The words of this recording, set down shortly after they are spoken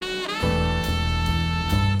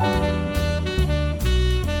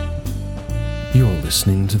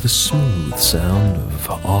listening to the smooth sound of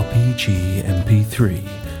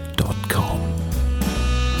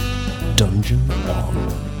RPGMP3.com. Dungeon On.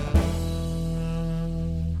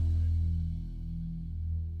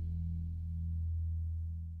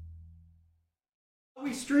 Are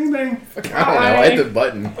we streaming? I don't know. I hit the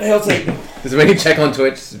button. Does it make a check on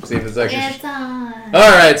Twitch? See if it's actually. It's on.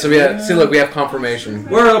 All right. So we have. See, look, we have confirmation.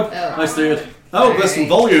 We're up. Oh, Nice to see it. Oh, there's some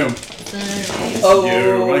volume. Oh,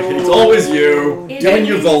 You. It's always you. It Doing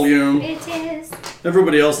your is. volume. It is.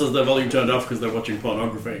 Everybody else has their volume turned off because they're watching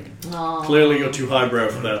pornography. Oh, Clearly you're too highbrow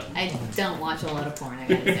for that. I don't watch a lot of porn, I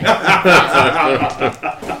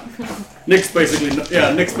gotta say. Nick's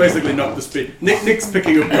basically knocked the speed. Nick's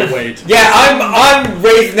picking up your weight. Yeah, I'm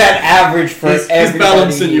raising that average for He's everybody.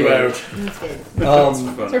 balancing you here. out. He's good. That's Is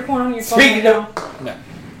fun. there porn on your phone? Speaking of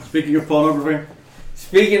pornography,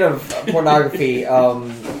 Speaking of pornography,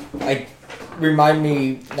 remind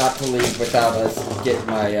me not to leave without us getting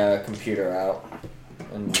my computer out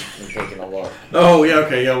and taking a look. oh yeah,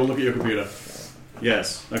 okay, yeah, we'll look at your computer.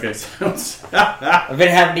 Yes, okay, sounds. I've been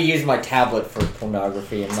having to use my tablet for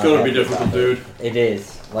pornography. And It's gotta be difficult, dude. It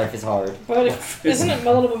is. Life is hard. But isn't it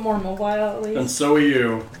a little bit more mobile at least? And so are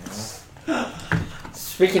you.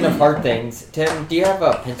 Speaking of hard things, Tim, do you have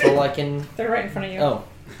a pencil I can? They're right in front of you. Oh.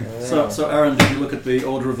 So Aaron, did you look at the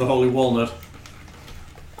Order of the Holy Walnut?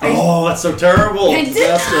 Oh, that's so terrible! I did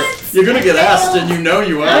Disaster. not. You're gonna get I asked, failed. and you know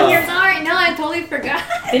you Oh, are. you're sorry. No, I totally forgot.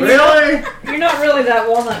 And Really? You're not really that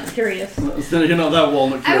walnut curious. You're not that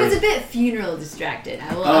walnut I was curious. a bit funeral distracted.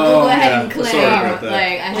 I will Oh, go ahead yeah. and claim. Sorry about that. Like,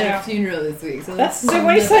 I had Yeah. a funeral this week. So That's so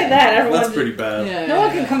when you say that, everyone. That's pretty bad. Yeah. No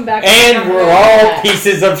one can come back. And we're all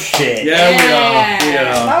pieces of shit. Yeah, we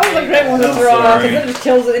are. That was a great one to I'm throw off sorry. because it just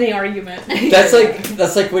kills any argument.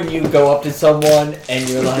 That's like when you go up to someone and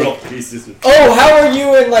you're We're all like, pieces of. "Oh, how are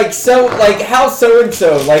you?" And how's so and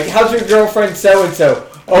so? Like, how's your girlfriend so and so?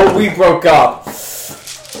 Oh, we broke up.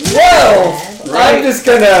 Well, Right. I'm just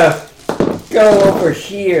gonna go over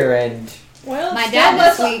here and. Well, My still dad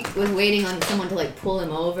less- this week was waiting on someone to like pull him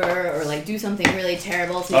over or like do something really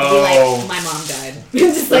terrible so he could Oh. be like, my mom died.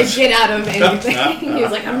 Just like get out of anything. He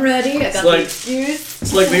was like, I'm ready. I got like- the excuse.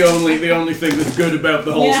 It's like the only thing that's good about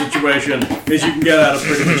the whole Yeah. situation is you can get out of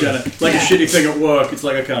pretty much anything. Like Yeah. a shitty thing at work, it's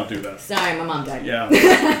like I can't do that. Sorry, my mom died. Yeah,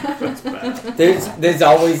 that's bad. There's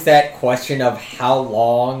always that question of how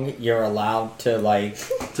long you're allowed to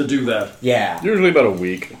To do that. yeah. Usually about a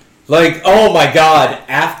week. Like, oh my god,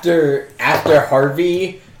 after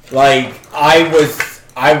Harvey, like I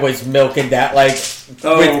was milking that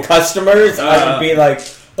Oh. with customers, I would be like,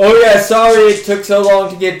 "Oh yeah, sorry it took so long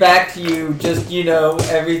to get back to you. Just,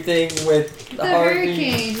 everything with The Harvey."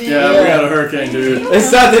 hurricane, man. Yeah, we got a hurricane, dude.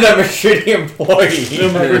 It's not that I'm a shitty employee.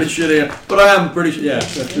 I'm pretty shitty, but I am pretty. Yeah,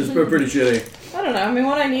 it's pretty shitty. I don't know. I mean,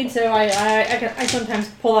 when I need to, I sometimes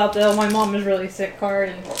pull out the "my mom is really sick" card,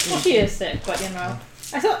 and well, she is sick, but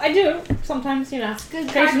I do sometimes. Good card to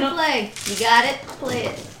occasional- play. You got it. Play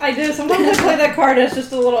it. I do. Sometimes I play that card as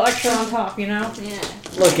just a little extra on top, Yeah.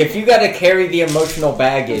 Look, if you gotta carry the emotional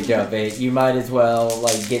baggage of it, you might as well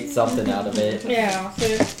get something out of it. Yeah. So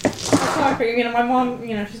that's how I figure. My mom,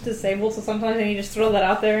 she's disabled, so sometimes you just throw that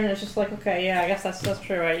out there, and it's just like, okay, yeah, I guess that's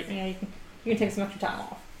true, right? You can take some extra time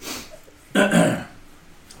off.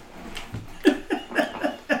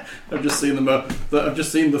 I've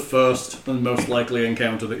just seen the first and most likely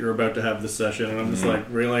encounter that you're about to have this session, and I'm just like,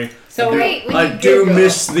 really? So Wait, when I you do Google.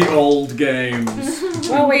 miss the old games.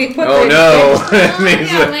 well, we put Oh the, no! Oh, That means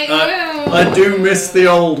yeah, that- like, I do miss the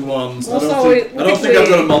old ones. Well, I so don't we think I've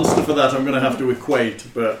got a monster for that. I'm going to have to equate,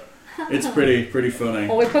 but it's pretty funny.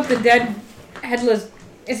 Well, we put the dead headless.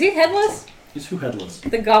 Is he headless? He's who headless?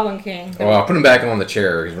 The Goblin King. Oh, I'll put him back on the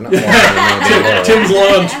chair because we're not. Yeah. Tim's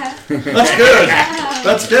learned. That's good.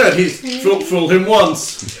 That's good. He's fooled him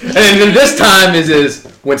once. And then this time is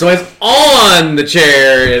when someone's on the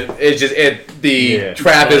chair, the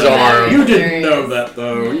trap is armed. You didn't know that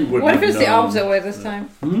though. You wouldn't. What if it's have the known. opposite way this time?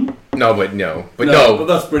 No, but But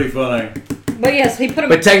that's pretty funny. But yes, he put him.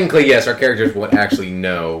 But technically, yes, our characters would actually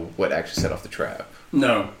know what actually set off the trap.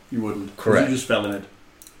 No, you wouldn't. 'Cause Correct. You just fell in it.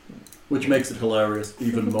 Which makes it hilarious,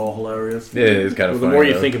 even more hilarious. It is kind of The funny. more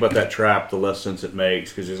you though. think about that trap, the less sense it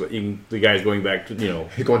makes because the guy's going back to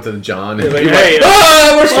going to the John. Like, And hey,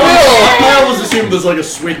 we're still. I always assume there's like a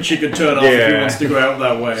switch he could turn off if he Yeah. wants to go out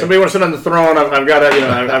that way. somebody wants to sit on the throne. I've got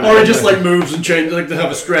to Or he just moves and changes, to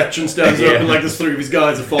have a stretch and stands up, and there's three of his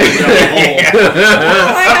guys are falling down the hole.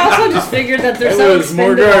 I also just figured that there's I some lose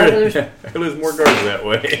more expendable. guards. I lose more guards that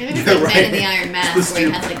way. Maybe it's like Right. Man in the Iron Mask It's the where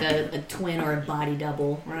he has like a twin or a body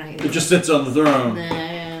double, right? He just sits on the throne.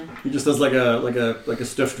 Yeah. He just has like a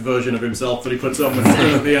stuffed version of himself that he puts on with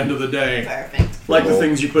him at the end of the day. Perfect. Like the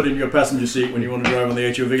things you put in your passenger seat when you want to drive on the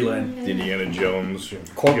HOV lane. Indiana Jones.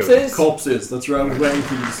 Corpses? Corpses. That's right. I was waiting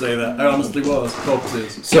for you to say that. I honestly was.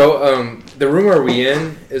 Corpses. So, the room are we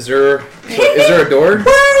in? Is there a door?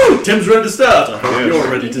 Woo! Tim's ready to start. I hope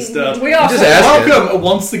you're ready to start. We all Just asking. Welcome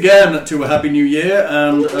once again to a Happy New Year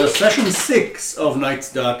and session 6 of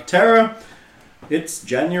Night's Dark Terror. It's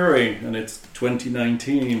January and it's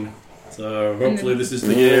 2019. So hopefully this is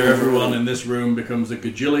the year everyone in this room becomes a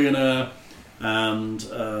gajillionaire and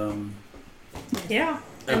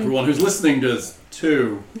everyone who's listening does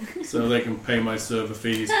too, so they can pay my server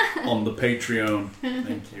fees on the Patreon.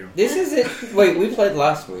 Thank you. This isn't... Wait, we played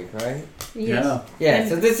last week, right? Yeah. Yeah,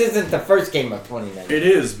 so this isn't the first game of 2019. It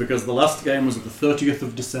is, because the last game was the 30th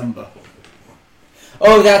of December.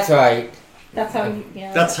 Oh, that's right. That's how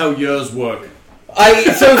That's how years work.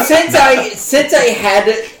 Since I had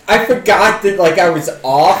it, I forgot that I was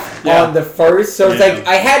off on the first, so it's like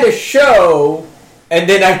I had a show, and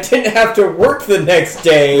then I didn't have to work the next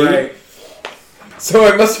day. Right. So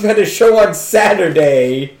I must have had a show on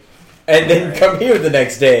Saturday, and then come here the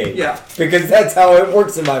next day. Yeah. Because that's how it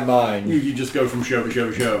works in my mind. You just go from show to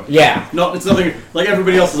show to show. Yeah. It's nothing like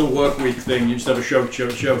everybody else has a work week thing. You just have a show to show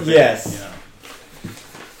to show thing. Yes. Yeah.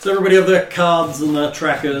 So everybody have their cards and their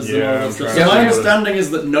trackers and all that stuff. So my understanding is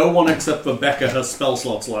that no one except for Becca has spell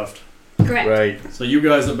slots left. Correct. Right. So you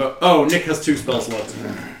guys are about... Oh, Nick has 2 spell slots.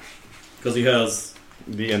 Because he has...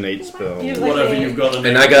 The innate spell. Whatever you've got.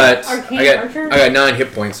 And I got Arcane Archer? 9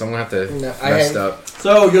 hit points, so I'm gonna have to rest up.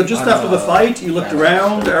 So you're just after the fight. You looked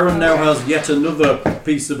around. Erin now has yet another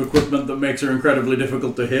piece of equipment that makes her incredibly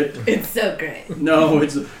difficult to hit. It's so great. No,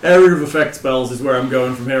 it's area of effect spells is where I'm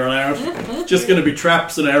going from here on out. Just going to be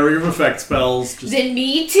traps and area of effect spells. Just... Then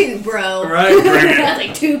me too, bro. Right, bring it.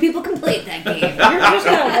 Like 2 people can play that game. You're just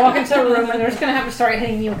gonna walk into a room and they're just gonna have to start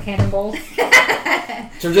hitting you with cannonballs.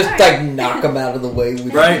 So just knock them out of the way.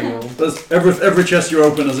 Right. There's every chest you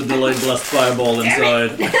open has a delayed blessed fireball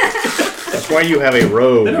inside. That's why you have a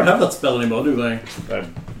rogue. They don't have that spell anymore, do they?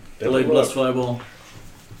 Delayed blessed fireball.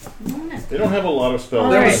 They don't have a lot of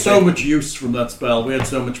spells. There was so much use from that spell. We had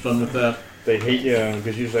so much fun with that. They hate you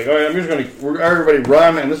because you're just like, all right, everybody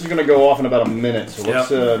run, and this is gonna go off in about a minute, so let's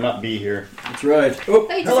not be here. That's right. Oh,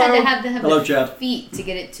 You just had to have Hello, the Chad. feet to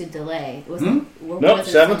get it to delay. It wasn't. what Nope,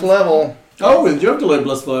 was it? 7th level. Oh, did you have delayed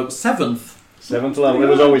blessed fireball? 7th. 7th level. It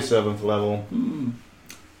was always 7th level.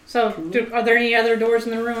 So, are there any other doors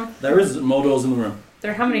in the room? There is more doors in the room.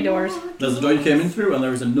 How many doors? There's the door you came in through, and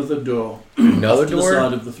there is another door. Another to the door?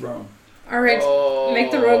 side of the throne. Alright, make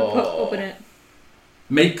the rogue open it.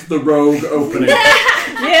 Make the rogue open it.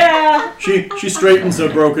 Yeah! She straightens her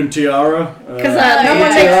broken tiara. Because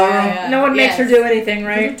no one makes her do anything,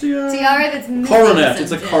 right? Tiara that's missing Coronet.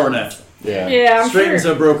 It's a something. coronet. Yeah. Yeah, I'm Straightens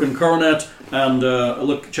sure. her broken coronet and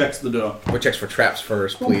checks the door. What checks for traps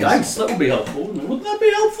first, Oh, please? dice. That would be helpful. Wouldn't that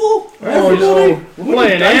be helpful? Oh, no. We're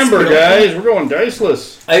playing Amber, guys. We're going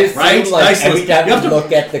diceless. I just Right? feel like every Diceless. time You have you to-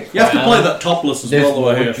 look at the You have to play crown, that topless as there's well over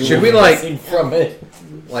more here. jewels Should we, like- missing from it?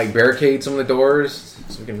 Like barricade some of the doors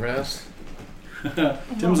so we can rest?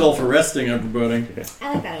 Tim's all for resting, everybody.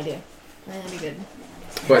 I like that idea. That'd be good.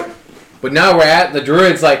 But now we're at the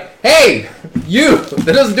druid's like, hey, you!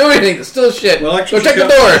 That doesn't do anything. That's still shit. Well, actually, Go check the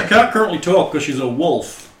she door. can't currently talk because she's a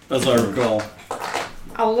wolf, as I recall.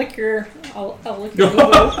 I'll lick your boo-boo.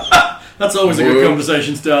 That's always a good Woo.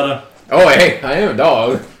 conversation starter. Oh, hey, I am a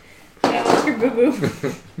dog. Yeah, I'll lick your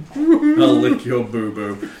boo-boo. I'll lick your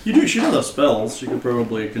boo-boo. She does have spells. She could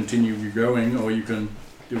probably continue you going, or you can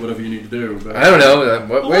do whatever you need to do. But I don't know.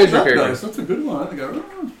 Where's your that character? dice. That's a good one. I think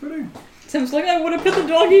it's pretty. Tim's like, I would have put the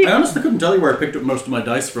doggy. I honestly couldn't tell you where I picked up most of my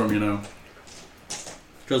dice from,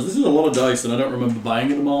 Because this is a lot of dice, and I don't remember buying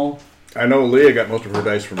them all. I know Leah got most of her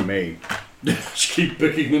dice from me. She keep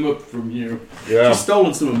picking them up from you. Yeah. She's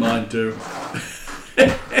stolen some of mine too.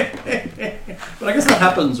 But I guess that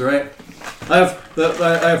happens, right? I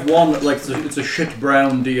have one that it's a shit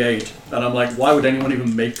brown D8, and I'm like, why would anyone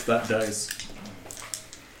even make that dice?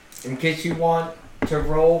 In case you want to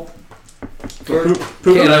roll. Poop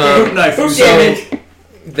Can, knife. Poop So damage.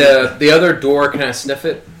 The other door, can I sniff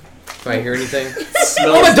it? If I hear anything? I'm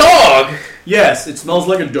smells, a dog! yes, it smells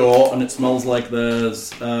like a door, and it smells like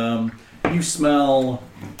there's. You smell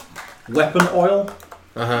weapon oil.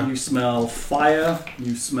 Uh-huh. You smell fire.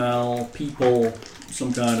 You smell people.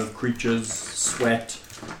 Some kind of creatures. Sweat.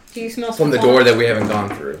 Do you smell From the door that we haven't gone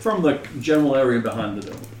through. From the general area behind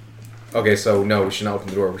the door. Okay, so no, we should not open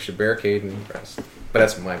the door. We should barricade and rest. But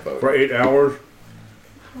that's my vote. For 8 hours?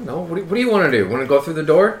 No, what do you want to do? Want to go through the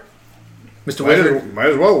door? Mr. Wizard? Might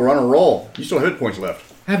as well. We're on a roll. You still have hit points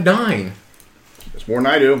left. I have 9. It's more than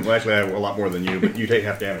I do. Well, actually, I have a lot more than you, but you take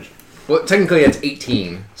half damage. Well, technically it's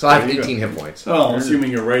 18, so I have There you 18 hit points. Oh,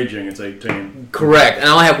 assuming you're raging, it's 18. Correct, and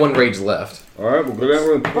I only have 1 rage left. All right, we'll go down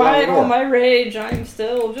with Despite all my rage, I'm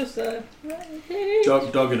still just a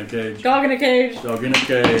Dog in a cage. dog in a cage. Dog in a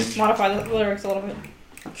cage. Modify the lyrics a little bit.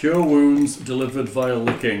 Cure wounds delivered via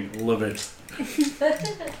licking. Love it.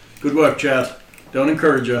 Good work, Chad. Don't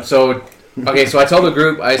encourage us. So, okay, so I tell the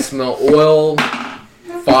group I smell oil,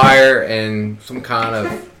 fire, and some kind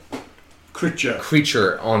of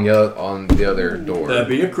creature on the other door. There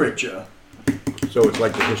be a creature. So it's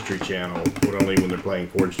like the History Channel, but only when they're playing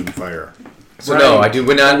Forged in Fire. So no, I do.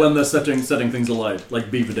 When they're setting things alight, like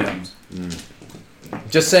beaver dams.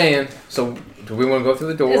 Just saying. So, do we want to go through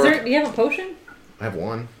the door? Do you have a potion? I have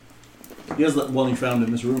 1. He has that one he found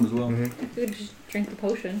in this room as well. You could just drink the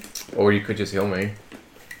potion. Or you could just heal me.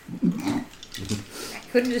 I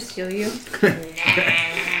could just heal you.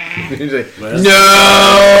 He's like,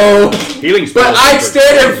 no! Healing spells. But I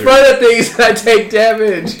stand in front of things and I take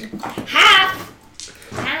damage.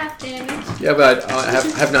 Half damage. Yeah, but I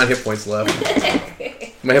have 9 hit points left.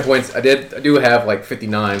 My hit points, I do have like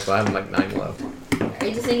 59, so I have like 9 left. Are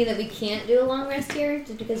you just thinking that we can't do a long rest here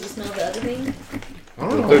just because you smell the other thing?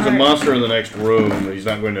 If there's a monster in the next room, he's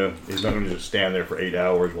not going to just stand there for 8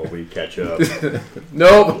 hours while we catch up.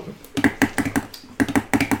 Nope.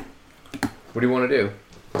 What do you want to do?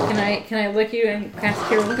 Can I lick you and cast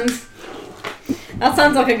Cure Wounds? That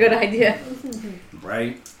sounds like a good idea.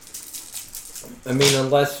 Right. I mean,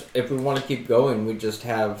 unless if we want to keep going, we just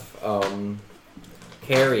have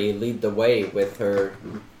Carrie lead the way with her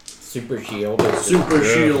super shield. Super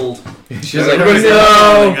shield. She's like,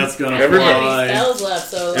 no! That's gonna Everybody- fly. Spells left,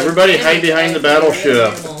 so Everybody hide behind the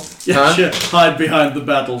battleship. Yeah, Huh? shit, hide behind the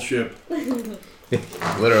battleship.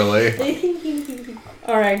 literally.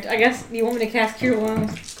 Alright, I guess you want me to cast Cure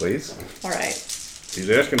Wounds? Please. Alright. He's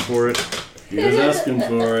asking for it. He was asking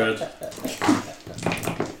for it.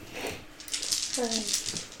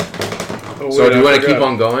 Oh, So wait, do you I want to keep forgot.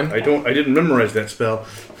 on going? I didn't memorize that spell.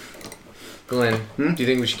 Glenn, do you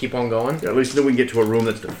think we should keep on going? Yeah, at least then we can get to a room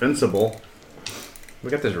that's defensible. We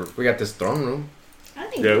got this throne room. I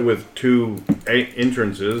think Yeah, with 2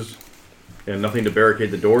 entrances and nothing to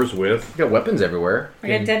barricade the doors with. We got weapons everywhere. I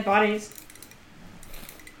got dead bodies.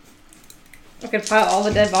 I could pile all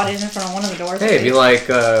the dead bodies in front of one of the doors. Hey, it'd be like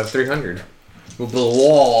 300. We'll build a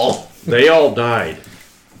wall. They all died.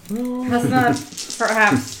 That's not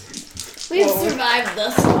perhaps. we've survived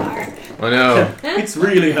thus far. I know. It's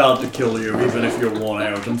really hard to kill you, even if you're worn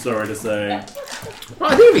out, I'm sorry to say.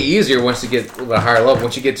 Well, I think it'd be easier once you get a higher level.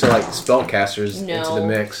 Once you get to like spellcasters into the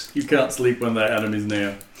mix. You can't sleep when there are enemies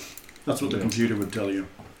near. That's what the computer would tell you.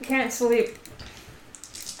 I can't sleep.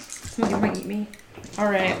 Somebody might eat me.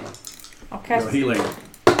 Alright. I'll cast You're healing.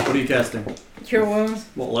 What are you casting? Cure Wounds.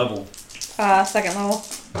 What level? 2nd level.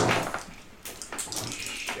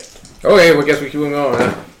 Okay, well, I guess we keep on going.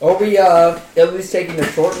 Huh? Are we at least taking a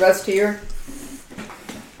short rest here?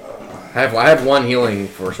 I have 1 healing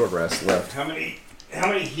for a short rest left. How many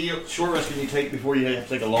short rests can you take before you have to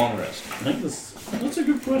take a long rest? I think that's a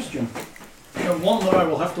good question. One that I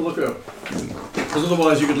will have to look up. Because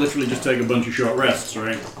otherwise you could literally just take a bunch of short rests,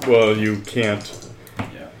 right? Well, you can't.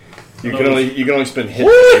 Yeah. You can only spend hit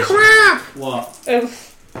Holy dice. crap! What? He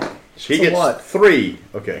So gets what? 3.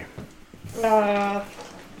 Okay.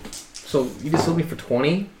 So you just healed me for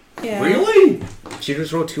 20? Yeah. Really? She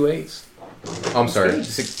just rolled 2 8s. Oh, I'm sorry.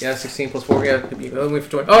 16 plus 4. Yeah, could be healed me for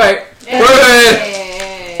 20. Alright! Good!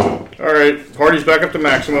 Alright, party's back up to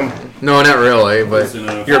maximum. No, not really, but Close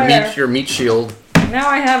enough. your meat shield. Now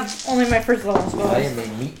I have only my 1st level I spells. am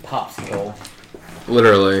a meat popsicle.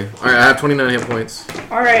 Literally. Alright, I have 29 hit points.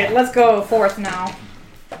 Alright, let's go 4th now.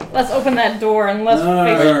 Let's open that door and let's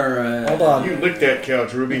face Alright. Hold on. You licked that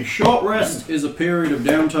couch, Ruby. Short rest is a period of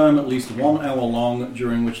downtime at least 1 hour long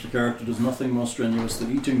during which the character does nothing more strenuous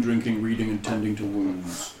than eating, drinking, reading, and tending to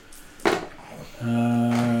wounds.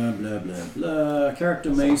 Blah blah blah. Character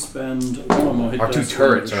may spend 1 or more hit Our 2 dice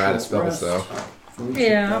turrets during are a out of short spells, though. rest. For each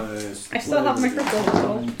Yeah. hit dice, I still have my player first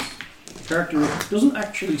level spells. Character doesn't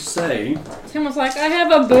actually say. Tim was like, I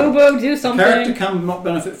have a boo-boo, do something. Character can not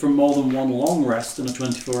benefit from more than 1 long rest in a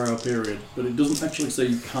 24-hour period, but it doesn't actually say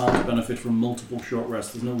you can't benefit from multiple short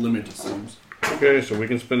rests. There's no limit, it seems. Okay, so we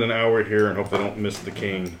can spend an hour here and hope they don't miss the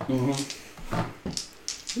king.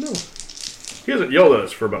 Mm-hmm. No. He hasn't yelled at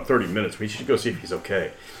us for about 30 minutes. We should go see if he's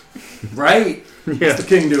okay. Right? Yeah. What's the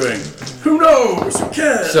king doing? Who knows? Who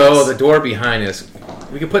cares? So the door behind us,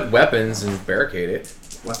 we could put weapons and barricade it.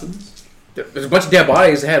 Weapons? There's a bunch of dead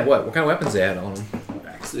bodies. They had what? What kind of weapons they had on them?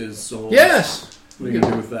 Axes, swords. Yes! What are you going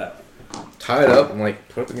to do with that? Tie it up and like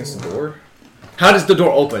put it up against the door. How does the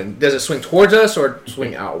door open? Does it swing towards us or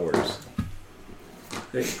swing outwards?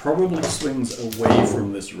 It probably swings away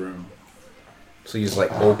from this room. So you just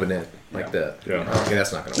like open it like that. Yeah. Okay,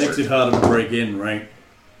 that's not gonna Makes work. it harder to break in, right?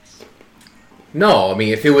 No, I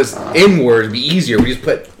mean if it was inward, it'd be easier. We just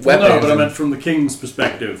put weapons. No, but I and- meant from the king's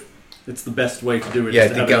perspective. It's the best way to do it. yeah,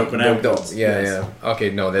 is to have it open outwards. yeah. Okay,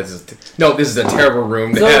 no, this is a terrible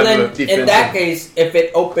room to So have. then, a in defensive- that case, if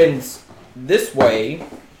it opens this way,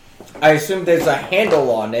 I assume there's a handle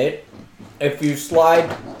on it. If you slide,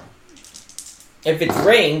 if it's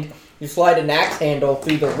ringed, you slide an axe handle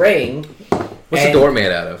through the ring. What's the and door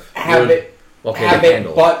made out of? Have Wood. it, Okay, have the it,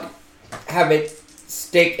 handle. have it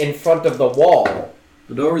stick in front of the wall.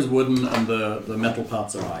 The door is wooden and the metal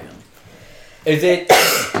parts are iron. Is it?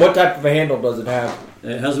 What type of a handle does it have?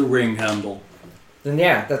 It has a ring handle. Then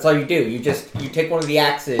yeah, that's all you do. You take one of the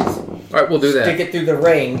axes, All right, we'll do that. stick it through the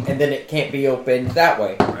ring, and then it can't be opened that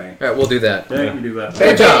way. Right. All right, we'll do that. Yeah, you do that.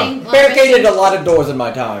 Good job. Barricaded a lot of doors in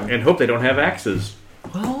my time. And hope they don't have axes.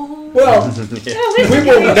 Well, At least we you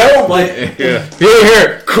will can- know, but Yeah.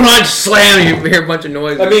 Here, crunch, slam. You hear a bunch of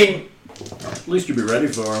noise. I mean, At least you'll be ready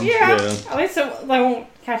for them. Yeah. Yeah. At least they won't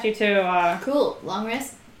catch you too. Cool. Long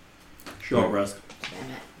rest. Short rest.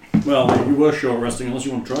 Damn Well, you were short resting unless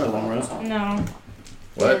you want to try a long rest. No.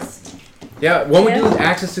 What? Yes. Yeah, what we do Yeah. with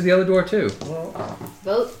access to the other door too.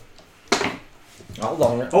 Vote. how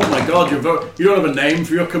long? Oh my god, you vote. You don't have a name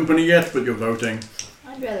for your company yet, but you're voting.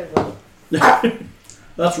 I'd rather vote.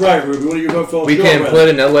 That's right, Ruby. What do you vote for? We Short can rest. put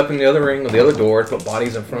another weapon in the other ring or the other door, put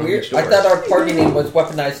bodies in front of each door. I thought our party name was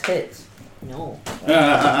Weaponized Hits. No. It's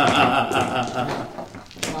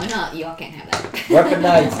Why not? Y'all can't have that.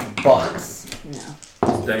 Weaponized Butts.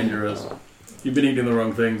 No. dangerous. You've been eating the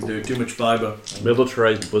wrong things, dude. Too much fiber.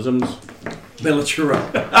 Militarized bosoms.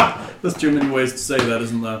 Militarized. There's too many ways to say that,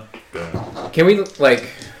 isn't there? Can we like?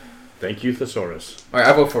 Thank you, Thesaurus. All right,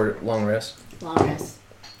 I vote for long rest. Long rest.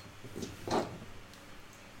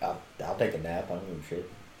 I'll take a nap. I don't give a shit.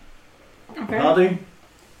 Okay. Hardy?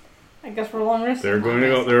 I guess we're long rest. They're going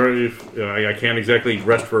to go. I can't exactly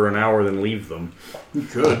rest for an hour then leave them. You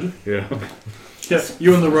could. Yeah. Yes,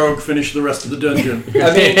 you and the rogue finish the rest of the dungeon.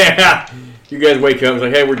 I mean, Yeah. You guys wake up. It's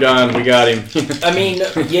like, hey, we're done. We got him.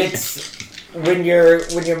 it's when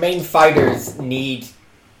your main fighters need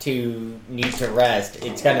to rest.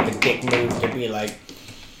 It's kind of a dick move to be like,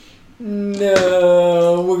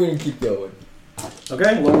 no, we're gonna keep going.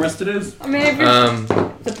 Okay, long rest it is. I mean, if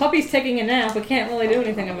you're, the puppy's taking a nap. We can't really do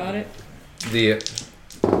anything about it.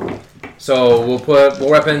 So we'll put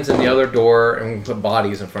more weapons in the other door, and we'll put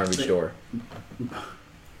bodies in front of each door.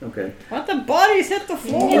 Okay. Let the bodies hit the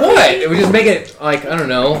floor. What? We just make it like I don't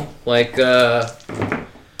know, like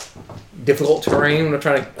difficult terrain. We're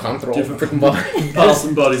trying to climb through all the freaking bodies. Pile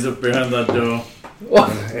some bodies up behind that door.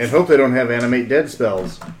 And hope they don't have animate dead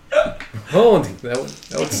spells. Oh, that would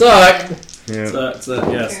suck. Yeah. Yes,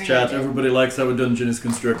 Very chat. nice. Everybody likes how a dungeon is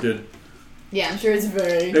constructed. Yeah, I'm sure it's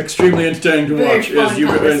very. Extremely entertaining to Very watch fun as you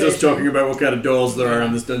as us conversation. talking about what kind of doors there are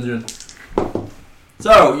in this dungeon.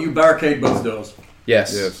 So, you barricade both doors.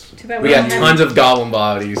 Yes. Yes. Too bad We don't got have tons of goblin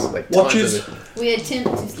bodies. Like tons Watches. of it. We attempt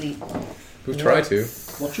to sleep. Who tried to?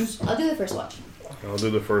 Watches? I'll do the first watch. I'll do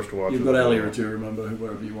the first watch. You've got Ellie or two, remember,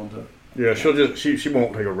 wherever you want her. Yeah, she'll just she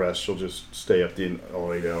won't take a rest. She'll just stay up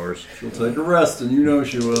all 8 hours. She'll take a rest, and you know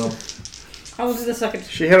she will. I will do the second.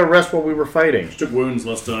 She had a rest while we were fighting. She took wounds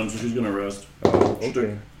last time, so she's gonna rest. Oh, She took,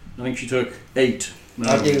 I think she took 8. No,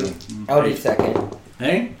 I'll do 8. second.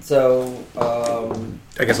 Hey? So,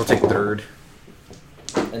 I guess I'll take third.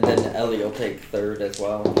 and then Ellie will take third as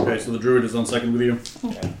well. Okay, so the druid is on second with you.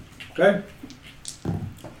 Okay. Okay.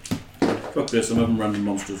 Fuck this, I'm having random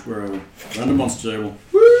monsters. Where are we? Random monster table.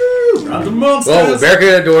 Woo! Random monsters! Well, we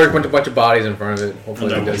barricaded the door, put a bunch of bodies in front of it. I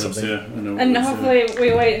Hopefully, know it what does lives something. here. I know what And lives hopefully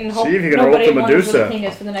we wait and hope See if you can roll nobody up the wonders where Medusa. the king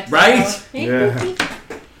is for the next Right? hour. Yeah.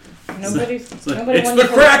 Nobody's. here. Nobody It's the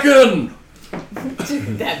wonders Kraken!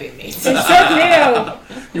 That'd be amazing. It's so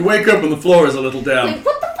cute. You wake up and the floor is a little down. Like,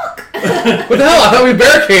 what the fuck? What the hell? I thought we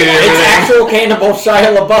barricaded It's it. actual cannibal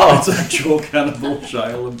Shia LaBeouf. It's actual cannibal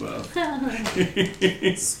Shia LaBeouf.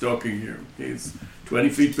 He's stalking you. He's 20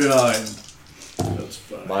 feet behind. That's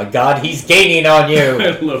fine. My God, he's gaining on you.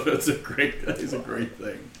 I love it. It's a great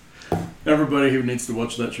thing. Everybody who needs to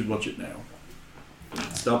watch that should watch it now.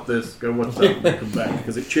 Stop this. Go watch that and come back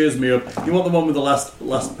because it cheers me up. You want the one with the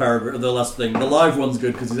last paragraph, the last thing. The live one's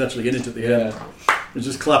good because he's actually in it at the end. He's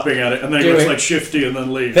just clapping at it, and then he Do looks it. like shifty and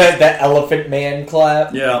then leaves. That elephant man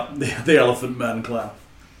clap. Yeah, the elephant man clap.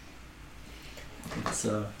 It's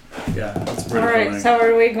yeah, that's pretty Alright, funny. so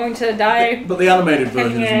are we going to die But the animated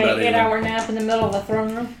version taking isn't that an either. 8-hour nap in the middle of the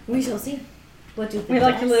throne room? We shall see. What do the We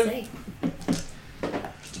like to gods live. say?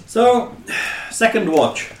 So, second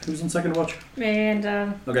watch. Who's on second watch? And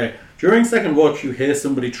Okay. During second watch, you hear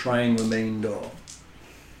somebody trying the main door.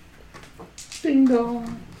 bingo.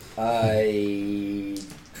 I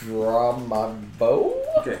draw my bow.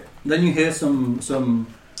 Okay. Then you hear some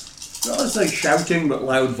not let's say shouting, but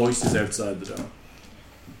loud voices outside the door.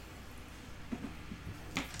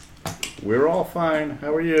 We're all fine.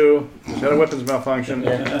 How are you? Just had a weapons malfunction.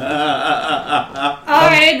 Alright,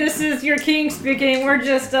 this is your king speaking. We're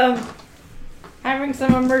just having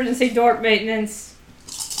some emergency door maintenance.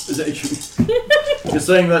 Is that you're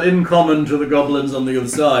saying that in common to the goblins on the other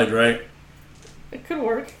side, right? It could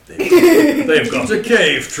work. They've got a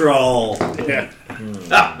cave troll. Yeah.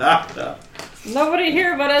 Nobody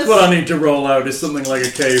here but us. What I need to roll out is something like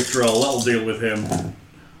a cave troll. That'll deal with him.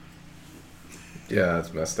 Yeah,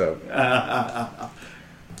 that's messed up.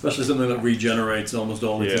 Especially something that regenerates almost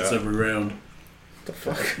all its hits every round. What the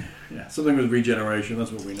fuck? Yeah, something with regeneration.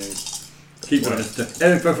 That's what we need. Keep doing it.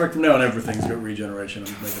 From now on, everything's got regeneration.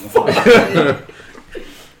 I'm making the fun.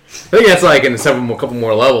 I think that's like in a couple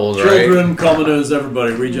more levels, right? Children, commoners,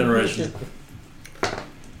 everybody, regeneration.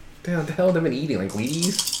 Damn, what the hell have they been eating? Like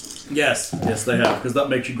Wheaties? Yes, they have, because that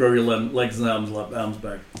makes you grow your legs and arms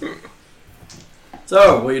back.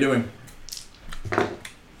 So, what are you doing?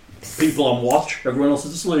 People on watch. Everyone else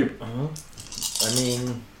is asleep. I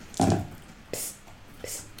mean,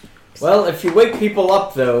 well, if you wake people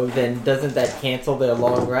up though, then doesn't that cancel their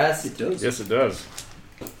long rest? It does. Yes, it does.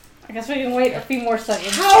 I guess we can wait a few more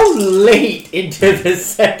seconds. How late into the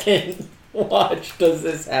second watch does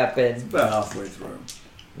this happen? About halfway through.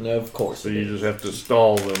 No, of course. So you just have to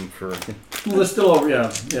stall them for. Well, they're still over. Yeah.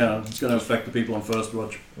 It's going to affect the people on first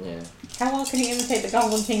watch. Yeah. How long can you imitate the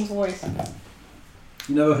Goblin King's voice?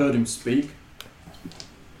 You never heard him speak.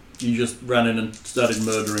 You just ran in and started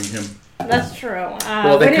murdering him. That's true.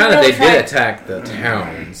 Well, we they didn't really did attack the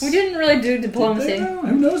towns. We didn't really do Did they diplomacy. know?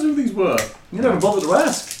 Who knows who these were? You never bothered to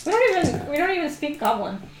ask. We don't even speak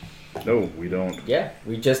Goblin. No, we don't. Yeah,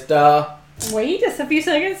 we just, Wait just a few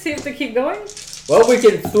seconds, see if they keep going. well, we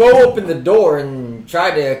can throw open the door and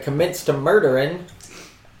try to commence to murdering.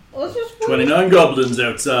 Let's just wait. 29 goblins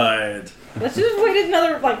outside. Let's just wait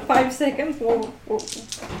another 5 seconds.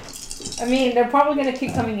 I mean, they're probably gonna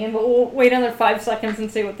keep coming in, but we'll wait another 5 seconds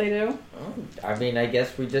and see what they do. I mean, I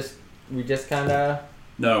guess we just kind of.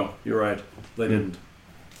 No, you're right. They didn't.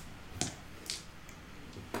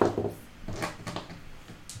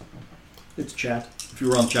 It's chat. If you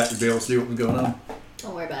were on chat, you'd be able to see what was going on.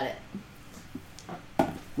 Don't worry about it.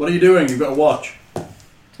 What are you doing? You've got to watch.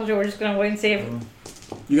 Told you we're just gonna wait and see if.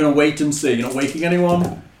 You're going to wait and see. You're not waking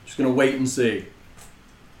anyone. Just going to wait and see.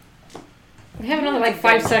 We have another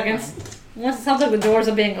 5 seconds. Once it sounds like the doors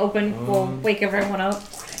are being opened, we'll wake everyone up.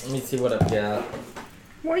 Let me see what I've got.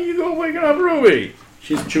 Why are you going waking up Ruby?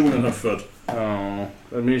 She's chewing on her foot. Oh,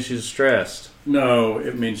 that means she's stressed. No,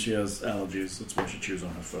 it means she has allergies. That's why she chews on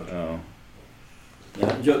her foot. Oh.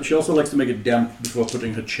 Yeah. She also likes to make it damp before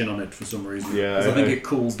putting her chin on it for some reason. Yeah, 'Cause I think it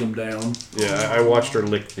cools them down. Yeah, I watched her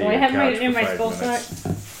lick the Do I have couch in for my 5 spell minutes.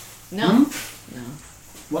 stack? No? Hmm? No.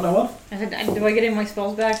 What now? What? I said, do I get in my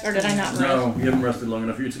spells back, or did I not rest? No, you haven't rested long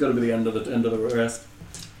enough. It's got to be the end of the rest.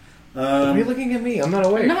 Why are you looking at me? I'm not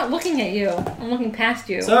awake. I'm not looking at you. I'm looking past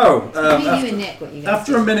you. So, Maybe you and Nick, what you guys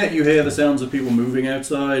after a minute, you hear the sounds of people moving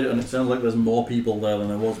outside, and it sounds like there's more people there than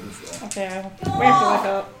there was before. Okay, we have to wake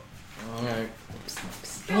up. Alright.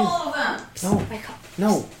 All of them! No, Wake up.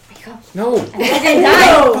 no, Wake up. no. I'm gonna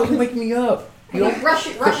die! Fucking wake me up. You don't rush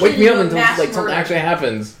Wake me up into until mass something murder. actually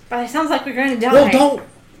happens. But it sounds like we're going to die. No, don't.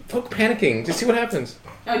 Fuck panicking. Just see what happens.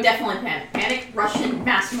 Oh, definitely panic. Panic, Russian,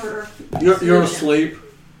 mass murder. You're asleep.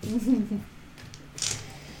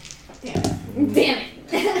 Damn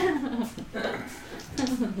it.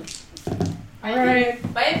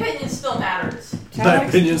 Alright. My opinion still matters. My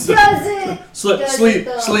opinions. Does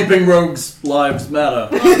it? Sleeping rogues' lives matter.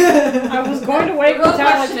 I was going to wake The real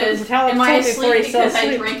Metallic, question is, Metallic am I told me before he asleep fell because I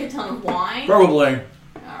asleep. drank a ton of wine? Probably.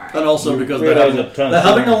 Alright. And also because You they're realize a ton they're of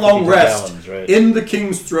having a things long keep rest balance, right? in the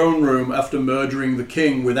king's throne room after murdering the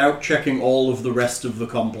king without checking all of the rest of the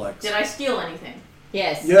complex. Did I steal anything?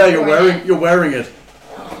 Yes. Yeah, you're wearing it.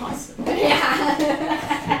 Oh, awesome.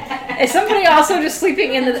 Yeah. Is somebody also just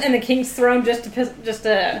sleeping in the king's throne just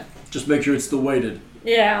to Just make sure it's still weighted.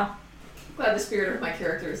 yeah. Glad the spirit of my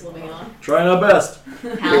character is living on. Trying our best.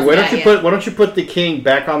 Hey, why don't you put the king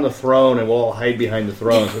back on the throne and we'll all hide behind the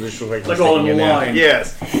throne so this looks like Like he's all taking in a nap. line.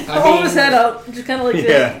 Yes. Hold his head up, just kind of like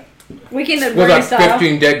Yeah. this. Weekend at We've Bernie got style.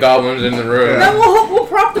 15 dead goblins in the room. No, we'll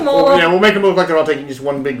prop them all Well, up. yeah, we'll make them look like they're all taking just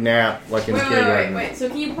one big nap, like in Wait. kindergarten. So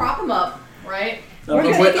can you prop him up, right?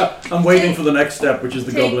 I'm waiting for the next step, which is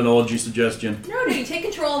the Goblin Orgy suggestion. No, you take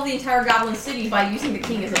control of the entire Goblin City by using the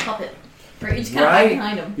king as a puppet. Right? You just kind of Right. hide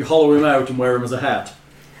behind him. You hollow him out and wear him as a hat.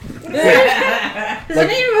 Does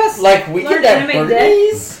any of us Like we learn could have animate dead?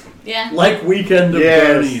 birdies. Yeah, Like Weekend of Yes.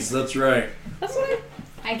 Bernie's, that's right. That's what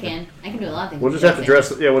I can. I can do a lot of things. We'll just have to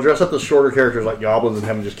dress. Yeah, we'll dress up the shorter characters like goblins and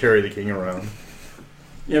have them just carry the king around.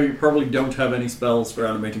 Yeah, you probably don't have any spells for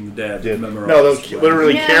animating the dead. Yeah. Memorize. No, they'll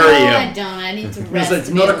literally no, carry I him. don't. I need to Because rest. it's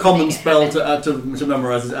to be not a able to common make it spell happen. to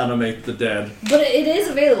memorize is animate the dead. But it is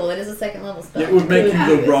available. It is a second level spell. It would make You you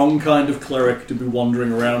have the it. wrong kind of cleric to be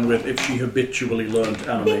wandering around with if she habitually learned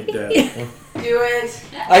to animate dead. Do it.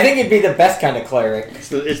 I think it'd be the best kind of cleric. It's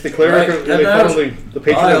the cleric. Right, Of, they and call it the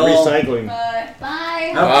patron Bye, of all. recycling.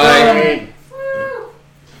 Bye. Have Bye. fun. Woo.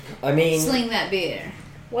 I mean, Sling that beer.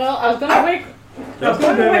 Well, I was gonna wake Have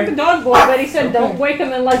fun, the baby. dog boy, but he said don't wake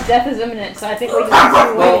him unless death is imminent. So I think we just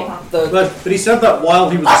continue waiting. well, the But he said that while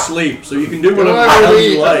he was asleep, so you can do whatever the Come hell on,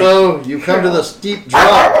 you like. oh, you come to the steep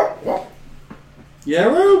drop. Yeah,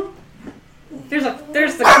 Roo? There's the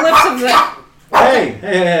cliffs of the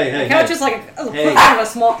Hey. couch is like a Hey. kind of a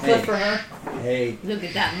small cliff Hey. for her. Hey. Look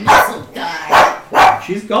at that muscle guy.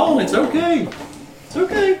 She's gone. It's okay. It's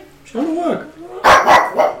okay. She's going to work.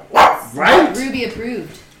 Right? Ruby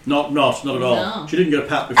approved. Not at all. No. She didn't get a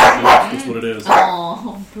pat before she left. That's what it is.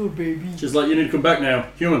 Oh, poor baby. She's like, you need to come back now.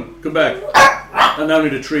 Human, come back. I now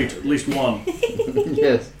need a treat. At least one.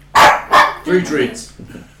 Yes. 3 treats.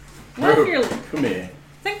 What if you're? Come here.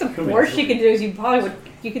 I think the Come here. worst she could do is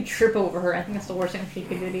you could trip over her. I think that's the worst thing she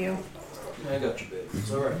could do to you. I got you, babe.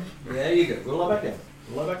 It's alright. There you go. Go lie back down.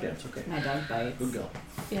 Go lie back down. It's okay. My dog bites. Good girl.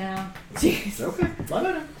 Yeah. It's okay. Lie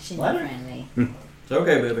back down. She's Lie not down. friendly. It's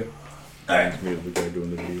okay, baby. Alright. Me, the guy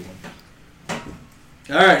doing the video.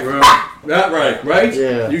 Alright, right?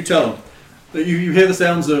 Yeah. You tell them. You hear the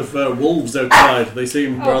sounds of wolves outside. They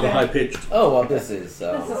seem rather Okay. high pitched. oh well, this is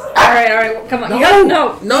All right, well, come on. No, You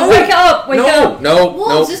gotta, no. Wake up! Wake up! No.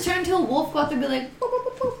 Wolves just turn into a wolf, go out there and be like.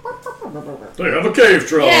 They have a cave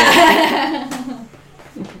troll. Yeah.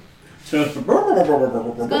 Hey, It's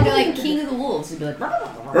gonna be like King of the Wolves. He'd be like.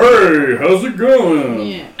 how's it going?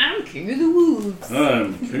 Yeah, I'm King of the Wolves.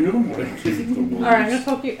 I'm king of the wolves. All right, I'm gonna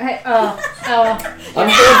poke you. Hey, I'm No, going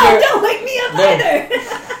to. don't wake me up No. either.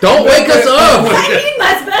 Don't wake us up! I need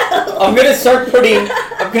my spell. I'm gonna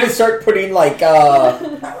start putting like That's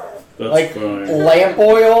like fine. lamp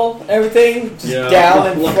oil and everything just Yeah, down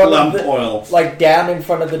in like front lamp of the, oil. like down in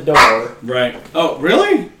front of the door. Right. Oh,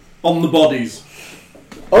 really? On the bodies.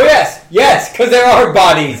 Oh yes, because there are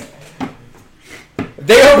bodies. If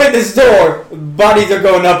they open this door, bodies are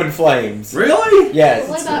going up in flames. Really? Yes,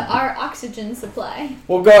 What about our oxygen supply?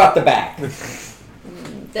 we'll go out the back. That's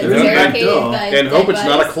There's a back barricaded door. by And dead hope it's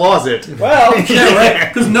not a bodies? closet. Well, Yeah,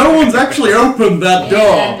 right. Because no one's actually opened that Yeah,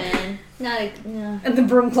 door. man. Not a, no. in the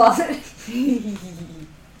broom closet.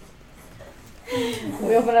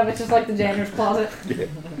 We open up, it's just like the janitor's closet.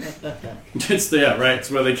 It's right. It's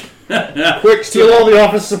where they. Quick, steal all the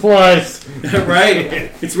office supplies.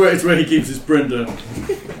 Right. It's where he keeps his printer.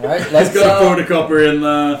 alright, He's let's got a photocopier in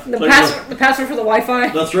there. The password for the Wi-Fi.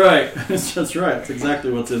 That's right. That's right. That's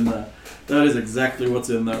exactly what's in there. That is exactly what's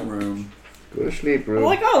in that room. Go to sleep, I'm bro.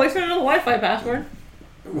 like, oh, at least I know the Wi-Fi password.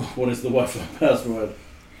 What is the Wi-Fi password?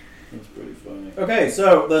 That's pretty funny. Okay,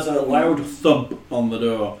 so there's a loud thump on the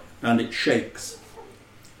door, and it shakes.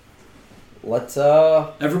 let's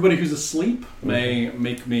Everybody who's asleep may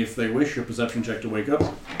make me, if they wish, a perception check to wake up.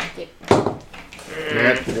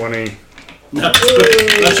 Nat 20.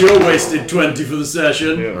 That's your wasted 20 for the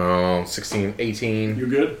session. Yeah. 16, 18. You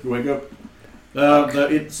good? You wake up?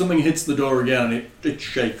 Something hits the door again, and it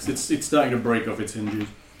shakes. It's starting to break off its hinges.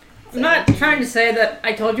 I'm not trying to say that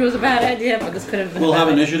I told you it was a bad idea, but this could have been. We'll a have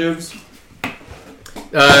bad idea. initiatives.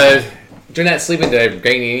 During that sleeping, did I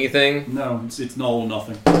gain anything? No, it's null or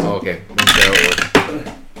nothing. Oh, okay. That's how it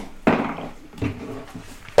works.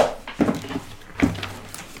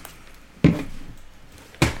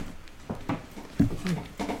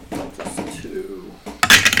 Plus 2.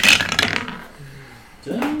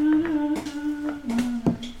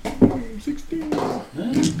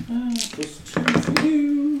 Plus 2 for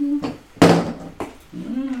you.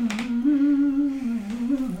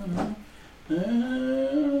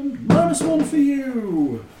 And minus 1 for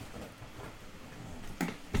you.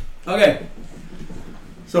 Okay.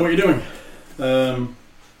 So what are you doing?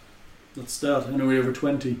 Let's start. I know we're over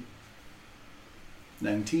 20.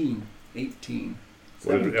 19. 18.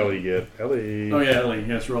 What did Ellie get? Ellie. Oh yeah, Ellie.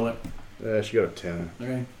 Yes, roll it. She got a 10.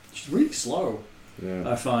 Okay. She's really slow, Yeah.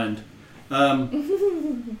 I find.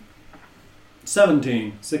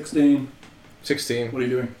 17. 16. 16. What are you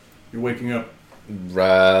doing? You're waking up.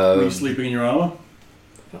 Were you sleeping in your armor?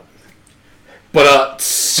 But I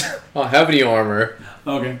don't have any armor.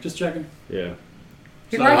 Okay, just checking. Yeah.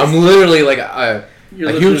 He So- likes- I'm literally like a You're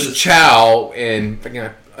a literally huge just- chow in fucking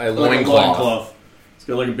a like a loincloth. loincloth. It's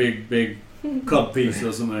got like a big cut piece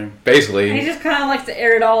or something. And he Basically. just kind of likes to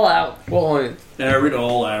air it all out. Well, Air it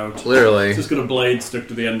all out. literally. It's just got a blade stuck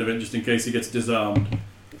to the end of it just in case he gets disarmed.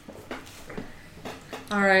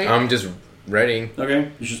 Alright. I'm just ready.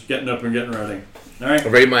 Okay, you're just getting up and getting ready. Alright,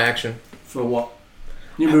 Ready my action. for what?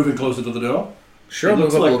 You're moving closer to the door. Sure, it I'll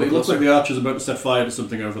looks move up a like little bit closer. the archer's about to set fire to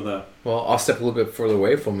something over there. Well, I'll step a little bit further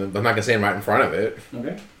away from it, but I'm not gonna stand right in front of it.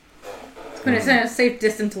 Okay. When it's in a safe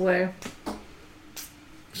distance away.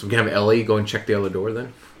 So we can have Ellie go and check the other door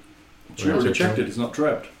then. She already checked it. It's not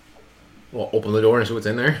trapped. Well, open the door and see what's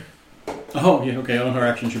in there. Oh, yeah, okay. On her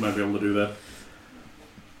action, she might be able to do that.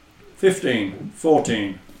 15,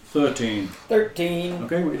 14, 13. 13.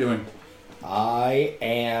 Okay, what are you doing? I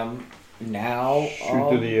am now. Shoot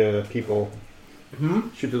through the peephole.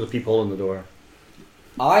 Shoot through the peephole in the door.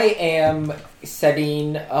 I am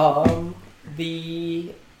setting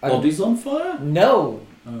the. Body's on fire? No,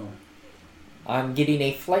 Oh. I'm getting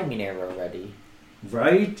a flaming arrow ready.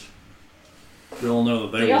 Right? We all know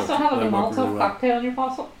that they Do you work. also have they a work Molotov really well. cocktail in your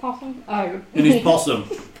possum? Oh. In his possum.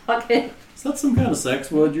 Pocket. Is that some kind of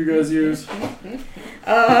sex word you guys use?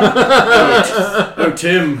 Uh, Oh,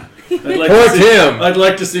 Tim. I'd like Poor to see, Tim. I'd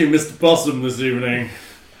like to see Mr. Possum this evening.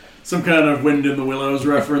 Some kind of Wind in the Willows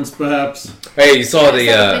reference, perhaps. Hey, you saw the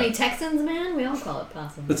Many Texans, man. We all call it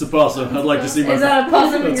possum. It's a possum. I'd like to see my. is that a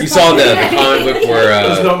possum in your you saw the pocket? comic book where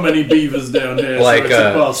There's not many beavers down here. like so it's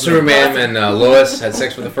a possum. Superman and Lois had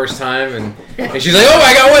sex for the first time, and she's like, "Oh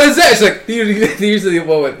my god, what is that?" She's like, "These are the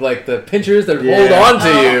what with like the pinchers that hold on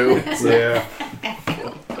to you." Yeah.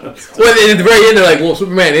 Well, at the very end, they're like, "Well,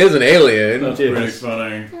 Superman is an alien." That's Yes. pretty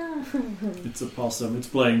funny. It's a possum. It's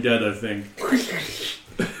playing dead, I think.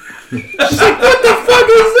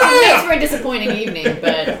 Thanks for a disappointing evening,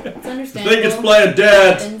 but it's I understandable. think it's playing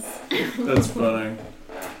dead. Happens. That's funny.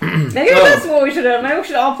 Maybe that's what we should do. Maybe we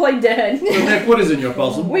should all play dead. So, Nick, what is in your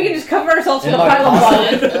possum? We can just cover ourselves with In a my pile of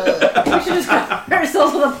blood. Ugh. We should just cover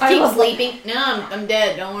ourselves with a pile Keep of blood. sleeping. No, I'm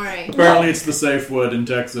dead. Don't worry. Apparently, it's the safe word in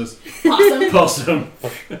Texas. Possum. Possum.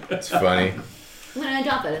 It's funny. I'm gonna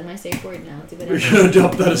adopt that as my safe word now. It's a good We're idea. going to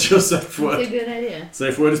adopt that as your safe It's a word. good idea.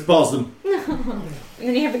 Safe word is possum. And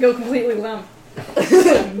then you have to go completely limp.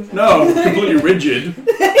 No, completely rigid.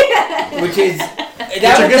 Which is. Which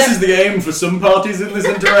I guess is the aim for some parties in this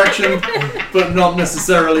interaction, but not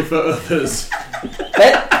necessarily for others.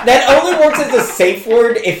 that only works as a safe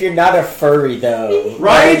word if you're not a furry, though.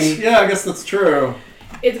 Right? Like, Yeah, I guess that's true.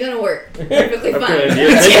 It's gonna work. Perfectly fine. Okay,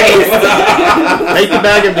 take the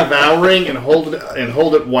bag of devouring and hold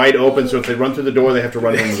it wide open. So if they run through the door, they have to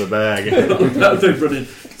run into the bag.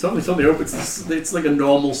 It's only open. It's like a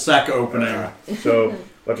normal sack opening. So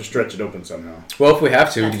we'll have to stretch it open somehow. Well, if we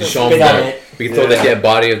have to, we can just show Spit them on the, it. we can throw the Yeah. dead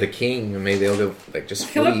body of the king, and maybe they'll go like just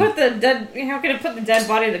Can we flee. put the dead? How can I put the dead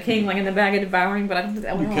body of the king like in the bag of devouring? But I don't think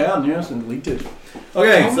that You will can, yes, and delete it.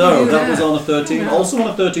 Okay, Oh, so do that that. was on a 13. Oh, no. Also on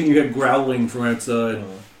a 13, you get growling from outside.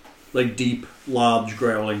 Like deep, large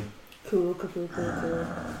growling. Cool. Do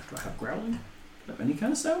I have growling? Do I have any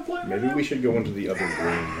kind of sound playing right Maybe now? we should go into the other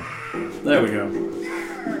room. There we go.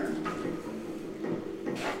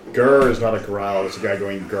 Grr is not a growl. It's a guy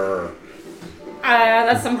going grr.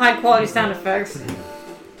 That's some high quality sound effects.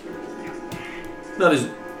 That is...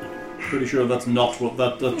 Pretty sure that's not what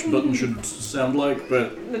that button should sound like,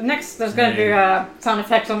 but... The next, there's going to be sound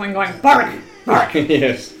effects. Someone going bark, bark.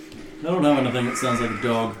 Yes. I don't have anything that sounds like a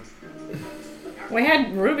dog. We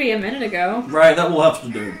had Ruby a minute ago. Right, that will have to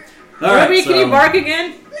do. Alright, Ruby, so... can you bark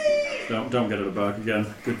again? Don't get it a bark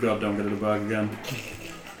again. Good God, don't get it a bark again.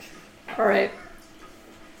 All right.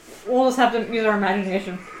 We'll just have to use our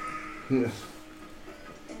imagination.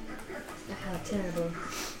 How terrible.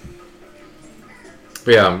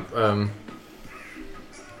 But yeah,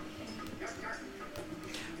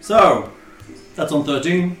 So, that's on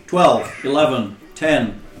 13, 12, 11,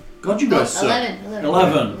 10. God, you guys suck.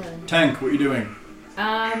 11. Tank, what are you doing?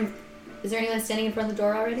 Is there anyone standing in front of the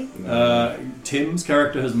door already? Tim's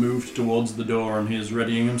character has moved towards the door and he is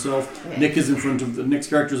readying himself. Okay. Nick's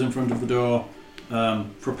character is in front of the door,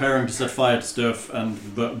 preparing to set fire to stuff and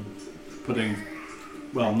putting...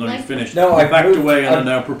 Well, no, you finished. No, They I backed moved- away and I- are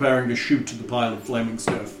now preparing to shoot the pile of flaming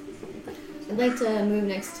stuff. I'd like to move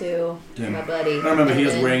next to Tim. my buddy. I remember he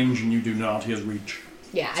has Evan. range and you do not. He has reach.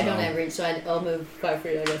 Yeah, I don't So- have reach, so I'll move 5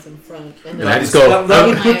 feet, I guess, in front. And And I just go-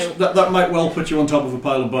 That might well put you on top of a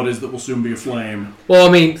pile of bodies that will soon be aflame. well,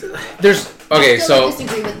 I mean, there's okay. I still So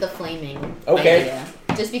disagree with the flaming. Okay. idea.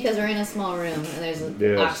 Just because we're in a small room and there's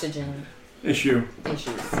Yes. oxygen Issue,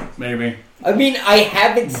 issues. maybe. I mean, I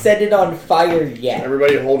haven't set it on fire yet.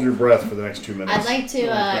 Everybody hold your breath for the next 2 minutes. I'd like to,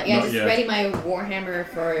 Not just yet. ready my Warhammer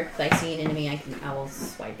for if I see an enemy, I will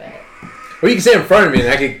swipe at it. Well, you can stay in front of me and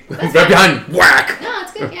I can That's right fine. behind. Whack. No,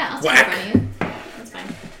 it's good. Yeah, I'll stand in Whack. front of you. That's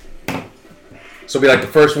fine. So be like the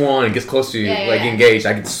first one and gets close to you, Yeah, like yeah. engaged.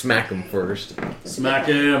 I can smack him first. Smack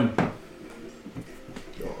him.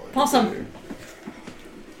 Awesome.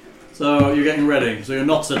 So you're getting ready. So you're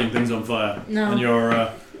not setting things on fire. No. And you're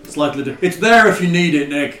slightly. It's there if you need it,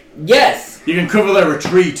 Nick. Yes. You can cover their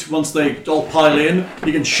retreat once they all pile in.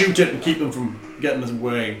 You can shoot it and keep them from getting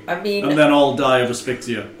away. I mean, And then all die of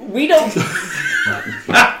asphyxia. we don't.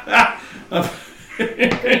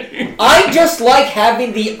 I just like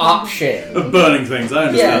having the option. Of burning things, I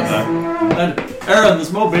understand that. And Aaron,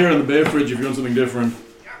 there's more beer in the beer fridge if you want something different.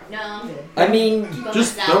 No, I'm good. I mean, Keep on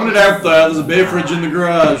Just my throwing it sour. out there. There's a beer fridge in the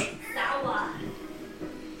garage.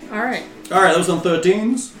 Alright. Alright, those on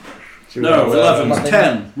 13s? See what No, happens. 11s.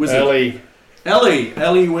 10. Wizard. Ellie,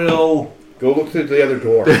 Ellie will go look through the other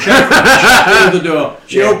door. check through the door.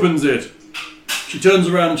 She Yeah. opens it. She turns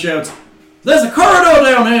around and shouts, "There's a corridor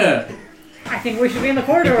down here!" I think we should be in the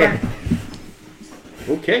corridor.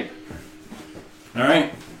 Okay.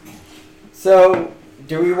 Alright. so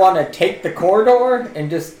do we want to take the corridor and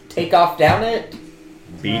just take off down it?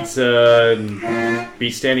 Beats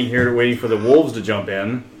standing here waiting for the wolves to jump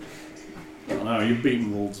in. Oh, you've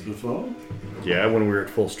beaten wolves before. Yeah, when we were at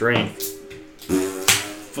full strength.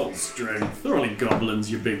 Full strength. They're only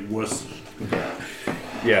goblins, you big wuss.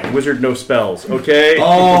 Yeah, wizard no spells. Okay.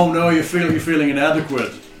 Oh no, you're feeling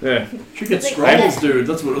inadequate. Yeah. Should get scrolls, dude.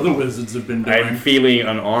 That's what other wizards have been doing. I'm feeling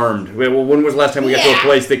unarmed. Wait, well, when was the last time we got to a Yeah.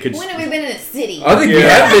 place that could? When have we been in a city? I think we Yeah.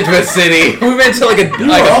 have been to a city. We went to like a You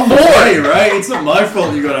like were a on the fort. way, right? It's not my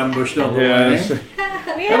fault you got ambushed on the Yeah. way.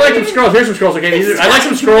 I'd like some scrolls. Here's some scrolls. Okay, I'd like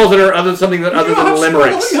some scrolls that are other than You have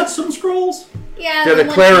limericks. scrolls? You had some scrolls? Yeah, They're the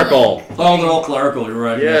one clerical. Oh, they're all clerical, you're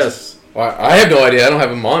right. Yes. Well, I have no idea. I don't have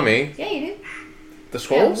them on me. Yeah, you do. The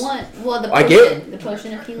scrolls? Yeah, one. Well, the I potion. get- The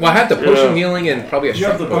potion of healing. Well, I have the potion Yeah. healing and probably a You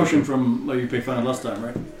have strength the potion from you found last time,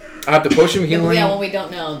 right? I have the potion healing. Yeah, well, we don't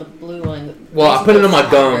know. The blue one. Well, I put it on my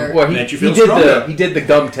Stronger. gum. Well, he Made you did feel stronger. he did the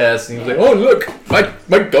gum test, and he was like, "Oh look,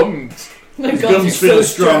 my gums." My His gums gums are so feel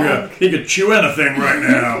strong. stronger. He could chew anything right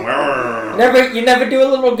now. You never do a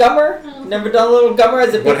little gummer? No. Never done a little gummer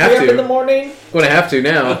as it Would picks have me up to. in the morning? Gonna have to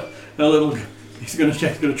now. A little. He's gonna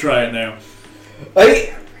try it now.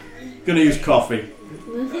 Like, Gonna use coffee.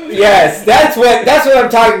 yes, that's what I'm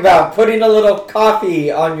talking about. Putting a little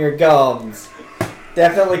coffee on your gums.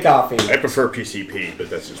 Definitely coffee. I prefer PCP, but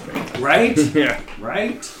that's just me. Right? Yeah.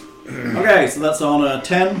 Right? Okay, so that's on a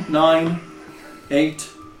 10, 9, 8,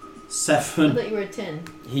 I 7. thought you were a 10.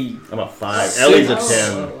 I'm a 5. Six. Ellie's a Oh,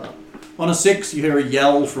 10. oh, oh. On a 6, you hear a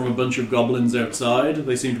yell from a bunch of goblins outside.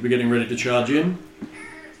 They seem to be getting ready to charge in.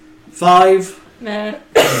 5, Nah.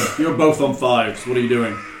 you're both on 5s. What are you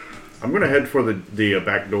doing? I'm gonna head for the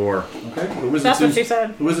back door. Okay, the wizard, That's what seems, she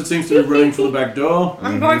said. the wizard seems to be running for the back door,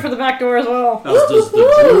 I'm going for the back door as well. as does the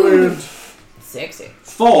druid. Sexy.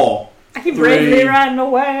 4, I keep 3, bravely riding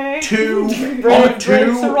away. 2, Brave, on a 2,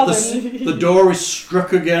 brave Sir Robin. the door is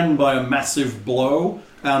struck again by a massive blow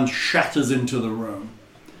and shatters into the room.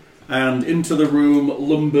 And into the room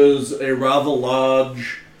lumbers a rather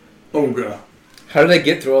large ogre. How did they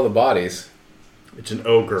get through all the bodies? It's an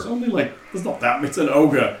ogre. It's only like, there's not that, it's an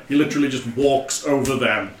ogre. He literally just walks over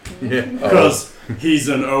them. Yeah. Because he's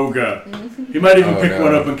an ogre. He might even Oh, pick no.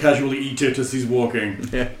 one up and casually eat it as he's walking.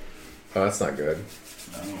 Yeah. Oh, that's not good.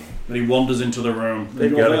 Then he wanders into the room.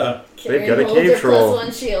 They've You're got there. They've got a Holds cave her troll.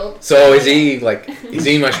 +1 shield. So is he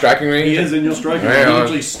in my striking range? He is in your striking Right range. He on.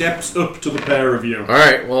 actually steps up to the pair of you. All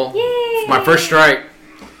right. Well, Yay! my first strike.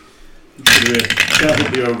 Can't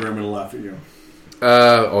hit the ogre and he'll laugh at you.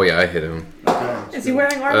 Oh yeah, I hit him. Okay. Is he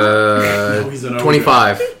wearing armor? No, he's an ogre.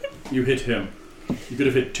 25. You hit him. You could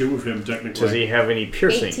have hit 2 of him, technically. Does he have any 18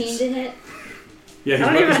 piercings? to hit. Yeah, I he's,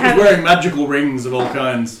 don't wearing, even he's have- wearing magical rings of all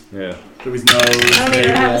kinds. Yeah. To his nose, I don't even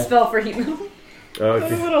have a navel. spell for heat metal.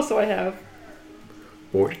 Okay. What else do I have?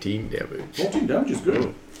 14 damage. 14 damage is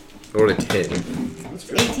good. Or a 10. That's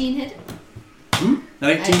good. 18 hit. And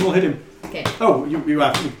 18 will hit him. Okay. Oh, you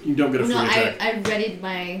don't get a free No, attack. I readied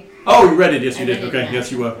my. Oh, you read it. Yes, you I did. read it, Okay, yeah.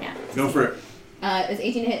 yes, you were. Yeah. Go for it. It's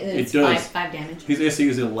 18 to hit, and then It it's does. 5 damage. His AC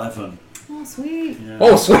is 11. Oh, sweet. Yeah.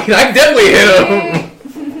 Oh sweet! I definitely hit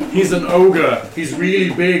him. Yay. He's an ogre. He's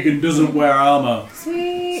really big and doesn't wear armor.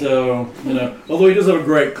 Sweet. So, although he does have a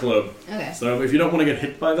great club. Okay. So if you don't want to get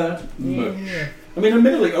hit by that, much. I mean,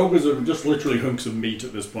 admittedly, ogres are just literally hunks of meat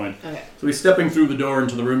at this point. Okay. So he's stepping through the door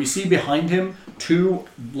into the room. You see behind him 2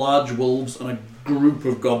 large wolves and a group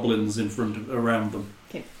of goblins around them.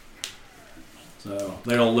 Okay. So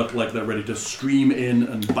they all look like they're ready to stream in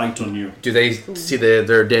and bite on you. Do they see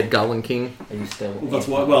their dead Goblin King? Are you still? Well, that's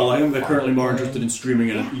why. Well, I think they're currently more interested in streaming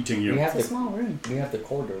in and eating you. We have It's a the small room.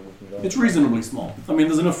 corridor. We can go. It's reasonably small. I mean,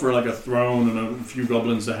 there's enough for like a throne and a few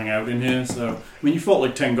goblins to hang out in here. So, I mean, you fought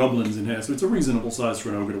like 10 goblins in here, so it's a reasonable size for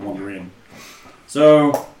an ogre to wander in.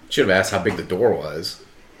 So, Should have asked how big the door was.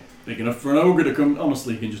 big enough for an ogre to come.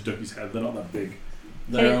 Honestly, he can just duck his head. They're not that big.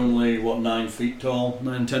 They're only, 9 feet tall?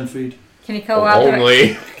 9, 10 feet? Can he go out there?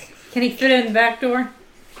 Only. Can he fit in the back door?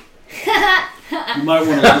 You might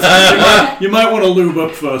want to. You might want to lube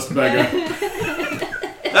up first, beggar.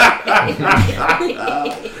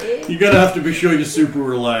 You're gonna have to be sure you're super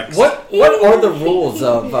relaxed. What are the rules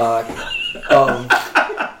of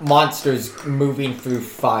monsters moving through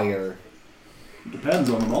fire? Depends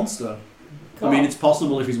on the monster. I mean, it's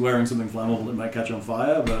possible if he's wearing something flammable it might catch on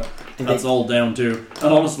fire, but that's all down to.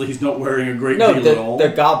 And honestly, he's not wearing a great deal at all. the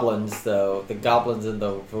goblins though. The goblins and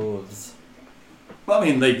the wolves. Well, I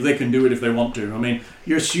mean, they can do it if they want to. I mean,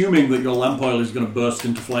 you're assuming that your lamp oil is going to burst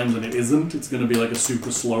into flames, and it isn't. It's going to be like a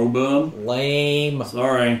super slow burn. Lame.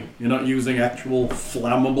 Sorry, you're not using actual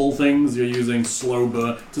flammable things. You're using slow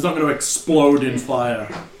burn. So it's not going to explode in fire.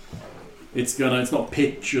 It's not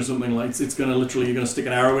pitch or something like. It's going to literally. You're going to stick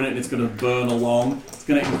an arrow in it, and it's going to burn along. It's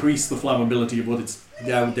going to increase the flammability of what it's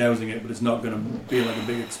dousing it, but it's not going to be like a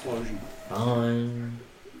big explosion. Fine.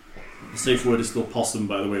 The safe word is still possum,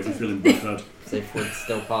 by the way, if you're feeling butthurt. Safe word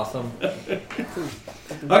still possum.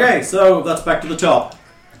 Okay, so that's back to the top.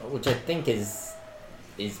 Which I think is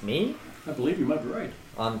me I believe you might be right.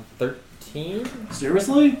 on 13.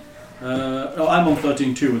 Seriously? No, I'm on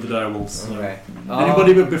 13 too with the direwolves. So. Okay.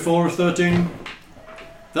 Anybody but before 13?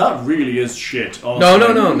 That really is shit. No.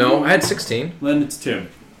 Honestly. I had 16. Then it's Tim.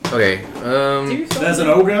 Okay. There's an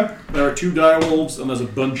ogre, there are 2 direwolves, and there's a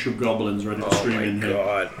bunch of goblins ready to stream in here.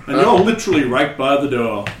 God. And you're literally right by the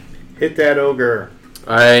door. Hit that ogre.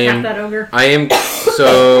 I Half am. that ogre. I am.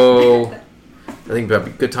 So. I think that'd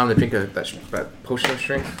be a good time to drink that potion of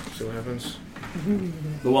strength. See what happens.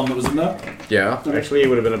 The one that was in there? Yeah. Actually, it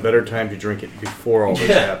would have been a better time to drink it before all this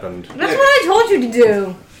happened. That's what I told you to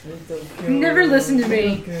do. You never listened to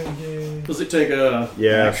me. Does it take an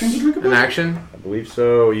Yes. action to drink a An potion? action. I believe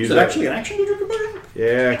so. Use Is it actually an action to drink a potion?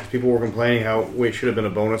 Yeah, because people were complaining how it should have been a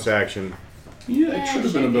bonus action. Yeah, it should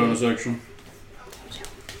have been a bonus action.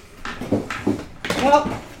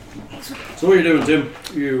 Well, So what are you doing, Tim?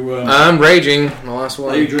 You, I'm raging. The last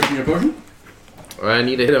are you one. drinking a potion? I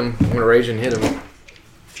need to hit him. I'm gonna rage and hit him.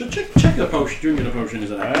 Check the potion. Drinking a potion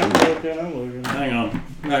is it? I'm looking. Hang on.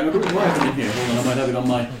 Right, what do I have in here? Hold on, I might have it on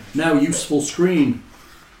my now useful screen.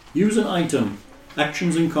 Use an item.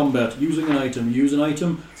 Actions in combat. Using an item. Use an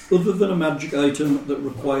item other than a magic item that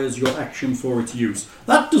requires your action for its use.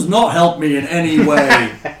 That does not help me in any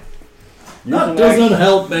way. That doesn't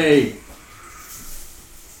help me.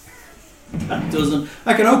 That doesn't.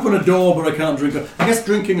 I can open a door, but I can't drink it. I guess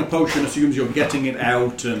drinking a potion assumes you're getting it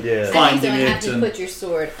out and finding So you have it. to And put your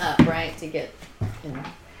sword up, right, to get.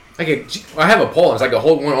 I have a pole. It's like I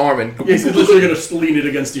hold one arm and. he's literally going to lean it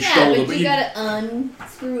against his Yeah, shoulder. but you gotta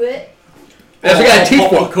unscrew it. That's I got a teeth pop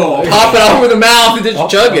for. the cork. Pop it over the mouth and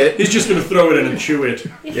just chug it. He's just going to throw it in and chew it.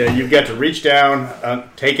 Yeah, you've got to reach down,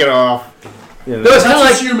 take it off. You know, No, it's kind of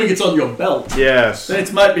That's like. assuming it's on your belt. yes. Then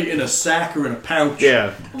it might be in a sack or in a pouch.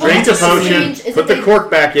 Yeah. Well, Drink the that's a potion, strange- put the it's a-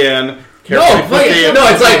 cork back in. No, Carefully put the, no,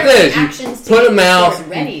 it's like this. You Actions to put get them your out, sword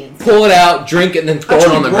ready and pull it out, drink it, and then throw it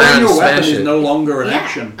on the Actually, ground and throwing your weapon smash is it. no longer an Yeah.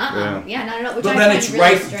 action. Yeah, not at all. Which But I then find it's really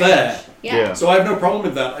right strange. there. Yeah. So I have no problem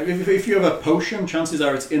with that. If you have a potion, chances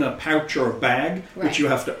are it's in a pouch or a bag, Right. which you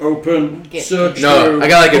have to open, Get- search No, through, I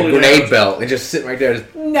got like a pull it grenade out. belt. It's just sitting right there.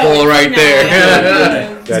 Just no. pull it right no.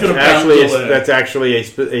 there. It's gonna that's actually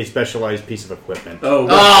a specialized piece of equipment. Oh, Oh!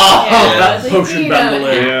 that Yeah. potion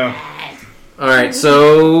bandolier. Yeah. Alright,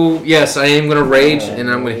 so yes, I am gonna rage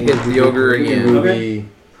and I'm gonna hit the ogre again. Okay.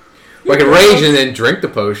 Well, I can rage and then drink the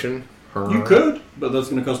potion. You could, but that's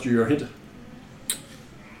going to cost you your hit.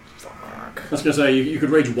 I was going to say, you could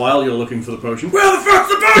rage while you're looking for the potion. Where the fuck's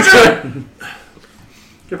the potion?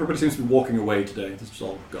 Everybody seems to be walking away today. This is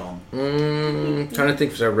all gone. Trying to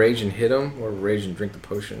think if I rage and hit him or rage and drink the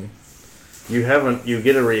potion. You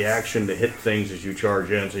get a reaction to hit things as you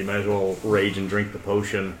charge in, so you might as well rage and drink the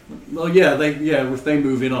potion. Well, if they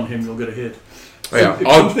move in on him, you'll get a hit. Oh, yeah. If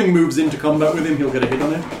something moves into combat with him, he'll get a hit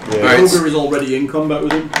on him. The Alright. ogre is already in combat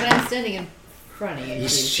with him. But I'm standing in front of you.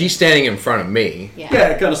 She's standing in front of me. Yeah. Yeah,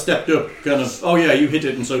 it kind of stepped up, kind of. Oh yeah, you hit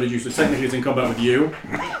it, and so did you. So technically, it's in combat with you.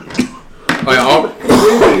 It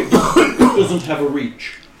doesn't have a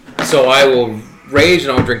reach. So I will rage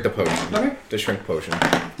and I'll drink the potion. Okay. The shrink potion.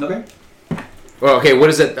 Okay. Well, okay, what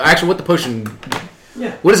is it? Actually, what the potion...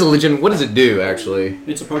 Yeah. What is what does it do, actually?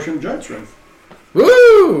 It's a potion of giant strength.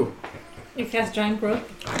 Woo! You cast giant growth.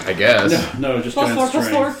 I guess. No, just Plus giant 4, plus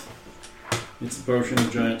strength. 4. It's a potion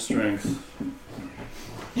of giant strength.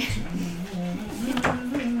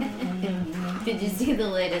 Did you see the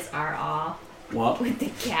latest RA What? with the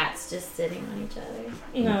cats just sitting on each other?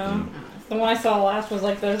 No. The one I saw last was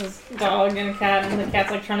like there's this dog and a cat, and the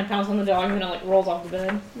cat's like trying to pounce on the dog, and then it like rolls off the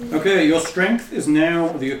bed. Okay, your strength is now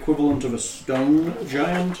the equivalent of a stone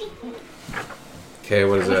giant. Okay,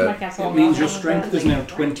 what is I wish my that? cat's all It means about your it. strength is now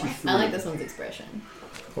 23. I like this one's expression.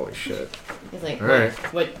 Holy shit. He's like, Alright.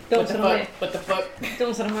 what Don't the sit on fuck? my- What the fuck?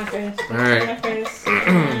 Don't sit on my face. Don't Alright. sit on my face.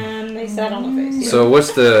 And they sat on the face. Yeah. So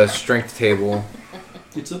what's the strength table?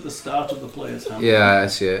 It's at the start of the player's hand. Yeah, I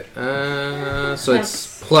see it. So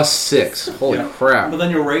it's plus 6. Holy Yeah. crap. But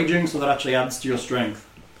then you're raging, so that actually adds to your strength.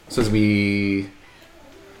 So it's be...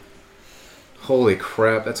 Holy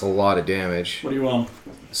crap, that's a lot of damage. What do you want?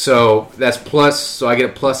 So that's plus... So I get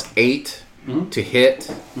a plus 8 Mhm. to hit.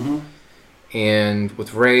 Mm-hmm. And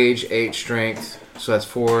with rage, 8 strength. So that's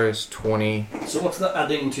 4 is 20. So what's that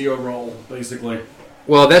adding to your roll, basically?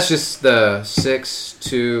 Well, that's just the 6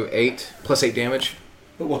 to 8 plus 8 damage.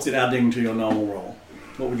 But what's it adding to your normal roll?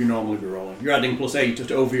 What would you normally be rolling? You're adding plus 8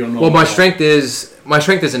 to over your normal Well, my roll. strength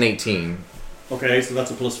is an 18. Okay, so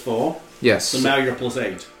that's a plus 4. Yes. So now you're plus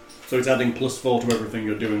 8. So it's adding plus 4 to everything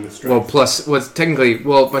you're doing with strength. Well, plus well, technically,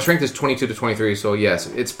 my strength is 22 to 23. So yes,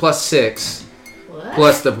 it's plus 6 What?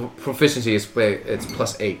 plus the proficiency is it's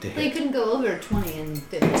plus 8 to Well, you hit. couldn't go over 20 and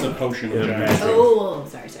 50. It's a potion of Yeah. giant strength. Oh,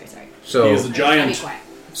 sorry. So He is a Be giant. quiet.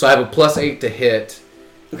 so I have a plus 8 to hit,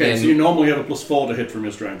 Okay, and- so you normally have a plus 4 to hit from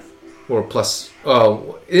your strength. or plus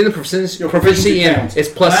in the proficiency. Your proficiency in count. it's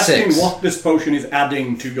plus I'm asking 6. what this potion is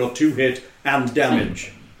adding to your 2 hit and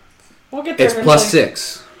damage. We'll get there It's plus eventually.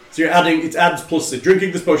 6. So you're adding, it adds plus 6.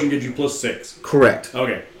 Drinking this potion gives you plus 6. Correct.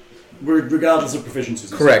 Okay. Regardless of proficiencies.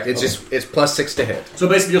 and Correct. stuff. It's Okay. just it's plus 6 to hit. So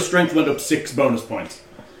basically your strength went up 6 bonus points.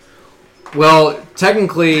 Well,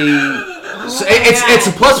 technically, so it's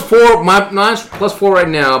a plus 4. Mine's plus 4 right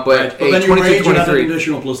now, but But then a you 22 rage and add an 23.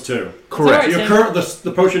 additional plus 2. Correct. So your current,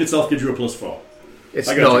 the potion itself gives you a plus 4. It's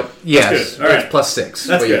I got you. yes, That's good. All right. it's plus 6.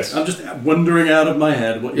 That's but good. yes. I'm just wondering out of my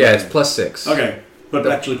head what you're Yeah, it's doing. plus 6. Okay, but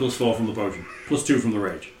actually plus 4 from the potion. Plus 2 from the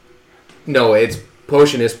rage. No, it's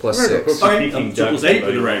potion is plus Right, 6 okay. Peking So plus 8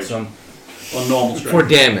 with the duck, rage. some- On normal strength. for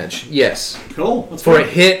damage. Yes, Cool. That's for a good.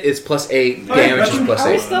 hit it's plus 8. Okay, Damage is that's- plus Are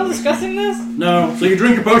we 8. still discussing this? No. So you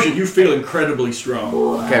drink a potion, you feel incredibly strong.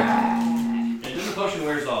 Okay. And then the potion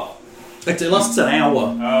wears off. It lasts an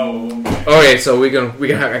hour. Oh. Okay, so we're gonna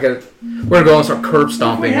go and start curb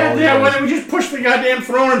stomping. all these why guys. don't we just push the goddamn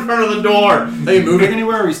throne in front of the door? Are you moving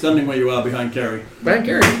anywhere or are you standing where you are behind Kerry? Man,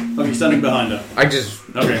 Gary. Oh, you're standing behind her. I just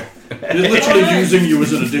Okay. You're literally using you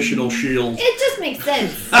as an additional shield. It just makes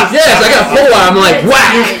sense. yes, I got a pull out. I'm like,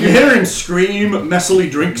 wow. You hear him scream, messily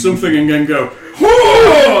drink something, and then go,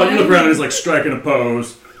 "Whoa!" You look around and he's like striking a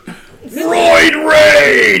pose. Freud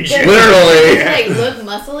rage! Does Literally. it, like look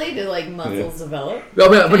muscly? Do like muscles develop?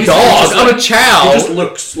 I'm a He's dog. just I'm a He chow. just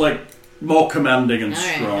looks like more commanding and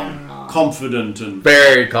Alright, strong, confident and.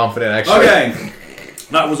 Very confident, actually. Okay,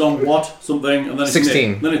 that was on what something, and then it's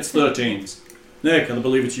 16. Nick. Then it's 13s. Nick, I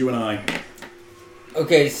believe it's you and I.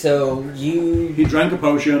 Okay, so you. He drank a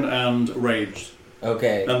potion and raged,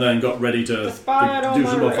 Okay. and then got ready to Despite all do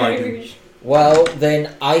some more my fighting. rage. Well, then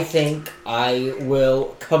I think I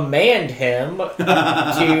will command him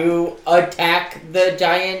to attack the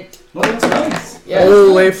giant. Oh, that's nice. Yes.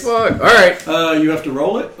 Holy fuck. Alright. You have to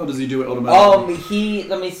roll it, or does he do it automatically?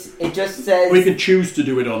 It just says We can choose to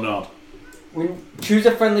do it or not. choose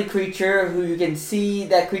a friendly creature who you can see.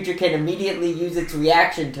 That creature can immediately use its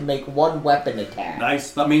reaction to make one weapon attack.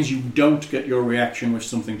 Nice. That means you don't get your reaction if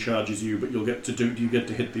something charges you, but you get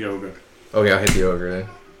to hit the ogre. Okay, I'll hit the ogre then.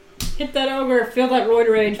 Hit that ogre, feel that roid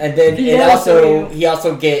rage. And then Yeah, that's he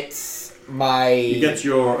also gets my He gets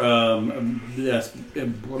your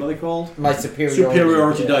what are they called? my superiority.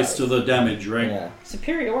 Superiority yeah. dice to the damage, right? Yeah.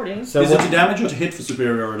 Superiority. So Is it what- to damage or to hit for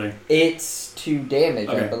superiority? it's to damage,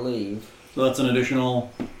 I Okay. believe. So that's an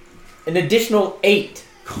additional. An additional 8.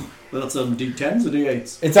 That's D10s or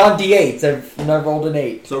D8s. It's on D8s. I've rolled an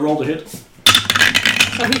 8. So roll to hit.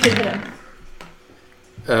 So he did hit him.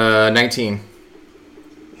 19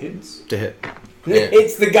 Hits. to hit. Yeah.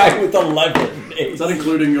 It's the guy with 11. Is that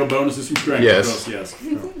including your bonuses from strength? Yes. Of course, yes.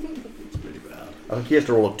 Oh, it's pretty bad. I think he has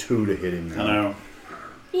to roll a 2 to hit him I now.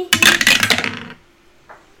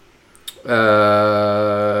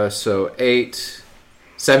 know. So 8,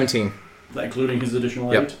 17. That including his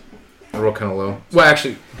additional Yep. 8? I roll kind of low. Well,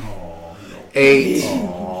 actually, Oh, 8,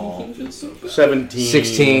 oh, feels so bad. 17.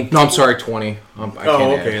 16. No, I'm sorry, 20. I can't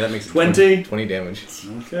okay, add. that makes 20? 20 damage.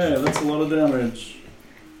 Okay, that's a lot of damage.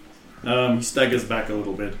 He staggers back a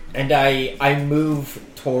little bit. And I move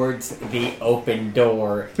towards the open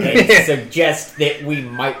door and suggest that we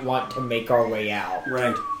might want to make our way out.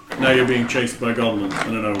 Right. Now you're being chased by goblins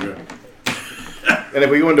and an ogre. And if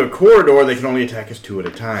we go into a corridor, they can only attack us 2 at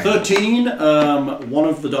a time. 13, one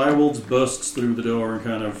of the direwolves bursts through the door and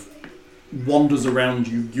kind of wanders around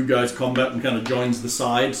you guys' combat and kind of joins the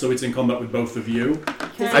side, so it's in combat with both of you.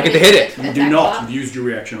 I get to hit it. You do not. You've used your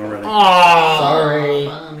reaction already.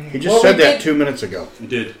 Sorry. He just Well, said we that did- 2 minutes ago. You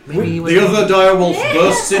did. The other direwolf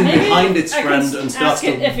bursts in behind its I friend can and starts ask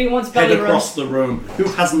it to if he wants head belly across rubs. the room, who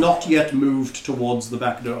has not yet moved towards the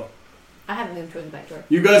back door. I haven't moved toward the back door.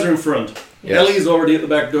 You guys are in front. Yes. Ellie's already at the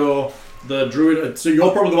back door. The druid, so you're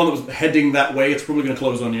probably the one that was heading that way. It's probably going to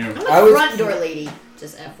close on you. I'm I a was- front door lady.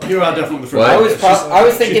 Just FYI. You are definitely the front What? door. I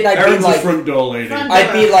was thinking I'd be Erin's like the front door lady. Front-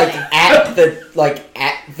 at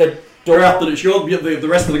the door. You're after the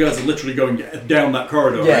rest of the guys are literally going down that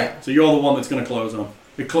corridor, Yeah. right? So you're the one that's going to close on.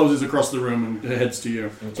 It closes across the room and heads to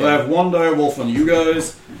you. So I have one direwolf on you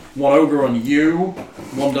guys, one ogre on you,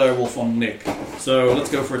 one direwolf on Nick. So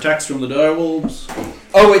let's go for attacks from the direwolves.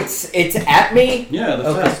 Oh, it's at me. Yeah, that's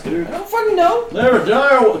Okay. fast, dude. I don't fucking know. They're a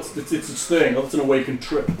direwolf. It's its thing. That's an awakened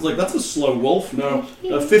trip. It's like, that's a slow wolf. No.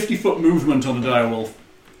 A 50-foot movement on a direwolf.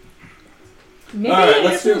 Maybe Alright, it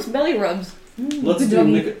let's just wants belly rubs. Let's Good do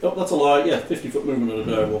doggy. Nick. Oh, that's a lie. Yeah, 50-foot movement on a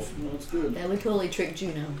direwolf. No, that's good. That would totally trick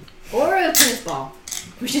Juno. Or a tennis ball.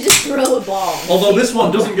 We should just throw a ball. Although this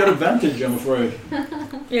one doesn't get advantage, I'm afraid.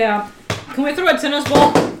 Yeah. Can we throw a tennis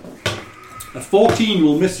ball? A 14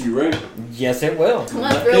 will miss you, right? Yes, it will. I'm that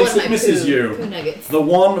gonna throw case in it my misses poo, you. poo nuggets. The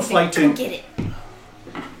one Come fighting... get it.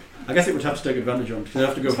 I guess it would have to take advantage on. Because you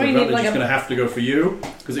have to go That's for why you need, advantage. like, It's a- going to have to go for you.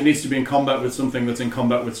 Because it needs to be in combat with something that's in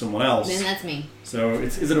combat with someone else. Then that's me. So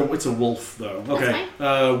it's a wolf, though. That's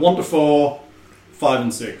Okay. 1 to 4, 5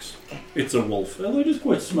 and 6. It's a wolf. Well, they're just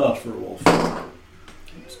quite smart for a wolf.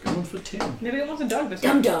 It's going for Tim. Maybe it wants a dog this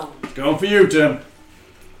Dum time. dum. It's going for you, Tim.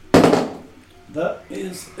 That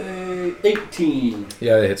is a 18.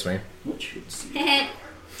 Yeah, it hits me. Which hits you.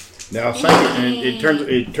 Now, psychic, and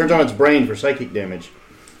it turns on its brain for psychic damage.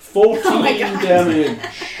 14 Oh my God. damage.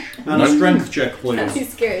 And a strength check, please.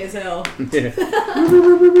 He's scary as hell.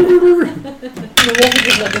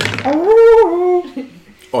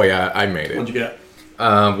 Oh, yeah, I made What'd it. you get?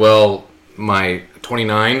 Well, my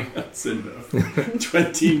 29. That's enough.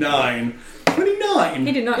 29. 29?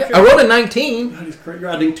 He did not. I rolled a 19. That is great. You're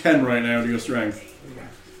adding 10 right now to your strength.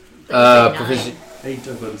 Proficiency. 8, I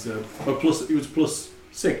thought it said. Oh, it was plus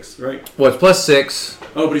 6, right? Well, it's plus 6.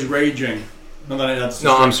 Oh, but he's raging. And then it adds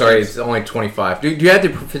No, I'm strength. sorry. It's only 25. Do you add the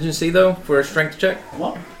proficiency, though, for a strength check?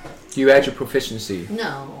 What? Do you add your proficiency?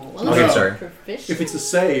 No. Okay, No. sorry. Proficient If it's a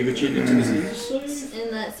save, which is a save?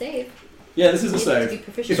 in that save. Yeah, this is a You need to be save.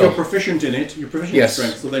 proficient. If you're proficient in it, you're proficient Yes. in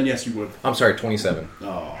strength, so then yes, you would. I'm sorry, 27.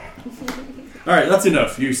 Oh. Alright, that's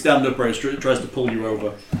enough. You stand upright, it tries to pull you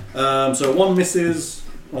over. So 1 misses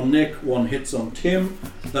on Nick, 1 hits on Tim.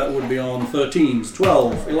 That would be on 13s,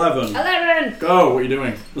 12, 11. 11! Go, what are you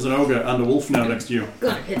doing? There's an ogre and a wolf now next to you.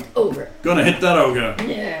 Gonna hit over. Gonna hit that ogre.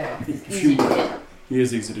 Yeah. If Easy you- to hit. He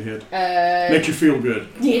is easy to hit. Makes you feel good.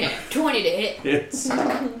 Yeah. 20 to hit. It's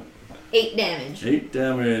 8 damage. 8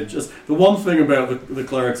 damage. Just the one thing about the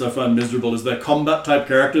clerics I find miserable is they're combat type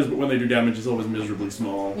characters, but when they do damage, it's always miserably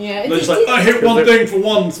small. Yeah, They're it's just like, I hit one thing for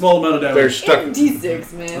one small amount of They're damage. stuck.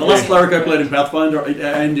 D6, man. The last cleric I played in Pathfinder, I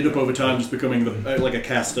ended up over time just becoming like a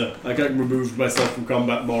caster. I got removed myself from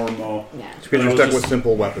combat more and more. Yeah. Because you're stuck with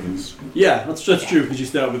simple weapons. Yeah, that's true, because you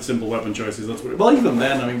start with simple weapon choices. That's what. Well, even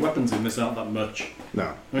then, I mean, weapons in this aren't that much. No. I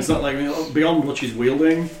mean, it's not like, beyond what she's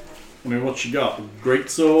wielding, I mean, what she got? A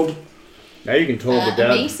greatsword? Now you can toll the A dead.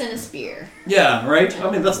 mace and a spear. Yeah, right? I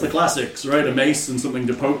mean, that's the classics, right? A mace and something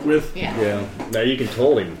to poke with. Yeah. Yeah. Now you can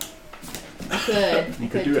toll him. I could. You I could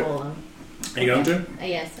could do it. toll him. Are you going to?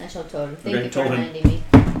 Yes, I shall toll him. Thank Okay, you for toll him. reminding me.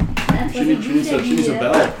 That's She what needs, he did. she needs a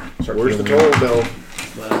bell. Where's the toll bell?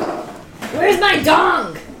 Where's my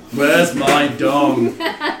dong? Where's my dong?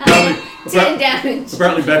 Apparently, 10 damage.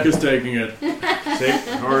 apparently Becca's taking it.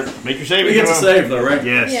 Save. Or make your saving He gets a throw. save though, right?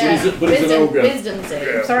 Yes. Yeah. But he's an ogre. Wisdom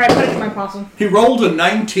save. Sorry, I put it in my possum. He rolled a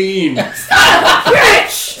 19.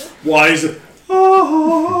 Bitch! Why is it?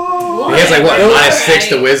 What He has like what, -6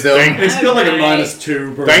 to wisdom? It's got like a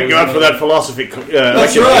 -2. per Thank God for wisdom. that philosophy.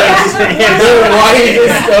 That's right. Why is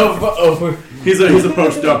this over? He's a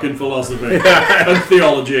postdoc in philosophy and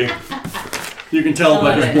theology. You can tell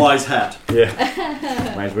by his wise hat. Yeah.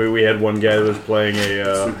 Reminds me, we had one guy that was playing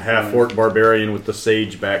a half-orc barbarian with the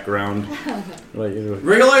sage background. Like,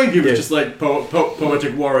 Really? He was just like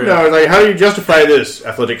poetic warrior. No, like, how do you justify this?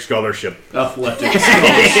 Athletic scholarship. Athletic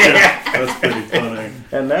scholarship. That's pretty funny.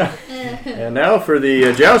 And now for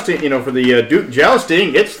the jousting, for the Duke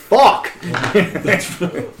jousting, it's Thok.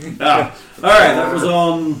 Alright, that was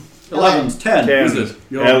on 11's 10. Who's it?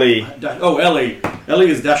 Ellie. Ellie. Ellie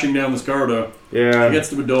is dashing down this corridor. Yeah. She gets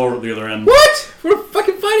to a door at the other end. What? We're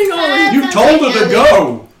fucking fighting Ollie. You told her to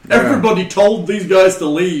go! Everybody told these guys to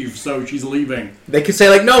leave, so she's leaving. They could say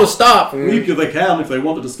like, no, stop. Leave if they can, if they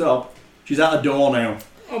wanted to stop. She's at a door now.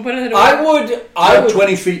 Open the door. I would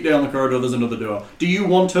 20 feet down the corridor, there's another door. Do you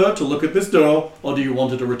want her to look at this door, or do you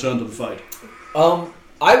want her to return to the fight?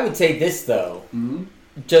 I would say this though. Mm-hmm.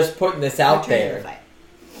 Just putting this out Return to there. the fight.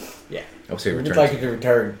 I'll say I'd return. like it to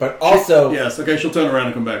return, but also Yes, okay, she'll turn around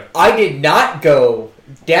and come back. I did not go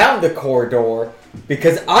down the corridor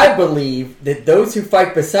because I believe that those who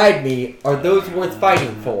fight beside me are those worth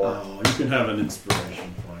fighting for. Oh, you can have an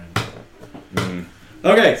inspiration point.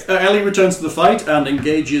 Okay, Ellie returns to the fight and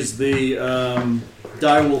engages the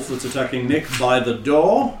direwolf that's attacking Nick by the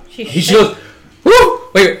door. He goes, woo!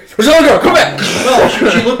 Wait, where's the other girl? Come back! Well,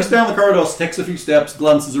 she looks down the corridor, takes a few steps,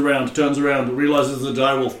 glances around, turns around, realizes there's a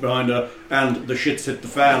direwolf behind her, and the shit's hit the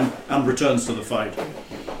fan, and returns to the fight.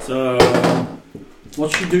 So,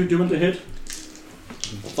 what's she doing to hit?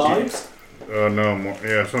 5s? No, more,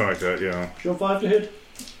 yeah, something like that, yeah. She'll 5 to hit?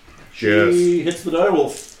 She Yes. hits the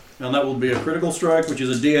direwolf, and that will be a critical strike, which is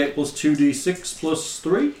a d8 plus 2d6 plus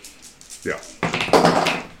 3. Yeah.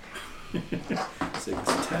 6,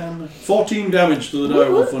 10, 14 damage to the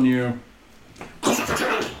direwolf on you.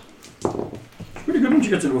 Pretty good when she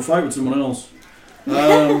gets into a fight with someone else.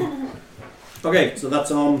 Okay, so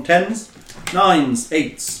that's on 10s, 9s,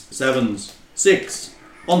 8s, 7s, 6.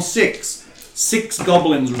 On 6, 6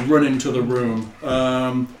 goblins run into the room.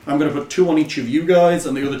 I'm going to put 2 on each of you guys,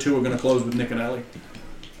 and the other 2 are going to close with Nick and Ellie.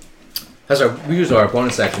 We used our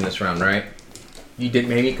bonus action this round, right? You did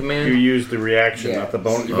maybe command? You use the reaction, Yeah. not the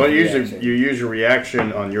bonus. Oh, But you reaction. use your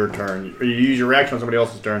reaction on your turn. Or you use your reaction on somebody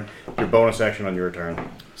else's turn. Your bonus action on your turn.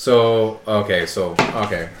 So I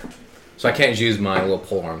can't use my little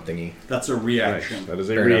polearm thingy. That's a reaction. That is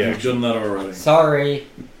a Fair enough. You've reaction. done that already. Sorry.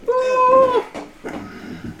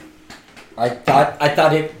 I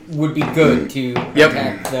thought it would be good to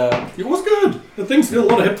attack the. It was good. The thing's still a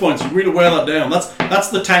lot of hit points. You really wear that down. That's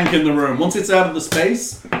the tank in the room. Once it's out of the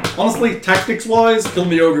space, honestly, tactics-wise, killing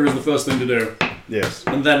the ogre is the first thing to do. Yes.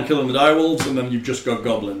 And then killing the direwolves, and then you've just got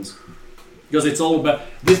goblins. Because it's all about...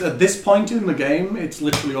 At this point in the game, it's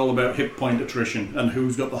literally all about hit point attrition and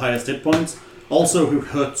who's got the highest hit points. Also, who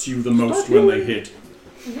hurts you the most when they hit.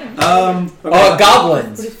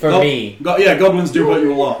 Goblins for me. Goblins do hurt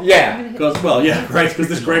you a lot. Yeah. Because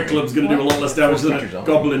this Great Club's going to do a lot less damage than a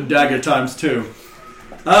Goblin Dagger times 2.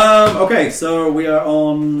 Okay, so we are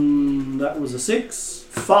on... That was a 6.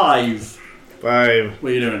 5. 5. What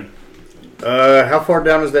are you doing? How far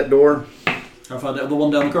down is that door? How far down? The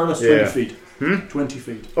one down the corridor? 20 feet. 20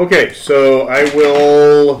 feet. Okay, so I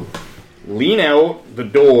will lean out the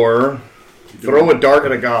door, throw a dart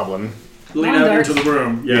at a goblin. Lean out into the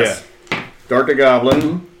room. Yes. Yeah. Dart a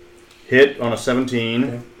goblin. Hit on a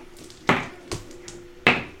 17.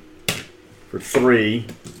 For 3.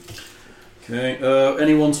 Okay.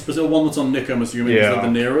 Anyone specific? One that's on Nick, I'm assuming. Is that the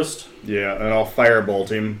nearest? Yeah, and I'll firebolt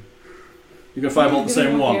him. You can firebolt the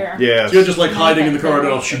same one. Yeah. So you're just like hiding in the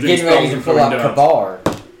corridor, shooting Getting ready spells to and pull throwing out darts.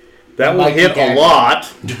 Kabar. That will Mikey hit a Dagger.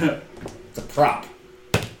 lot. It's a prop.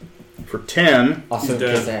 For 10. Also, He's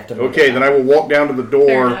because dead. I have to. Okay, then I will walk down to the Fair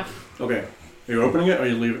door. enough. Okay. Are you opening it, or are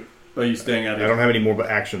you leaving? Or are you staying out I here? don't have any more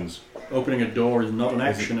actions. Opening a door is not an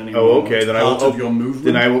action anymore. Oh, okay. It's Then I will part of your movement.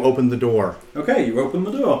 Then I will open the door. Okay, you open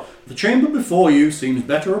the door. The chamber before you seems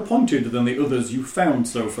better appointed than the others you've found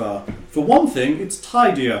so far. For one thing, it's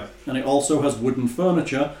tidier, and it also has wooden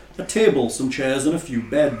furniture, a table, some chairs, and a few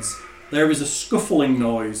beds. There is a scuffling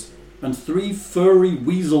noise, and 3 furry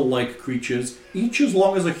weasel-like creatures, each as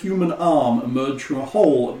long as a human arm, emerge from a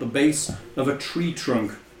hole at the base of a tree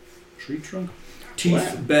trunk. Tree trunk?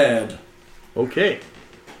 Teeth bared. Okay.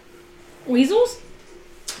 Weasels?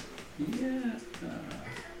 Yeah.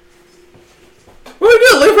 What are we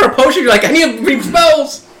doing? Looking for a potion? You're like, I need to read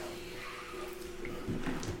spells!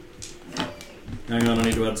 Hang on, I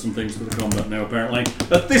need to add some things to the combat now, apparently.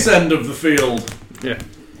 At this end of the field. Yeah.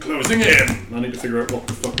 closing in. I need to figure out what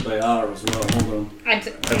the fuck they are as well. Hold on. I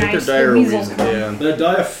think they're dire weasels. Yeah.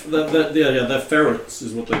 They're ferrets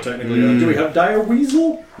is what they technically are. Do we have dire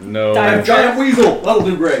weasel? No. I have giant weasel. That'll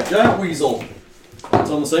do great. Giant weasel. It's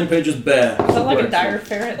on the same page as bear. Is that like a dire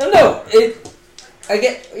ferret? Oh, no, I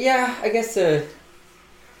guess.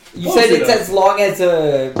 You Close said it's enough. as long as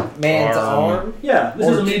a man's arm. Yeah, this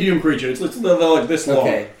is a medium creature. They're like this long.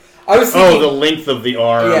 Okay. I was thinking. Oh, the length of the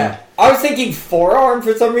arm. Yeah, I was thinking forearm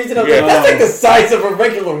for some reason. I was Yeah. like, that's like the size of a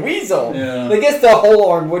regular weasel. Yeah. I guess the whole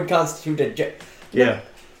arm would constitute a Yeah.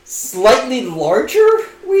 slightly larger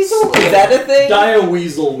weasel. Is that a thing? Dire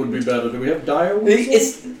weasel would be better. Do we have dire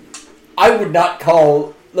weasel? I would not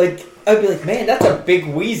call I'd be like, man, that's a big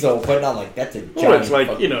weasel, but not like that's a giant. Well, it's like,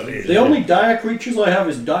 fucking The only dire creatures I have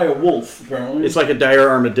is dire wolf, apparently. It's like a dire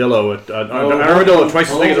armadillo. An armadillo twice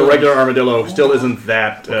as big as a regular armadillo still isn't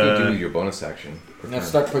that. What can you do with your bonus action? Now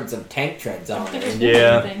start putting some tank treads on it.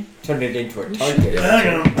 Yeah. Turn it into a target.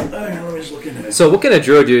 Hang on, let me just look in here. So what kind of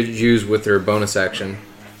druid do you use with their bonus action?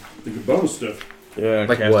 The bonus stuff. Yeah,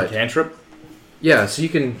 Like cast what? a cantrip. Yeah, so you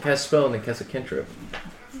can cast a spell and then cast a cantrip.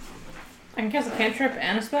 I can cast a cantrip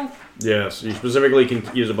and a spell? Yes, you specifically can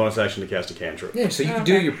use a bonus action to cast a cantrip. Yeah, so you can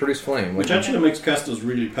do your produce flame. Which actually makes casters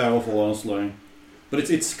really powerful, honestly. But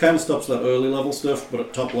it's kind of stops that early level stuff, but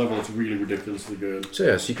at top level it's really ridiculously good. So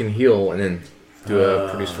yeah, so you can heal and then do a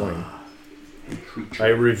produce flame. I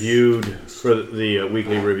reviewed, for the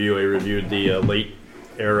weekly review, I reviewed the late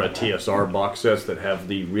era TSR box sets that have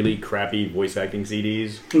the really crappy voice acting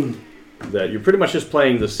CDs. That you're pretty much just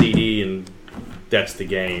playing the CD and that's the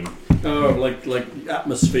game. Oh, like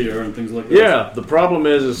atmosphere and things like that. Yeah, the problem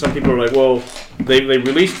is some people are like, well, they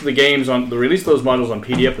released the games they released those modules on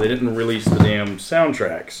PDF, but they didn't release the damn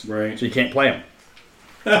soundtracks. Right. So you can't play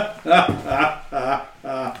them.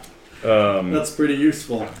 That's pretty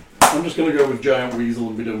useful. I'm just going to go with Giant Weasel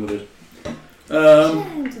and be done with it.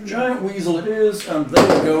 Giant Weasel it is, and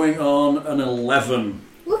they're going on an 11.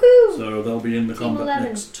 Woohoo! So they'll be in the Team combat 11.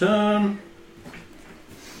 next turn.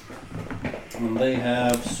 And they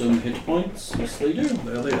have some hit points. Yes, they do.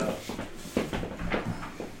 There they are.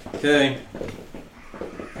 Okay.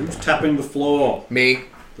 Who's tapping the floor? Me.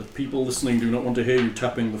 The people listening do not want to hear you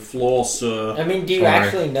tapping the floor, sir. I mean, do you Sorry.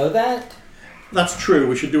 actually know that? That's true.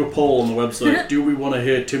 We should do a poll on the website. Do we want to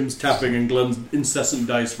hear Tim's tapping and Glenn's incessant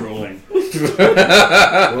dice rolling?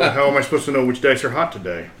 Well, how am I supposed to know which dice are hot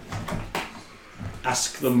today?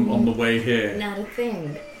 Ask them on the way here. Not a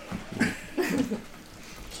thing.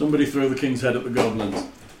 Somebody throw the king's head at the goblins.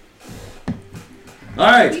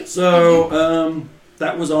 Alright, so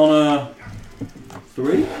that was on a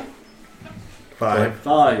 3? 5.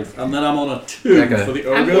 5. And then I'm on a 2 Okay. for the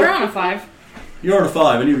We're ogre. on a 5. You're on a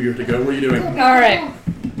 5. I knew you were to go. What are you doing? Alright.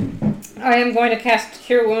 I am going to cast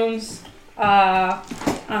Cure Wounds on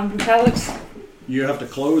Brutalix. You have to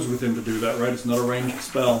close with him to do that, right? It's not a ranged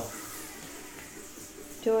spell.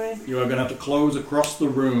 Do I? You are going to have to close across the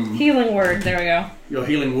room. Healing Word. There we go. You're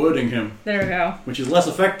healing wording him, There we go. which is less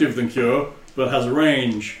effective than cure, but has a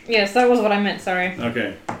range. Yes, that was what I meant. Sorry.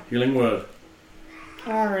 Okay, healing word,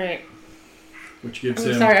 Alright. which gives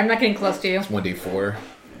I'm him... sorry, I'm not getting close to you. 1d4.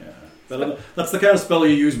 That's the kind of spell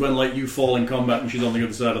you use when, like, you fall in combat and she's on the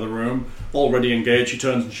other side of the room, already engaged. She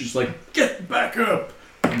turns and she's like, "Get back up!"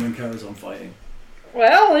 and then carries on fighting.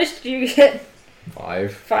 Well, at least you get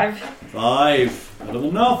 5. 5. 5. Better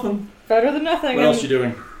than nothing. Better than nothing. What else And you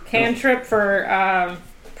doing? Cantrip for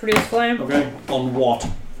Produce Flame. Okay, on what?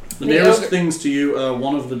 The The nearest ogre- things to you are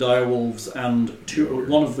one of the direwolves and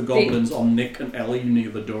one of the goblins on Nick and Ellie near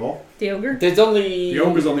the door. The Ogre. There's only... The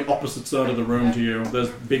ogre's on the opposite side of the room to you. There's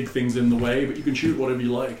big things in the way, but you can shoot whatever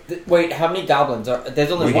you like. Wait, how many goblins are...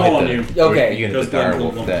 There's only We one. can on you. Okay. You can Because hit the dire Glenn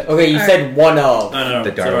wolf killed that. Okay, you Alright. said one of. I know.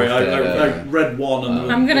 The direwolf Sorry, I that, read one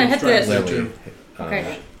and I'm gonna hit this. Lily.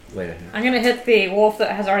 Okay. Later. I'm gonna hit the wolf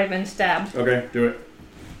that has already been stabbed. Okay, do it.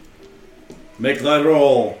 Make that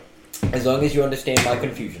roll. As long as you understand my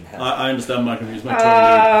confusion. Hal. I understand my confusion.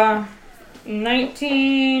 My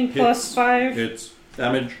 19 plus Hits. 5. Hits.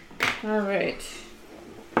 Damage. Alright.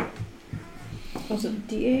 Was it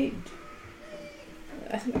D8?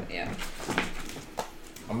 I think, yeah.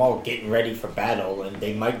 I'm all getting ready for battle, and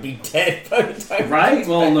they might be dead by the time... Right?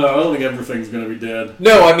 Well, no, I don't think everything's going to be dead.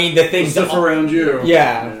 No, I mean the The things... stuff around you.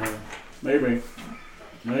 Yeah. Maybe.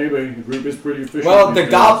 Maybe. The group is pretty efficient. Well, these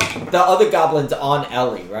the days. the other goblin's on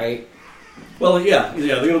Ellie, right? Well, yeah.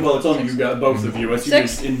 The other, well, it's on you guys, both of you. I see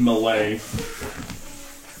 6. this in melee.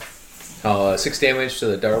 6 damage to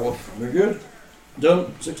the direwolf. Very good.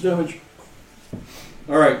 Done. 6 damage.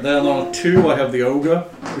 Alright, then on a 2 I have the ogre,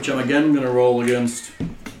 which I'm again going to roll against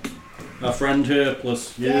our friend here,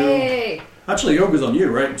 plus you. Yay! Actually, the ogre's on you,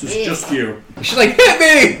 right? Just you. She's like, hit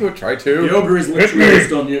me! We'll try The to. ogre is literally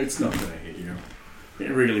just on you. It's not going to hit you.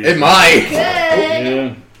 It really is. It might. Good!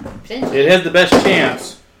 Yeah. Potentially. It has the best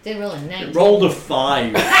chance. Did roll a 9. It rolled a 5.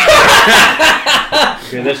 Okay,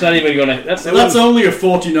 that's not even gonna. That's only a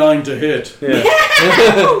 49 to hit. Yeah.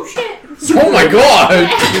 Oh shit! Oh my god!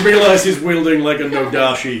 You realise he's wielding like a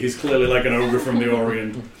Nodashi. He's clearly like an ogre from the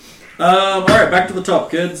Orient. Alright, back to the top,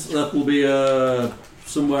 kids. That will be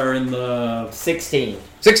somewhere in the... 16.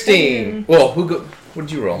 16. Well, what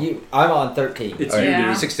did you roll? I'm on 13. It's Alright, you, Yeah.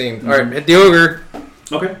 dude. 16. Alright, hit the ogre.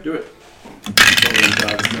 Okay, do it. Probably in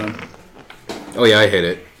time this time. Oh yeah, I hit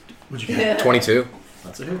it. What'd you get? 22.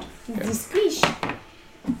 That's a hit. It's a squish.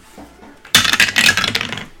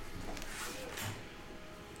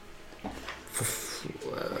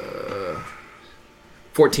 Uh,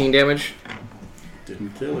 14 damage.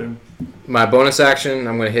 Didn't kill him. My bonus action,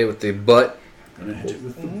 I'm gonna hit with the butt. Gonna hit it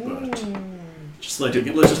with the butt. Just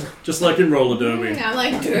like in roller derby. I'm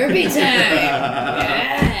like derby time.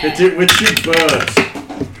 Yeah. Hit it with your butt.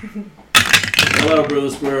 Hello, brother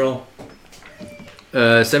squirrel.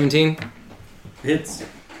 17. Hits.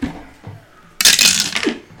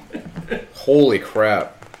 Holy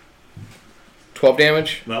crap. 12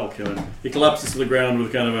 damage. That'll kill him. He collapses to the ground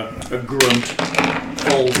with kind of a grunt.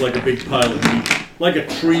 Falls like a big pile of meat. Like a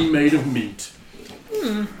tree made of meat.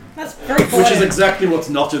 That's very Which is poetic. exactly what's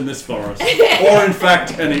not in this forest. Or in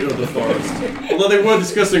fact, any other forest. Although they were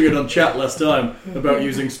discussing it on chat last time about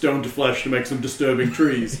using stone to flesh to make some disturbing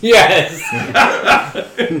trees. Yes!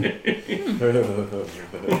 That'd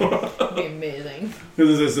be amazing.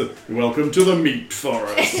 Welcome to the meat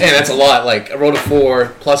forest. And that's a lot. Like, I rolled a 4,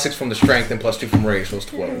 plus 6 from the strength, and plus 2 from rage, so it's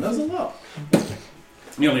 12. That's a lot.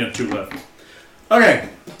 You only have 2 left. Okay,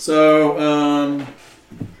 so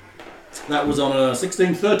that was on a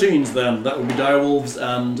 16-13s then. That would be Direwolves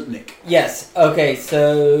and Nick. Yes, okay,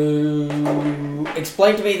 so...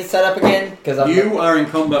 Explain to me the setup again, because I'm... You are in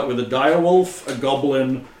combat with a Direwolf, a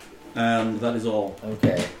Goblin, and that is all.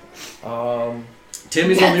 Okay.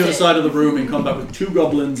 Tim is on the other side of the room in combat with 2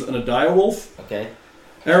 Goblins and a Direwolf. Okay.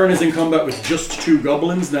 Aaron is in combat with just 2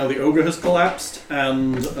 Goblins, now the Ogre has collapsed,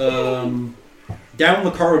 and down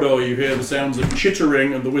the corridor you hear the sounds of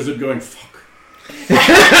chittering and the wizard going, fuck.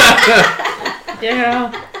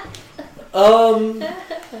 Yeah.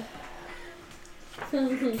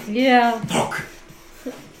 Yeah. Fuck.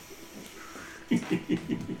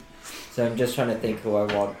 So I'm just trying to think who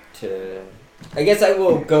I want to... I guess I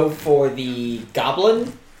will go for the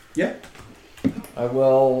Goblin. Yeah. I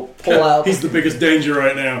will pull out... He's the biggest danger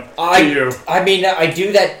right now. I to you. I mean, I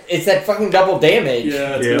do that... It's that fucking double damage.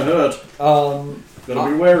 Yeah, it's gonna hurt. Gotta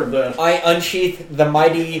be aware of that. I unsheath the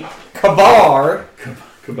mighty Kabar.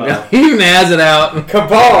 Cabal. He even has it out.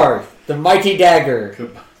 Kabar, the mighty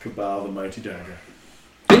dagger. Cabal, the mighty dagger.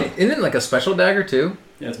 Isn't it like a special dagger, too?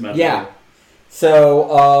 Yeah, it's magical. Yeah.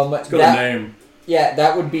 So, It's got a name. Yeah,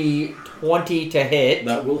 that would be 20 to hit.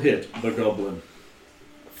 That will hit the goblin.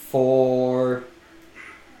 For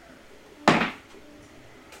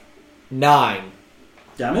 9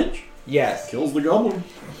 damage. Yes. Kills the goblin.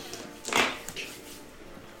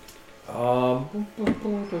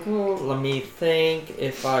 Let me think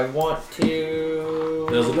if I want to.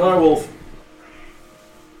 There's a direwolf.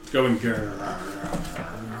 It's going.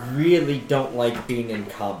 Really don't like being in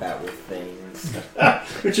combat with things.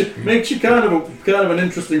 Which makes you kind of an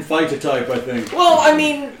interesting fighter type, I think. Well, I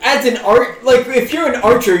mean, as an if you're an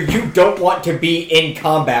archer, you don't want to be in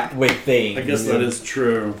combat with things. I guess that is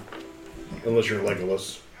true. Unless you're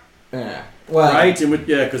Legolas. Yeah. Well, Right?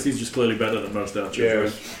 Because he's just clearly better than most archers. Yeah.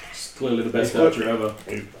 Right? He's clearly the best archer ever.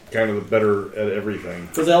 He's kind of the better at everything.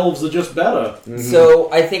 Because elves are just better.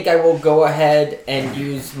 So I think I will go ahead and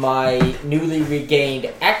use my newly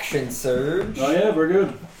regained action surge Oh yeah, very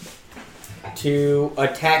good. to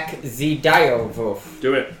attack the Direwolf.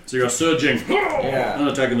 Do it. So you're surging. Yeah. And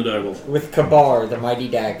attacking the direwolf. With Kabar, the mighty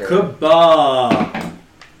dagger. Kabah!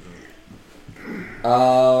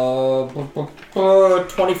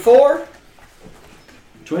 24?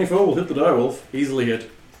 24 will hit the direwolf. Easily hit.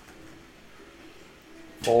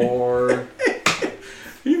 For...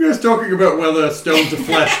 Are you guys talking about whether stone to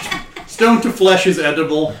flesh is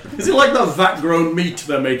edible? Is it like that vat-grown meat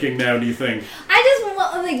they're making now, do you think?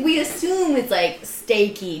 We assume it's like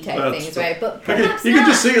steaky type That's things, true. right? But Okay, perhaps you not. can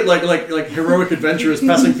just see it like heroic adventurers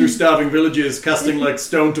passing through starving villages, casting like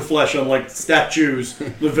stone to flesh on like statues.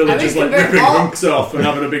 The villagers like convert ripping all- hunks off and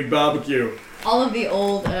having a big barbecue. All of the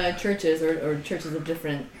old churches or churches of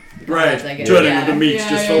different Right, I get it. turning Yeah. the meat Yeah,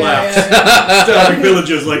 just yeah, for yeah, laughs. yeah, Stabbing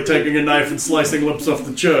villagers like taking a knife and slicing lips off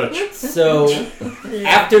the church. So,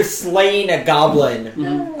 after slaying a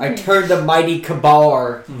goblin, I turned the mighty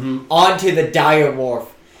Kabar onto the direwolf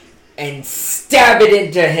and stab it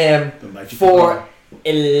into him The mighty for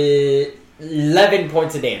 11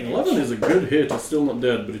 points of damage. 11 is a good hit. It's still not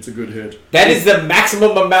dead, but it's a good hit. That is the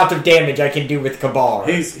maximum amount of damage I can do with Kabar.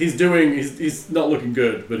 He's not looking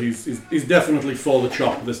good, but he's definitely for the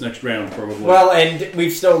chop this next round, probably. Well, and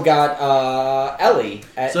we've still got Ellie.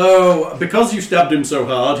 So, because you stabbed him so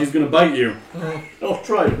hard, he's going to bite you. Oh,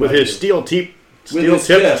 try it. With bite his you. steel tipped his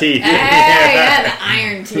teeth. teeth. Hey, yeah, the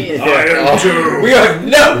iron teeth. Iron two. We are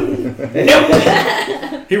no.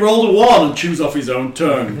 He rolled a 1 and chews off his own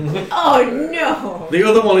tongue. Oh no! The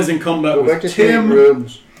other one is in combat Go back with to sleep, Tim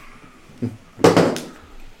Rubes.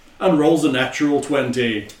 and rolls a natural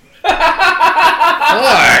 20. Fuck!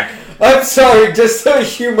 I'm sorry, just the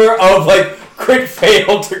humor of like crit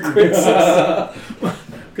fail to crit success.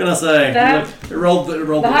 Can I say? That- It rolled the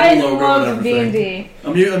The highest logo lows and of everything. D&D.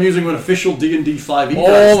 I'm using an official D&D 5e Oh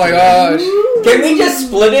dice my today. gosh! Can we just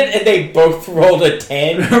split it and they both rolled a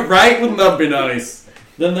 10? Right? Wouldn't that be nice?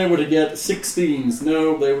 Then they would get 16s.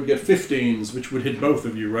 No, they would get 15s, which would hit both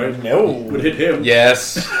of you, right? No. Would hit him.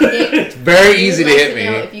 Yes. It's Very easy to hit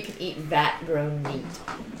know me. if you can eat vat-grown meat.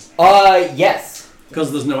 Yes.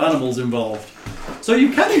 Because there's no animals involved. So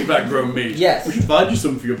you can eat vat-grown meat. Yes. We should buy you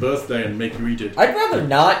some for your birthday and make you eat it. I'd rather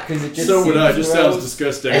not, because it just So would I. It seems just sounds gross.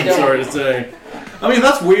 disgusting. I I'm don't- sorry to say. I mean,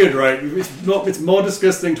 that's weird, right? It's more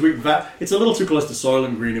disgusting to eat vat. It's a little too close to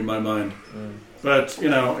Soylent Green in my mind. But, you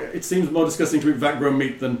know, it seems more disgusting to eat vat-grown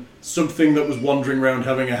meat than something that was wandering around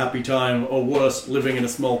having a happy time, or worse, living in a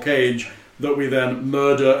small cage that we then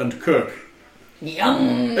murder and cook.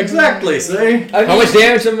 Yum! Exactly, see? How much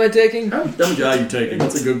damage am I taking? How much damage are you taking?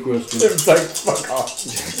 That's a good question. It's like, fuck off.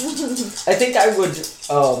 I think I would,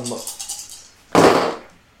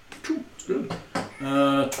 It's good.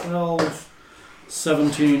 12,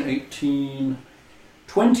 17, 18,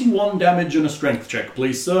 21 damage and a strength check,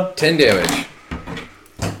 please, sir. 10 damage.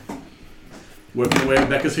 Working away at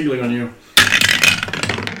Becca's healing on you.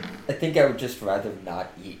 I think I would just rather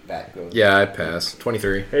not eat that goat. Yeah, I pass.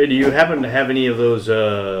 23. Hey, do you happen to have any of those,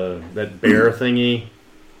 that bear thingy?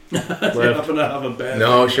 Do you happen to have a bear?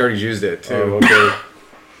 No, she already used it too. Oh, okay.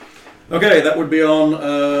 Okay, that would be on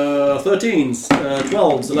 13s,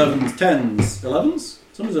 12s, 11s, 10s. 11s?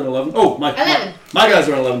 Someone's on 11. Oh, my 11. My guys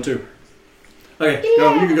are on 11 too. Okay,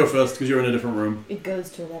 go, you can go first because you're in a different room. It goes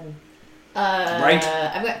to 11. Right.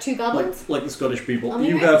 I've got 2 goblins. Like the Scottish people. On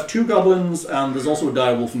You your have 2 goblins and there's also a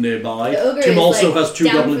direwolf nearby. The ogre Tim is also like has 2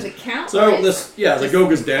 down goblins. for the count. So or this, yeah, the just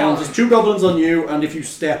Goga's down. falling? There's 2 goblins on you, and if you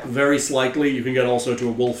step very slightly, you can get also to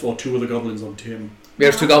a wolf or 2 of the goblins on Tim.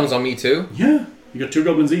 There's 2 goblins on me too. Yeah, you got 2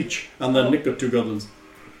 goblins each, and then Nick got 2 goblins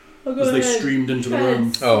I'll go as they ahead. streamed into the Try room.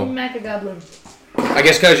 and Oh. Smack a goblin. I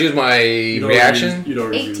guess because I used my You'd already reaction. used- You'd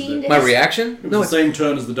already used 18 it. to My hit. reaction? It was No, the it's, same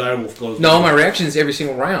turn as the direwolf closed. no, with my you. reaction is every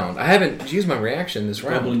single round. I haven't used my reaction this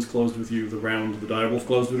round. Goblins closed with you the round the direwolf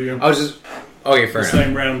closed with you. I was just. Okay, fair The enough.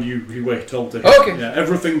 same round you were told to hit. Okay. Yeah,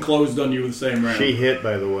 everything closed on you the same round. She hit,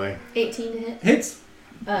 by the way. 18 to hit. Hits.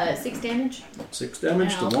 6 damage. 6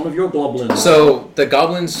 damage Ow. to one of your goblins. So the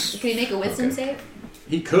goblins. Can you make a wisdom Okay. save?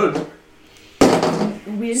 He could.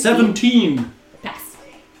 Wisdom? 17. Pass.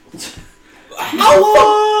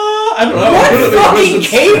 I don't know. What Good at fucking this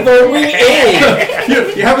cave are we in?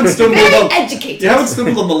 you haven't stumbled Very on. educated. You haven't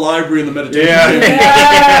stumbled on the library and the meditation Yeah. table.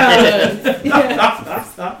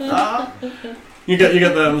 You get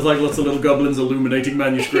them as like lots of little goblins illuminating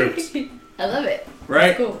manuscripts, I love it.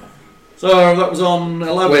 right? Cool. So that was on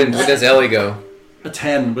 11. When does Ellie go? A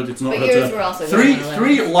 10, but it's not But her yours turn. were also going on 11.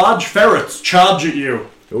 Three large ferrets charge at you.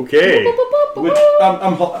 Okay. Which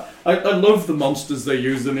I love the monsters they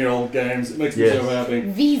used in the old games. It makes me Yes. so happy.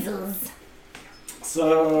 Visas.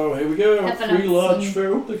 So here we go. Have fun 3 large outside.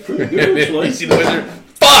 ferrets. They're pretty good, actually. You see the wizard?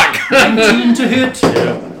 Fuck! 19 to hit.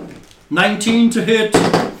 Yeah. 19 to hit.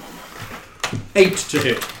 8 to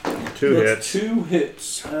hit. 2 That's hits. 2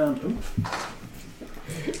 hits. And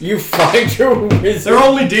You find your wizard. they're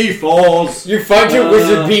only D4s. You find your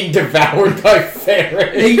wizard being devoured by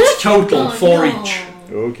ferrets. 8 total, Oh, 4 no. each.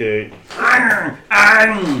 Okay.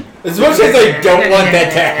 As much as I don't want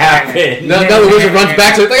that to happen. Now the wizard runs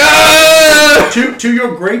back to it like, ah! To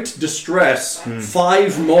your great distress,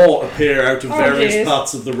 5 more appear out of Oh, various jeez.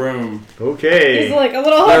 parts of the room. He's Okay. like a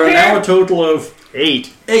little There hook are now a here. total of 8.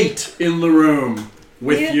 8 in the room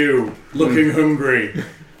with Yeah. you, looking hungry,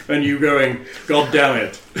 and you going, God damn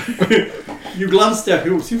it. You glanced at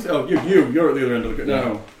you're at the other end of the...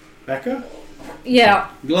 No. Becca? Yeah.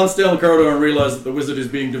 You glance down the corridor and realize that the wizard is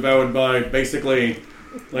being devoured by basically,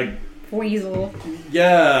 like, Weasel.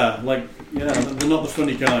 yeah, they're not the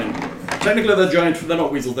funny kind. Technically, they're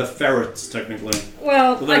not weasels, they're ferrets, technically.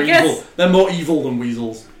 Well, But they're I guess. evil. They're more evil than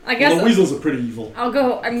weasels. I guess. Although weasels are pretty evil. I'm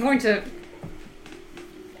going to.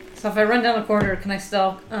 So if I run down the corridor, can I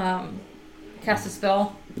still cast a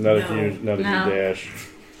spell? Not if No. you dash.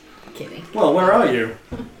 Kidding. Well, where are you?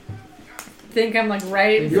 Think I'm like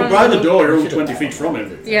right in You're front by of the door, you're only 20 feet from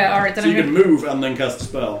it. Yeah, alright, then So I'm you can gonna. move and then cast a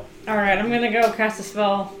spell. Alright, I'm gonna go cast a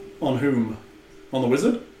spell. On whom? On the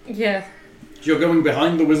wizard? Yeah. You're going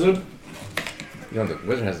behind the wizard? You know, the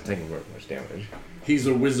wizard hasn't taken very much damage. He's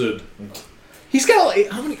a wizard. He's got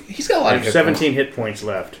how many? He's got a lot I of have hit points. 17 hit points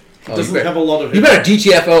left. Oh, Doesn't have a lot of You hit. better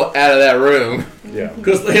GTFO out of that room. Yeah.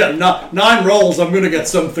 Because they had 9 rolls, I'm gonna get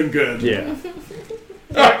something good. Yeah.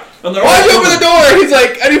 And they're Why'd you all open the door? He's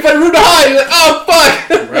like, I need to find a room to hide. He's like, oh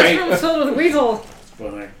fuck. Right? I'm filled with weasels.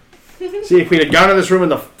 Funny. See, if we'd have gone in this room in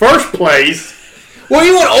the first place. Well,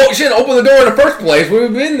 you shouldn't open the door in the first place. We would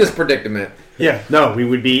have been in this predicament. Yeah, no, we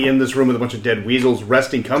would be in this room with a bunch of dead weasels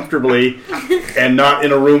resting comfortably and not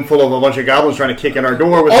in a room full of a bunch of goblins trying to kick in our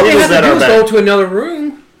door with All they weasels have at to do our is back. go to another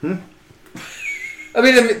room. I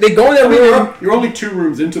mean, they go in that I mean, room. you're only 2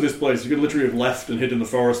 rooms into this place. You could literally have left and hid in the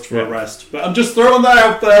forest for a rest. But I'm just throwing that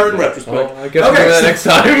out there in retrospect. Well, I guess we'll do that so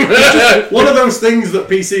next time. one of those things that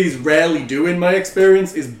PCs rarely do, in my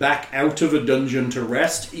experience, is back out of a dungeon to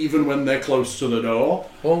rest, even when they're close to the door.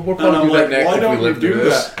 Well, we'll And probably I'm do like, that next why if we don't you live do through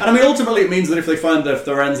this. that? And I mean, ultimately, it means that if they find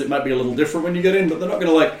their ends, it might be a little different when you get in, but they're not going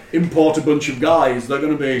to, like, import a bunch of guys. They're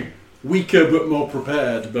going to be weaker but more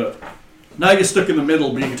prepared. But now you're stuck in the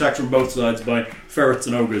middle, being attacked from both sides by ferrets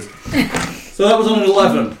and ogres. So that was on an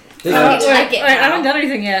 11. This, I Wait, like it I haven't now. done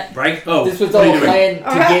anything yet. Right? Oh, this was what are all you doing? planned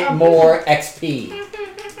to get more XP.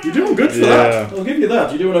 You're doing good for Yeah. that. I'll give you that.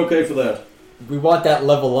 You're doing okay for that. We want that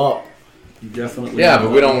level up. You definitely. Yeah,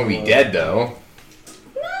 but we don't want to be dead though.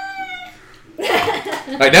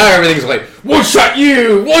 Like now everything's like one shot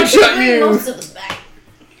you. Most of us back.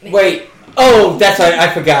 Wait. Oh, that's right.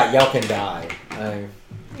 I forgot. Y'all can die. I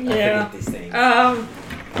Yeah. forget these things.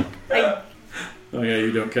 Oh yeah,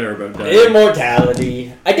 you don't care about that.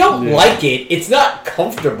 Immortality. I don't like it. It's not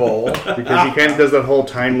comfortable. Because he kind of does that whole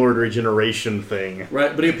Time Lord regeneration thing.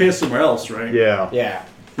 Right, but he appears somewhere else, right? Yeah. Yeah.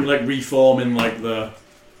 You like reform in like the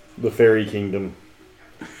The Fairy Kingdom.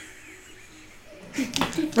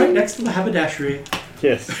 right next to the haberdashery.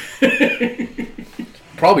 Yes.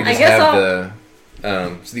 Probably I just guess have I'll- the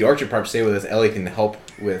so the archer part stay with us. Ellie can help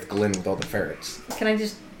with Glenn with all the ferrets. Can I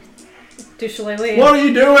just do shillelagh? What are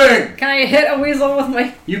you doing? Can I hit a weasel with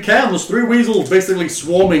my? You can. There's 3 weasels basically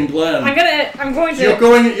swarming Glenn. I'm going So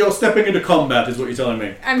to. you're stepping into combat, is what you're telling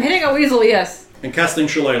me, I'm hitting a weasel. Yes. and casting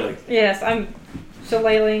shillelagh. Yes. I'm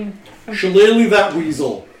shillelaghing. Shillelagh that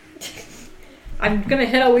weasel. I'm gonna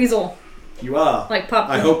hit a weasel. You are. Like pop.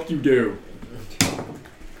 I hope you do.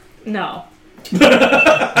 No. He's using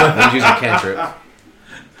a cantrip.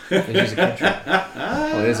 He's using a cantrip.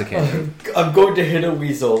 Oh, it is a cantrip. I'm going to hit a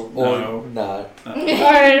weasel or No. not. All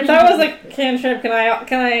right. If that was a cantrip, can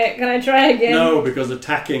I try again? No, because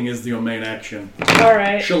attacking is your main action. All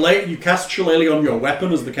right. You cast shillelagh on your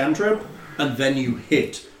weapon as the cantrip, and then you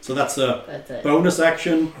hit. So that's a That's it. bonus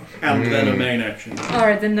action and then a main action. All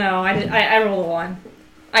right. Then no. I rolled a 1.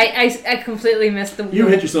 I completely missed the. You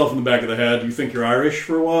hit yourself in the back of the head. You think you're Irish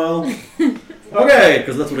for a while. Okay,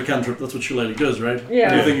 because that's what a cantrip, that's what shillelagh does, right?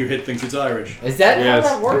 Yeah. Anything you hit thinks it's Irish. Is that Yes.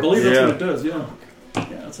 how that I works? believe that's Yeah. what it does, yeah. Yeah,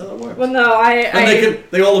 that's how that works. Well, no. And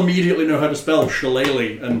they all immediately know how to spell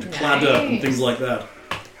shillelagh and cladder and Nice. things like that.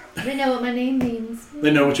 They know what my name means. They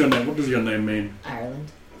know what does your name mean? Ireland.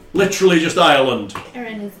 Literally just Ireland.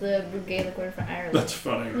 Erin is the Gaelic word for Ireland. That's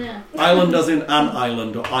funny. Yeah. Island as in an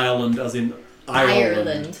island, or Ireland as in Ireland.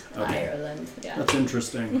 Ireland. Okay. Ireland. Yeah. That's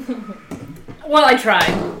interesting. Well, I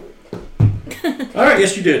tried. Alright,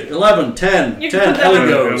 yes you did. 11, 10, You can 10. put that Ellie on.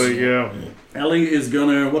 goes. Yeah. Ellie is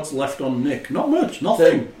gonna... What's left on Nick? Not much.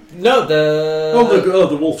 Nothing. No, the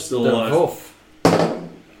The wolf's still the alive. wolf.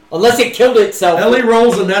 Unless it killed itself. Ellie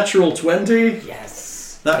rolls a natural 20.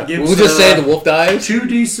 Yes. That gives We'll just say her the wolf dies.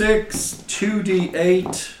 2d6,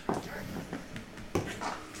 2d8,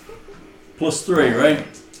 plus 3, right?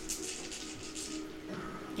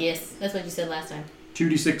 Yes, that's what you said last time.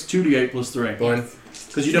 2d6, 2d8 plus 3. Glenn.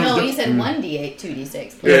 Because you don't... No, don't- you said 1d8,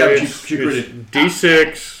 2d6. Yeah, it's, she critted.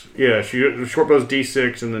 D6. Yeah, short bow's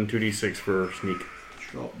D6 and then 2D6 for sneak.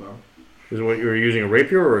 Short bow. Is it what you were using, a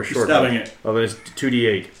rapier or a She's short stabbing bow? it. Oh, then it's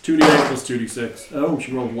 2D8. 2d8 plus 2d6. Oh,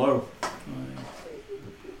 she rolled low.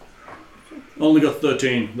 Only got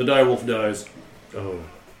 13. The direwolf dies. Oh,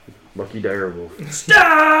 lucky direwolf.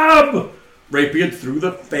 Stab! rapiered through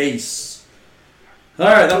the face.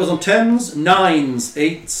 Alright, that was on 10s, 9s,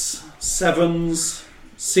 8s, 7s,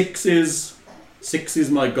 6s. 6s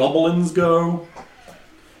my goblins go.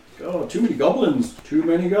 Oh, too many goblins. Too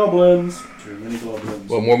many goblins. Too many goblins.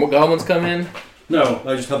 Well, more goblins come in? No,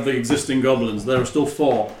 I just have the existing goblins. There are still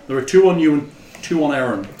 4. There are 2 on you and 2 on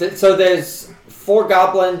Aaron. So there's 4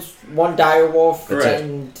 goblins, 1 direwolf, Correct.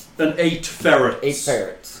 and 8 ferrets. 8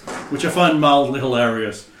 ferrets. Which I find mildly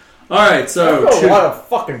hilarious. Alright, so... That's a lot of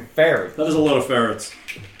fucking ferrets. That is a lot of ferrets.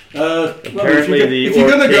 Apparently if you're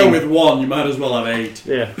going to go Orc with 1, you might as well have 8.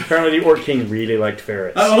 Yeah, apparently the Orc King really liked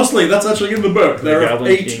ferrets. Honestly, that's actually in the book. There are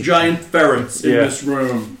Goblin 8 King. giant ferrets in Yeah. this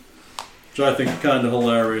room. Which I think is kind of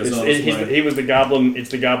hilarious, honestly. He was the goblin. It's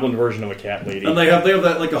the goblin version of a cat lady. And they have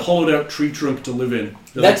that like a hollowed out tree trunk to live in.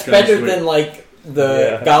 That's kinda better sweet. than like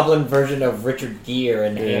the Yeah. goblin version of Richard Gere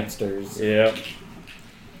and Yeah. hamsters. Yeah.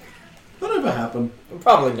 That never happened.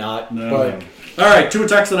 Probably not. No. But Alright, 2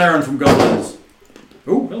 attacks on Aaron from goblins.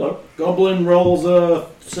 Oh, hello. Goblin rolls a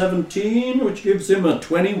 17, which gives him a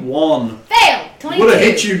 21. Fail! 22. Would have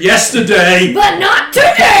hit you yesterday! But not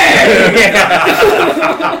today!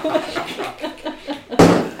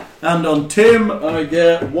 And on Tim, I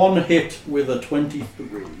get 1 hit with a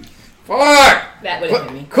 23. Fuck! That would have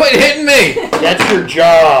hit me. Quit hitting me! That's your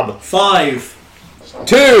job. 5.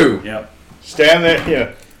 2! Yep. Stand there.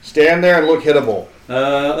 Yeah. Stand there and look hittable.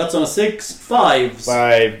 That's on a 6. 5s.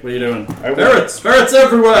 5. What are you doing? I will- Ferrets! Ferrets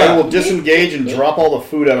everywhere! I will disengage and drop all the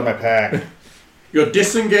food out of my pack. You're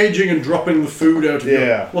disengaging and dropping the food out of your...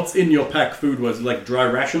 Yeah. What's in your pack food-wise? Like dry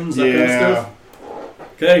rations? That kind of Yeah. stuff?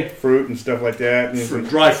 Okay. Fruit and stuff like that.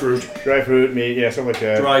 Dry fruit. Dry fruit, meat, yeah, stuff like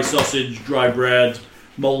that. Dry sausage, dry bread,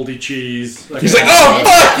 moldy cheese. He's like, oh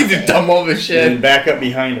fuck! You just dump all this shit. And back up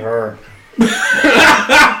behind her. But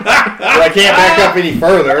I can't back up any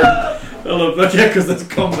further. I love that, yeah, because there's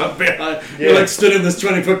combat behind. You're Yeah. like stood in this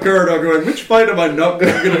 20-foot corridor going, which fight am I not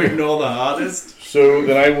going to ignore the hardest? So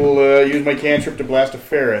then I will use my cantrip to blast a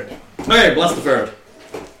ferret. Okay, blast the ferret.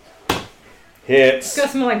 Hits. It's gonna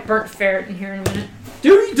smell like burnt ferret in here in a minute.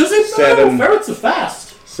 Dude, does it? 7. No, ferrets are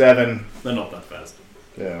fast. 7. They're not that fast.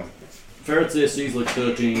 Yeah. Ferrets AC is like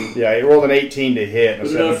 13. Yeah, he rolled an 18 to hit and a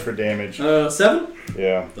Good 7 enough. for damage. 7?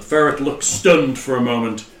 Yeah. The ferret looks stunned for a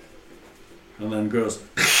moment. And then goes...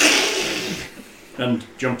 and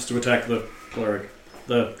jumps to attack the cleric.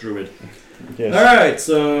 The druid. Yes. Alright,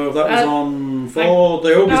 so that was on 4.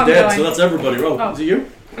 The ogre's I'm dead, going. so that's everybody. Oh, Oh. is it you?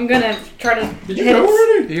 I'm gonna try to. Did you hit go it.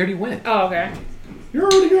 already? You already went. Oh, okay. You're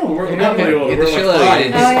already going. We're, You're not not really gonna order. get We're the like shit out of 5.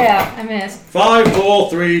 it. Oh yeah, I missed. 5, 4,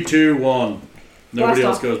 3, 2, 1. Nobody Blast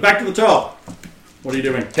else off. goes. Back to the top. What are you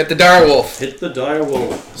doing? Hit the direwolf. Hit the dire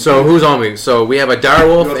wolf. So who's on me? So we have a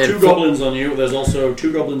direwolf You've got and 2 goblins on you. There's also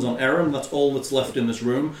 2 goblins on Aaron. That's all that's left in this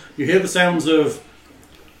room. You hear the sounds of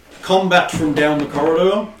combat from down the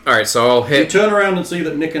corridor. All right, so I'll You hit. turn around and see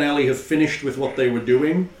that Nick and Ellie have finished with what they were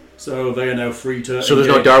doing, so they are now free to. So there's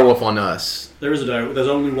no engage. direwolf on us. There is a dire. There's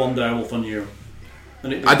only 1 direwolf on you.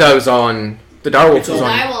 And I thought it was on the direwolf. It's Was The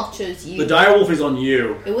on- on. direwolf chose you. the direwolf is on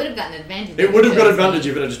you. It would have gotten advantage. It would have if got chose advantage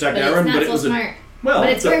me. if it had attacked But Aaron, it's but not it so was smart. well. But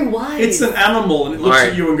it's very wise. It's an animal, and it looks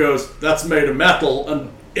Alright. at you and goes, "That's made of metal," and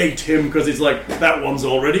ate him because he's like, "That one's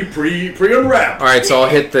already pre-unwrapped." All right, so I'll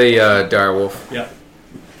hit the direwolf. Yep.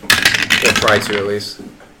 Or try to at least.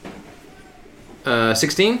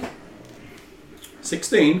 16.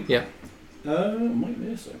 16. Yeah. Might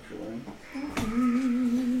miss actually.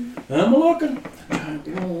 I'm looking.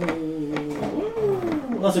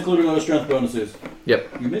 That's including all the strength bonuses.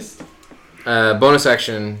 Yep. You missed. Bonus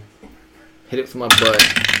action. Hit it with my butt.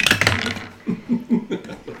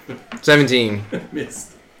 17.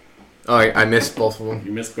 Missed. Oh, I missed both of them.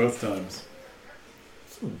 You missed both times.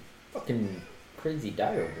 fucking crazy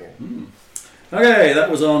direwolf. Okay, that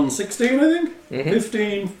was on 16, I think. Mhm.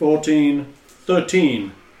 15, 14,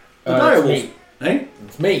 13. The It's direwolf. me. Hey?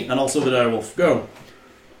 It's me. And also the direwolf. Go.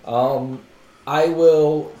 I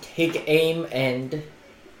will take aim and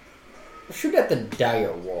shoot at the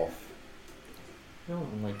direwolf. I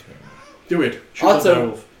don't like him. Do it. Shoot Also- the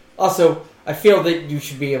direwolf. Also, I feel that you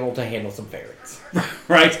should be able to handle some ferrets.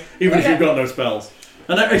 Right? Even if Okay. you've got no spells.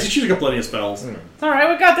 And she's got plenty of spells. It's alright,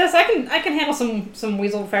 we got this. I can handle some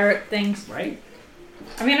weasel ferret things. Right?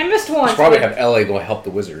 I mean, I missed once. Should probably but have Ellie go help the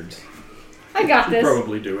wizards. I got She'll this.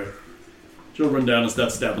 probably do it. She'll run down and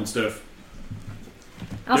start stabbing stuff.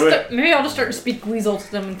 Maybe I'll just start to speak weasel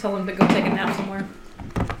to them and tell them to go take a nap somewhere.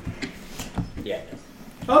 Yeah.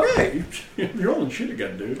 Okay, you're rolling shit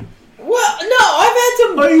again, dude. Well, no, I've had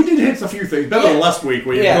some. Oh, you did hit a few things. Better than last week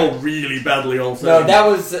where you Yeah. rolled really badly also. No, that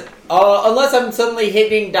was unless I'm suddenly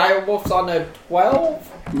hitting direwolves on a 12.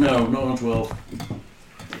 No, not on 12.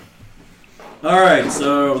 Alright,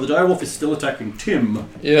 so the direwolf is still attacking Tim.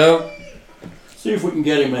 Yeah. See if we can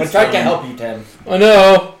get him. I tried to help you, Tim. I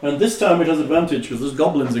know. And this time it has advantage because there's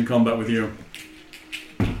goblins in combat with you.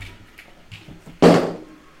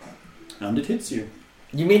 And it hits you.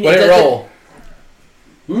 You mean What it did it doesn't- roll?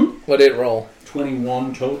 What did it roll?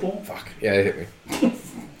 21 total. Fuck. Yeah, it hit me.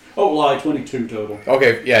 Oh, lie, 22 total.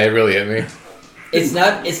 Okay, yeah, it really hit me. It's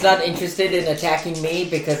not interested interested in attacking me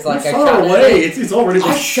because like I far shot away. at it. It's already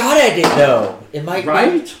I shot at it though. It might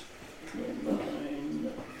right.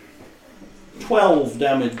 12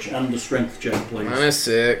 damage and a strength check, please. Minus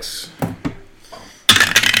 6.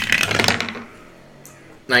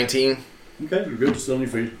 19. Okay, you're good. Still on your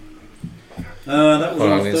feet. That was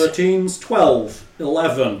Hold on on, 13s. 12.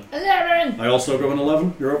 11. 11! I also go an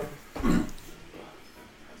 11. You're up.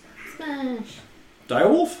 Smash.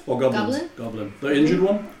 Direwolf or goblins? Goblin. The injured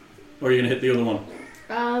one? Or are you going to hit the other one?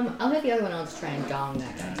 I'll hit the other one. I'll just try and dong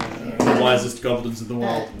that guy. The wisest goblins in the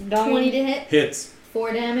world. 20 to hit. Hits.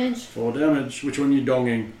 4 damage. 4 damage. Which one are you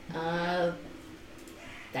donging? I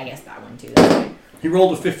guess that one too. That's He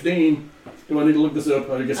rolled a 15. Do I need to look this up?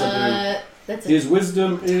 I guess I right. do. That's His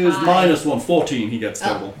wisdom is High. minus 1. 14 he gets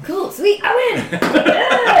total. Oh, cool. Sweet. I win.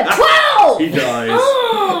 Yeah, 12! He dies.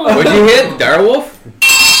 Oh! What'd you hit? Direwolf?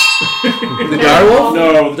 The direwolf?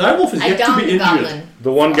 No, the direwolf is I yet to donged be the injured. goblin.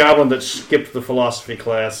 The one goblin that skipped the philosophy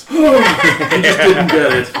class. He just didn't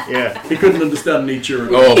get it. Yeah. He couldn't understand Nietzsche.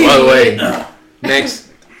 Oh, by the way, next,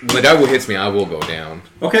 when the direwolf hits me, I will go down.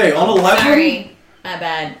 Okay, on 11. Sorry. My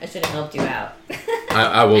bad. I should have helped you out.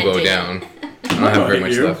 I will I go did. down. I don't have very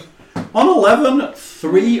much left. On 11,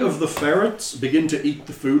 3 of the ferrets begin to eat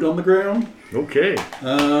the food on the ground. Okay.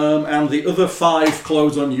 And the other 5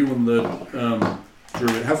 close on you and the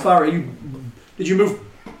druid. How far are you? Did you move,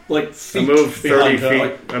 like, feet I moved 30 behind her? feet.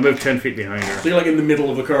 Like, I moved 10 feet behind her. so you're like in the middle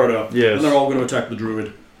of a corridor. Yes. And they're all going to attack the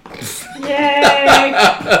druid. Yay!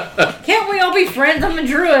 Can't we all be friends? I'm a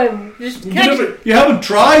druid. Just, You haven't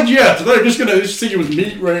tried yet. They're just going to see you as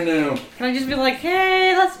meat right now. can I just be like,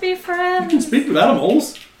 hey, let's be You can friends? speak with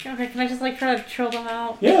animals. Okay, can I just like try to chill them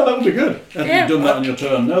out? Yeah, that would be good. After Yeah. you've done that on your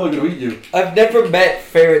turn. Now they're going to eat you. I've never met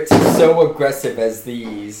ferrets so aggressive as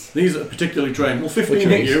these. These are particularly trained. Well, 15 Which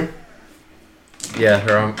hit ones? you. Yeah,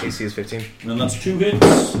 her AC is 15. And that's 2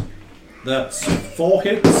 hits. That's 4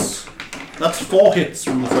 hits. That's 4 hits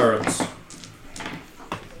from the ferrets.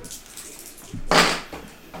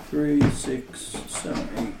 3, 6,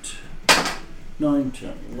 7, 8, 9,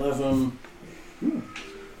 10, 11.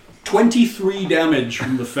 23 damage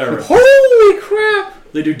from the ferret. Holy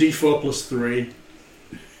crap! They do D4 plus 3.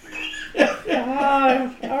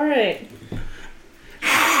 Alright.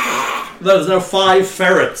 There's now 5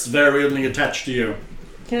 ferrets variably attached to you.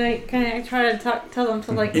 Can I try to tell them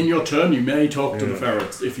to like... In your turn, you may talk to the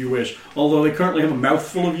ferrets if you wish. Although they currently have a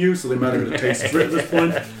mouthful of you, so they might have got a taste for it at this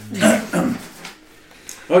point.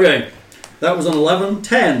 Okay, that was an 11,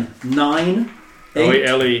 10, 9, 8.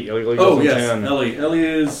 Ellie goes Oh, on yes, 10. Ellie. Ellie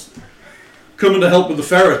is coming to help with the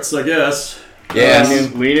ferrets, I guess.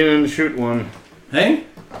 Yes. Lean in and shoot one. Hey?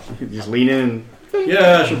 Just lean in.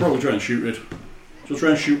 Yeah, she'll probably try and shoot it. She'll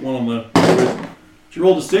try and shoot one on the... She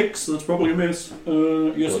rolled a 6, so that's probably a miss.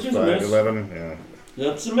 Yes, Plus it is a 5, miss. 11. Yeah.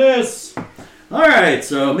 That's a miss. Alright,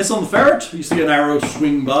 so miss on the ferret. You see an arrow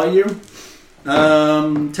swing by you.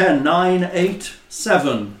 10, 9, 8,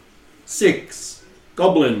 7, 6.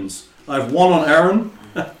 Goblins. I have 1 on Aaron.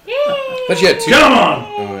 But you had 2. Come on!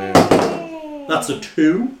 Oh, yeah. That's a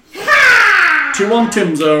 2. 2 on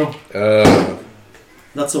Timzo.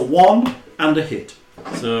 That's a 1 and a hit.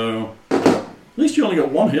 So, at least you only got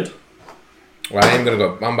 1 hit. Well, I'm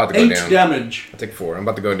about to go 8 down. damage. I'll take 4. I'm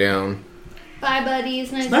about to go down. Bye,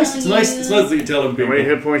 buddies. Nice. It's nice that you tell them How people. many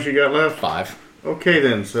hit points you got left? 5. Okay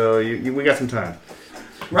then, so we got some time.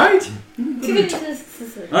 Right? Alright. Oh,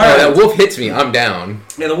 that Alright. wolf hits me. I'm down.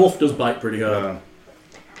 Yeah, the wolf does bite pretty hard.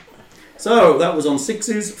 So, that was on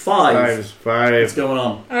 6s. 5. 5. What's going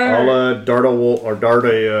on? I'll dart a wolf or dart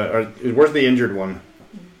a. Where's the injured one?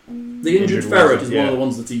 The injured Injured ferret wolf, is yeah. one of the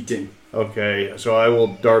ones that's eating. Okay, so I will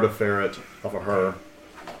dart a ferret off of her.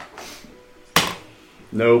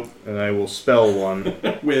 Nope, and I will spell one.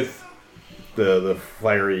 With, the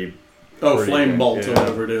fiery. flame bolt or Yeah.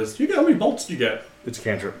 whatever it is. How many bolts do you get? It's a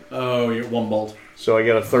cantrip. Oh, you get 1 bolt. So I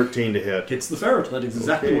got a 13 to hit Hits the ferret. That is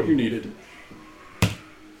exactly Okay. what you needed.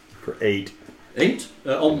 for 8. 8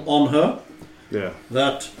 on her. Yeah.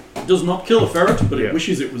 That does not kill a ferret, but it Yeah.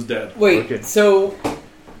 wishes it was dead. Wait, Okay. so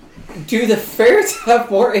do the ferrets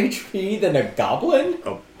have more HP than a goblin?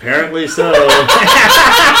 Apparently so.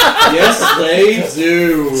 Yes, they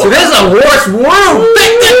do. So this is a worse world.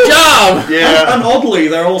 Good job. Yeah. And oddly,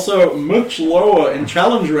 they're also much lower in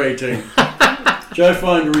challenge rating, which I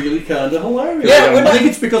find really kind of hilarious. Yeah, I think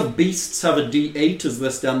it's because beasts have a D8 as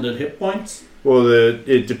their standard hit points. Well,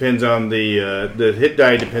 it depends on the hit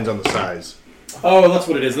die depends on the size. Oh, that's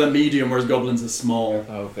what it is. They're medium, whereas goblins are small.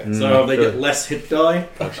 Oh, okay. So they get less hit die.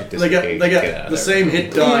 They get the same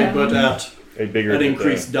hit die, but at A bigger an hit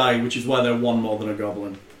increased die, which is why they're one more than a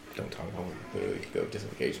goblin. Don't talk about literally go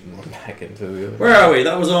disengage and run back into the other. Where are we?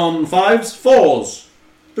 That was on 5s, 4s,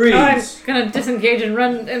 3s. I'm gonna disengage and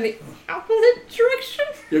run in the opposite direction.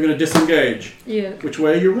 You're going to disengage. Yeah. Which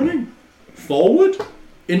way are you running? Forward?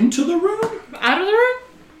 Into the room? Out of the room?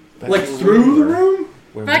 Like through the room?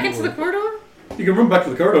 Back into the corridor? You can run back to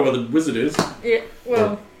the corridor where the wizard is. Yeah,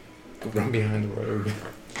 well... Run behind the rogue.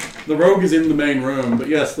 The rogue is in the main room, but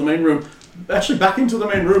yes, the main room... Actually, back into the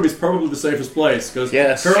main room is probably the safest place, because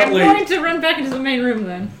currently... I'm going to run back into the main room,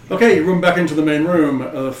 then. Okay, you run back into the main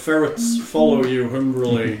room. Ferrets follow you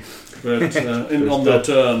hungrily, but on their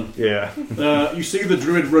turn. Yeah. You see the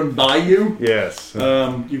druid run by you. Yes.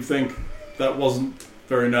 You think that wasn't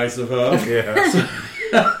very nice of her.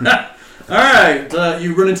 Yeah. Alright,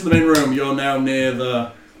 you run into the main room. You're now near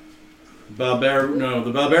the barbarian. No,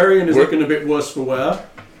 the barbarian is looking a bit worse for wear.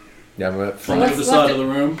 Yeah, I'm up From the front. other side of the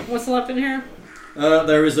room. What's left in here?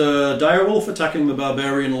 There is a direwolf attacking the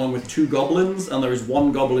barbarian along with 2 goblins, and there is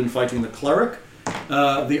 1 goblin fighting the cleric.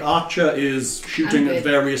 The archer is shooting at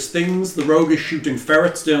various things. The rogue is shooting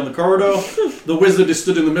ferrets down the corridor. The wizard is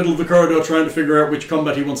stood in the middle of the corridor trying to figure out which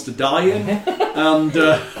combat he wants to die in. And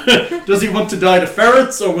does he want to die to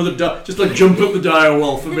ferrets, or will it just like jump at the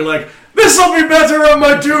direwolf and be like, "This'll be better on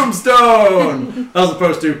my tombstone," as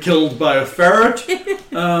opposed to killed by a ferret.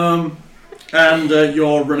 And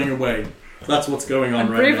you're running away. That's what's going on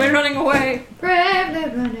I'm right bravely now. running away. Bravely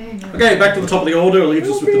running. Okay, back to the top of the order. Leaves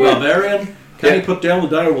us with the barbarian. Can he put down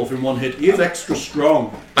the direwolf in one hit? He is extra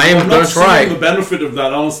strong. I am I'm going not to try. seeing the benefit of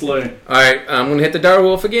that, honestly. Alright, I'm going to hit the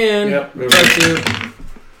direwolf again. Yep. Try to.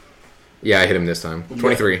 Yeah, I hit him this time.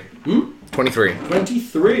 23. 23.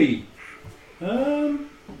 23. Yeah,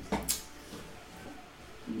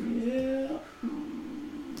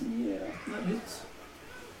 that hits.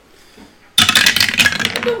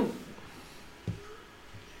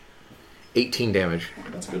 18 damage.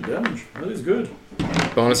 That's good damage. That is good.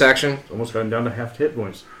 Bonus action. Almost gotten down to half hit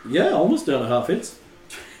points. Yeah, almost down to half hits.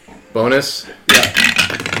 Bonus.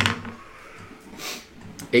 Yeah.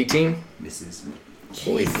 18. Misses.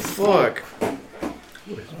 Holy fuck.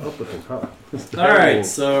 What is up with this hut? Alright,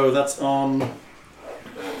 so that's on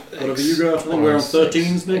whatever you got. I think we're on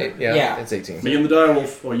 13s, Nick. Yeah, Yeah. it's 18. Me and the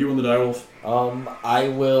direwolf, or you and the direwolf. I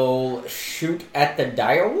will shoot at the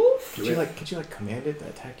direwolf. Could you command it to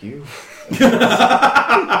attack you?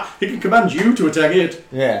 He can command you to attack it.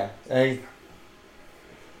 Yeah. Let's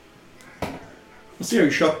see how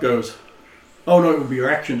your shot goes. Oh no, it would be your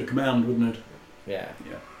action to command, wouldn't it? Yeah.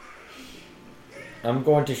 Yeah. I'm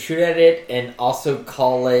going to shoot at it and also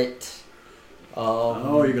call it.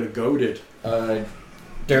 Oh, you're gonna goad it. A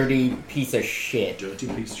dirty piece of shit. Dirty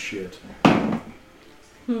piece of shit.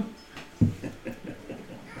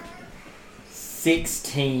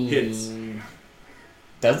 16. Hits.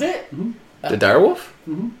 Does it? The direwolf?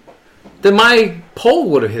 Mm-hmm. Then my pole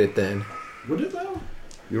would have hit it then. Would it though?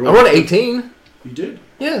 You I rolled 18. You did.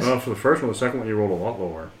 Yes. Well, for the first one, the second one you rolled a lot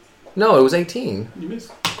lower. No, it was 18. You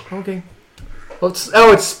missed. Okay. Oh,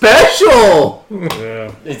 it's special!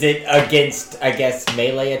 Yeah. Is it against, I guess,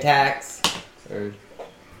 melee attacks? Or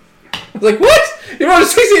Like, what? You rolled a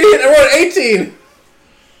 16, I rolled an 18!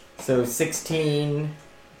 so 16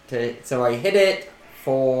 so I hit it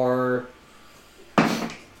for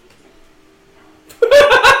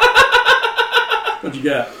What'd you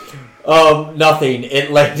get? nothing.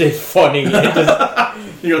 It landed funny. It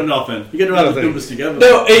just, You got nothing. You get to add the numbers together.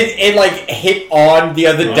 no, it like hit on the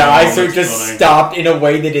other die, so it that's just funny. stopped in a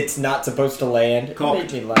way that it's not supposed to land. Cock.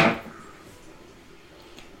 It made me laugh.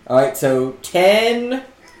 Alright, so 10.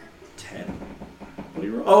 10. What are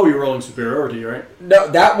you Oh, you're rolling superiority, right? No,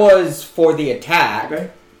 that was for the attack.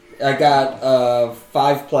 Okay. I got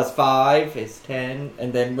 5 plus 5 is 10,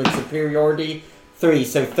 and then with superiority 3,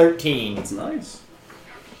 so 13. That's nice.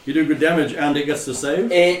 You do good damage, and it gets to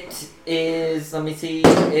save. It is. Let me see.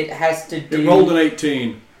 It has to do. It rolled an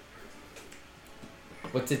 18.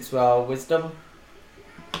 What's its wisdom?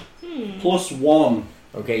 Plus 1.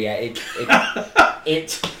 Okay, yeah. It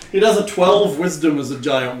It has a 12 wisdom as a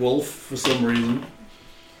giant wolf for some reason.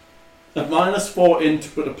 A -4 int,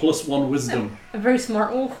 but a +1 wisdom. A very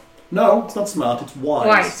smart wolf. No, it's not smart, it's wise.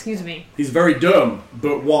 Why? Excuse me. He's very dumb,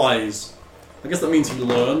 but wise. I guess that means he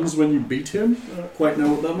learns when you beat him. I don't quite know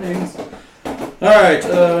what that means. Alright,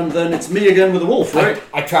 then it's me again with the wolf, right?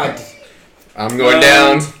 I tried. I'm going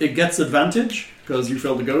down. It gets advantage, because you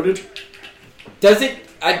failed to goad it. Does it?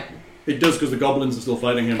 It does, because the goblins are still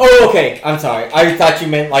fighting him. Oh, okay. I'm sorry. I thought you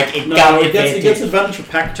meant like it got it advantage. gets advantage for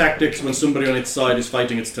pack tactics when somebody on its side is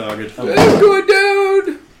fighting its target. I'm going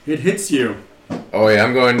down. It hits you. Oh yeah,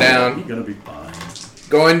 I'm going down. You're gonna be fine.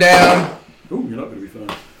 Going down. Ooh, you're not gonna be fine.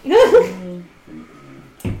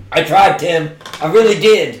 I tried, Tim. I really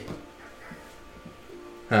did.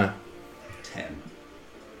 Huh. 10.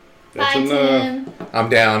 Bye, Tim. I'm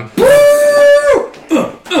down.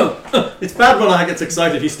 It's bad when I get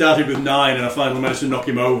excited. He started with 9 and I finally managed to knock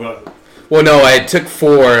him over. Well, no, I took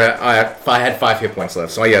 4. I had 5 hit points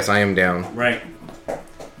left, so yes, I am down. Right.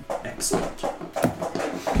 Excellent.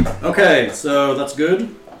 Okay, so that's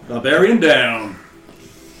good. Barbarian down.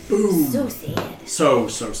 Boom. So sad. So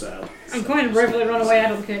sad. I'm going to bravely run away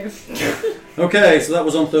out of the cave. Okay, so that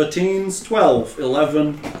was on 13s. 12,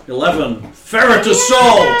 11, 11. Ferret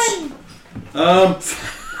assault!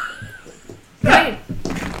 Hey,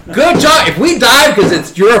 Good job. If we die because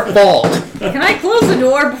it's your fault. can I close the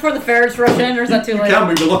door before the ferrets rush in, or is that too You late? can't,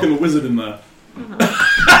 but you're locking the wizard in there. Well,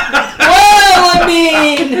 I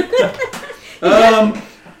mean.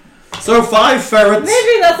 So 5 ferrets.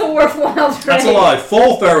 Maybe that's a worthwhile trade. That's a lie.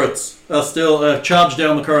 4 ferrets are still charged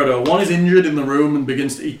down the corridor. 1 is injured in the room and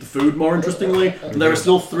begins to eat the food, more interestingly. And there are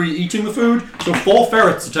still 3 eating the food. So 4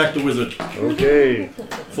 ferrets attack the wizard. Okay.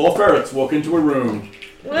 4 ferrets walk into a room.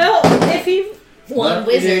 Well, if he... One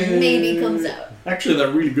wizard maybe comes out. Actually,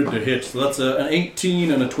 they're really good to hit. So that's an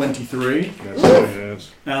 18 and a 23. That's what it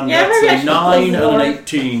is. And Yeah, that's maybe I a should 9 close and the door. an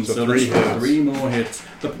 18. So So three there's hits. 3 more hits.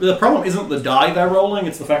 The problem isn't the die they're rolling,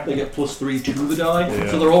 it's the fact they get plus 3 to the die.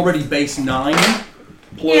 Yeah. So they're already base 9.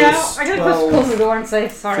 Plus Yeah, I gotta 12, close the door and say,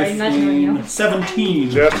 sorry, I'm not doing you. 17.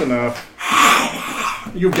 Just enough.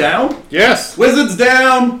 You down? Yes. Wizard's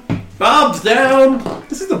down! Bob's down!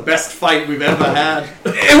 This is the best fight we've ever had.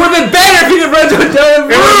 It would have been better if you had run to a It dumb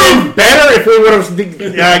would have room. been better if we would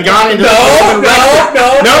have gone into No.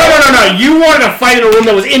 No. You wanted to fight in a room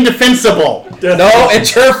that was indefensible. No,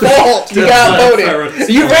 it's your fault. You got voted. Ferrets.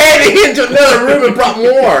 You ran into another room and brought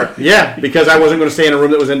more. Yeah, because I wasn't going to stay in a room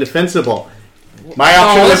that was indefensible. My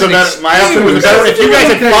option was that's an my option was better. If you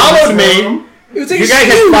guys had followed me, It was if you guys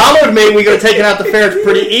had followed me, we could have taken out the ferrets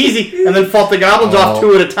pretty easy and then fought the goblins off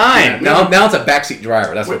 2 at a time. Now it's a backseat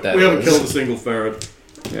driver. That's what that We is. haven't killed a single ferret.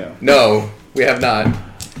 Yeah. No, we have not.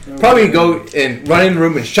 Probably go and run in the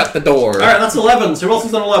room and shut the door. Alright, that's 11. So who else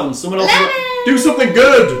has done 11? Someone else? 11. Do something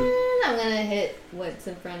good! I'm gonna hit what's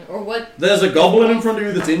in front, or what? There's a goblin in front of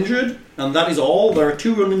you that's injured, and that is all. There are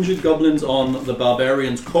 2 uninjured goblins on the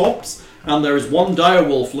barbarian's corpse, and there is 1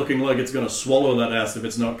 direwolf looking like it's going to swallow that ass if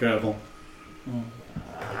it's not careful.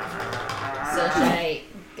 So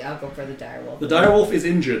I'll go for the direwolf. The direwolf is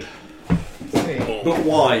injured, but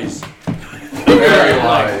wise. Very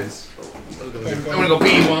wise. I'm gonna go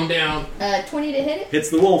pee while I'm down. 20 to hit it, Hits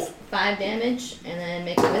the wolf. 5 damage, and then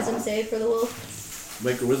make a wisdom save for the wolf.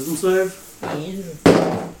 Make a wisdom save.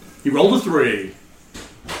 He rolled a 3.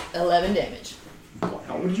 11 damage.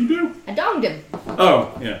 How did you do? I donged him.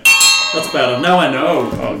 Oh, yeah. That's better. Now I know.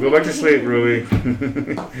 Oh, go back to sleep, Ruby.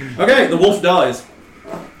 Okay, the wolf dies.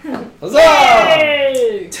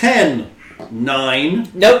 Huzzah! 10. 9.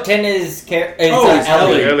 Nope, 10 is Oh, it's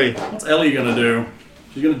Ellie. Ellie. What's Ellie gonna do?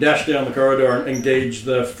 She's gonna dash down the corridor and engage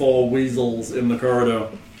the 4 weasels in the corridor.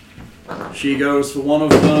 She goes for one of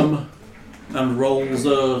them and rolls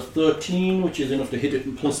a 13, which is enough to hit it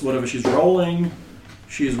and plus whatever she's rolling.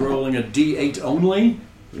 She's rolling a D8 only.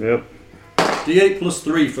 Yep. D8 plus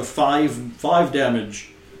 3 for 5 damage.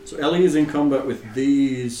 So Ellie is in combat with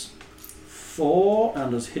these 4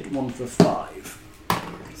 and has hit one for 5.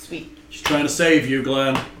 Sweet. She's trying to save you,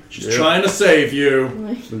 Glenn. She's Yep. trying to save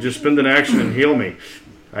you. And just spend an action and heal me.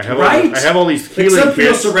 I have Right? I have all these healing Except for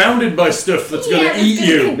you're kits. surrounded by stuff that's going to eat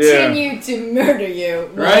you. Continue to murder you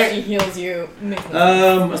while Right? she heals you.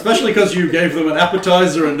 Especially because you gave them an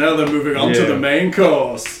appetizer and now they're moving on to Yeah. the main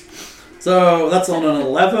course. So that's on an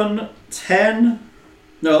 11, 10.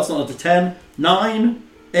 No, that's not a 10. 9,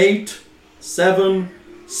 8, 7,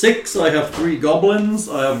 6. I have 3 goblins.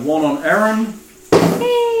 I have 1 on Aaron.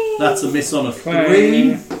 That's a miss on a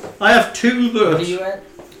 3. I have 2 What are you that. at?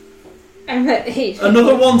 I'm at 8.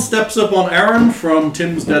 Another one steps up on Aaron from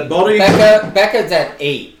Tim's dead body. Becca's at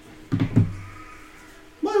 8.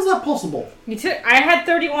 Why is that possible? I had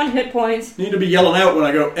 31 hit points. You need to be yelling out when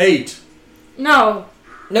I go 8. No.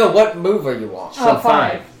 No, what move are you on? Oh,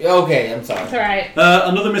 5. Okay, I'm sorry. It's alright.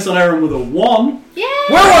 Another miss on Aaron with a 1. Yeah!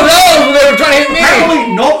 Where were those when they were trying to hit me?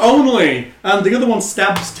 Apparently, not only. And the other one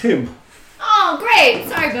stabs Tim. Oh, great!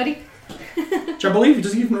 Sorry, buddy. Which I believe,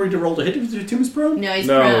 does he even need to roll to hit if Tim is prone? No, he's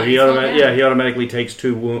No, prone. he He's automatically down. he automatically takes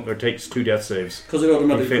two death saves. Because it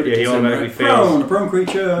automatically He automatically fails. Prone. A prone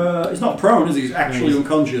creature is not prone, is he? He's actually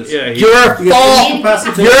unconscious. Yeah, Your He gets fault!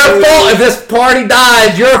 incapacitated. Your fault if this party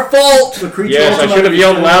dies! Your fault! The creature Yes, I should have automatically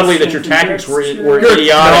yelled fails loudly that your something tactics were against you.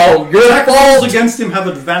 idiotic. No, your Attack rolls fault! against him have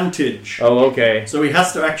advantage. Oh, okay. So he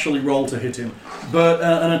has to actually roll to hit him. But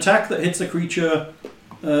an attack that hits a creature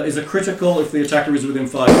is a critical if the attacker is within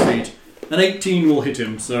 5 feet. An 18 will hit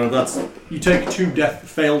him, so that's... You take 2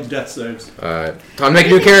 failed death saves. Alright. Time to make a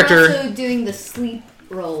I new think we're character. also doing the sleep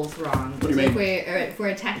rolls wrong. What do you So mean? if we're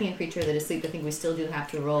attacking a creature that is asleep, I think we still do have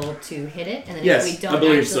to roll to hit it. And then Yes, if we I don't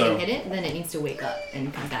believe actually so. hit it, then it needs to wake up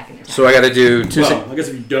and come back and attack. So I gotta do 2 Well, I guess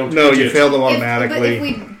if you don't No, hit you it- failed them But automatically. if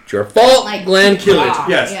we It's your fault, like Glenn. Kill it, draw,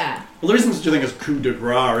 yes. Yeah. Well, there isn't such a thing as coup de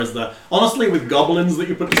grace, is there? Honestly, with goblins that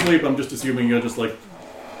you put to sleep, I'm just assuming you're just, like,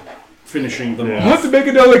 finishing them Yeah. off. You have to make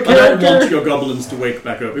another I don't want character. your goblins to wake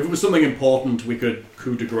back up. If it was something important, we could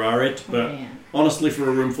coup de grace it, but Yeah. honestly, for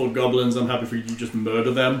a room full of goblins, I'm happy for you to just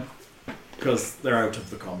murder them, because they're out of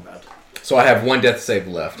the combat. So I have 1 death save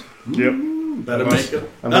left. Yep. Better Unless- make it.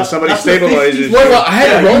 unless somebody that's a stabilizes 50 you. What? I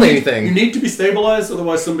haven't rolled you anything. need to be stabilized,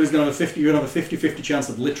 otherwise somebody's going to have a 50. You're going to have a 50-50 chance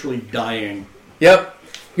of literally dying. Yep.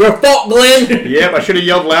 Your fault, Glenn. Yep, I should have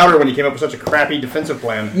yelled louder when you came up with such a crappy defensive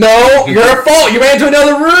plan. No, your fault. You ran into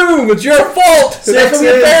another room. It's your fault. That's from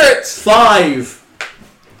your in. parents. 5.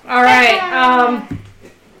 All right.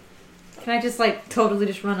 Can I just like totally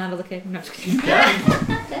just run out of the cave? No, just kidding.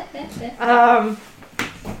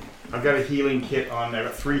 I've got a healing kit on there. I've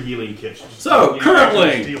got 3 healing kits. So, You currently,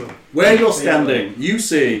 actually steal them. where you're standing, you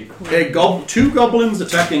see 2 goblins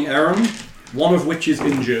attacking Aaron, one of which is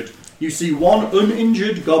injured. You see 1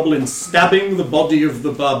 uninjured goblin stabbing the body of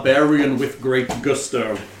the barbarian with great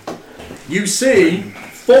gusto. You see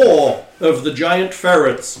 4 of the giant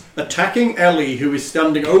ferrets attacking Ellie, who is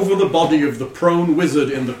standing over the body of the prone wizard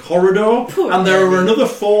in the corridor, and there are another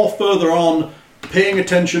 4 further on paying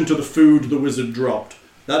attention to the food the wizard dropped.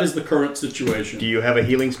 That is the current situation. Do you have a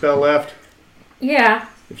healing spell left? Yeah.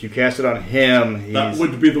 If you cast it on him, That he's...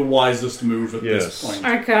 would be the wisest move at Yes. this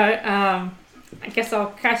point. Okay. I guess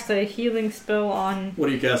I'll cast a healing spell on. What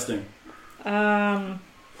are you casting? Yo,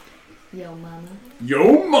 mama.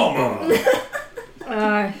 Yo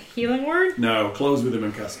mama! Healing word. No, close with him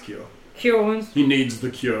and cast cure. Cure wounds. He needs the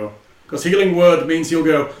cure. Because healing word means he'll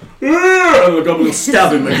go, "Arr!" and the goblin will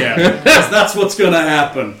stab him again. Because that's what's going to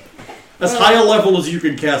happen. As high a level as you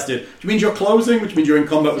can cast it. Which means you're closing, which means you're in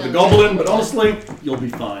combat with the goblin, but honestly, you'll be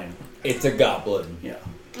fine. It's a goblin. Yeah.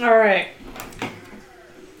 All right.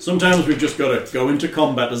 Sometimes we've just got to go into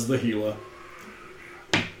combat as the healer.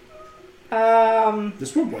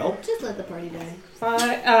 This went well. Just let the party die.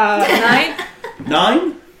 9.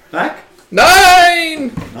 9? Back?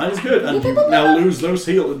 9! 9 is good. And you now lose those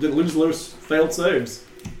failed saves.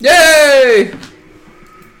 Yay!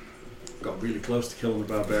 Got really close to killing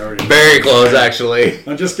the barbarian. Very close, actually.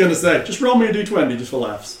 I'm just going to say, just roll me a d20 just for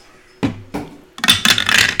laughs.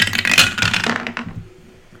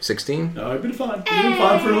 16? No, he'd been fine. He'd been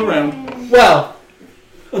fine for another round. Well,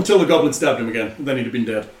 Until the goblin stabbed him again. Then he'd have been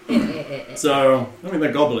dead. So, I mean,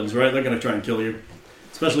 they're goblins, right? They're going to try and kill you.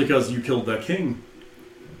 Especially because you killed their king.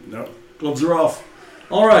 No. Gloves are off.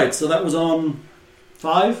 Alright, so that was on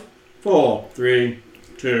 5, 4, 3,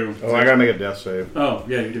 2. Oh, I gotta make a death save. Oh,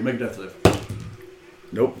 yeah, you did make a death save.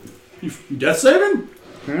 Nope. You death saving?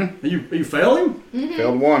 Are you failing?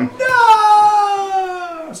 Failed 1.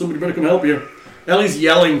 No! Somebody better come help you. Ellie's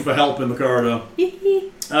yelling for help in the corridor.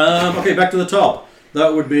 Okay, back to the top.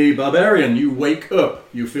 That would be Barbarian. You wake up.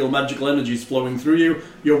 You feel magical energies flowing through you.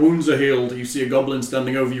 Your wounds are healed. You see a goblin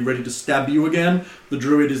standing over you ready to stab you again. The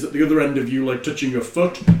druid is at the other end of you, like touching your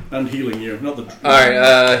foot and healing you. Not the druid.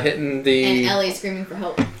 Alright, hitting the... And Ellie screaming for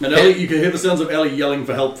help. And Ellie, you can hear the sounds of Ellie yelling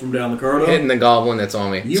for help from down the corridor. Hitting the goblin that's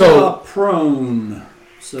on me. You So, are prone.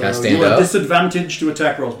 So Can I stand you are up? disadvantaged to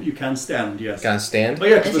attack rolls, but you can stand, yes. can I stand? Oh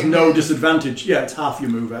yeah, because there's no disadvantage. Yeah, it's half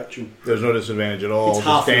your move action. There's no disadvantage at all. It's Just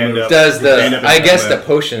half the stand move. up. Does Stand up the... and I guess the combat.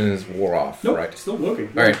 potions wore off, Nope, right? it's still working.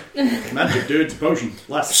 Alright. Magic, dude, it's a potion.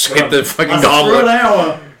 Lasts Just hit the fucking lasts for goblin. an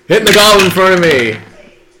hour. Hitting the goblin in front of me.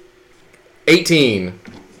 18.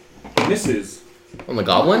 Misses. On the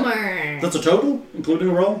goblin? Bummer. That's a total, including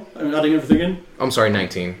a roll? I mean, adding everything in? I'm sorry,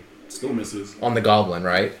 19. Still misses. On the goblin,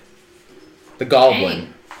 right? The goblin.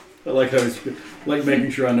 Dang. I like how he's like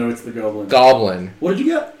making sure I know it's the goblin. Goblin. What did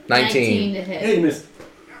you get? 19. to Yeah, hit. you missed.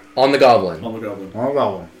 On the goblin. On the goblin. Oh,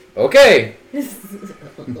 goblin. Okay.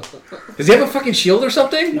 Does he have a fucking shield or He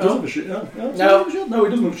something? does have a shield. Yeah, yeah, No. he does have a shield. No, he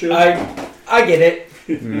doesn't have a shield. I get it.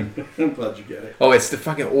 I'm glad you get it. Oh, it's the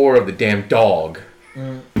fucking ore of the damn dog.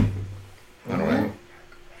 I don't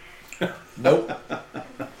know. Nope.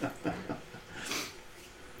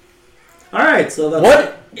 Alright, so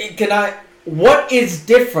that's What is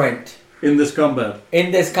different in this combat.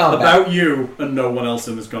 in this combat? About you and no one else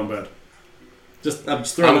in this combat. I'm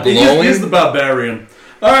just throwing I'm it. glowing? He's the barbarian.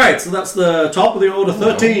 Alright, so that's the top of the order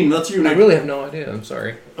 13. That's you, I Nick. really have no idea. I'm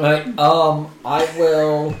sorry. Right, I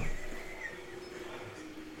will.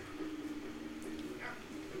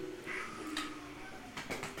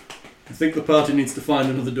 I think the party needs to find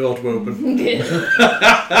another door to open.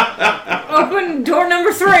 Open door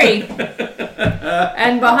number 3.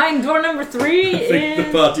 And behind door number 3 I think the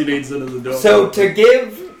is... party needs another door. So to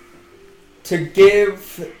give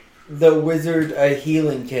the wizard a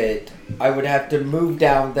healing kit, I would have to move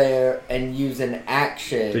down there and use an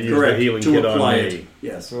action To use correct, the healing to kit on apply me. it.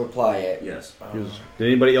 Yes. to apply it. Yes. Did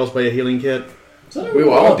anybody else buy a healing kit? We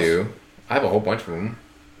all do. I have a whole bunch of them.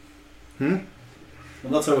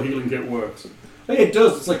 And that's how a healing kit works. Hey, it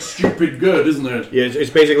does. It's like stupid good, isn't it? Yeah, it's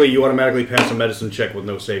basically you automatically pass a medicine check with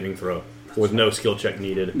no saving throw, with no skill check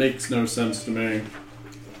needed. Makes no sense to me.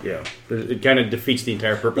 Yeah, it kind of defeats the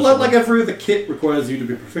entire purpose. Well, of like it. every other kit requires you to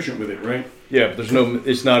be proficient with it, right? Yeah, but there's no.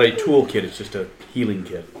 It's not a tool kit. It's just a healing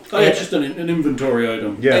kit. Oh, yeah, it's just an inventory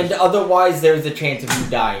item. Yeah. And otherwise, there's a chance of you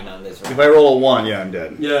dying on this If round. I roll a 1, yeah, I'm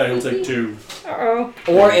dead. Yeah, he'll take 2. Uh-oh.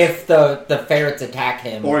 Or if the ferrets attack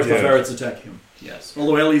him. Or if the Yeah. ferrets attack him. Yes.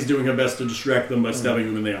 Although Ellie's doing her best to distract them by stabbing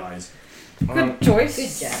them in the eyes. Good choice.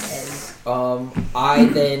 Good job, Ellie. I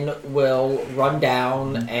then will run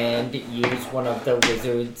down and use one of the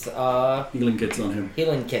wizard's Healing kits on him.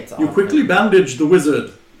 healing kits on You quickly him. bandage the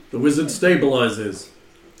wizard. The wizard stabilizes.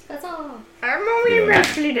 That's all. I'm only Yeah.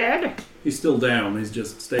 eventually dead. He's still down. He's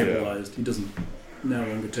just stabilized. He doesn't no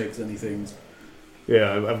longer takes any things.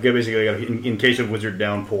 Yeah, I've basically got a, in case of wizard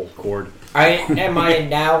down pull cord. Am I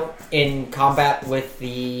now in combat with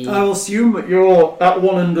the? I'll assume that you're at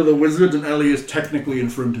one end of the wizard and Ellie is technically in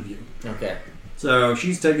front of you. Okay. So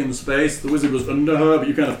she's taking the space. The wizard was under her, but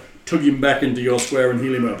you kind of tug him back into your square and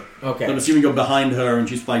heal him up. Okay. I'm assuming you're behind her and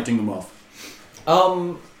she's fighting them off.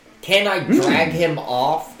 Can I drag him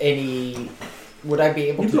off any? Would I be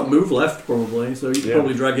able You've to? got move left, probably, so you could Yeah.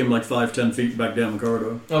 probably drag him like 5-10 feet back down the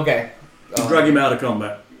corridor. Okay. Drag him out of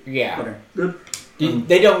combat. Yeah. Okay, good. Do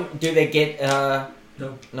they get? No.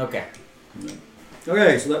 Okay.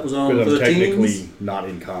 Okay, so that was on Because I'm 13. technically not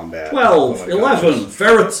in combat. 12, But I got 11. this.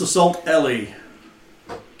 Ferrets assault Ellie.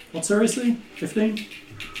 What's her AC? 15?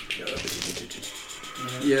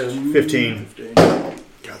 Yeah. 15. 15.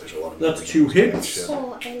 God, there's a lot of That's numbers 2 on this hits. shit.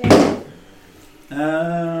 Oh,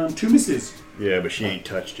 Ellie. 2 misses. Yeah, but she ain't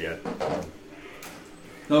touched yet.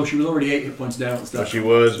 Oh, she was already 8 hit points down at the So start. she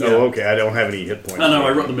was? Yeah. Oh, okay. I don't have any hit points. I know,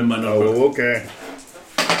 I wrote them in my notebook. Oh, okay.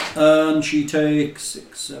 And she takes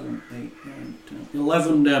 6, 7, 8, 9, 10,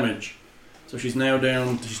 11 damage. So she's now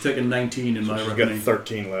down. She's taken 19 in So my she's got reckoning.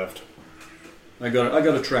 13 left. I got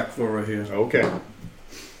a track for her here. Okay.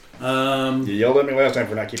 You yelled at me last time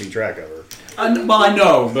for not keeping track of her. Well, I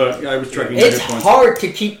know, but I was tracking her It's hit points. hard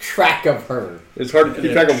to keep track of her. It's hard to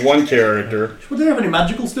keep track of one character. Would they have any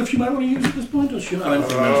magical stuff she might want to use at this point? Or she not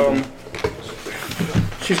anything magical?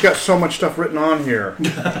 She's got so much stuff written on here.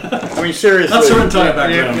 I mean, seriously. That's her entire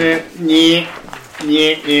background.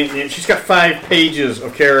 She's got 5 pages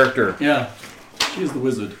of character. Yeah, she's the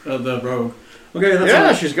wizard, the rogue. Okay, that's Yeah,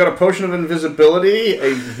 all. she's got a potion of invisibility,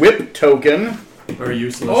 a whip token. Very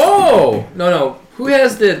useless. Oh no! Who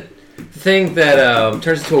has the thing that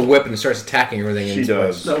turns into a whip and starts attacking everything? in She its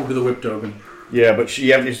does. That would be the whip token. Yeah, but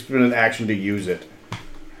you have to spend an action to use it.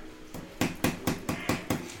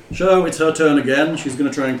 So it's her turn again. She's going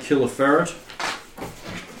to try and kill a ferret.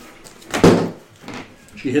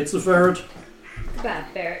 She hits the ferret. Bad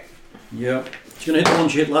ferret. Yep. She's going to hit the one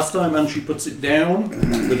she hit last time, and she puts it down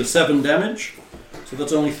with a 7 damage. So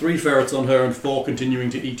that's only 3 ferrets on her and 4 continuing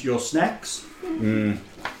to eat your snacks.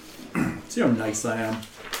 See how nice I am.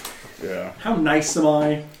 Yeah. How nice am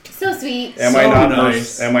I? So sweet. Am So I not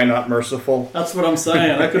nice. am I not merciful? That's what I'm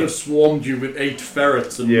saying. I could have swarmed you with 8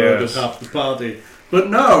 ferrets and Yes. murdered half the party. But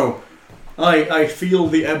no! I feel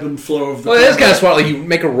the ebb and flow of the Well, it is kind of smart. Like you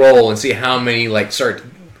make a roll and see how many like start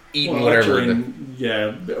eating Well, whatever. actually,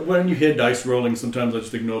 yeah. When you hear dice rolling, sometimes I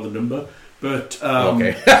just ignore the number. But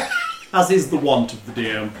Okay. as is the want of the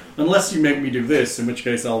DM, unless you make me do this, in which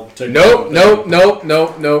case I'll take. Nope.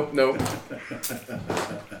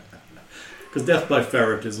 Because death by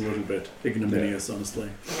ferret is a little bit ignominious, honestly.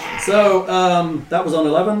 So that was on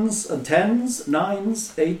 11s and 10s,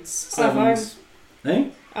 9s, 8s, 7s.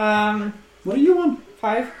 Hey, what are you on?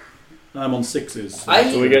 5. I'm on 6s.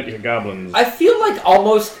 I- So we get your goblins. I feel like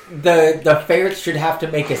almost the ferrets should have to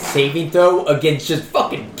make a saving throw against just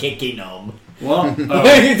fucking kicking them. What? Oh.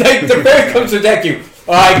 Like the ferret comes to attack you.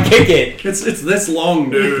 Oh, I kick it. It's this long,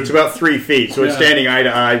 dude. It's about 3 feet, so it's Yeah. standing eye to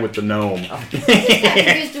eye with the gnome.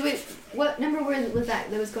 What number was that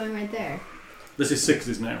was going right there? This is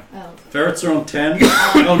 6s now. Oh. Ferrets are on 10.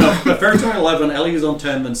 Oh no, ferrets are on 11, Ellie is on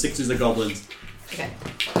 10, then 6s are goblins. Okay.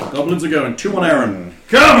 Goblins are going. 2 on Aaron.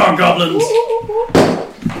 Come on, goblins!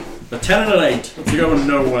 A 10 and an 8. It's going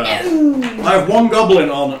nowhere. I have 1 goblin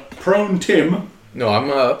on prone Tim. No, I'm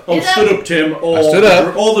up. Oh, Get up. stood up Tim. Or I stood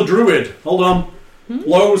up. Or the druid. Hold on.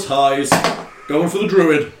 Lows, highs. Going for the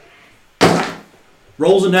druid.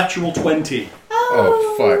 Rolls a natural 20.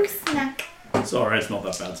 Oh, fuck. Snack. It's alright, it's not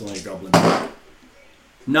that bad. It's only a goblin.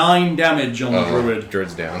 9 damage on the druid.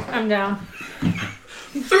 Druid's down. I'm down.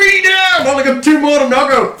 3 down! Only got 2 more to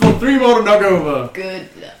knock over. Well, 3 more to knock over. Good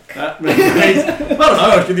luck. That means I don't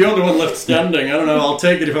know, if you're the only one left standing. I don't know, I'll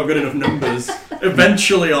take it if I've got enough numbers.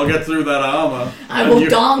 Eventually I'll get through that armor. I And will you-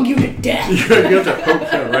 dong you to death. You have to poke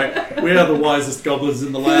her, right? We are the wisest goblins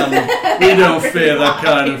in the land. We don't fear that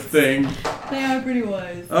kind of thing. They are pretty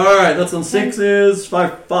wise. Alright, that's on 6s,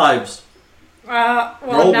 5s. Well,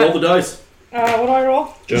 Roll no. the dice. What do I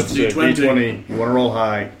roll? Just a D20. D20. You want to roll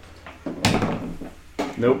high.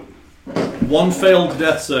 Nope. 1 failed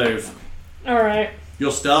death save. Alright.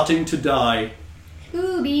 You're starting to die.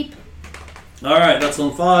 Ooh, beep. Alright, that's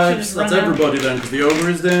on 5s. just That's run out. everybody then, because the ogre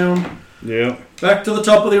is down. Yeah. Back to the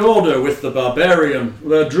top of the order with the barbarian.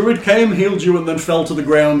 The druid came, healed you, and then fell to the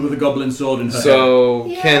ground with a goblin sword in her hand. So,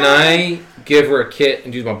 Yeah. can I give her a kit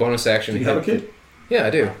and use my bonus action? Do you to have a hit- kid? Yeah, I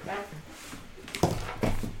do.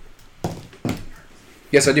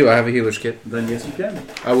 Yes, I do. I have a healer's kit. Then yes, you can.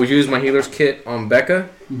 I will use my healer's kit on Becca,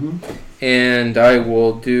 and I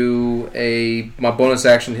will do my bonus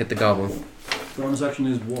action to hit the goblin. Bonus action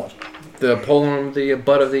is what? The pull on the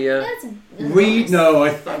butt of the. That's Read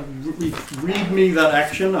read me that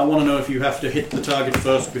action. I want to know if you have to hit the target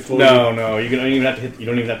first before. No. You don't even have to hit. You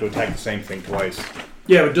don't even have to attack the same thing twice.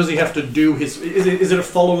 Yeah, but does he have to do his? Is it a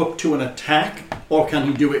follow up to an attack, or can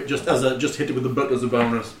he do it just hit it with the butt as a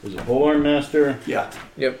bonus? There's a polearm master. Yeah.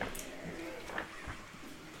 Yep.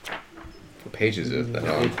 What page is it?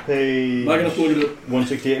 It's page Am I gonna look at it?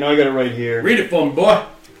 168. No, I got it right here. Read it for me, boy.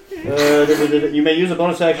 You may use a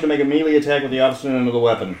bonus action to make a melee attack with the opposite end of the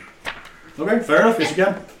weapon. Okay, fair enough. Yes, you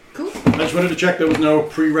can. cool. I just wanted to check there was no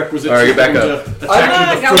prerequisite. All right, you're back to up. attack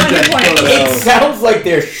I with the got front one end hit point. first. It sounds like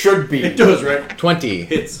there should be. It does, right? 20.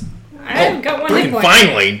 Hits. I've got 1 hit point.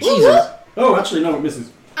 Finally! Jesus! Oh, actually, no, it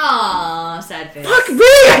misses. Aw, sad face. Fuck me!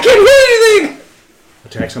 I can't hear anything!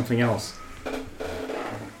 Attack something else.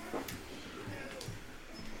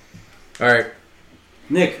 Alright.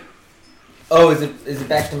 Nick, Oh, is it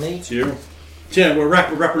back to me? it's you. Yeah, we're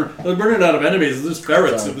running out of enemies. There's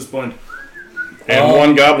ferrets at this point. And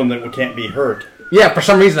one goblin that can't be hurt. Yeah, for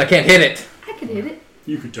some reason I can't hit it. I could hit it.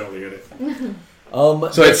 You could totally hit it.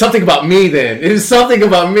 So it's something about me then. It is something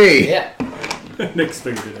about me. Yeah. Nick's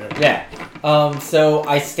figured it out. Yeah. So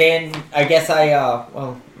I stand. I guess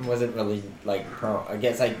wasn't really like pro. I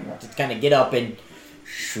guess I just kind of get up and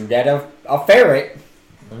shoot at a ferret.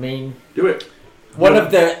 I mean, Do it. one of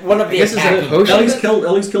the guess it's a attacking. potion.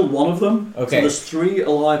 Ellie's killed one of them. Okay. So there's 3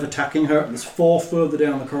 alive attacking her. There's 4 further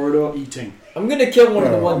down the corridor eating. I'm gonna kill one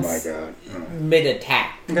of the Oh ones my god. mid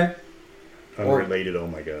attack. Okay. Unrelated, oh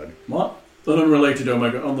my god. What? Unrelated, oh my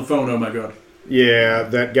god. On the phone, oh my god. Yeah,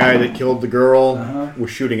 that guy that killed the girl Uh-huh.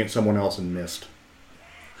 was shooting at someone else and missed.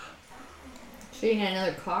 Shooting at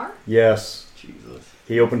another car? Yes. Jesus.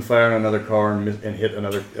 He opened fire on another car and hit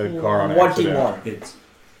another car on accident. 1-1. Hits.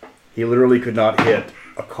 He literally could not hit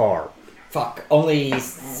a car. Fuck. Only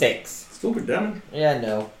 6. Still good damage. Yeah.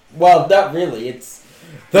 No. Well, not really. It's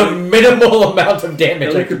the minimal amount of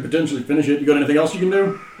damage. Ellie could potentially finish it. You got anything else you can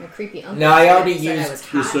do? My creepy uncle No, I already said I used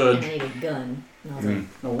was your hot surge. and I need a gun. And I was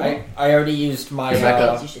like, No, what? I already used my Get back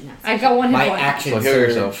up. you should not I got 1 hit my point. action So heal surge.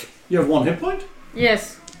 yourself. You have 1 hit point?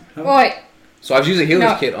 Yes. Oh. Oh, wait. So I've used a healer's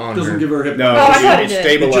No. kit on Doesn't her. give her a hit No, point. Oh, I thought it it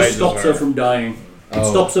did. It stabilizes just stops her her. from dying. It Oh.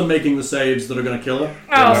 stops her making the saves that are going to kill her.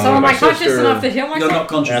 Oh, so am my I conscious sister- enough to heal You're myself? not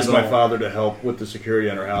conscious Asked at my all. father to help with the security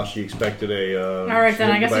on her house. She expected a Alright, then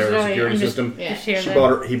I guess by it's her really. security I'm just, system. Yeah. just here He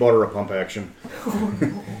then. bought her a pump action.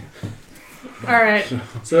 Alright.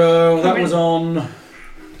 So that was on.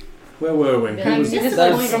 Where were we? I'm Was it?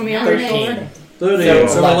 That's from the other 13. 13.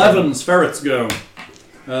 So So 11's ferrets go.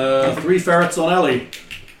 3 ferrets on Ellie.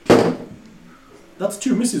 That's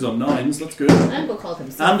 2 misses on 9s. That's good. My uncle called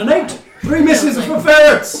himself. And an 8. 3 misses for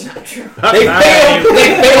ferrets. Not true. They failed.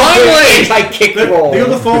 They failed. Finally! sidekick roll. The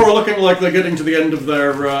other 4 are looking like they're getting to the end of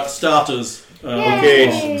their starters.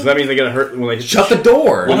 Okay, so that means they're gonna hurt when they Shut the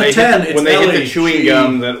door. On a 10, it's when they Ellie. hit the chewing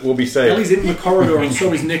gum. That will be safe. Ellie's in the corridor, and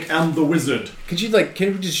so is Nick and the wizard. Can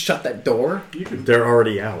we just shut that door? They're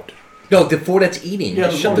already out. No, the 4 that's eating. Yeah,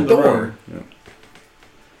 Shut there's the one in door.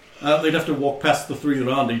 room. They'd have to walk past the 3 that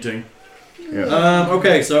aren't eating. Yeah.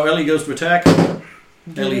 Okay, so Ellie goes to attack.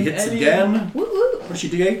 Ellie hits again. Woo woo. What is she,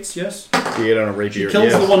 D8s? Yes. D8 on a rapier. She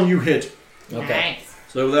kills yes. the one you hit. Okay. Nice.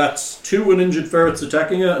 So that's 2 uninjured ferrets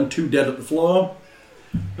attacking her and 2 dead at the floor.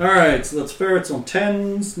 Alright, so that's ferrets on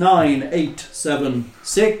 10s. 9, 8, 7,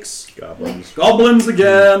 6. Goblins. Goblins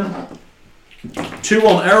again. 2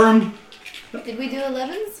 on Aaron. Did we do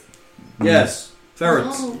 11s? Yes.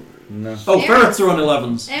 Ferrets. Oh, No. Oh, ferrets are on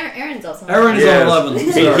 11s. Aaron's also. Aaron is Yes. on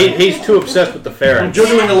 11s. Sorry. He's too obsessed with the I'm ferrets.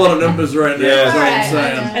 juggling a lot of numbers right now. Yeah. That's what I'm Alright,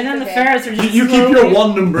 saying. I know. And then the Okay. ferrets are just You keep your slowly-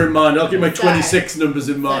 1 number in mind. I'll keep my Sorry. 26 numbers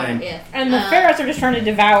in mind. Sorry, yeah. And the ferrets are just trying to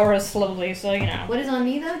devour us slowly, so you know. What is on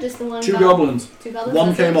me though? Just the one. 2 goblins. 2 goblins. 1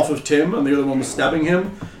 that's came it? off of Tim, and the other one was stabbing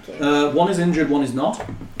him. Okay. 1 is injured, 1 is not.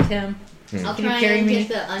 Tim. I'll Can you try carry and me? get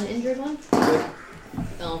the uninjured one.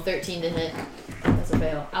 Oh, 13 to hit. That's a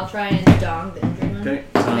fail. I'll try and dong the injured one. Okay.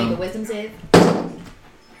 Make a wisdom save.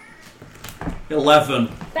 11.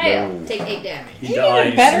 Fail. Take 8 damage. He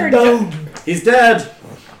dies. Better He's dead.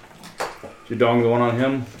 Did you dong the one on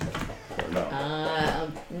him? Or no.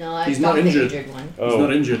 No, I He's not donged the injured. injured one. He's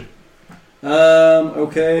not injured.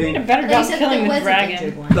 Okay. did a better You job said killing there the was an dragon.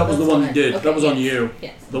 injured one. That was the That's one you fine. did. Okay, That was on yes. you.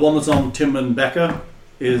 Yes. The one that's on Tim and Becca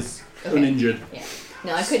is Okay. uninjured.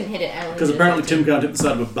 No, I couldn't hit it. Because apparently Tim can't hit the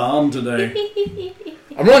side of a barn today.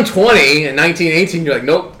 I'm rolling 20 and 19, 18. You're like,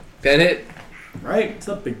 nope, can't hit. Right? It's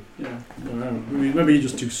not big. Yeah. I don't know. Maybe you're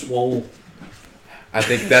just too swole. I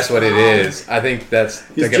think that's what it is. I think that's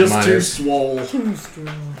He's take a just too minus. swole. I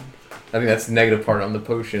think that's the negative part on the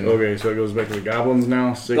potion. Okay, so it goes back to the goblins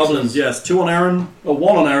now. 6. Goblins, yes. 2 on Aaron. Oh,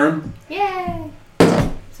 1 on Aaron. Yay!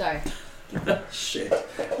 Sorry. Shit.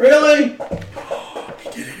 Really? He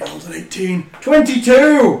did it. He rolled an 18.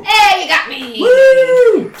 22! Hey, you got me!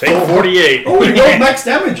 Woo! Take 48. Oh, he rolled max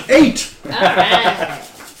damage. 8! Alright.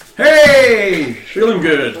 Hey! Feeling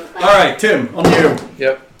good. Alright, Tim, on you.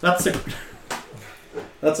 Yep. That's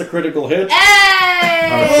a critical hit.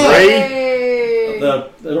 Hey!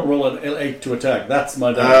 They don't roll an 8 to attack. That's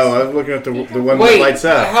my dice. Oh, I was looking at the one that Wait, lights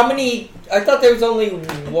up. how many? I thought there was only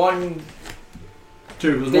one.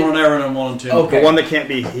 2. There's 1 on Aaron and 1 on Tim. Okay. The one that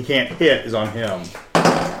he can't hit is on him.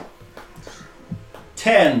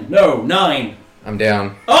 10. No, 9. I'm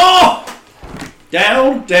down. Oh!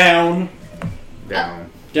 Down, down, Down.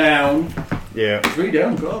 down. Yeah. 3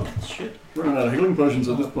 down. God, shit. Running out of healing potions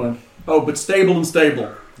at this point. Oh, but stable and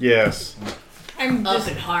stable. Yes. I'm Up just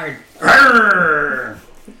and hard. Arrgh!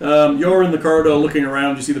 You're in the corridor looking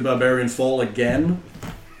around. You see the barbarian fall again.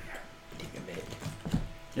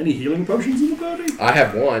 Any healing potions in the party? I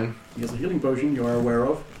have 1. He has a healing potion you are aware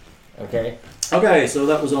of. Okay. Okay, so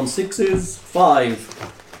that was on 6s.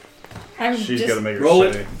 5. I'm She's just got to make her roll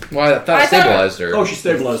it. say. Well, I thought I I thought- stabilized her. Oh, she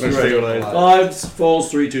stabilized. You're right. Stabilized. 5s, falls,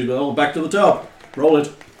 3, 2. Oh, back to the top. Roll it.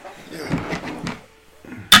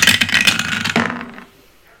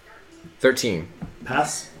 13.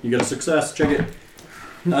 Pass. You get a success. Check it.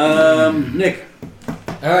 Nick.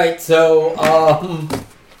 All right. So,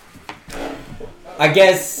 I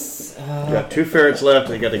guess. You got 2 ferrets left,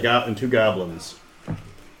 and you got and 2 goblins. You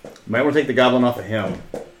might want to take the goblin off of him.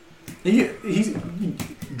 He's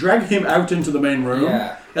drag him out into the main room.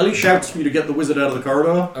 Yeah. Ellie shouts for you to get the wizard out of the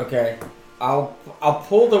corridor. Okay. I'll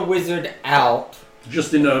pull the wizard out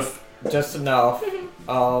Just enough. just enough.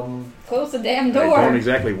 close the damn They don't door.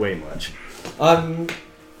 exactly weigh much.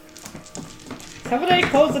 Somebody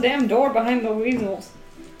close the damn door behind the weasels.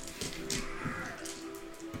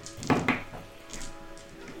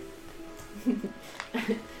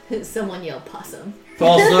 Someone yelled possum.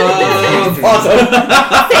 Possum!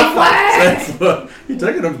 Safe word! You're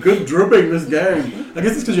taking a good drubbing this game. I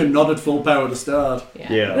guess it's because you're not at full power to start.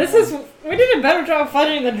 Yeah. We did a better job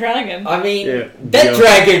fighting the dragon. I mean, Yeah. that Yeah.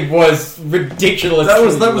 dragon was ridiculous.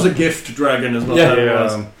 That was a gift dragon, is what Yeah. that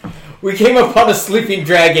was. We came upon a sleeping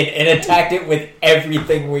dragon and attacked it with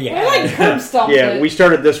everything we We like had. curb stomped Yeah, it. we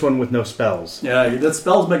started this one with no spells. Yeah, that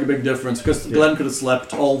spells make a big difference because Glenn could have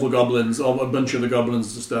slept all the goblins, or a bunch of the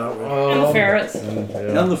goblins to start with. And the ferrets. Yeah.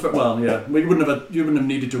 And you wouldn't have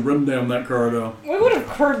needed to run down that corridor. We would have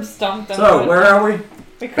curb stomped them. So where are we?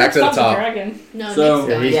 We curb Back to the stomped top. the dragon. No, So- Nick's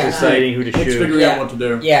Yeah, going. he's Yeah. deciding who to Let's shoot. figure Yeah. out what to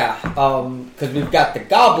do. Yeah, because we've got the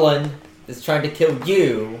goblin that's trying to kill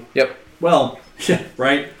you. Well, yeah,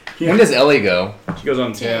 right. When does Ellie go? She goes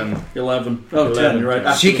on 10. 11. Oh, 10, 11. you're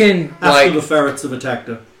right. She can, After like, the ferrets have attacked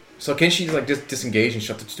her. So can she like just disengage and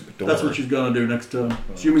shut the stupid door? That's what she's gonna do next turn,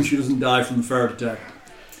 assuming she doesn't die from the ferret attack.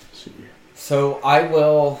 So I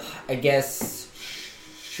will, I guess,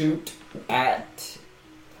 shoot at.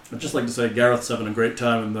 I'd just like to say Gareth's having a great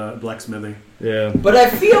time in the blacksmithy. Yeah. But I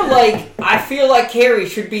feel like Carrie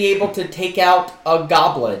should be able to take out a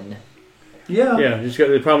goblin. Yeah. Yeah.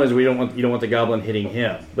 The problem is you don't want the goblin hitting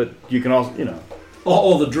him, but you can also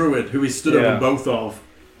Or the druid, who he stood over both of.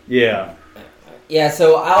 Yeah. Yeah.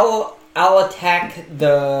 So I'll attack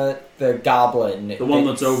the goblin. The one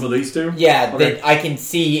that's over these two. Yeah, Okay. that I can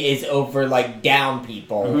see is over like down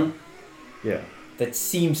people. Mhm. Yeah. That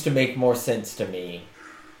seems to make more sense to me.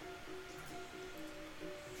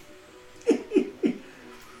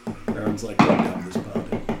 Aaron's like, welcome this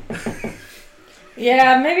party.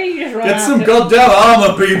 Yeah, maybe you just run Get out some to- goddamn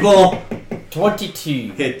armor, people!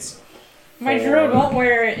 22 hits. My druid won't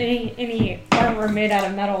wear any armor made out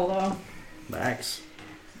of metal, though. Max.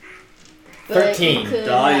 But 13 you could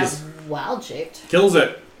dies. have wild shaped. Kills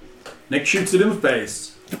it. Nick shoots it in the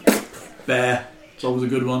face. Bear. It's always a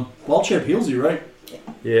good one. Wild shape heals you, right?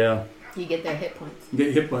 Yeah. You get their hit points. You get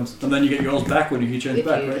your hit points, and then you get yours back when you change With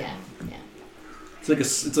back, you, right? yeah.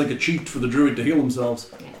 It's like a cheat for the druid to heal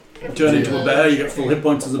themselves. Yeah. You turn into a bear, you get full hit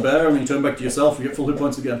points as a bear, and then you turn back to yourself, you get full hit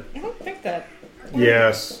points again. I don't think that.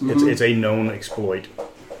 Yes. Mhm. It's a known exploit.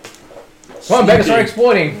 Come on, Becca, start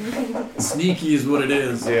exploiting. Sneaky is what it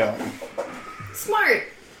is. Yeah. Smart.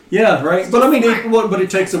 Yeah, right. But I mean, it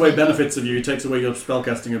takes away benefits of you. It takes away your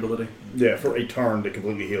spellcasting ability. Yeah. For a turn to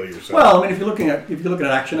completely heal yourself. Well, I mean, if you're looking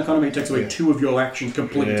at action economy, it takes away Yeah. 2 of your actions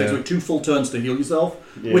completely. It takes Yeah. away 2 full turns to heal yourself,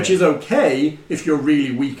 Yeah. which is okay if you're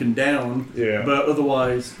really weak and down. Yeah. But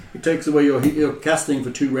otherwise, it takes away your casting for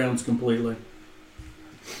 2 rounds completely.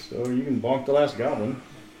 So you can bonk the last goblin.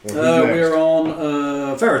 Or who's We're next?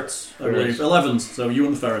 on ferrets, I believe. Ferrets. 11s. So you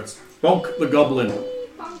and the ferrets. Bonk the goblin.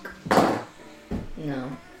 Bonk.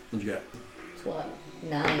 No. What'd you get? 12.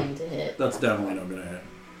 9 to hit. That's definitely not gonna hit.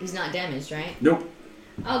 He's not damaged, right? Nope.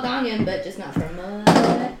 I'll gong him, but just not for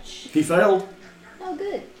much. He failed. Oh,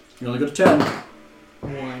 good. You only got a 10.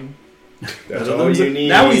 1. That's Better all than- you need.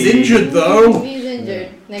 Now he's injured though. He's injured.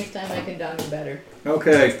 Next time I can dong him better.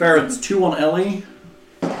 Okay, ferrets 2 on Ellie.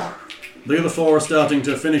 The other 4 are starting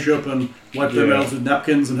to finish up and wipe their Yeah. mouths with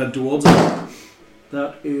napkins and head towards her.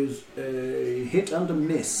 That is a hit and a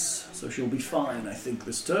miss, so she'll be fine, I think,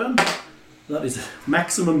 this turn. That is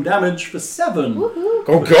maximum damage for 7. Woohoo!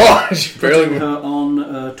 Oh gosh, Putting barely. her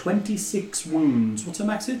on 26 wounds. What's her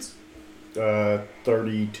max hits?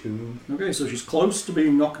 32. Okay, so she's close to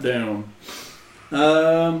being knocked down.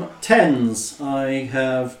 10s. I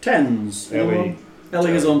have 10s. Ellie.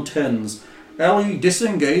 Ellie is on 10s. Ellie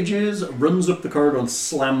disengages, runs up the corridor and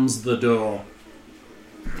slams the door.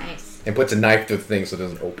 Nice. And puts a knife to the thing so it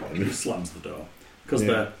doesn't She open. slams the door. Because Yeah.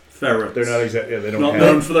 they're ferrets. They're not exactly. Yeah, they don't Not have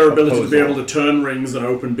known for their ability to be opposing. able to turn rings and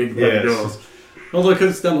open big bloody Yes. doors. Although they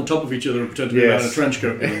could stand on top of each other and pretend to be Yes. wearing a trench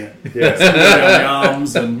coat doing it. Yes. Somebody on the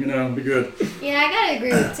arms and, be good. Yeah, I gotta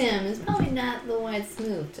agree with Tim. It's probably not the wise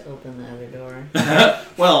move to open the other door.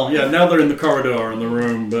 Well, yeah, now they're in the corridor in the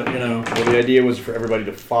room, but, Well, the idea was for everybody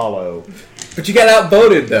to follow. But you got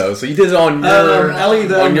outvoted though, so you did it on your Ellie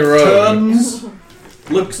then on your own. turns,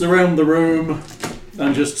 looks around the room,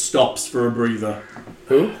 and just stops for a breather.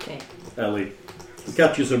 Who? Okay. Ellie. She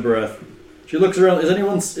catches her breath. She looks around. Is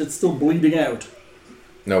anyone... It's still bleeding out.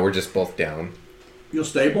 No, we're just both down. You're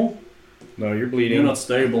stable? No, you're bleeding. You're not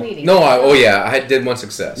stable. Bleeding. No, I did one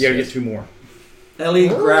success. You gotta get 2 more. Ellie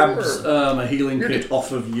grabs a healing kit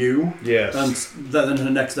off of you, Yes. and then her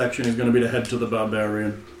next action is going to be to head to the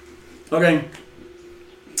barbarian. Okay.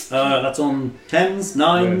 That's on 10s,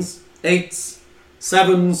 9s, 8s,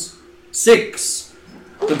 7s, 6.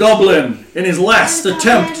 The goblin, in his last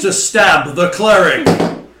attempt to stab the cleric,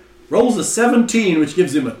 rolls a 17, which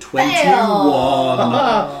gives him a 21.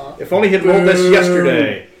 Oh. If only he'd rolled this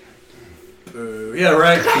yesterday. Yeah,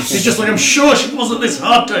 right. He's just like, I'm sure she wasn't this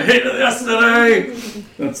hard to hit yesterday.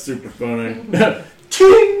 That's super funny.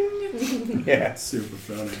 Ting! Yeah. Super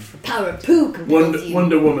funny. Power of poo compels you.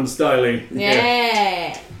 Wonder Woman styling.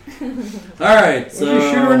 Yeah. Alright, so... So you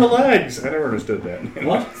shoot her in the legs. I never understood that.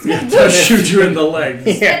 What? Yeah, does shoot you in the legs.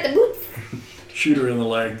 Get the boots. Shoot her in the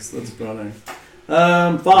legs. That's funny.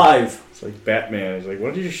 5. It's like Batman. He's like,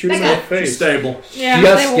 why did you shoot him in the She's face? stable. Yeah, You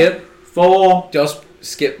just they will- skip. 4. Just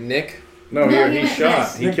skip Nick. No, No, he he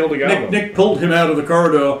shot. He killed a goblin. Nick pulled him out of the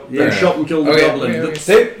corridor, then Yeah. shot and killed the Okay, goblin. okay,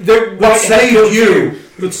 That- okay. That saved you.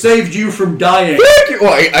 That saved you from dying.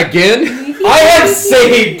 Well, again? I have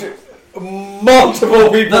saved multiple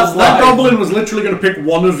people's That lives. goblin was literally going to pick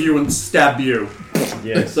one of you and stab you.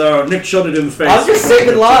 Yes. So Nick shot it in the face. I'm just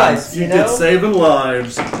saving lives, You you know? did saving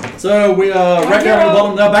lives. So we are right down at the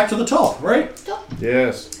bottom now, back to the top, right?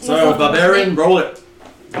 Yes. So barbarian, roll it.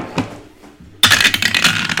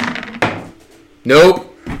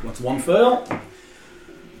 Nope. That's one fail.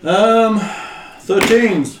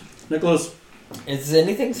 13s. Nicholas. Is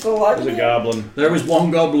anything still alive? There's a in goblin. There is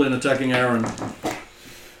one goblin attacking Aaron.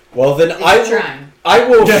 Well, then He's I will. trying. I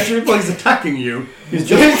will. Well, he's attacking you. He's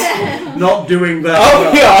just not doing that.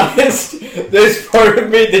 I'll be honest. There's part of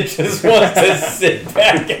me that just wants to sit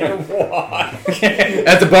back and watch.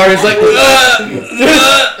 At the bar, he's like,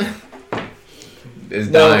 is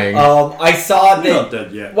dying. I saw You're that. not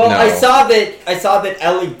dead yet. Well, No. I saw that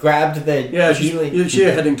Ellie grabbed the Yeah, healing. she's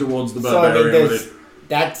heading towards the So I mean, barbarian with it.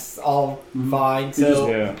 that's all fine. You just- So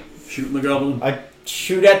Yeah. Shooting the goblin. I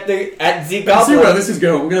shoot at the See goblin. where this is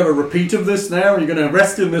going. We're going to have a repeat of this now, and you're going to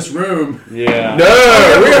rest in this room. Yeah.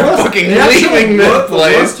 No, we are fucking The actual leaving this work-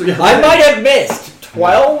 place. I might have missed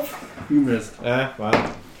 12. You missed.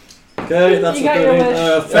 Well. Okay, that's You what got your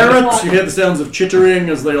they're wish. ferrets, you hear the sounds of chittering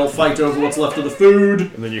as they all fight over what's left of the food.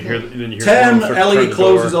 And then you hear. Then you hear 10, one start to Ellie try the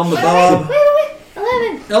closes door. on the Wait, barb.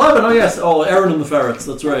 11. 11, oh yes, oh, Aaron and the Ferrets,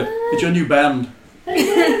 that's right. It's your new band.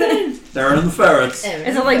 Aaron and the Ferrets.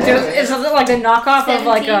 Is it like is it like a knockoff of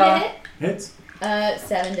like 17 to a hit? Hits.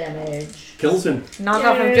 7 damage. Kills him.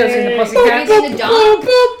 knockoff of Josie and the Pussycats? Nothing to dong.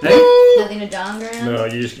 Hey? Nothing to dong around. No,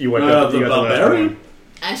 you wipe out The you got the last barbarian? one.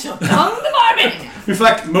 I shall dong the barbarian. In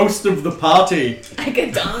fact, most of the party. I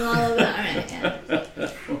could dong all over the Alright, yeah.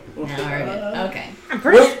 Now we're good. Okay. I'm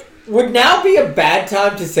pretty sure. Would now be a bad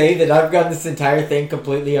time to say that I've gotten this entire thing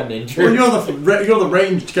completely uninjured? Well, you're the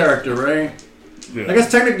ranged character, right? Yeah. I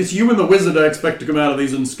guess technically it's you and the wizard I expect to come out of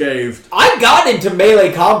these unscathed. I got into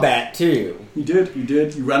melee combat too. You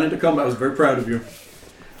did. You ran into combat. I was very proud of you.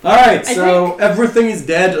 Alright, so everything is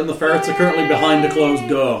dead and the ferrets are currently behind a closed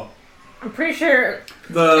door. I'm pretty sure.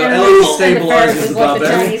 The Animal Ellie and the ferret stabilizes is the like the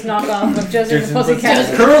barbarian. Chinese knockoff of Josie and the There's-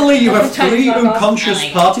 Pussycats. Currently, you have Chinese 3 knockoff. unconscious I like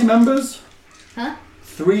it. party members. Huh?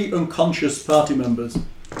 3 unconscious party members.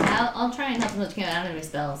 I'll try and help them with I don't have any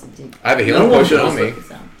spells. I have a healing No one potion does on me.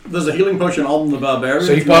 So. There's a healing potion on the barbarian.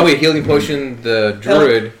 So you probably a healing potion the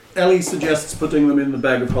druid. Ellie suggests putting them in the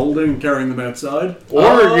bag of holding and carrying them outside.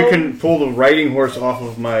 Or you can pull the riding horse off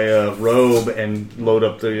of my robe and load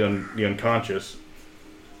up the unconscious.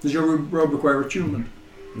 Does your robe require attunement?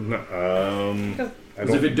 No, I Because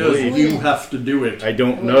don't if it does, believe- you have to do it. I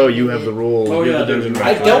don't know. You have the rule. Oh, You're yeah, the dungeon I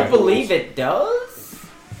master. don't believe it does.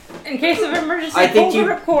 In case of emergency, I think pull the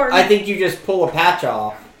ripcord. I think you just pull a patch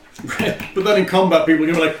off. But then in combat, people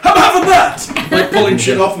are going to be like, I'm having that! Like pulling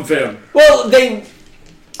shit off of him. Well,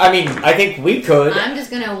 I mean, I think we could. I'm just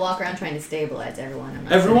gonna walk around trying to stabilize everyone. I'm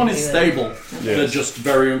not Everyone gonna is do it. stable. They're just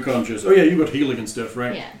very unconscious. Oh yeah, you got healing and stuff,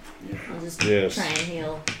 right? Yeah. I'll just Yes. try and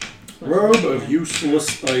heal. Robe of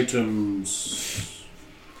useless items.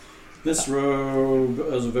 This robe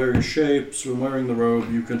has various shapes. When wearing the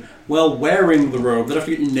robe, you can... Well, wearing the robe, they'd have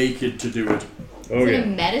to get you naked to do it. Oh Is it a yeah.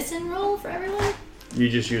 medicine roll for everyone? You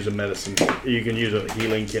just use a medicine. You can use a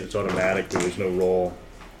healing kit. It's automatic. There's no roll.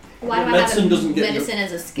 Why Yeah, do I medicine have doesn't get medicine you-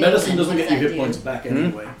 as a skill? Medicine then? doesn't What get does you that hit do? points back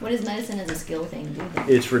anyway. What does medicine as a skill thing do then?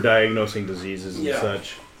 It's for diagnosing diseases and Yeah.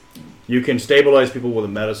 such. You can stabilize people with a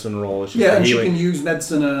medicine roll. It's just Yeah, a and she healing. can use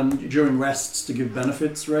medicine during rests to give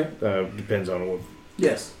benefits, right? Depends on what.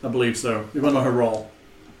 Yes, I believe so. You want to know her roll.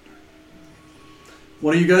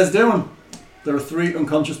 What are you guys doing? There are 3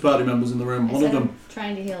 unconscious party members in the room. I One of said them, I'm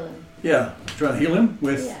trying to heal them. yeah, trying to heal him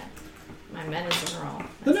with... Yeah. My medicine roll.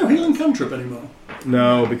 There's no healing cantrip anymore.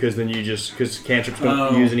 No, because then you just because cantrips don't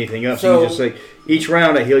Oh. use anything up. So you just like each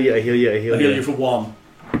round I heal you, I heal you, I heal I you. heal you for 1.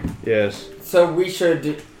 Yes. So we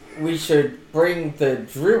should bring the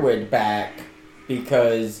druid back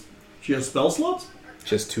because. She has spell slots?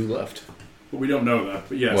 Just 2 left. But we don't know that,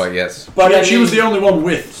 but yes. Well, yes. But Yeah, I she mean- was the only one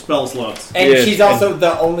with spell slots. and Yes, she's also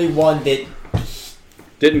the only one that.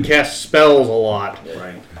 Didn't cast spells a lot.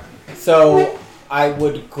 Right. So I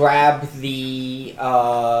would grab the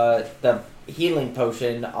healing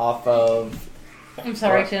potion off of I'm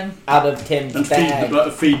sorry, Tim. out of Tim's And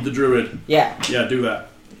bag. feed the druid. Yeah, Yeah, do that.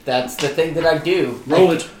 that's the thing that I do.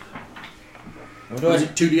 Roll it. What do I- Was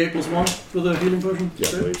it 2d8 plus 1 for the healing potion? Yeah,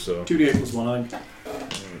 I believe so. 2d8 plus 1, I think.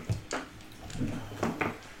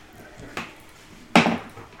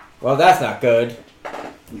 Well, that's not good.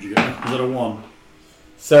 What'd you get? Was that a 1?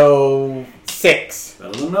 So 6.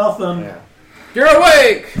 Better than nothing. Yeah. You're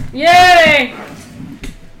awake! Yay!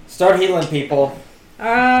 Start healing people.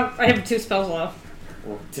 I have 2 spells left.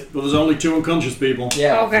 But there's only 2 unconscious people.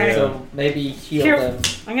 Yeah. Okay. So maybe heal Cure- them.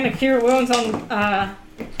 I'm gonna cure wounds on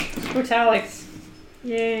Brutalix.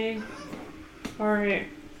 Yay. Alright.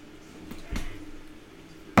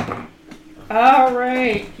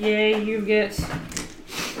 Alright. Yay, you get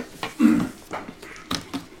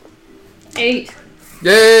 8.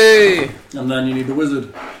 Yay! And then you need the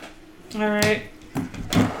wizard. Alright.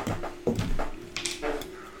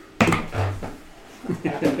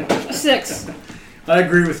 Six. I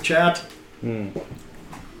agree with chat. What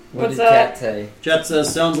What's did that? Cat say? Chat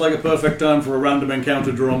says, sounds like a perfect time for a random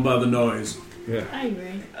encounter drawn by the noise. I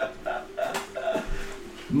agree.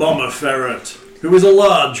 Mama Ferret, who is a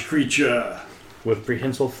large creature. With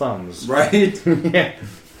prehensile thumbs. Right? Yeah.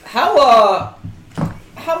 How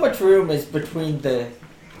much room is between the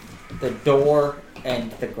door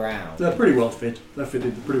and the ground? They're pretty well fit. They're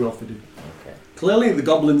pretty well fitted. Okay. Clearly the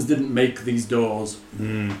goblins didn't make these doors.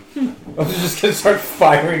 I was just gonna start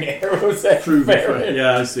firing arrows at Through the Farron.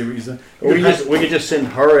 Yeah, I see what you're saying. We could just send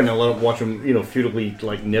her in and watch them, futilely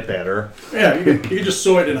like nip at her. Yeah, you could just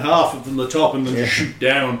saw it in half from the top and then just shoot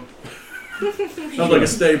down. Sounds like a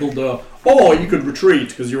stable door. Or you could retreat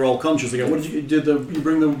because you're all conscious again. What did you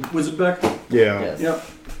bring the wizard back? Yeah. Yes. Yep.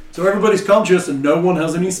 So everybody's conscious and no one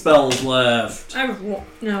has any spells left.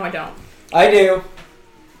 No, I don't. I do.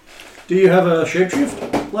 Do you have a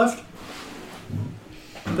shapeshift left?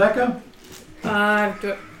 Becca?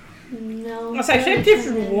 No. I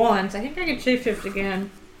shapeshifted once. I think I can shapeshift again.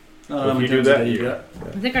 If you do that, you get.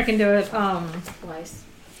 I think I can do it. Twice.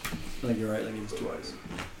 I think you're right. I think it's twice.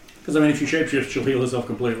 Because if you shapeshift, she'll heal herself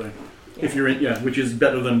completely. If you're in, which is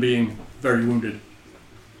better than being very wounded.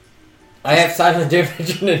 I have silent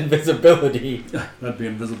damage and invisibility. I'd be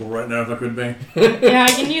invisible right now if I could be. Yeah,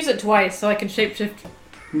 I can use it twice, so I can shapeshift.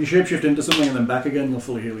 When you shapeshift into something and then back again, you'll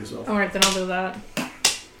fully heal yourself. Alright, then I'll do that.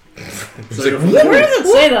 So you're Where does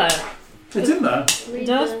it say that? It's in there. Read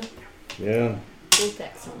does? the Yeah. full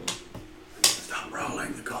text on it. Stop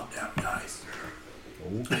rolling the goddamn dice.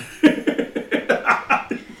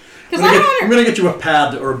 Because I'm gonna get you a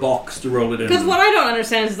pad or a box to roll it in. Because what I don't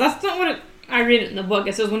understand is that's not what I read it in the book.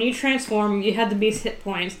 It says when you transform, you had the base hit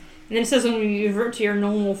points, and then it says when you revert to your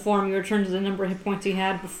normal form, you return to the number of hit points you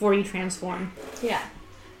had before you transform. Yeah.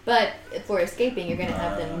 But for escaping, you're going to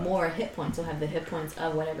have the more hit points. You'll have the hit points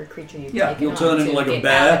of whatever creature you've taken you'll on turn into to like a get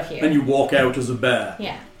bear, out of here. and you walk out as a bear.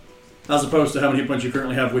 Yeah. As opposed to how many hit points you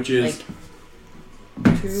currently have, which is...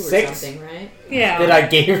 Like 2 or 6? something, right? Yeah. That I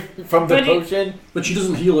gave from the But you- potion. But she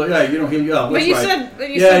doesn't heal... Yeah, you don't heal... Yeah, But that's you right. said... But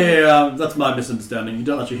you Yeah, said, that's my misunderstanding. You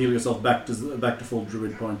don't actually heal yourself back to full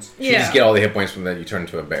druid points. You Yeah. just get all the hit points from that, you turn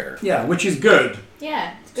into a bear. Yeah, which is good.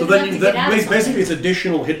 Yeah. It's So good then enough to get out of basically something. it's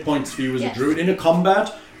additional hit points for you as Yes. a druid in a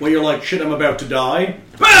combat where you're like, shit, I'm about to die.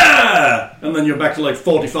 Bah! And then you're back to like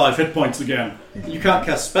 45 hit points again. You can't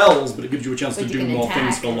cast spells, but it gives you a chance But to you do can more attack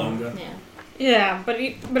things for and- longer. Yeah. Yeah, but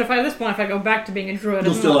if at this point, if I go back to being a druid,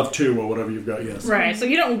 You'll I'm still not- have 2 or whatever you've got, yes. Right, so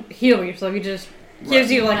you don't heal yourself, you just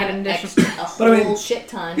gives you like an additional... A But I mean- whole shit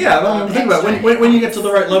ton. Yeah, but of think about it. extra When you hit get to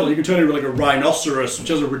the right level, you can turn into like a rhinoceros, which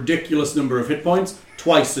has a ridiculous number of hit points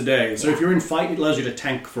twice a day. So if you're in fight, it allows you to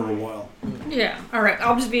tank for a while. Yeah, alright,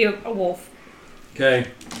 I'll just be a wolf. Okay,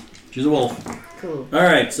 she's a wolf. points. Cool. All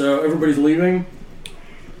right, so everybody's leaving.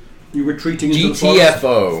 You retreating into the forest.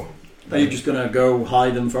 GTFO. Are you just gonna go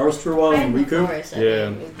hide in the forest for a while Right and in the recoup? forest, I Yeah.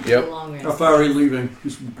 think, would be Yep. a long rest. How far are you leaving?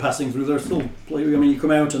 Just passing through there still? I mean, you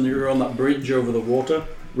come out and you're on that bridge over the water.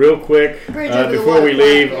 Real quick, Bridge over the before water we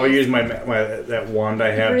leave, flat, I'll yes. use my that wand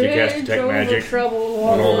I have to cast Bridge detect over magic troubled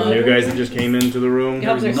on all the water. new guys that just came into the room. You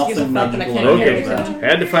have to There's excuse the nothing fact that I magical can't about Okay, hear that. you.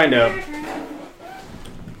 had to find out.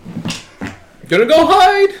 Gonna go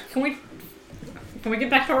hide! Can we get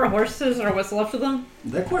back to our horses or what's left of them?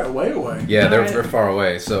 They're quite a way away. Yeah, Alright. they're far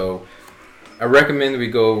away, so I recommend we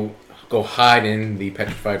go hide in the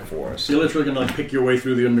petrified forest. So you're literally gonna like pick your way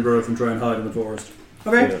through the undergrowth and try and hide in the forest.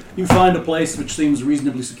 Okay. Yeah. You find a place which seems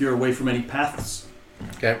reasonably secure away from any paths.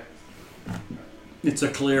 Okay. It's a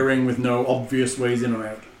clearing with no obvious ways in or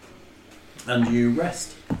out. And you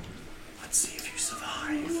rest. Let's see if you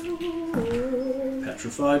survive.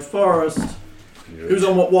 Petrified forest. Who's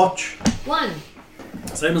on what watch? 1.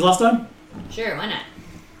 Same as last time? Sure, why not?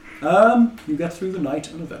 You get through the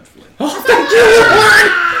night uneventfully.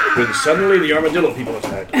 When suddenly the armadillo people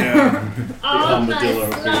attack. Yeah. Armadillo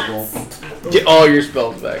my people. sluts. Get all your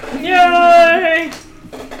spells back. Yay!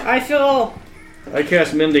 I feel... I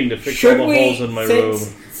cast mending to fix Should all the we, holes in my robe.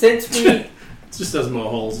 since we It just has more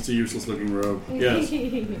holes. It's a useless looking robe. Yes.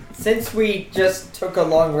 since we just took a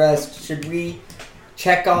long rest, should we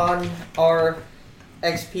check on our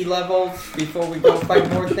XP levels before we go fight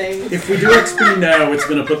more things? If we do XP now, it's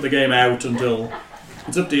going to put the game out until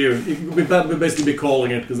It's up to you. We'd basically be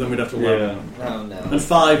calling it because then we'd have to level. Oh no. And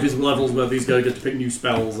 5 is levels where these guys get to pick new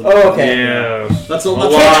spells. And Oh, okay. Yes. That's all.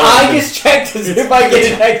 Can That's I just check to see if I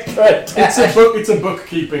get an extra attack? It's a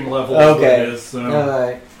bookkeeping level. is what Okay. It is, so.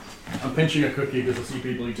 Alright. I'm pinching a cookie because I see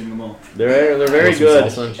people eating them all. They're very Want some good.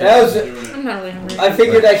 salsa and shit? That was, I'm not really hungry. I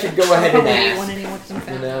figured I should go ahead and Probably eat one ask. anyway 'cause I'm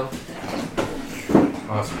fat. You know?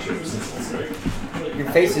 I'll have some chips and salsa. Your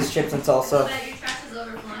face is chips and salsa. Your trash is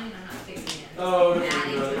overflowing and I'm not fixing it. Oh,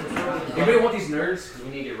 Anybody want these nerds? We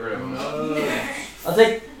need to get rid of them. I'll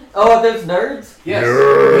take. Oh, there's nerds? Yes.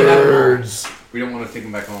 Nerds. We don't want to take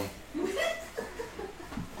them back home.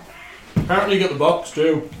 Apparently, you get the box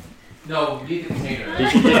too. No, we need the container.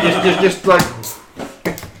 Just like.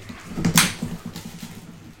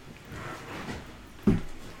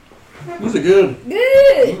 These are good.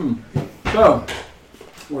 Good. So,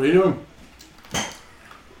 what are you doing?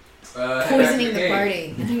 Poisoning the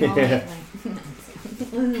party.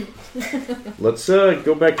 Let's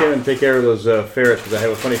go back in and take care of those ferrets because I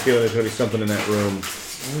have a funny feeling there's going to be something in that room.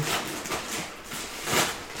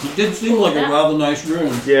 It did seem like a rather nice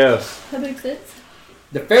room. Yes. That makes sense.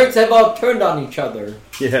 The ferrets have all turned on each other.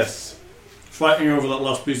 Yes. Fighting over that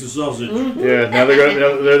last piece of sausage. Yeah. Now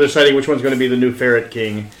they're deciding which one's going to be the new ferret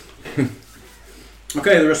king.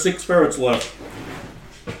 Okay, there are 6 ferrets left.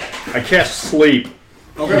 I cast sleep.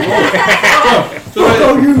 Okay, so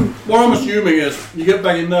what I'm assuming is you get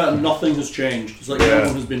back in there and nothing has changed. It's like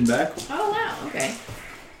everyone has been back. Oh wow. Okay.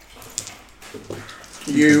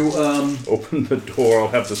 You Open the door. I'll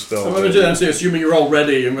have the spell. I'm going to say, assuming you're all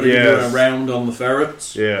ready, I'm going to give you a round on the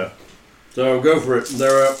ferrets. Yeah. So go for it.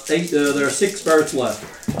 There are 6 ferrets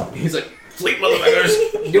left. He's like, sleep,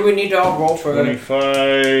 motherfuckers. Do we need to all roll for it?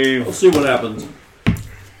 25. We'll see what happens.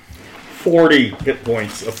 40 hit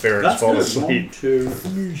points of ferrets That's fall good. asleep. 1, 2,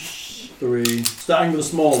 3. Starting with the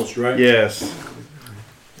smallest, right? Yes.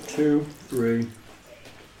 2, 3,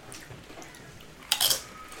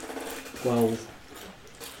 12,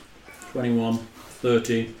 21,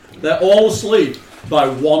 30. They're all asleep by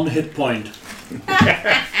 1 hit point.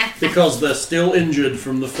 Because they're still injured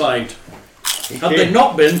from the fight. Had they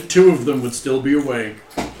not been, 2 of them would still be awake.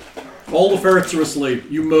 All the ferrets are asleep.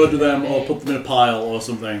 You murder them or put them in a pile or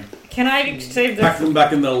something. Can I save Pack their... them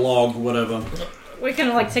back in their log, whatever. We can,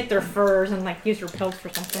 like, take their furs and, like, use their pelts for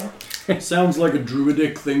something. Sounds like a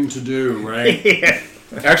druidic thing to do, right?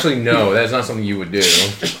 Actually, no, that's not something you would do.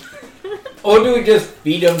 Or do we just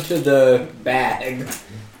feed them to the bag?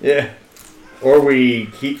 Yeah. Or we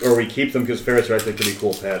keep them because ferrets are actually pretty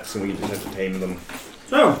cool pets, and we just have to tame them.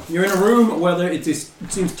 So, you're in a room where it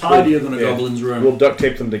seems tidier than a goblin's room. We'll duct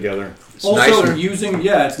tape them together. It's Also, nicer.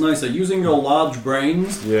 it's nicer. Using your large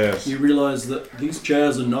brains, Yes. you realise that these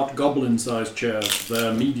chairs are not goblin-sized chairs.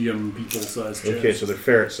 They're medium people-sized chairs. Okay, so they're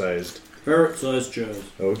ferret-sized. Ferret-sized chairs.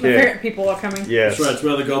 The Okay. ferret people are coming. Yes. That's right, it's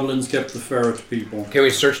where the goblins kept the ferret people. Can we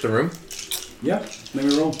search the room? Yeah,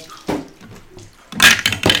 maybe roll.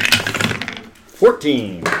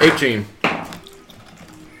 14. 18.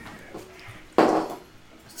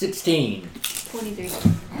 16. 23.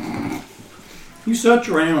 You search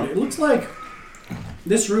around. It looks like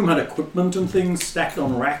this room had equipment and things stacked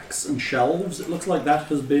on racks and shelves. It looks like that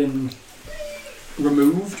has been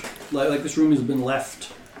removed. Like this room has been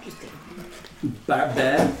left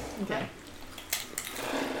bare. Okay.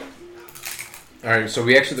 Alright, so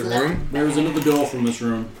we exit the room. There is another door from this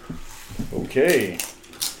room. Okay.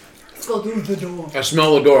 Let's go through the door. I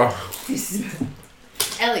smell the door.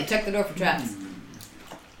 Ellie, check the door for traps.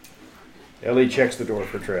 Ellie checks the door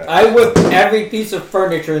for traps. I whipped every piece of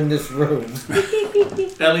furniture in this room.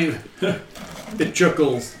 Ellie, it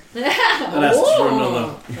chuckles and asks for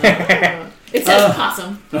another. It says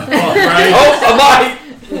possum. Right? Oh,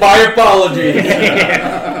 my apology.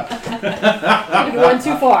 You went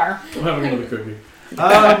too far. I'm having another cookie.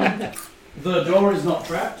 The door is not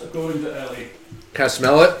trapped, according to Ellie. Can I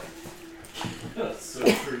smell it? That's so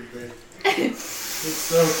creepy. It's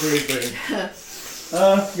so creepy.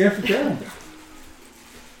 Yeah, for sure.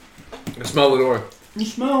 I smell the door. You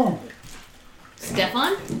smell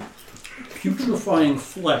Stefan? putrefying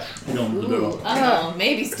flesh beyond the Ooh. door. Oh,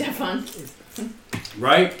 maybe Stefan.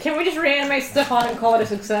 Right? Can we just reanimate Stefan and call it a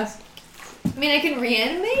success? I mean, I can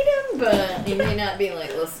reanimate him, but he may not be like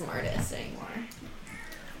the smartest anymore.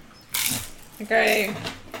 Okay.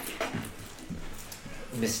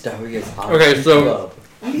 Mysterious Okay, so- club.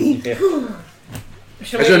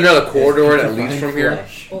 Should Is there another corridor that leads from here?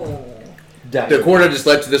 Flesh. Oh. The corridor just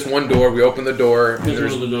led to this one door. We open the door. And Here's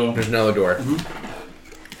there's another door. there's another door. Mhm.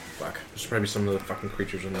 Fuck. There's probably some of the fucking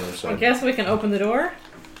creatures on the other I side. guess we can open the door.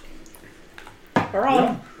 Or all.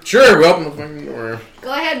 Yeah. Sure, we open the fucking door.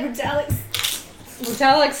 Go ahead, Brutalix. Which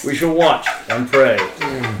Alex, We shall watch and pray.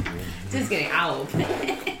 Just kidding. I'll open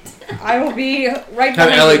it. I will be right Have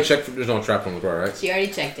behind Ellie you. check for there's no trap on the door, right? She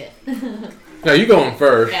already checked it. No, you going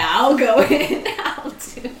first. Yeah, I'll go in. I'll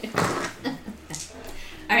do it.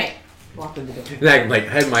 All right. Walk through the door. And I like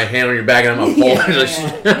had my hand on your back and I'm Yeah, pulling.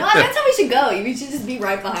 yeah. No, that's how we should go. We should just be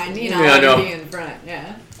right behind me and Yeah, I I'll know. be in front.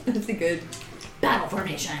 Yeah. That's a good battle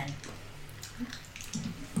formation.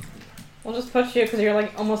 We'll just push you because you're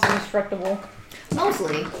like almost indestructible.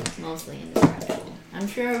 Mostly indestructible. I'm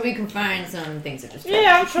sure we can find some things that just.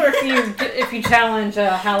 Yeah, I'm sure if you challenge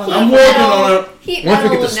Hallam. I'm working on it. Heat Once we metal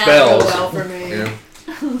get the would not go spells, well for me.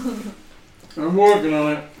 Yeah. I'm working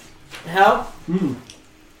on it. How? Hmm.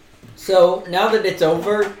 So now that it's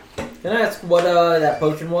over, can I ask what that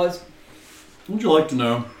potion was? Would you like to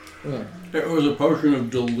know? Yeah. It was a potion of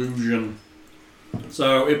delusion.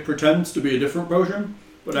 So it pretends to be a different potion,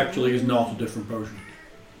 but actually is not a different potion.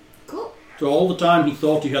 Cool. So all the time he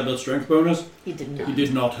thought he had that strength bonus, He did not. he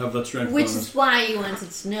did not have that strength Which bonus. is why you wanted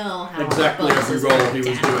to know how Exactly our every bonuses roll work he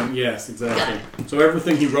was down. doing. Yes, Got exactly. So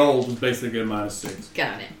everything he rolled was basically a -6.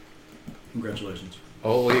 Got it. Congratulations.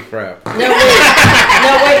 Holy crap! No,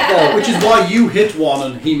 wait though. Which is why you hit one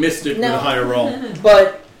and he missed it with No. a higher roll.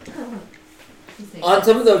 But on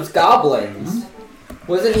some of those goblins,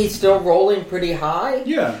 wasn't he still rolling pretty high?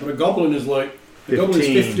 Yeah, but a goblin is like a goblin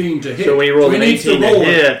is 15 to hit. So when you roll an needs 18 to roll it.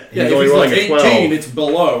 hit, Yeah, he's if only it's rolling like a 12. 18, it's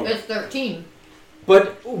below. It's 13.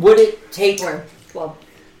 But would it take? Or 12.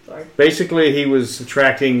 Sorry. Basically, he was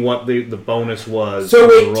subtracting what the bonus was. So of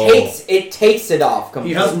the it roll. takes it off He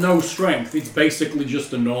completely. has no strength. He's basically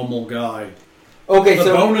just a normal guy. Okay, The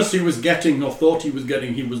so bonus he was getting or thought he was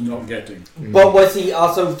getting, he was not getting. but was he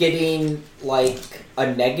also getting like a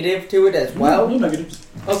negative to it as well? No negatives.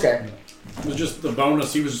 Okay. It was just the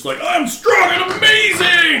bonus. He was just like, I'm strong and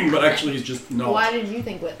amazing! But actually, he's just not. Why did you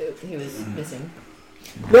think what he was missing?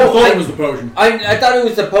 I No, thought it was the potion. I thought it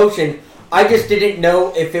was the potion. I just didn't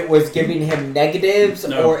know if it was giving him negatives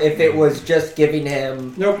No. or if it was just giving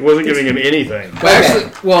him. Nope. Wasn't giving him anything. But actually,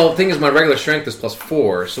 well, the thing is, my regular strength is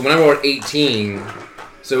 +4. So when I rolled 18,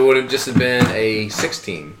 so it would have just been a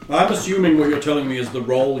 16. I'm assuming what you're telling me is the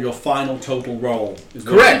roll, your final total roll. Is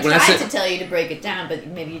what- Correct. He When I tried said- to tell you to break it down, but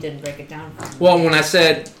maybe you didn't break it down. Well, when I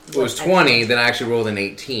said it was 20, then I actually rolled an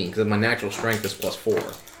 18 because my natural strength is +4.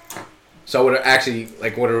 So I would have actually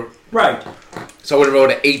Right. So I would have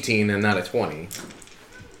rolled an 18 and not a 20.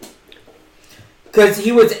 Because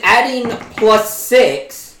he was adding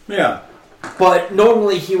 +6, Yeah. but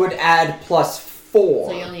normally he would add +4.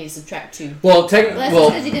 So you only need to subtract 2. Well, Well, technically, that's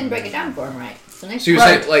because you didn't break it down for him right. So next so you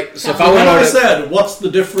Right. say like, so if I When would I have said, what's the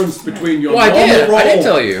difference between your Well, I normal did. roll? I did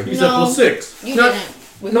tell you. You said No. +6. You No, didn't.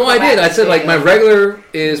 We No, can I go back did. I to said the like my video. regular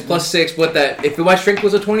is +6, but that if my strength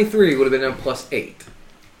was a 23, it would have been a +8.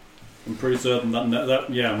 I'm pretty certain that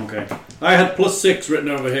yeah, okay. I had +6 written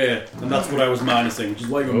over here, and that's what I was minusing, which is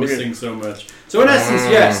why you're Okay. missing so much. So in essence,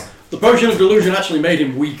 yes, the potion of delusion actually made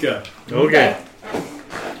him weaker. Okay.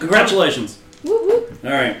 Congratulations. Whoop, whoop.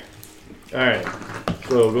 Alright. Alright.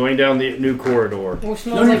 So going down the new corridor. Which No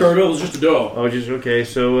smells new like corridor, it was just a door. Oh, just okay.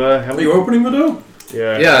 So how Are you opening the door?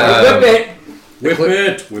 Yeah. Yeah, Whip it. Whip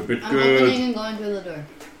it. Whip it I'm good. opening and going through the door.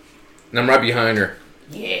 and I'm right behind her.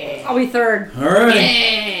 Yeah. I'll be third. Alright.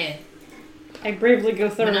 Yeah. I bravely go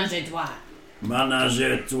third. Ménage à trois. Ménage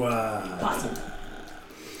à trois. Awesome.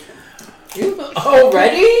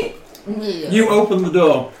 Already? You open the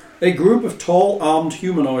door. A group of tall, armed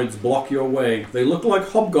humanoids block your way. They look like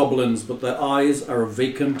hobgoblins, but their eyes are a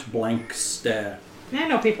vacant, blank stare. I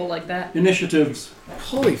know people like that. Initiatives.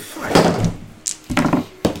 Holy fuck.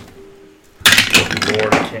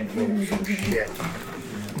 Lord, I can't roll some shit.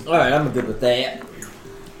 Alright, I'm good with that.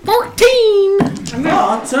 14! I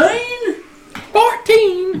moved, 14?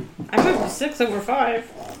 14! I moved to 6 over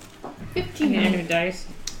 5. I 15 need a minutes. new dice.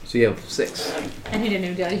 So you have 6. I need a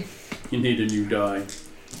new die. You need a new die.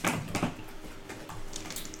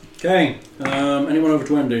 Okay. Anyone over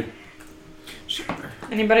 20?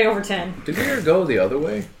 Anybody over 10? Did we ever go the other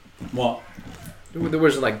way? What? There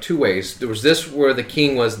was like 2 ways. There was this where the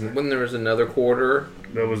king was, when there was another quarter.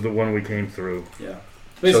 That was the one we came through. Yeah.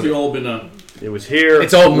 Basically all been a... It was here.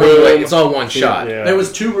 It's all one way. It's all one shot. Yeah. There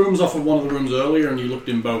was 2 rooms off of one of the rooms earlier, and you looked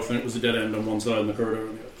in both, and it was a dead end on one side and the corridor on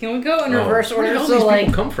the other. Can we go in Oh. reverse Where the order? hell So these like,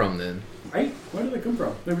 people come from then? Right? Where did they come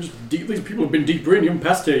from? They were just deep... These people have been deeper in. You haven't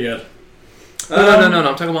passed here yet. No. I'm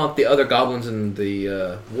talking about the other goblins and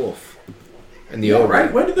the wolf. And the Yeah, ogre.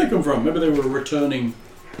 right. Where did they come from? Maybe they were a returning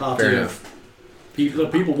party Fair of enough. people.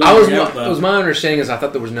 People I was. wandering out there. It was my understanding is I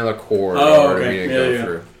thought there was another corridor Oh, we okay. needed to Yeah, go yeah.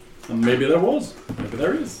 through. And maybe there was. Maybe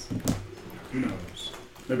there is. Who knows?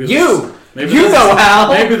 Maybe You! Maybe You there's know how.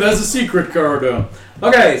 Maybe there's a secret corridor.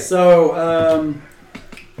 Okay, so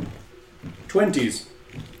 20s,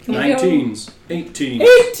 Can we go- 19s, 18s. 18!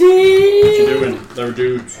 What you doing? They're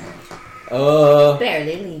dudes.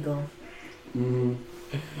 Barely legal. Mm.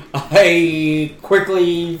 I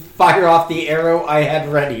quickly fire off the arrow I had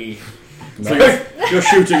ready. So you're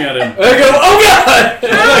shooting at him. I go, oh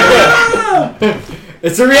god!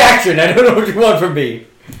 It's a reaction. I don't know what you want from me.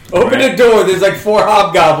 Open Right. the door. There's like 4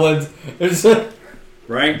 hobgoblins. There's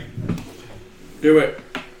Right? Do it.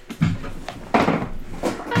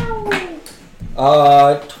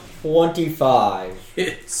 25.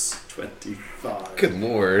 It's 25. Good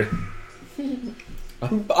lord.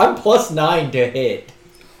 I'm plus 9 to hit.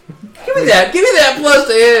 Give me that plus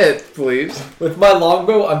to hit, please. With my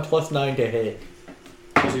longbow, I'm plus 9 to hit.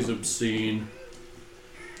 This is obscene.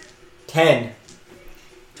 10.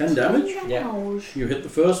 10 damage? Yeah. You hit the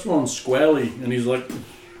first one squarely, and he's like,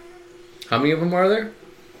 How many of them are there?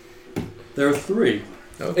 there are 3.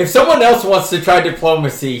 If someone else wants to try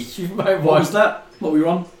diplomacy, you might What was want. that? What were you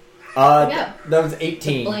on? Yeah. That was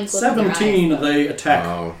 18. Blink look in their 17, eyes, though. they attack.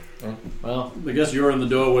 Oh. Well, I guess you're in the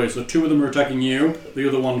doorway, so 2 of them are attacking you. The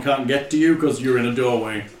other one can't get to you because you're in a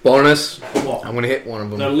doorway. Bonus. What? I'm gonna hit one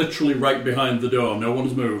of They're them. literally right behind the door. No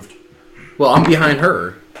one's moved. Well, I'm behind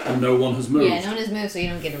her. And no one has moved. Yeah, no one has moved, so you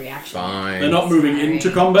don't get a reaction. Fine. They're not moving Sorry. into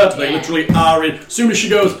combat. They Yeah. literally are in. As soon as she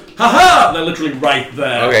goes, haha! They're literally right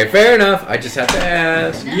there. Okay, fair enough. I just have to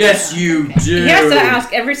ask. Yes, you do. He has to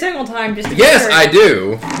ask every single time just to be Yes, sure. I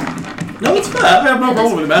do. No, it's fair. I have no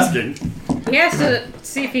problem with him asking. He has to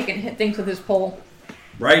see if he can hit things with his pole.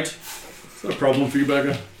 Right? Is that a problem for you,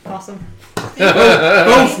 Becca? Awesome.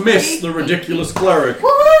 Both miss the ridiculous cleric.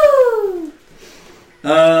 Woohoo!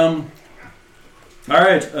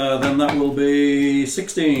 Alright, then that will be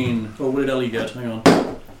 16. Oh, what did Ellie get? Hang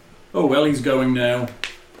on. Oh, Ellie's going now.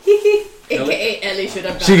 AKA Ellie should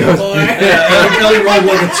have gone She goes- before. Yeah, Ellie rolled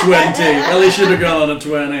like a 20. Ellie should have gone on a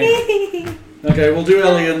 20. Okay, we'll do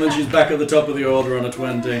Ellie and then she's back at the top of the order on a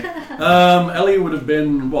 20. Ellie would have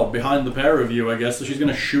been, behind the pair of you, I guess, so she's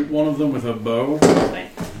going to shoot one of them with her bow.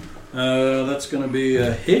 That's going to be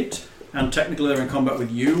a hit, and technically they're in combat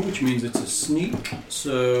with you, which means it's a sneak,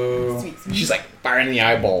 so... Sweet, sweet. She's like firing the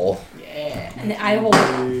eyeball. Yeah. And the eye hole.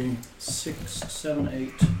 3, 6, 7,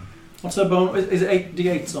 8. What's her bonus? Is it 8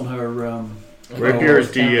 d8s on her? Rapier is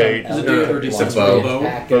D8. Is it D8 or D6 for bow. the bow?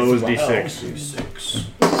 Bow is D6.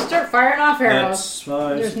 D6. Start firing off arrows. That's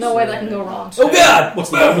 5. There's no way that can go wrong. Oh god! What's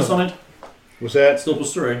the bonus on it? What's that? Still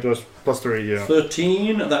plus 3. Just +3, yeah.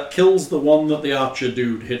 13. That kills the one that the archer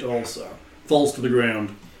dude hit also. Falls to the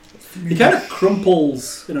ground. He kind of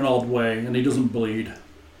crumples in an odd way, and he doesn't bleed.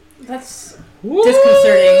 That's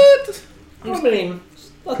disconcerting. I mean,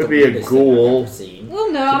 not Could the be a weirdest thing I've ghoul. ever seen.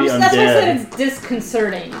 Well, no, To be that's why I said undead. it's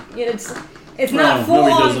disconcerting. It's not No, full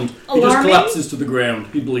he on doesn't. He just alarming. collapses to the ground.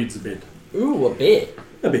 He bleeds a bit. Ooh, a bit.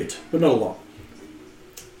 A bit, but not a lot.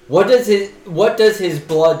 What does his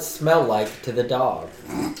blood smell like to the dog?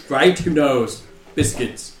 Right? Who knows?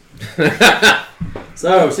 Biscuits.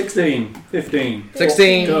 So, 16, 15.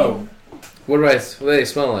 16. Go. What do they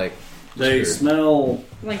smell like? They Sure. smell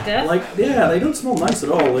Like death? they don't smell nice at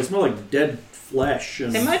all. They smell like dead flesh.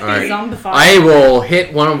 And They might be Alright. zombified. I will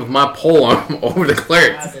hit one with my pole arm over the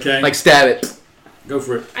cleric. Okay, Like stab it. go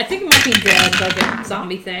for it. I think it might be dead, like a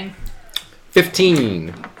zombie thing.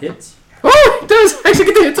 15. Hits. Oh, it does! I actually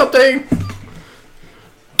get to hit something!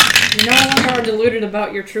 You no longer are deluded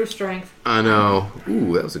about your true strength. I know.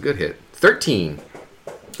 Ooh, that was a good hit. 13.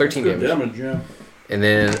 13 Good damage. damage, yeah. And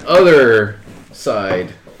then other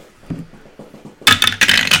side.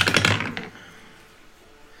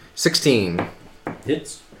 16.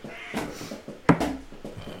 Hits.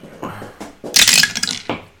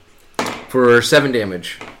 For 7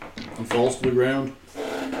 damage. And falls to the ground.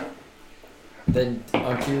 Then,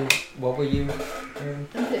 aren't you? What were you? I'm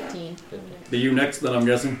 15. Be you next, then, I'm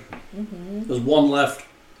guessing. Mm-hmm. There's one left.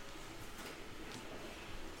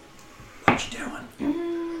 What you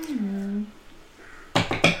doing?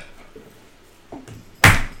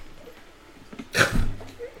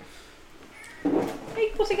 Hey,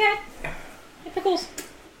 pussycat. Hey, Pickles.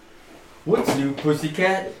 What's new,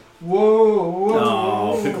 pussycat? Whoa!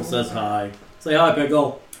 Oh, Pickle says hi. Say hi,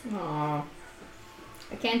 Pickle. Aww.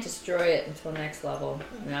 I can't destroy it until next level.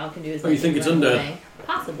 And all I can do is Oh, you let think it it's run undead? away.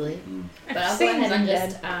 Possibly. But I'll go Seems ahead and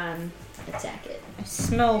undead. just attack it. I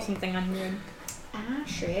smell something unweird. Ah,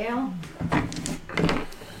 shell.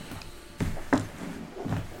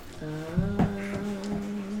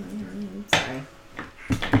 Sorry.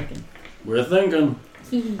 Thinking. We're thinking.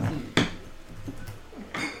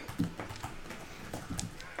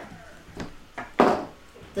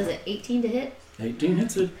 Does it 18 to hit. 18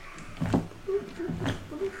 hits it.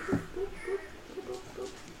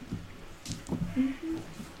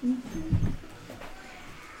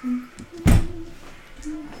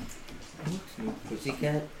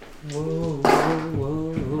 Pussycat. Whoa,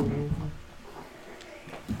 whoa, whoa.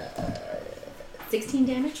 16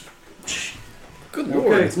 damage. Good Okay,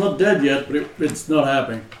 lord. it's not dead yet, but it's not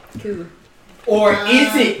happy. Cool. Or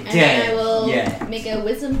is it And dead? I will Yeah. make a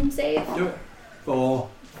wisdom save Do it. For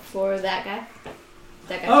for that guy.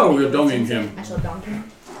 That guy. Oh, should make you're a wisdom donging save. him. I shall dong him.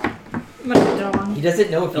 I'm gonna dong. He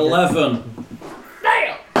doesn't know if he 11.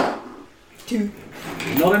 Damn! 2.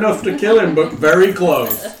 Not enough to kill him, but very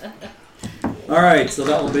close. Alright, so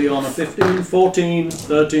that'll be on a 15, 14,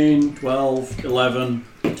 13, 12, 11,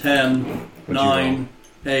 10, 9,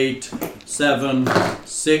 8, 7,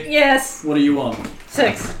 6. Yes. What do you want?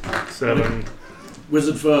 6. 7.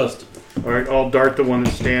 Wizard first. Alright, I'll dart the one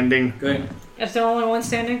that's standing. Okay. Is there only one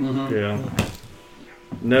standing? Mm-hmm. Yeah.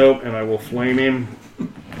 Nope, and I will flame him.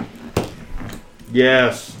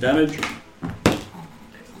 Yes. Damage.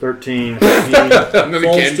 13. He Falls to the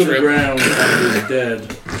Cantrip. ground and is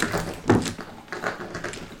dead.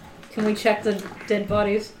 Can we check the dead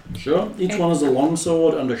bodies? Sure. Each one has a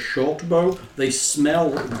longsword and a short bow. They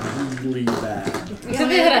smell really bad. So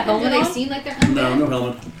they had a Do helmet they on? seem like they're undead? No, no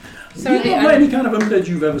helmet. So You are they don't know any kind of undead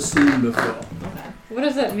you've ever seen before. Okay. What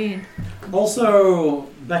does that mean? Also,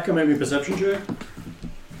 Becca made me a perception check.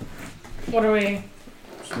 What are we?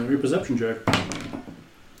 Just made me a perception check.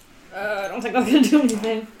 I don't think that's gonna do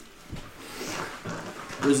anything.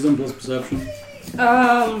 Wisdom plus perception.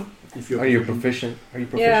 If you're Are you proficient? Are you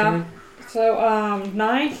proficient? Yeah. So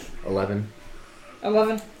 9, 11.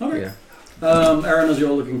 11. Okay. Yeah. Aaron, as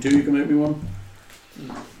you're looking too, you can make me one.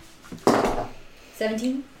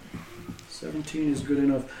 17? 17 is good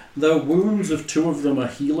enough. The wounds of two of them are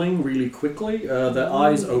healing really quickly. Their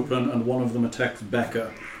eyes open and one of them attacks Becca.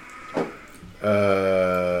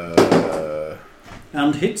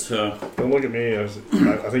 And hits her. Don't look at me. I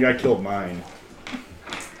think I killed mine.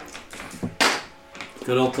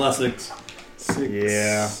 Good old classics. 6.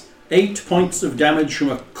 Yeah. 8 points of damage from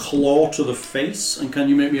a claw to the face. And can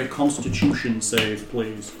you make me a constitution save,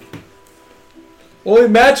 please? Only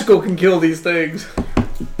magical can kill these things.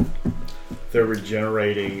 They're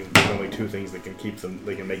regenerating. There's only 2 things that can keep them.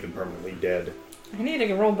 They can make them permanently dead. I need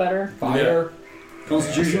to roll better. Fire.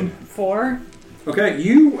 Constitution? 4. Okay,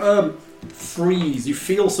 you freeze. You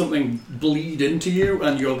feel something bleed into you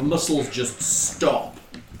and your muscles just stop.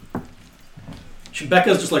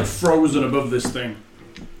 Becca's just like frozen above this thing.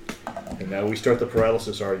 And now we start the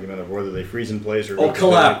paralysis argument of whether they freeze in place Or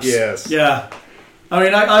collapse. Yes. Yeah. I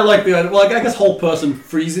mean, I like the idea. Well, I guess whole person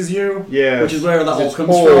freezes you. Yes. Which is where that all It's comes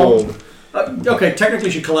cold. from. Okay,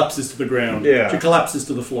 technically she collapses to the ground. Yeah. She collapses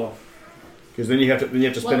to the floor. Because then you have to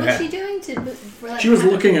What spend was she doing for that? She was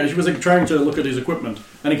looking at. She was like trying to look at his equipment,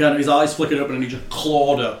 and his eyes flickered open, and he just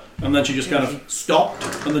clawed her, and then she just kind of stopped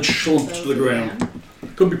and then slumped to the ground.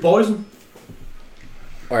 Could be poison.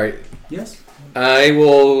 Alright. Yes. I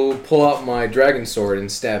will pull out my dragon sword and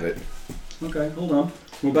stab it. Okay, hold on.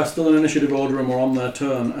 We're back still in initiative order, and we're on their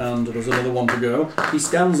turn, and there's another one to go. He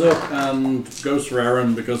stands up and goes for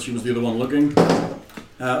Aaron because she was the other one looking.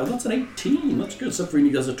 That's an 18. That's good. Except for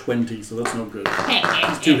he does a 20, so that's not good.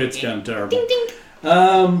 These 2 hits can terrible. Ding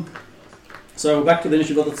ding. So back to the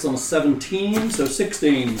initiative. That's on a 17. So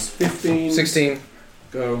 16s, 15s. 16.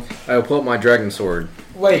 Go. I will pull out my dragon sword.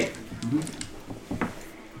 Wait.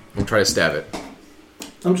 I'll try to stab it.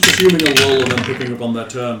 I'm just assuming a roll and then picking up on their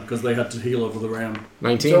turn because they had to heal over the round.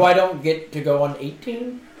 19. So I don't get to go on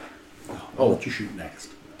 18? I'll let you shoot next.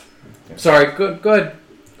 Sorry. Good.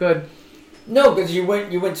 No, because you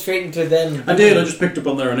went straight into them. I did. I just picked up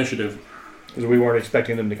on their initiative. Because we weren't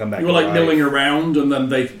expecting them to come back. You were like alive. milling around, and then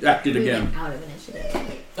they acted We again. went out of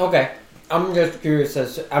initiative. Okay. I'm just curious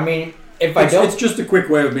as to, I mean, if I don't. It's just a quick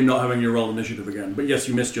way of me not having you roll initiative again. But yes,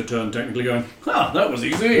 you missed your turn technically going, that was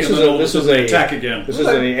easy. This and is then a- all of this a is sudden a- attack again. This is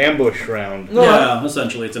an ambush round. No, Yeah,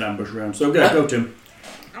 essentially it's an ambush round. So go Tim.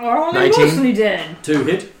 We're only 19. mostly dead. 2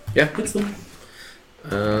 hit. Yeah. Hits them.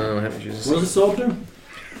 I have to choose What does the sword do?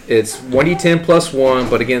 It's 1d10 plus 1,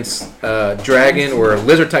 but against dragon or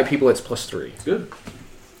lizard type people, it's plus 3. It's good.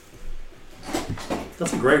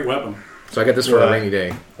 That's a great weapon. So I get this for a Right. rainy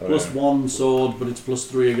day. Plus 1 sword, but it's plus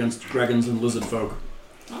 3 against dragons and lizard folk.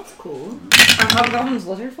 That's cool. Are hobgoblins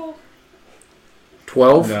lizard folk?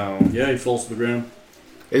 12. No. Yeah, he falls to the ground.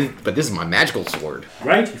 But this is my magical sword.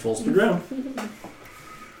 Right, he falls to the ground.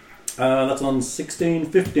 That's on 16,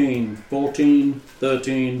 15, 14,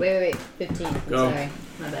 13. Wait. 15. I'm Go. sorry.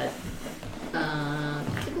 My bad.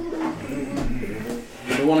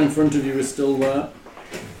 The one in front of you is still there.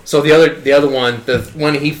 So the other one, the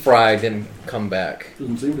one he fried, didn't come back.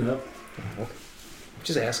 Doesn't seem to have.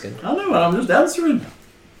 Just asking. I know, I'm just answering.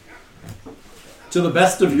 To the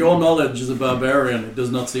best of your knowledge as a barbarian, it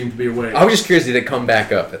does not seem to be awake. I was just curious, did it come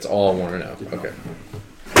back up? That's all I want to know. Okay.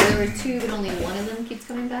 There were two, but only one of them keeps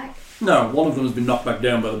coming back. No, one of them has been knocked back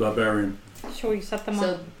down by the barbarian. Shall we set them So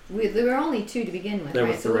up? there were only two to begin with. There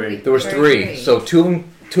were right? So three. There was three. So two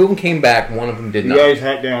of them came back. One of them did You not. guys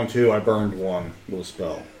hacked down 2. I burned 1 with a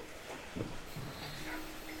spell.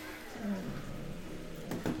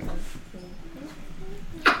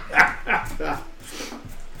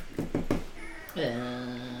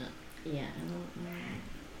 Yeah.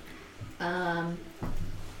 I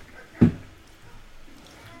don't know.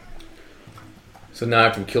 So now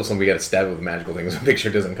after we kill someone, we got to stab it with magical things to make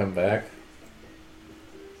sure it doesn't come back.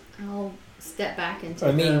 I'll step back and take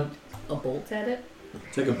I mean- a bolt at it.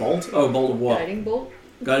 Take a bolt? Oh, a bolt of what? Guiding bolt.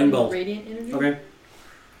 Guiding bolt. Radiant energy. Okay.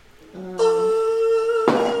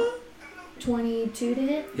 22 to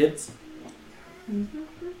hit. Hits.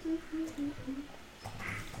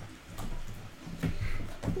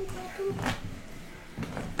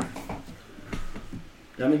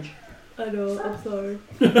 Damage? I know, I'm sorry.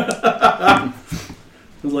 I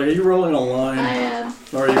was like, are you rolling a line? I am.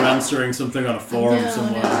 Or are you answering something on a forum No,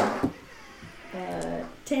 somewhere? no.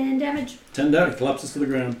 10 damage. 10 down, it collapses to the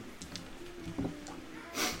ground.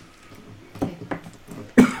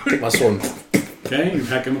 Take my sword. Okay, you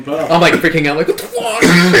hack him apart. I'm like freaking out, like, what the fuck?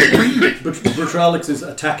 But Brutralix is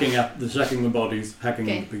attacking the bodies, hacking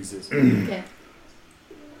them to pieces. Okay.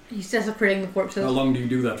 He's desecrating the corpses. How long do you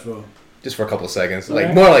do that for? Just for a couple of seconds. Okay.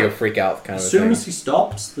 Like, more like a freak out kind of As thing. soon as he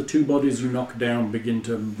stops, the two bodies you knock down begin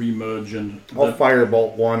to remerge and I'll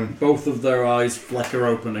firebolt 1. both of their eyes flicker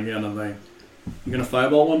open again, and they... You gonna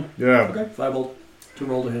firebolt one? Yeah. Okay, firebolt. To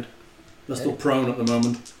roll to hit. They're still prone at the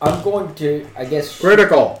moment. I'm going to, I guess...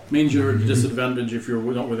 Critical. Means you're at a disadvantage if you're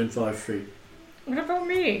not within 5 feet. What about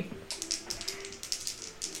me?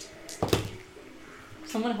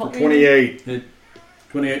 Someone For help me. 28.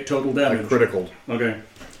 28 total I damage. criticaled. Okay.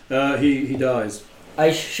 He dies.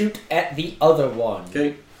 I shoot at the other one.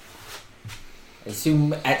 Okay, I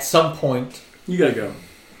assume at some point... you gotta go.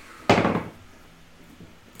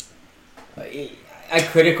 I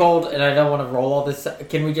criticaled and I don't want to roll all this.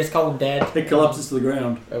 Can we just call him dead? It collapses to the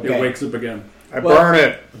ground. Okay. It wakes up again. I burn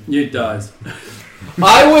it. It dies.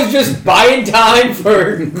 I was just buying time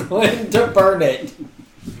for Glenn to burn it.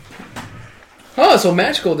 Oh, so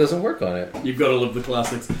magical doesn't work on it. You've got to love the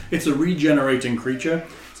classics. It's a regenerating creature.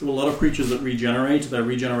 So a lot of creatures that regenerate, their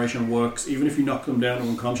regeneration works. Even if you knock them down to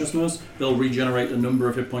unconsciousness, they'll regenerate a number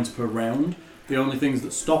of hit points per round. The only things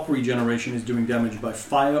that stop regeneration is doing damage by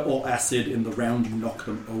fire or acid in the round you knock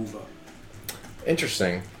them over.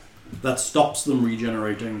 Interesting. That stops them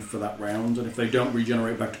regenerating for that round, and if they don't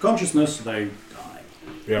regenerate back to consciousness, they die.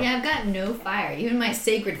 Yeah. Yeah, I've got no fire. Even my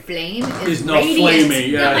sacred flame is It's not radiant. flamey,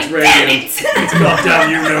 yeah, I'm it's like, radiant. It's not damn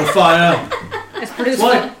you, no fire. It's produced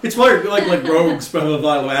It's like rogues spell a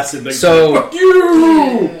vial of acid. They So- fuck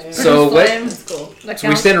you! So what? That's cool. So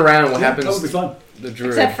we stand around. and what That would be happens? fine. The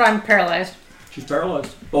druid. Except for I'm paralyzed. She's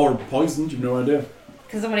paralyzed. Or poisoned, you've no idea.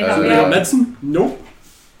 Can somebody Uh, help So me they got out? medicine? Nope.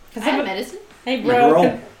 Can I have somebody, medicine. hey Make a bro,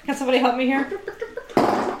 roll. can somebody help me here?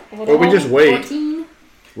 Well, we just wait. 14.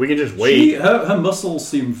 We can just She, wait. her muscles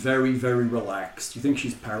seem very, very relaxed. You think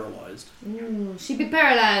she's paralyzed? Ooh, she'd be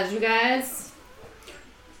paralyzed, you guys.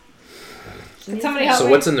 Can somebody help So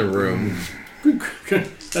me? what's in the room?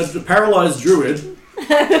 As the paralyzed druid.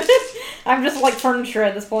 I'm just like furniture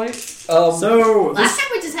at this point. So Last time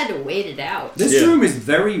we just had to wait it out. this Yeah. room is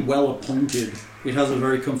very well appointed. It has a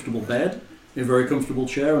very comfortable bed, a very comfortable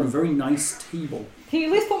chair, and a very nice table. Can you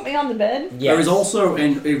at least put me on the bed? Yes. There is also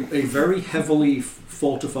a very heavily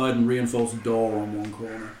fortified and reinforced door on one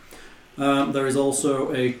corner. There is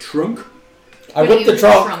also a trunk I Put whipped you the in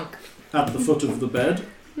trunk. at the foot of the bed.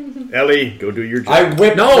 Ellie, go do your job. I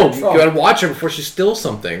whipped No, the you trunk. gotta watch her before she steals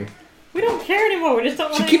something. We don't care anymore. We just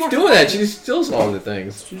don't She want keeps any doing more that. She just steals all the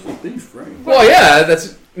things. She's a thief, right? Well, yeah,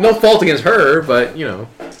 that's no fault against her, but you know.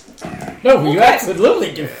 No, you Okay.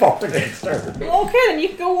 absolutely do fault against her. Okay, then you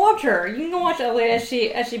can go watch her. You can go watch Ellie as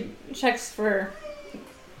she checks for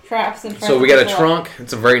traps and. So we got a trunk.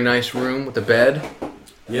 It's a very nice room with a bed.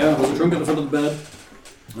 Yeah, there's a trunk at the foot of the bed,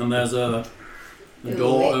 and there's a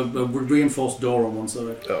door, a reinforced door on one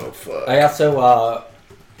side. Oh fuck. I also,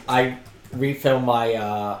 I refill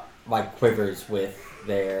my, my quivers with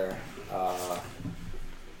their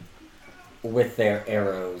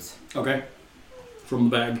arrows. Okay, from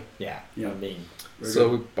the bag. Yeah. Yeah. I mean, Very So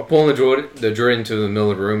good. we pull the druid into the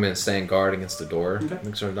middle of the room and stand guard against the door. Okay.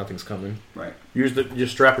 Make sure nothing's coming.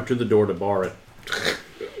 Just strap her to the door to bar it.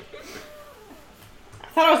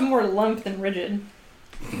 thought it was more limp than rigid.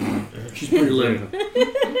 She's pretty limp. You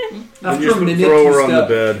After just a minute, throw her you on the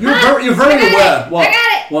bed. You're very aware. What? I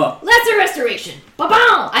got it! What? Lesser restoration.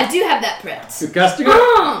 Ba-bow! I do have that prepped. You're casting it?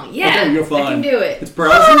 Oh, yeah. Okay, you're I fine. can do it. It's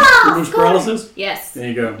paralysis? Oh, Removes of course. paralysis? Yes. There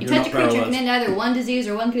you go. You You're touch not a creature paralyzed. can end either one disease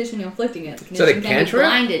or one condition you're inflicting it. The Is that a condition can be cantrip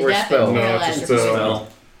blinded, or a deafened, spell? No, paralyzed, it's or a possessed. Spell.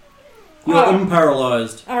 You're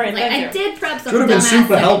unparalyzed. Alright, Like, I thank you. did prep some Should have been dumbass super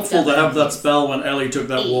second helpful stuff. to have that spell when Ellie took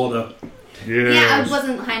that water. Yes. Yeah, I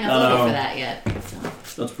wasn't high enough I level know. for that yet. So.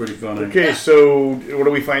 That's pretty funny. Okay, so what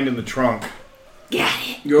do we find in the trunk? Got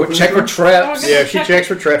it. You open Check the for door? traps. Yeah, she checks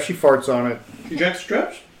for traps. She farts on it. You check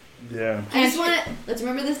straps? Yeah. I just want to, let's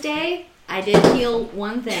remember this day. I did heal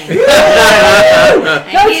one thing. Go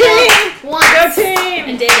I healed once. Go team!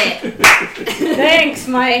 I did it. Thanks,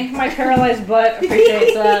 my paralyzed butt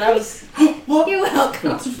appreciates that. I was You're welcome.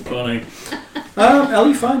 That's funny.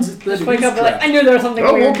 Ellie finds it that just it wake is up like I trapped. knew there was something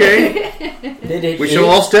Oh, weird. okay. Did it We shall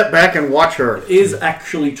all step back and watch her. It is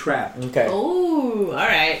actually trapped. Okay. Oh, all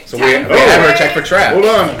right. So we have her check for traps. Hold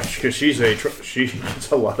on, because she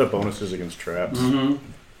gets a lot of bonuses against traps. Mm-hmm.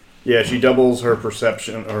 Yeah, she doubles her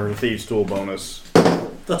perception or her thieves' tool bonus.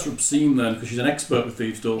 That's obscene then, because she's an expert with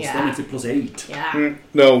thieves' tools. Yeah. Still makes it +8. Yeah.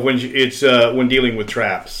 No, when dealing with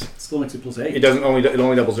traps, Still makes it +8. it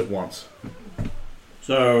only doubles it once.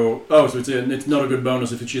 So, so it's not a good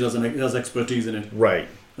bonus if it has expertise in it. Right.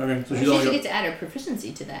 Okay, so She she's only should got, get to add her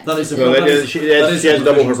proficiency to that. That is a So That is- she that is has a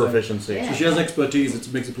double her proficiency. proficiency. Yeah. so she has expertise.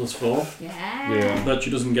 It makes it +4, Yeah. Yeah. but she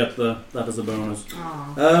doesn't get that as a bonus.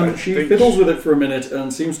 Aw. She think- fiddles with it for a minute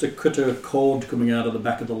and seems to cut a cord coming out of the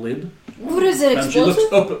back of the lid. What is it? And she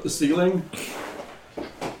Explosive? looks up at the ceiling,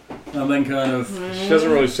 and then kind of She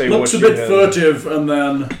doesn't really say what looks she a bit has. furtive, and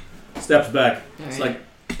then steps back. It's Alright.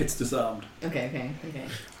 like it's disarmed. Okay.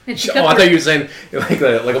 And she Oh, cut I her- thought you were saying like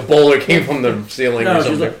a boulder came from the ceiling No, or she's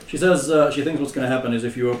something. like, she says she thinks what's going to happen is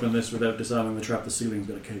if you open this without disarming the trap, the ceiling's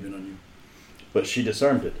going to cave in on you. But she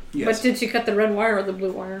disarmed it. But Yes. did she cut the red wire or the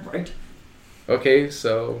blue wire? Right. Okay,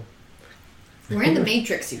 so We're in the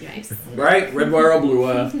Matrix, you guys. Right. Red wire or blue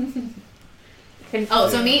wire. Oh,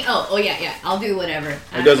 so me? Oh, yeah. I'll do whatever.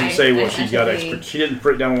 It doesn't say what she's got expert. She didn't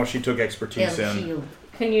put down what she took expertise in. Shield.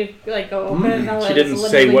 Can you like go open it? and She let didn't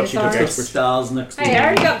us say literally what she disarm? took Got stars next to Hey, I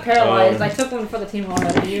already got paralyzed. Oh. I took one for the team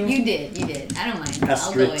already. You did. I don't mind.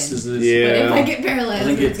 I'll go in. Asterix is But if I Yeah. get paralyzed, I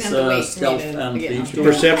think it's it's gonna have to wait stealth for me to and get thieves' off. tools.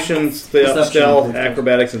 Perception, Perception. stealth,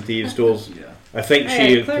 acrobatics, and thieves' tools. Yeah. I think Hey,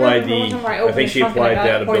 she clearly applied the one where I I opened think the she trunk and I applied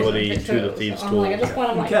got that poison ability from it to the too. thieves' So I'm tool. like, at this point,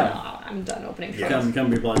 I'm You like, can. no, I'm done opening Yeah. trunks. Can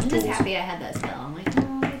be applied I'm to just tools. happy I had that spell. I'm like, oh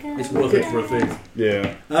my god. It's worth it for a thief.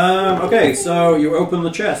 Yeah. Okay, so you open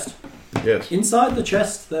the chest. Yes. Inside the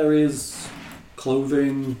chest there is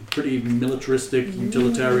clothing, pretty militaristic,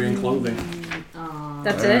 utilitarian clothing. Aw.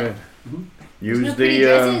 That's All it? right. Mhm. Use No pretty the.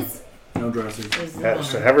 dresses. No dresses.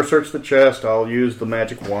 There's Have her search the chest. I'll use the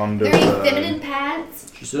magic wand. Are there any feminine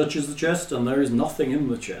pads? She searches the chest and there is nothing in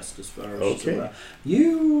the chest as far as she's Okay. aware.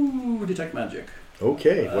 You detect magic.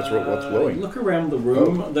 Okay. What's glowing? Look around the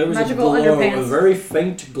room. There is Magical a glow, underpants. a very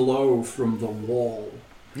faint glow from the wall.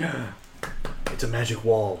 It's a magic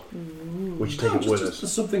wall. We should take No, it with just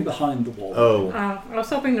us. something behind the wall. Oh. I was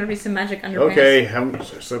hoping there'd be some magic underpants. Okay.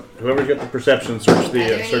 So whoever's got the perception, search Are there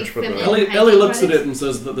the any search for the. feminine- Ellie looks at it and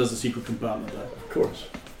says that there's a secret compartment there. Of course.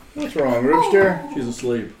 What's wrong, Rooster? She's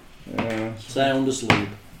asleep. Yeah. Sound asleep.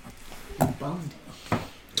 Bummed.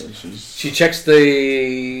 She's. she checks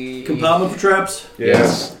the Compartment for traps?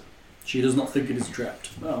 Yes. She does not think it is trapped.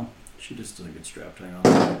 Well, she just doesn't think it's trapped. Hang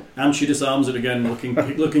on. And she disarms it again,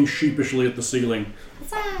 looking sheepishly at the ceiling.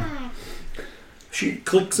 Huzzah. She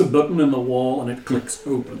clicks a button in the wall and it clicks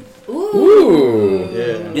open. Ooh.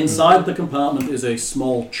 Yeah. Inside the compartment is a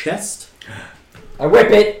small chest I whip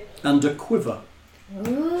it. and a quiver.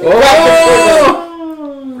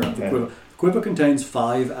 Oh! Grab the quiver. The quiver contains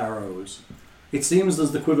 5 arrows. It seems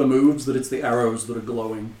as the quiver moves that it's the arrows that are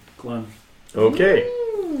glowing. Glenn. Okay.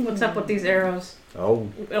 What's up with these arrows? I'll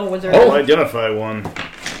Wizard. identify one.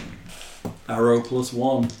 Arrow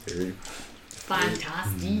 +1.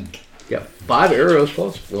 Fantastic. Got 5 arrows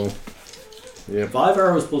plus. Well, Yep. 5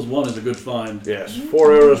 arrows +1 is a good find. Yes.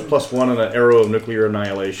 4 arrows plus 1 and an arrow of nuclear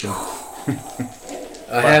annihilation.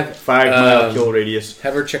 I have 5-mile kill radius.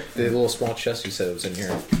 have her check the little small chest you said it was in here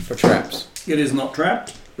for traps. It is not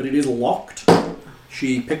trapped, but it is locked.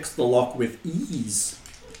 She picks the lock with ease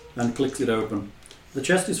and clicks it open. The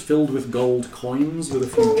chest is filled with gold coins with a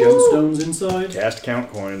few gemstones inside. Cast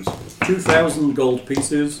count coins. 2,000 gold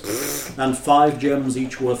pieces and 5 gems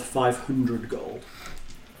each worth 500 gold.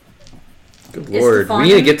 Good Is lord, Stefan we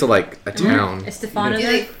need to in- get to like a town. Is Stefan in Do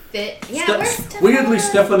there? they fit. Yeah, where's Stefan? Weirdly,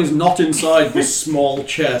 Stefan is not inside this small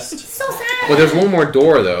chest. So sad. Well, there's one more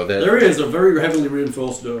door though. That There is a very heavily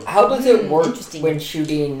reinforced door. How does it work Interesting. when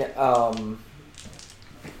shooting,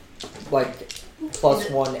 like, plus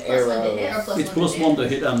one arrows? It's +1 to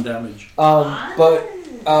hit and damage. But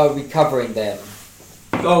recovering them.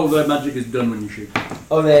 Oh, the magic is done when you shoot.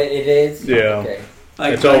 Oh, that it is? Yeah. Okay.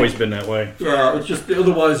 It's always been that way. Yeah, it's just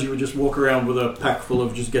otherwise you would just walk around with a pack full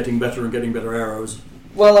of just getting better and getting better arrows.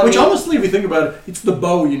 Well, I Which mean, honestly, if you think about it, it's the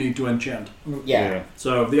bow you need to enchant. yeah.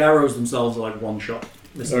 So the arrows themselves are like one shot.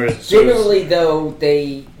 Generally, though,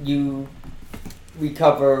 you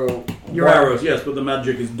recover Your one- arrows, yes, but the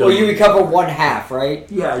magic is done. Well, you recover one half, right?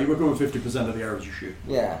 Yeah, you recover 50% of the arrows you shoot.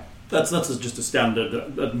 Yeah. That's just a standard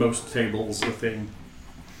at most tables a thing.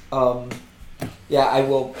 Yeah, I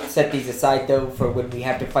will set these aside though for when we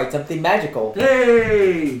have to fight something magical.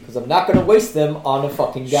 Hey! Because I'm not going to waste them on a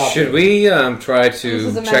fucking goblin. should we try This to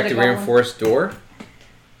is a check magic the goblin. reinforced door?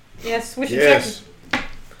 Yes, we should Yes. check.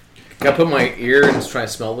 Can I put my ear and just try to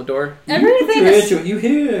smell the door? Everything is. You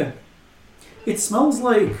hear. It smells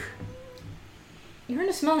like You're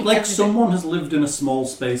into smelling like everything. someone has lived in a small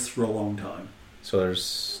space for a long time. So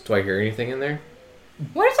do I hear anything in there?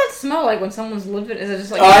 What does that smell like when someone's lived it? Is it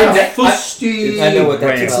just like Fusty. I know what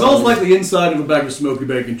that It smells smells like the inside of a bag of smoky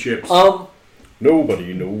bacon chips.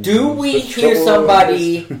 Nobody knows. Do we the hear trouble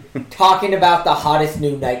somebody talking about the hottest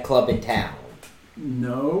new nightclub in town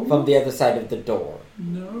No. from the other side of the door?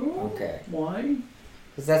 No. Okay. Why?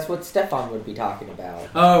 Because that's what Stefan would be talking about.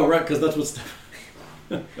 Oh, right, because that's what's...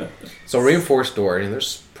 So reinforced door, and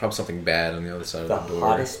there's probably something bad on the other side The of the door.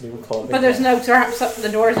 hottest new club in But there's town. no traps. The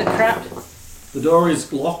door isn't trapped. The door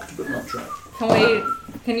is locked but not trapped.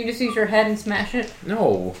 Can you just use your head and smash it?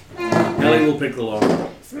 No, Ellie will pick the lock.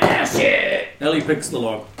 smash it. Ellie picks the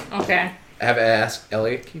lock. Okay. I have to ask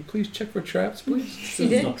Elliot. Can you please check for traps, please? She says You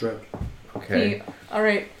it's did? not trapped. Okay. All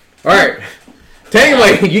right. All right. Take it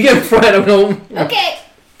away. You get in front of him. Okay.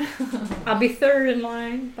 I'll be third in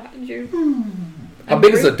line behind you. How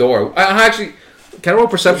big is the door? Actually, can I roll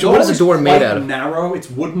perception? What is the door made out of? Narrow. It's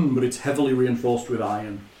wooden, but it's heavily reinforced with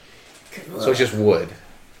iron. So it's just wood.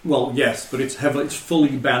 Well, yes, but it's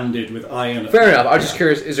fully banded with iron. Fair enough. I was just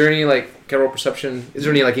curious. Is there any can I roll perception? Is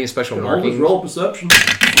there any special Can always markings? roll perception.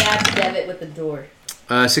 Stab Devitt with the door.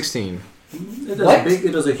 16. It What?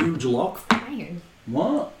 has a huge lock. Iron.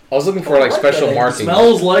 What? I was looking for What special the- markings.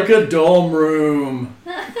 Smells like a dorm room.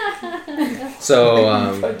 So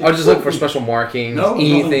I'll just look for special markings. No,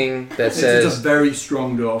 anything that It's a says. very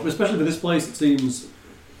strong door, especially for this place. It seems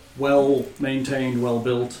well maintained, well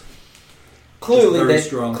built. very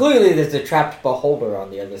strong. Clearly there's a trapped beholder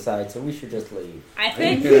on the other side, so we should just leave. I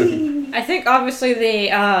think obviously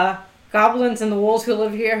the goblins and the wolves who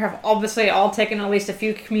live here have obviously all taken at least a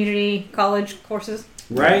few community college courses.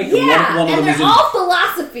 Right? Yeah, one of and them they're is in all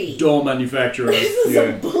philosophy. door manufacturer. This is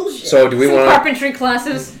Yeah. some bullshit. So do we Some want carpentry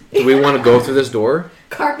classes. to go through this door?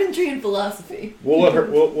 Carpentry and philosophy. We'll let her.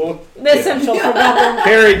 We'll The essentials for goblin.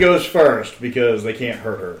 Carrie goes first because they can't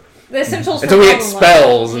hurt her. The essentials Until for we get goblin life.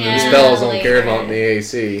 spells, and Yeah, the spells don't later. care about the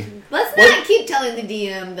AC. Let's not keep telling the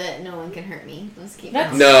DM that no one can hurt me. Let's keep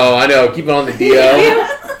That's- going. No, I know. Keep it on the DL.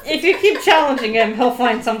 If you keep challenging him, he'll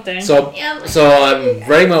find something. So Yeah, I'm like, I'm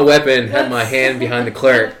readying my weapon, have my hand behind the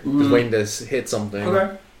cleric, just waiting to hit something.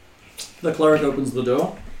 Okay. The cleric opens the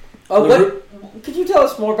door. Oh, The what? Could you tell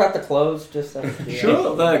us more about the clothes? Just so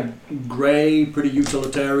Sure, they're grey, pretty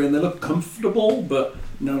utilitarian. They look comfortable, but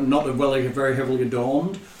not very heavily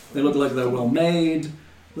adorned. They look like they're well made.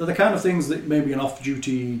 They're the kind of things that maybe an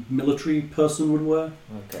off-duty military person would wear.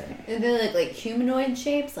 Okay. and they like humanoid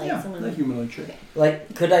shapes, like Yeah, someone. they're humanoid shape.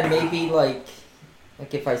 Like, could I maybe like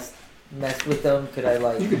if I messed with them, could I You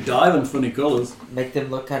like could dye them funny colours. make them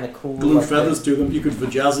look kind of cool? Glue like feathers to them. You could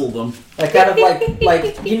vajazzle them. Like kind of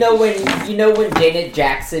like you know when Janet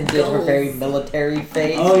Jackson did her very military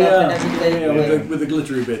face Oh stuff yeah, and everything. yeah, with the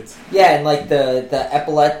glittery bits. Yeah, and like the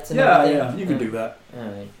epaulets and Yeah, everything. yeah, you could do that.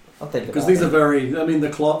 Alright. I'll think about Because these it. are very. I mean,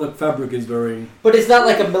 the fabric is very. But it's not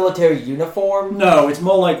like a military uniform. No, it's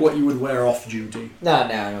more like what you would wear off duty. No, I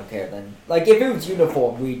don't care then. Like if it was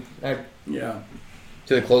uniform, Yeah.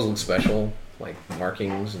 Do the clothes look special? Like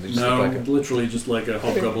markings? Or they just No, look like literally just like a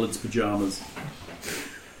hobgoblin's pajamas.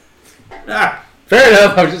 Ah, Fair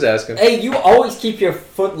enough, I was just asking. Hey, you always keep your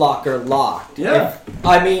footlocker locked. Yeah.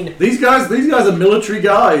 I mean, these guys are military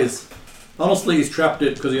guys. Honestly, he's trapped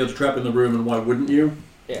it because he had a trap in the room, and why wouldn't you?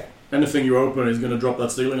 Yeah. Anything you open is going to drop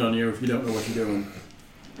that ceiling on you if you don't know what you're doing.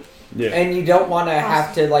 Yeah. and you don't want to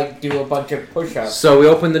have to like do a bunch of push-ups. So we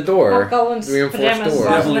open the door. Goblins' The reinforced pajamas. door.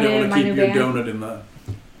 That's Definitely the don't name want of to my keep new your band. donut in there.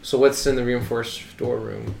 So what's in the reinforced door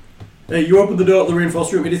room? You open the door to the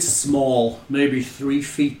reinforced room. It is small, maybe 3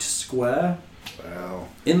 feet square. Wow.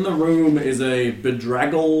 In the room is a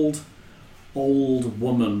bedraggled old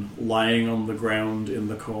woman lying on the ground in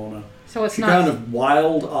the corner. So it's She's not. kind of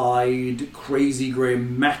wild-eyed, crazy grey,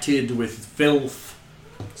 matted with filth.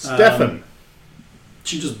 Stefan.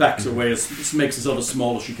 She just backs away, just makes herself as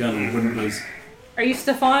small as she can and whimpers. Are you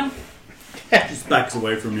Stefan? Just backs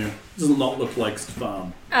away from you. Does not look like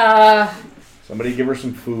Stefan. Somebody give her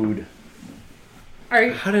some food. Are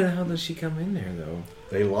you? How the hell did she come in there, though?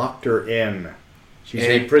 They locked her in. She's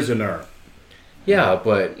And- a prisoner. Yeah,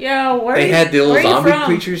 but Yeah, where they are you, had the little where are you zombie from?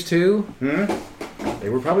 creatures, too? They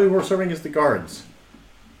were probably serving as the guards.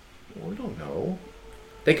 We don't know.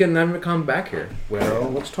 They could never come back here. Well,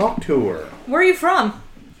 let's talk to her. Where are you from?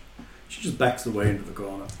 She just backs away into the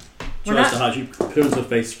corner. We're Tries not- to hide. She turns her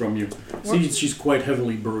face from you. She's quite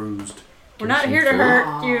heavily bruised. We're not here to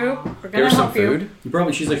hurt you. We're Give gonna her some help you.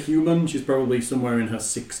 food. She's a human. She's probably somewhere in her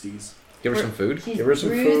 60s. Give her some food. She's Give her some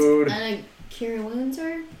bruised food. and I cure wounds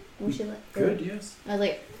or would she let Good, yes. I was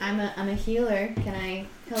like, I'm a healer. Can I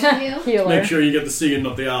help you? Healer. Make sure you get the C and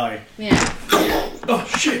not the I. Yeah. Oh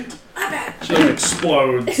shit! My bad. She like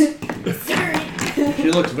explodes. Sorry.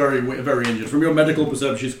 She looks very, very injured. From your medical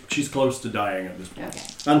perception, she's close to dying at this point, Okay.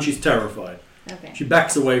 and she's terrified. Okay. She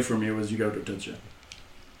backs away from you as you go to touch her.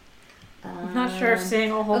 I'm not sure if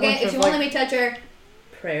seeing a whole Okay, bunch if of you won't like, let me touch her,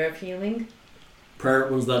 prayer of healing. Prayer,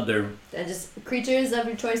 what does that do? That just creatures of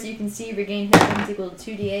your choice that you can see regain hit points equal to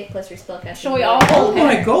 2d8 plus your spellcasting. Shall we ability. all Oh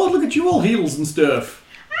my god! Look at you all heals and stuff.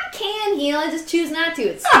 I can heal. I just choose not to.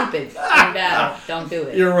 It's stupid. In battle, don't do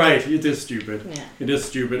it. You're right. It is stupid. Yeah. It is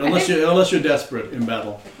stupid. Unless you're desperate in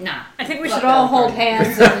battle. Nah. I think we Fuck should all that hold party.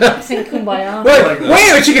 hands and sing Kumbaya. Like that.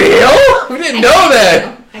 Wait, she can heal? We didn't know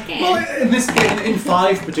that. I can. Well, in this in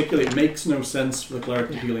 5 particularly, it makes no sense for the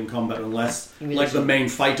cleric to heal in combat unless You really like the should. main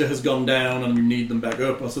fighter has gone down and you need them back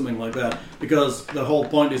up or something like that. Because the whole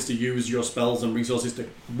point is to use your spells and resources to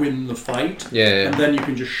win the fight, Yeah. and then you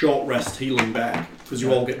can just short rest healing back because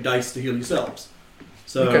you all get dice to heal yourselves.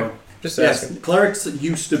 So Okay. Just yes, asking. clerics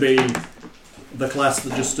used to be the class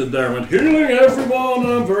that just stood there and went healing everyone.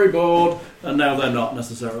 I'm very bored, and now they're not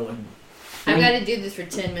necessarily. I've got to do this for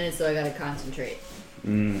 10 minutes, so I got to concentrate.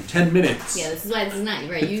 10 minutes. Yeah, this is why this is not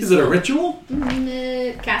very Is it a useful. ritual?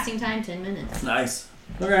 Casting time 10 minutes. Nice.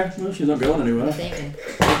 Okay, well, she's not going anywhere. Thinking.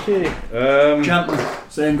 Okay. Chanting,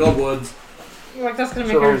 saying God words. Like that's gonna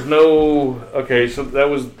make So her. there's no. Okay, so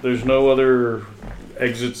there's no other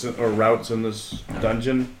exits or routes in this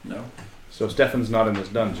dungeon. No. So Stefan's not in this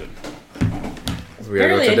dungeon. We gotta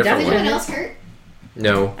go Apparently to a it Is different anyone one. else hurt?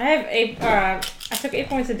 No. I have 8. I took 8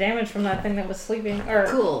 points of damage from that thing that was sleeping. Or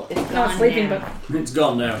Cool. It's gone not sleeping, now. but It's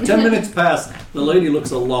gone now. 10 minutes pass. The lady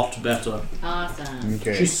looks a lot better. Awesome.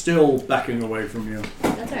 Okay. She's still backing away from you.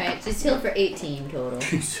 That's alright. She's healed for 18 total.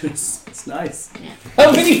 It's nice.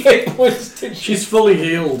 How many hit points did she? She's fully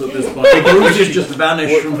healed at this point. The bruises just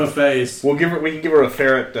vanished from her face. We can give her a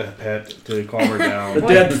ferret to pet to calm her The down.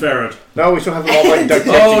 dead ferret. No, we still have them all like duct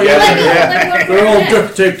taped Oh, together. yeah. They're all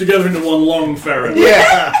duct taped together into one long ferret.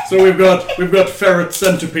 Yeah. So we've got ferret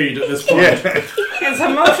centipede at this point. Yeah. it's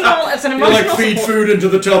emotional. It's an You emotional. like feed support. food into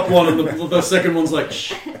the top one, and the second one's like,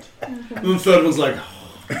 shh. And the third one's like,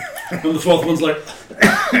 and the fourth one's like,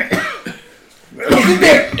 Isn't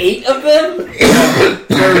there 8 of them?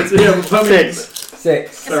 ferrets. Yeah, but how many? 6.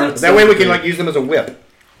 6. Ferrets. That way we can like use them as a whip.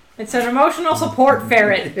 It's an emotional support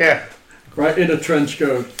ferret. Yeah. Right in a trench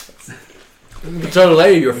coat. Tell the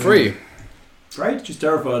lady you're free. Right? She's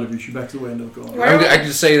terrified of you. She backs away into the corner. I can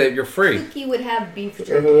just say that you're free. Cookie would have beef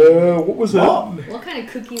jerky. What was that? Mom, What kind of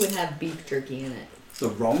cookie would have beef jerky in it? it's the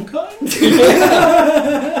wrong kind?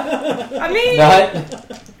 I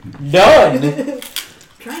mean, None.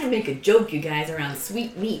 Trying to make a joke, you guys, around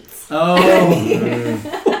sweet meats. Oh,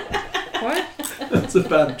 what? that's a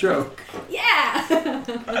bad joke. Yeah.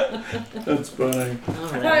 That's funny. I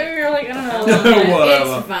thought you were like, I don't know.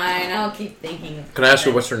 Whatever. It's fine. I'll keep thinking. Of Can I ask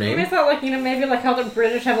her what's her I name? thought like maybe like how the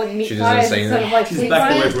British have like meat She doesn't pies say instead that. of like She's sweet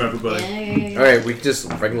backed away pies. from everybody. Yeah. Alright, we can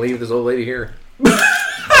just I can leave this old lady here.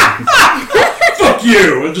 Fuck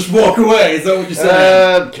you! And just walk away. Is that what you're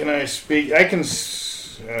saying? Can I speak? I can.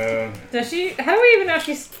 Does she? How do we even know if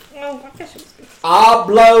she's? Well, I guess she's.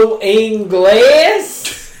 Hablo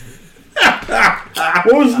inglés.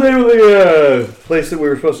 What was the name of the place that we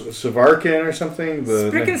were supposed to Savarkin or something?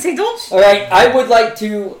 Spricken Seagulch? All right, I would like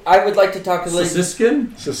to talk to Liz. Siskin?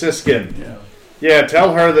 Sisiskin. Yeah. Yeah,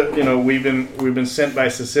 tell her that we've been sent by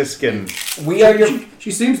Sisiskin. We are your.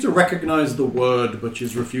 She seems to recognize the word, but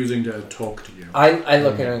she's refusing to talk to you. I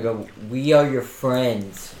look at her and go, "We are your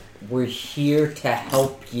friends. We're here to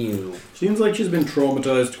help you. Seems like she's been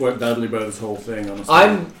traumatized quite badly by this whole thing,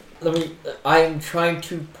 honestly. I'm trying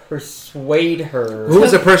to persuade her. Who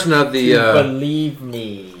was the person of the? to believe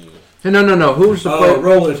me? No. Who's the?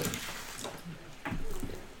 Roll it.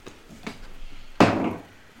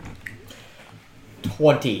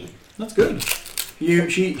 20. That's good.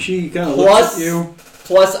 She kind of looks at you.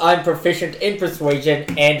 Plus, I'm proficient in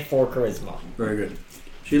persuasion and for charisma. Very good.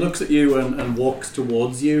 She looks at you and walks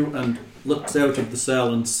towards you and looks out of the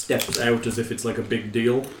cell and steps out as if it's like a big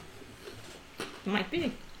deal. Might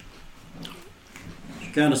be.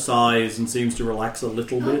 She kind of sighs and seems to relax a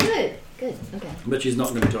little Oh, bit. good. Okay. But she's not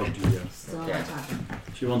going to talk to you yet. Still not talking.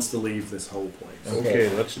 She wants to leave this whole place. Okay,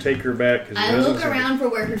 let's take her back. 'Cause I look around for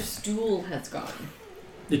where her stool has gone.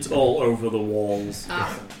 It's all over the walls.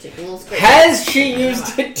 Take a little scrape. Has she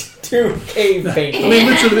used it to cave paint? I mean,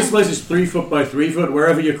 literally, this place is 3 foot by 3 foot.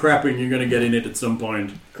 Wherever you're crapping, you're going to get in it at some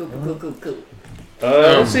point. Cool.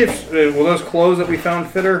 Let's see if will those clothes that we found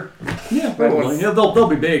fit her. Yeah, probably. Yeah, they'll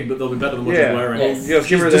be big, but they'll be better than what she's wearing. Yes. Yeah, give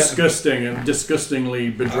She's her that. disgusting and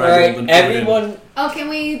disgustingly bedraggled Alright, and everyone. Oh, can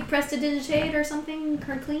we prestidigitate or something?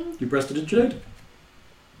 Her clean? You prestidigitate?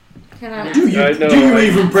 Can I? Do you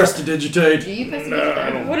even prestidigitate? Do you No, I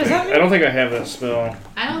prestidigitate? don't, What does that mean? I don't think I have that spell.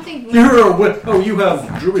 I don't think. You have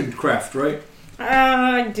Druidcraft, right?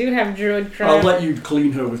 I do have druid I'll craft. let you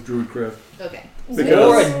clean her with Druidcraft. Okay. Because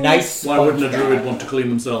You're a nice why wouldn't a sponge druid guy. want to clean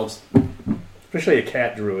themselves? Especially a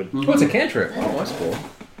cat druid. Oh, it's a cantrip. Oh, that's cool.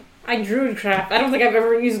 I druid craft. I don't think I've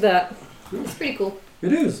ever used that. It's pretty cool.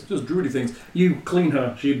 It is just druidy things. You clean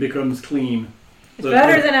her, she becomes clean. It's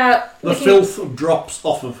better than the filth drops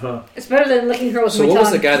off of her. It's better than licking her with So my what tongue.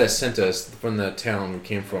 was the guy that sent us from the town we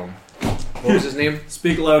came from? What was his name?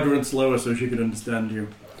 Speak louder and slower so she could understand you.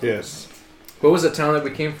 Yes. What was the town that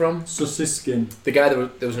we came from? Susiskin. The guy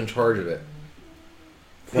that was in charge of it.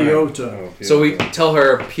 Piota. Oh, So we tell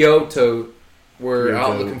her, Piotr, we're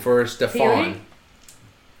out Piotr. looking for Stefan. Peony?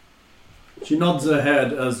 She nods her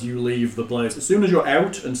head as you leave the place. As soon as you're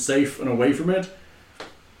out and safe and away from it,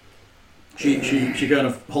 she kind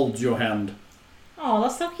of holds your hand. Oh,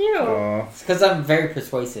 that's so cute. It's because I'm very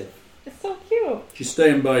persuasive. It's so cute. She's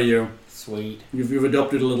staying by you. Sweet. You've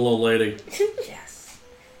adopted a little old lady. Yes.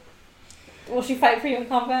 Will she fight for you in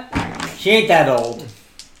combat? She ain't that old.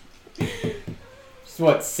 She's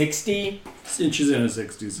what, 60? She's in her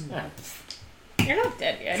 60s. You're not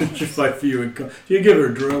dead yet. She'll fight for you. You give her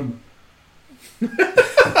a drum.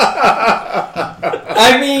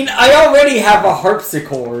 I mean, I already have a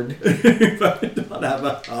harpsichord. If I did not have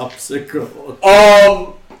a harpsichord.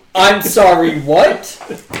 I'm sorry, what?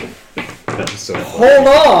 So Hold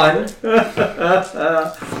on.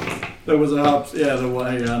 There was a harps. Yeah, the way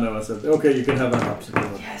I know. I said, okay, you can have a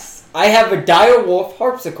harpsichord. Yes. I have a direwolf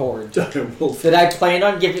harpsichord Direwolf. that I plan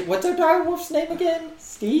on giving. What's our direwolf's name again?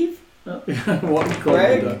 Steve? What do you call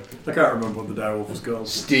Greg? it? I can't remember what the direwolf was called.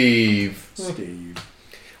 Steve. Steve.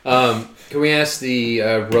 Can we ask the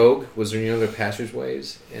rogue? Was there any other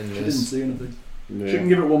passageways in She didn't this? see anything. Yeah. She can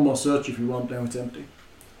give it one more search if you want. Now it's empty.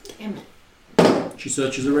 Damn it. She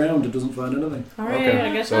searches around. It doesn't find anything. Alright, Okay.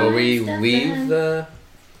 I guess So we Stefan. leave the.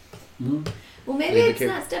 Mhm. Well, maybe Leave the it's kid.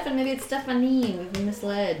 not Stefan. Maybe it's Stephanie. We've been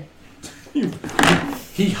misled.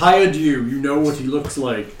 He hired you. You know what he looks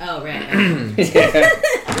like. Oh, right.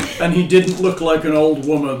 And he didn't look like an old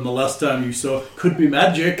woman the last time you saw. Could be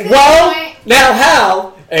magic. Well, now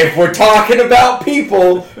Hal, if we're talking about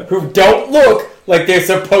people who don't look like they're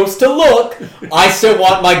supposed to look, I still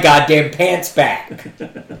want my goddamn pants back.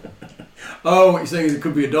 Oh, what you're saying is it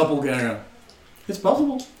could be a doppelganger. It's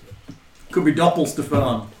possible. Could be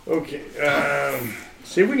Doppelstefan. Okay.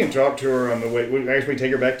 See if we can talk to her on the way. I guess we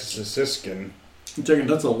take her back to Sisiskin. I'm taking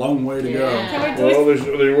that's a long way to Yeah. go. Can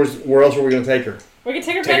we, Well, where else are we going to take her? we can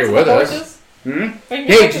take her Take back her to with the us. horses. Hmm? We can Hey,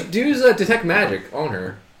 take her- just use detect magic on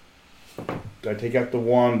her. I take out the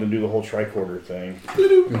wand and do the whole tricorder thing.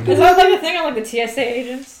 Is that like a thing on like the TSA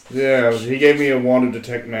agents? Yeah, he gave me a wand to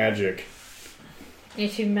detect magic.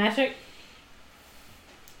 Is she magic?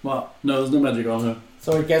 What? No, there's no magic on her.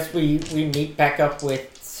 So I guess we meet back up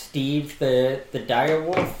with Steve the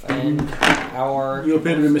direwolf and our... You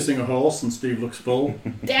appear to be missing a horse, and Steve looks full.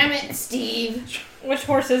 Damn it, Steve. Which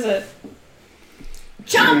horse is it?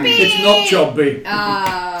 Chompy! It's not Chubby. Did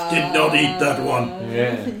Did not eat that one.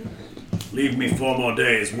 Yeah. Leave me 4 more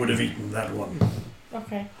days. Would have eaten that one.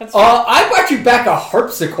 Okay, that's I brought you back a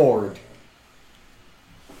harpsichord.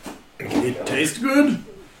 It tastes good.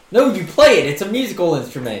 No, you play it. It's a musical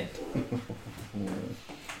instrument.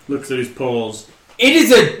 Looks at his paws.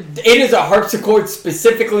 It is a harpsichord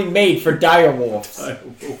specifically made for dire wolves.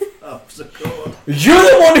 Harpsichord. You're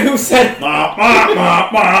the one who said.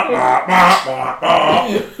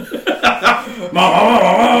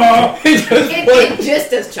 It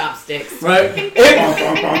just does chopsticks. Right.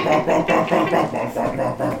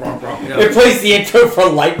 It plays the intro for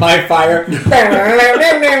Light My Fire. Actually,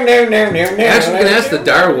 we can ask the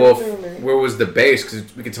direwolf where was the base,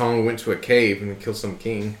 because we could tell him we went to a cave and killed some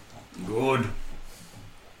king. Good.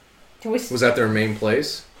 Was that their main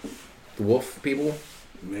place? The wolf people?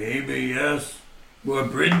 Maybe, yes. Or a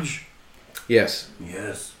bridge? Yes.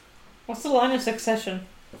 Yes. What's the line of succession?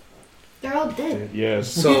 They're all dead.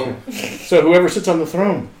 Yes. So whoever sits on the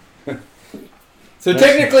throne. So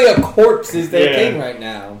technically a corpse is their Yeah. king right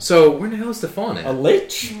now. So where the hell is Stefan A at?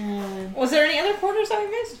 lich? Was there any other quarters that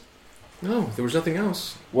we missed? No, there was nothing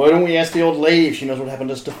else. Why don't we ask the old lady if she knows what happened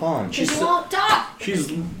to Stefan? Because you won't talk.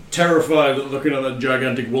 She's terrified at looking at that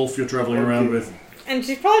gigantic wolf you're traveling around with. And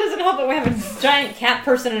she probably doesn't help that we have a giant cat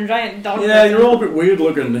person and a giant dog Yeah, person. you're all a bit weird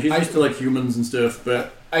looking. He's used to like humans and stuff,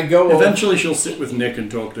 but I go eventually she'll sit with Nick and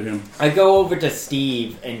talk to him. I go over to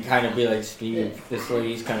Steve and kind of be like, Steve, this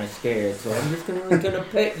lady's kind of scared, so I'm just gonna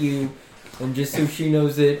pet you, and just so she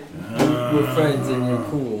knows that we're friends and you're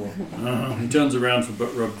cool. He turns around for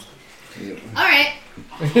butt rubs. Alright.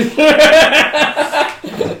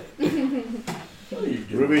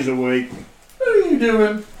 Ruby's awake. What are you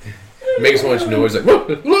doing? Makes so much noise, like, whoop,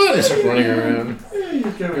 whoop, they start running around.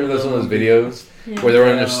 Remember those some of those videos where they're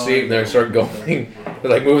in their seat and they start going,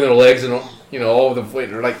 they're like moving their legs and all over the place.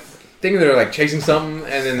 They're like thinking they're like chasing something,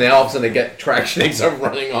 and then all of a sudden they get traction, they start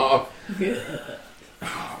running off.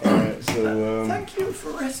 Alright, so Thank you for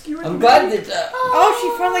rescuing I'm me. glad that. Oh,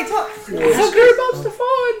 she finally talked. So good about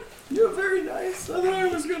Stefan. You're very nice. I thought I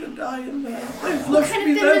was going to die in there. They've What left kind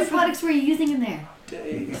me of there feminine for products were you using in there?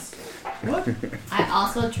 days. What? I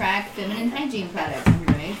also track feminine hygiene products. I'm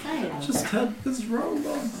very excited. Just had this robe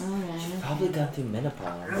on. Alright. Probably got through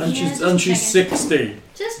menopause. And Yeah, she's just 60,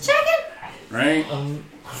 Just checking. right?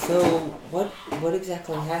 So what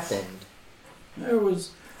exactly happened? I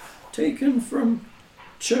was taken from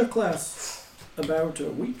chair class about a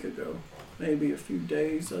week ago. Maybe a few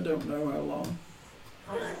days. I don't know how long.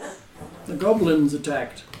 The goblins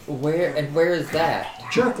attacked. Where is that?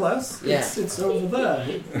 Chair class? Yeah. It's over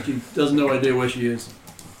there. She has no idea where she is.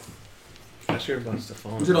 I sure about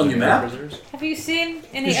Stefan. Is it on your map? Have you seen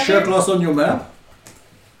any Is chair other? class on your map?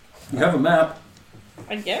 You have a map.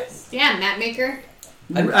 I guess. Yeah, map maker.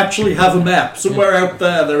 You actually have a map. Somewhere out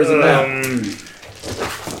there is a map.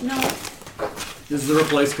 No. Is there a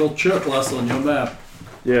place called Churchlass on your map?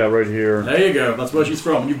 yeah, right here. There you go. That's where she's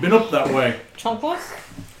from. You've been up that way. Chunkless?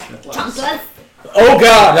 Chunkless. Oh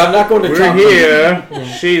God, I'm not going to We're Chunk. here.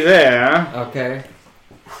 She's there. Okay.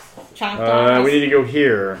 Chunkless. We need to go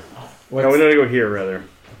here. What's, No, we need to go here rather.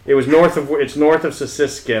 It's north of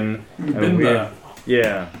Sisiskin. You've been there.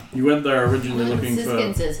 Yeah. You went there originally looking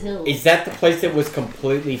Siskin for... says hills. is that the place that was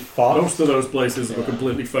completely fucked? Most of those places were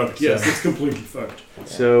completely fucked. Yes, it's completely fucked.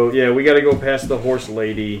 So yeah, we got to go past the horse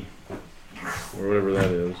lady, or whatever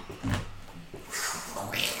that is.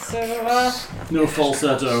 So, No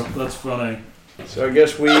falsetto. That's funny. So I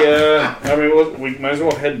guess we might as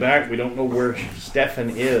well head back. We don't know where Stefan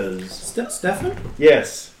is. Stefan?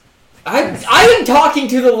 Yes. I am talking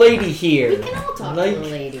to the lady We here. can all talk Like- to the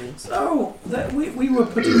lady. So, we were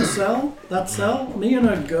put in a cell. That cell. Me and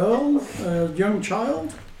a girl, a young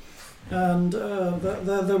child. And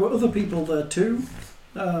there were other people there too.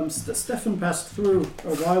 Stefan passed through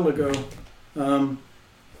a while ago.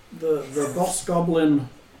 The boss goblin...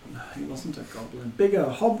 He wasn't a goblin. Bigger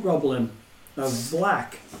hobgoblin of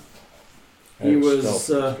black. He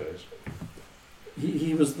was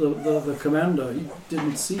he was the commander. You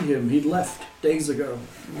didn't see him. He'd left days ago.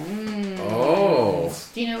 Oh.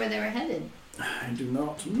 Do you know where they were headed? I do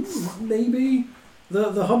not. Maybe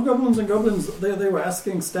the hobgoblins and goblins. They were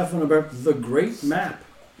asking Stefan about the Great Map,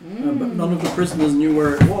 but none of the prisoners knew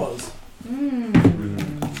where it was.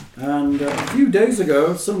 And a few days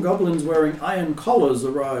ago, some goblins wearing iron collars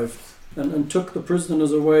arrived and took the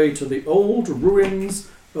prisoners away to the old ruins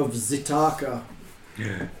of Zitaka,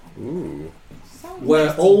 Ooh.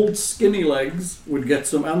 where old skinny legs would get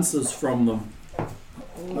some answers from them.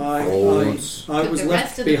 I was Took the rest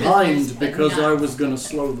left of the prisoners, behind but because not- I was going to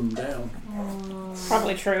slow them down.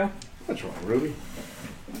 probably true. What's wrong, Ruby?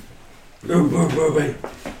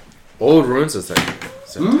 Old ruins of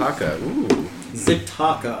Zitaka. Ooh.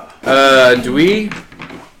 Zitaka. Do we?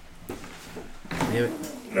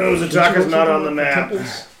 No, Zataka's not on the map.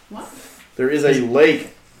 What? There is a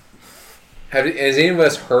lake. Has any of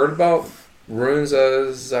us heard about runes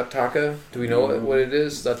Zataka? Do we know what it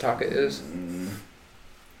is? Zataka is.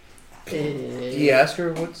 Did you ask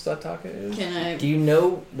her what Zataka is? Can I Do you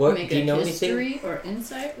know what? make Do you a know anything? history or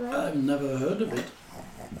insight roll? I've never heard of it.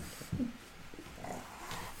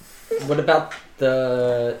 What about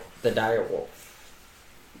the dire wolf?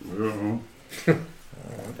 Fair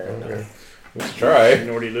enough. Let's try.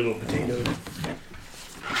 Naughty little potato.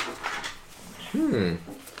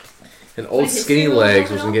 And old history skinny roll legs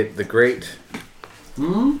help was at gonna get the great.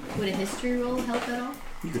 Hmm? Would a history roll help at all?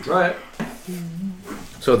 You could try it.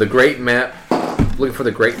 So the great map. Looking for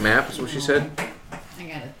the great map is what she said. I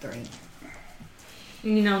got a 3.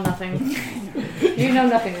 You know nothing. You know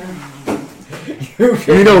nothing. Aaron.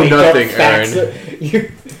 You know Make up nothing, facts.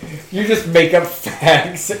 Aaron. You just make up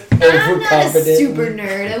facts. I'm not a overconfident. super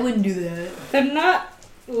nerd. I wouldn't do that. They're not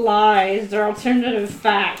lies. They're alternative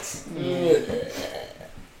facts.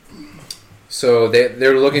 So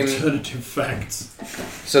they're looking. Alternative facts.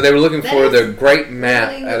 So they were looking That for is the great map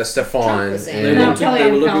really out of what Stefan. Trump was saying. They, No, And wanted, Kelly they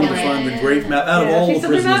were and looking to Kelly. find the great map. Out of all she the said they're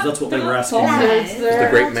prisoners, not- that's what they they're were not asking. falsehoods. Guys. They're the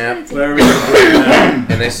great map. Where is the great map?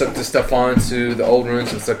 And they took the Stefan to the old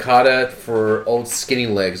ruins of Zakata for old skinny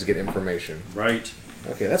legs to get information. Right.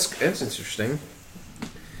 Okay, that's interesting.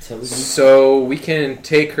 So So we can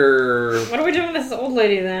take her. What are we doing with this old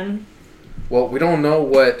lady then? Well, we don't know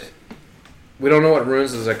what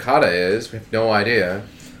ruins of Zakata is. We have no idea.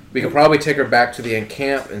 We could probably take her back to the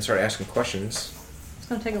camp and start asking questions. It's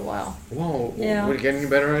gonna take a while. Whoa! Yeah. Would you get any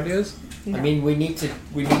better ideas? I mean, we need to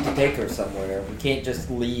take her somewhere. We can't just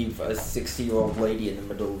leave a 60-year-old lady in the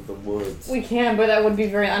middle of the woods. We can, but that would be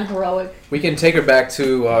very unheroic. We can take her back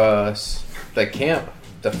to the camp,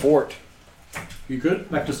 the fort. You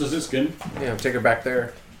could. Back to Siskin. Yeah, take her back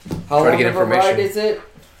there. How Try to long get of a ride information. is it?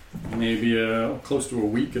 Maybe close to a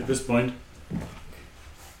week at this point.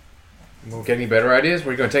 We'll get any better ideas?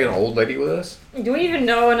 We're going to take an old lady with us? Do we even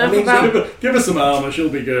know enough mean, about? Give her some armor, she'll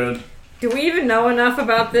be good. Do we even know enough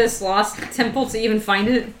about this lost temple to even find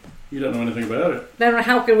it? You don't know anything about it. Then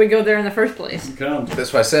how could we go there in the first place? You can't.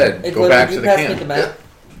 That's what I said. Hey, Go Glenn, back will to you the pass me camp. the map?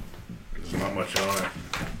 There's not much on it.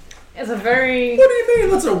 It's a very. What do you mean?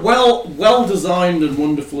 That's a well designed and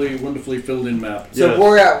wonderfully filled in map. So Yes.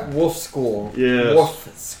 we're at Wolf School. Yes.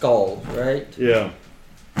 Wolf Skull, right? Yeah.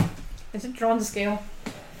 Is it drawn to scale?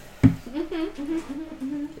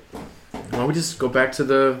 Why don't we just go back to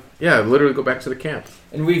literally go back to the camp.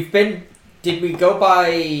 And we've been. Did we go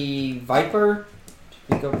by Viper?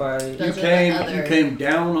 Did we go by? Those are the You other- came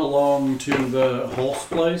down along to the horse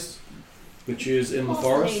place, which is in the Horse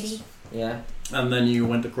forest, lady. Yeah. and then you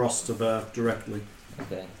went across to there directly.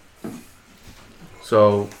 Okay.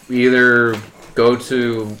 So we either go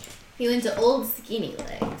to He went to old skinny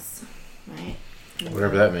legs, right?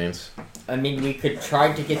 whatever that means. I mean, we could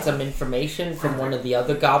try to get some information from one of the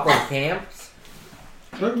other goblin camps.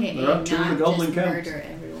 AKA There are two in the not goblin just camps. murder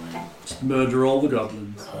everyone. Just murder all the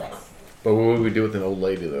goblins. But what would we do with an old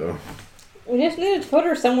lady though? We just need to put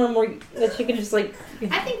her somewhere more that she can just like.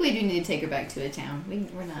 I think we do need to take her back to a town.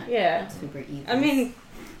 We're not Yeah. super evil. I mean,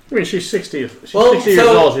 I mean, she's 60. She's Well, 60 years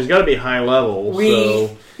so- old. She's got to be high level. We-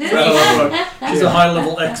 So She's a high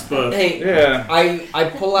level expert. Hey, yeah. I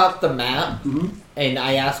pull out the map Mhm. and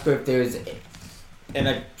I ask her if there's, and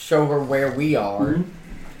I show her where we are, Mhm.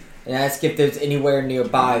 and ask if there's anywhere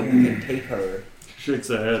nearby we can take her. Shakes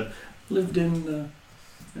her head. Lived in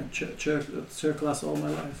Circlas all my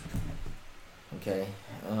life. Okay.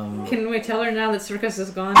 can we tell her now that Circus is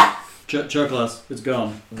gone? Circlas, it's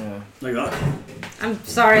gone. No. Like that. I'm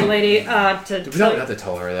sorry, lady. We don't have to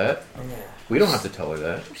tell her that. We don't have to tell her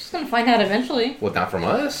that. She's gonna find out eventually. Well, not from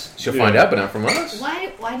us. She'll Yeah. find out, but not from us.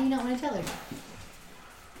 why do you not want to tell her?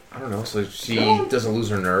 I don't know. So she doesn't lose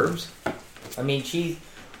her nerves. I mean,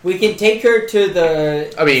 we can take her to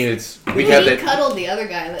the. I mean, it's we He have that. cuddled the other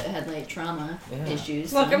guy that had like trauma Yeah.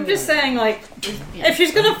 issues. Look, so I'm just saying, like, yeah. if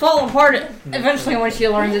she's gonna fall apart eventually when she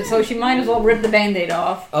learns it, so she might as well rip the band-aid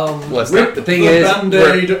off. Well, it's Rip not, the thing the is,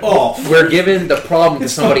 Band-Aid off. we're giving the problem to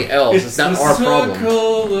somebody else. It's not the our problem.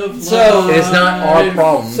 circle of So- It is not our life.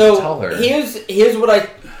 problem to So tell her. here's what So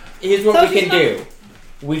we she's can do.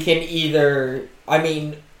 We can either, I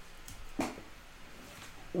mean,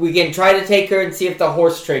 we can try to take her and see if the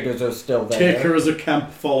horse traders are still there. Take her as a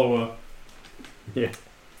camp follower. We I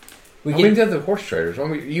can. mean, they're the horse traders. I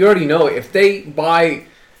mean, you already know if they buy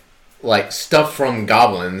like stuff from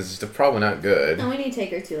goblins, they're probably not good. No, we need to take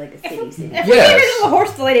her to like a city. If we Yes. get rid of the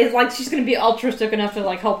horse lady, it's like she's gonna be altruistic enough to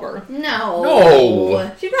like help her. No.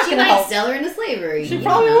 No. She's not She gonna might help. sell her into slavery. She you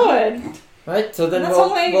probably know? would. Right, so then That's we'll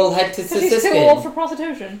only we'll head to Because she's too old for Sisiskin.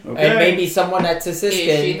 prostitution. Okay. And maybe someone at Is she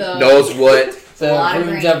Sisiskin, though? knows what the lot of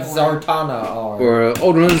ruins grain of corn. Zartana are. or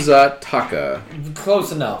Taka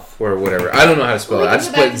Close enough. or whatever. I don't know how to spell Well, it. we I can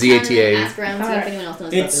just go back put to town and ZATA. Ask around, see if Alright. anyone else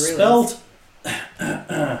knows It's about the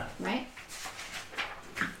spelled. Right?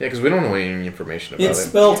 Yeah, because we don't know any information about It's it.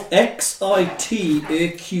 spelled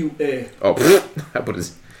Xitaqa. Oh, how about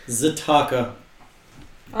his? Zataka.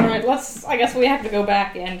 Alright, I guess we have to go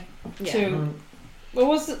back and Yeah. to. What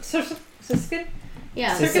was it? Siskin?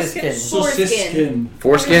 Yeah. Sisiskin. Sisiskin.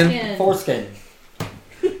 Foreskin? Foreskin.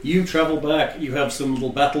 You travel back. You have some little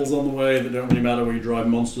battles on the way that don't really matter where you drive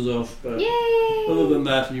monsters off. But Yay! other than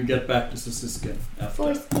that, you get back to Sisiskin after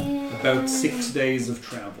Foreskin. about 6 days of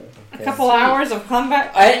travel. A couple hours of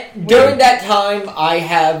combat? During that time, I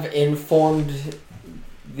have informed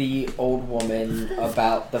the old woman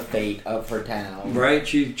about the fate of her town. Right?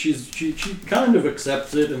 She kind of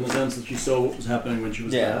accepts it in the sense that she saw what was happening when she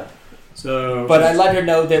was Yeah. there. So, But I let her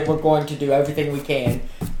know that we're going to do everything we can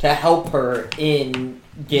to help her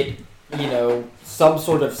get, some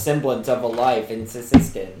sort of semblance of a life in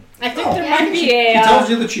Sisiskin. I think Oh, there yeah, might be She a. tells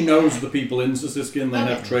you that she knows the people in Sisiskin. They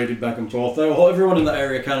have Okay. traded back and forth. Everyone in the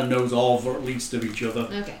area kind of knows of, or at least of each other.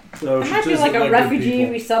 Okay. So There she might be says like that a they're good refugee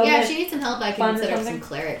people. resettlement. Yeah, if she needs some help, I Fund can or set up some something?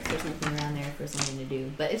 clerics or something around there for something to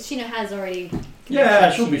do. But if she has already. Yeah,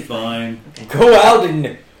 connections, she'll be she- fine. Go out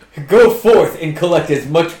and go forth and collect as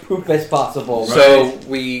much poop as possible. So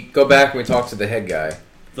we go back and we talk to the head guy.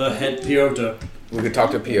 The head Piota. We could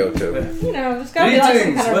talk to Piotr. There's gotta be like some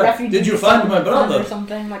Greetings. kind of Well, refugee. did you find my fund brother? Or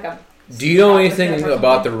something like a. Do you know scholarship anything or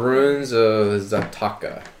about the something? ruins of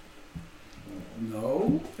Zataka?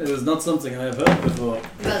 No, it is not something I have heard before.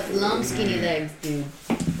 About long skinny legs, dude.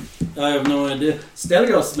 I have no idea.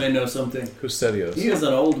 Stelios may know something. Who's Stelios? He is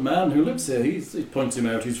an old man who lives here. He points him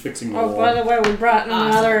out. He's fixing the Oh, wall. by the way, we brought Awesome.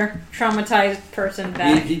 another traumatized person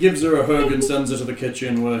back. He gives her a hug and sends her to the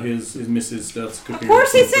kitchen where his missus starts cooking. Of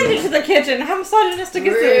course, he some sent food. you to the kitchen. How misogynistic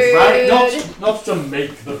is Rude. this? Right, not to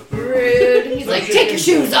make the food. Rude. He's like, take your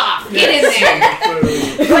shoes off. Get in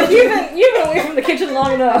there. Like you've been away from the kitchen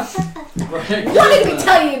long enough. Right. What did we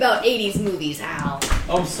tell you about 80s movies, Hal?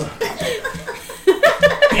 I'm sorry.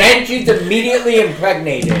 And she's immediately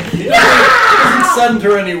impregnated. He doesn't send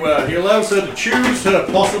her anywhere. He allows her to choose her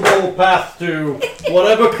possible path to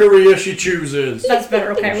whatever career she chooses. That's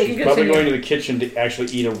better. Okay, we can Probably continue. going to the kitchen to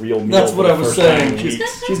actually eat a real meal. That's for what the I was first time saying. in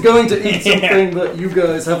weeks. She's going to eat something that you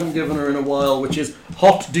guys haven't given her in a while, which is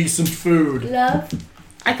hot, decent food. Love.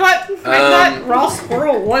 I thought raw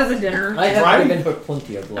squirrel was a dinner. I have Right? given her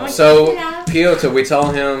plenty of love. So, Yeah. Piotr, we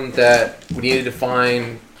tell him that we needed to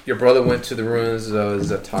find. Your brother went to the ruins of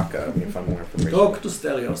Zataka. We need to find more information. Talk to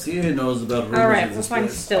Stelios. He knows about rumors All right, of we'll this find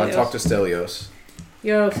place. I Stelios. talked to Stelios.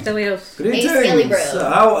 Yo, Stelios. Hey, Skelly bro. Greetings.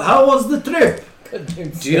 How was the trip?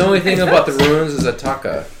 Do you know anything about the ruins of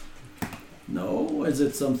Zataka? No, is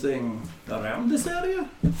it something around this area?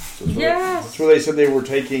 Yes. That's where they said they were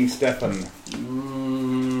taking Stefan.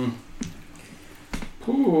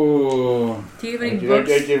 Ooh. Do you have any books?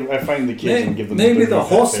 I find the kids and give them. Maybe their the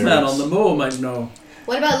horseman parents. on the moor might know.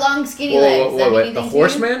 What about long skinny legs? Does that mean Wait, anything the to you?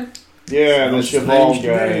 horseman? Yeah, the Sounds Cheval strange to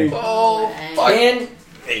guy. me. Oh, And-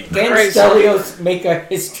 Can Stelios make a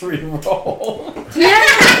history roll?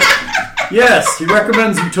 Yes, he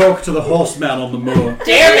recommends you talk to the horseman on the moor.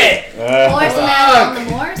 Damn it! Horseman on the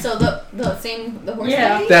moor? So the horseman?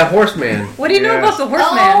 Yeah. that horseman. What do you know Yeah. about the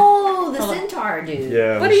horseman? Oh, the Hold on. centaur dude.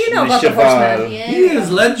 Yeah. What do you know the about the Cheval. horseman? Yeah. He is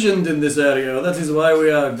legend in this area. That is why we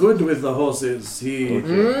are good with the horses. He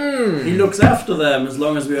looks after them. As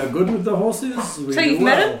long as we are good with the horses, we So do you've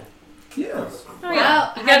met well. him? Yes. Oh,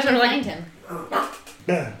 yeah. How You guys did are you like find him?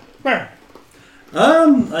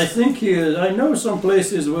 I think he is. I know some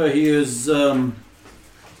places where he is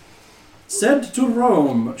sent to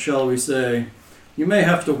roam, shall we say. You may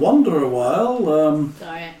have to wander a while,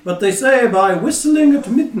 Sorry. but they say by whistling at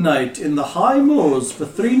midnight in the high moors for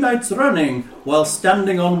 3 nights running while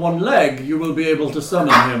standing on one leg, you will be able to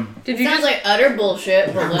summon him. Did you Sounds just like utter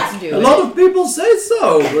bullshit, but let's do A it. lot of people say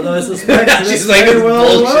so, but I suspect She's this like, may it's well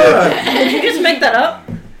bullshit. work. did you just make that up?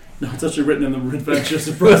 No, it's actually written in the adventure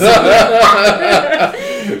surprise.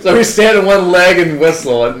 So we stand on one leg and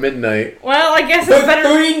whistle at midnight. Well, I guess it's For better.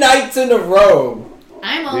 3 nights in a row.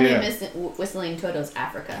 I'm only Yeah. whistling Toto's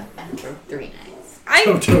Africa for 3 nights.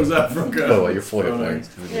 Toto's Africa. Oh, you're fully Funny. points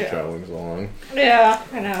because you're Yeah. traveling so long. Yeah,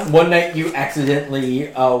 I know. One night you accidentally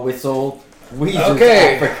whistle Weezer's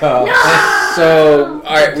Okay. Africa. So,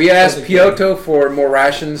 alright, we asked Piotr for more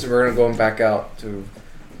rations. We're gonna go back out to.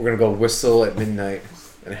 We're gonna go whistle at midnight.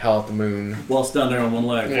 and howl at the moon While standing on one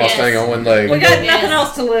leg. while standing on one leg. We got Yes. nothing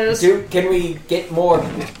else to lose. Dude, can we get more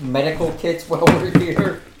medical kits while we're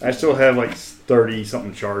here? I still have like 30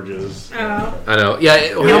 something charges. Oh. I know.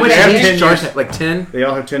 Yeah. How much They have did 10 you charge? Like 10? They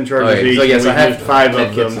all have 10 charges Okay, each. so yes, and I we have used 5 10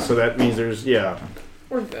 of them, kits. so that means there's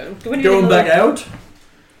We're good. Do we need Going to back out?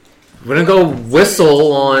 We're gonna go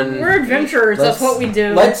whistle on. We're adventurers. That's what we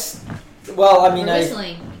do. Let's. Well, I mean, We're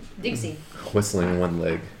whistling. Dixie. Whistling one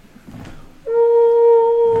leg.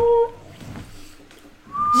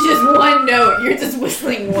 Just one note. You're just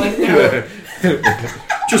whistling one note.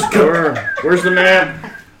 Just go. Where's the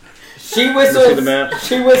map? she See whistles. the map?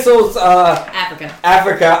 She whistles. Africa.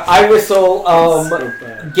 Africa. I whistle. So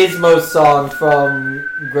bad. Gizmo's song from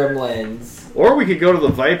Gremlins. Or we could go to the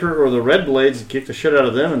Viper or the Red Blades and kick the shit out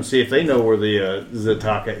of them and see if they know where the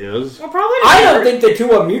Zataka is. We're probably I don't think the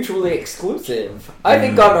two are mutually exclusive. I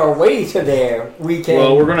think on our way to there we can.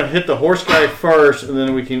 Well, we're gonna hit the horse guy first, and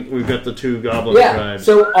then we've got the 2 goblin yeah. tribes.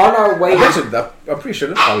 So on our way, I'm pretty sure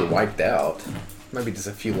that's probably wiped out. Might be just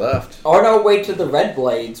a few left. on our way to the Red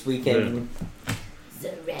Blades, we can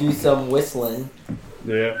do some whistling.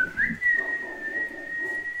 Yeah.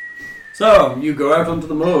 So, you go out onto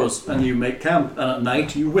the moors and you make camp, and at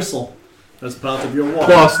night you whistle as part of your walk.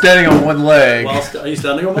 While standing on one leg. Are you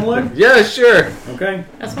standing on one leg? Yeah, sure. Okay.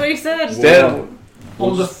 That's what he said. Stand.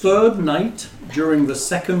 On the third night, during the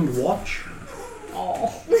second watch, Oh.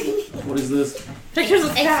 what is this? Pictures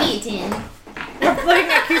of cats. Exciting. We're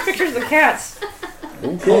looking at cute pictures of cats.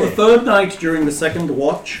 On the third night, during the second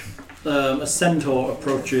watch, a centaur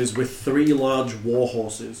approaches with 3 large war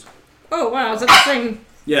horses. Oh wow, is that the same?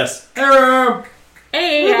 Yes. Error!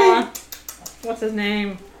 Hey, what's his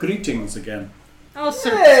name? Greetings again. Oh,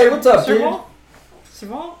 Sir. Hey, what's up, dude? Serval?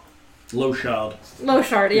 Serval? Loshard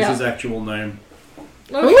Loshard, is yeah. his actual name.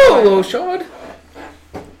 Hello, Loshard.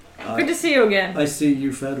 Good to see you again. I see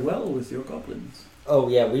you fared well with your goblins. Oh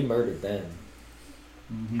yeah, we murdered them.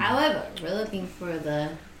 However, we're looking for the.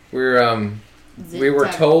 We were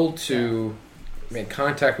told to make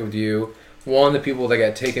contact with you. One, the people that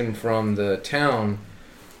got taken from the town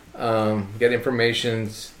get information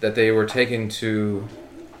that they were taken to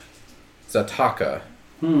Zataka.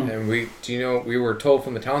 And we were told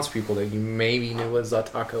from the townspeople that you maybe knew what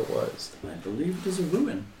Zataka was. I believe it is a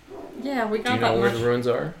ruin. Yeah, we Do got you that know where much. the ruins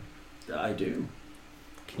are? I do.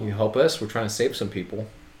 Can you help us? We're trying to save some people.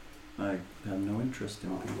 I have no interest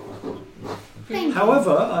in people. Thank you.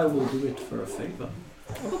 However, I will do it for a favor.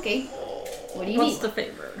 Okay. What do you What's need? the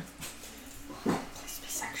favor? Please be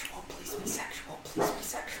sexual. Please be sexual. Please be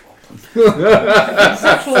sexual.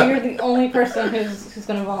 Sexually, you're the only person who's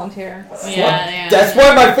going to volunteer. Yeah. That's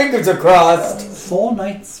why my fingers are crossed. 4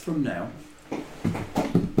 nights from now,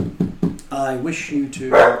 I wish you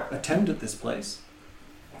to attend at this place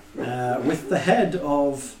with the head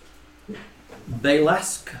of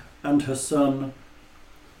Belask and her son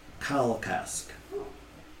Kalkask.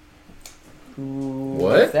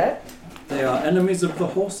 What? What's that? They are enemies of the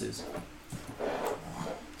horses.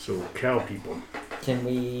 So cow people. Can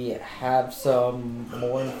we have some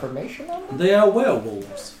more information on them? They are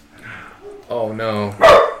werewolves. Oh no.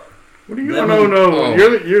 What do you? Them- No.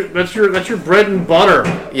 Oh. That's your bread and butter.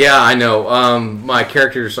 Yeah, I know. My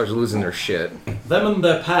character starts losing their shit. Them and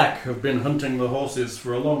their pack have been hunting the horses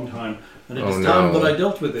for a long time, and it Oh, is time no. that I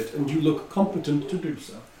dealt with it, and you look competent to do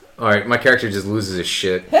so. Alright, my character just loses his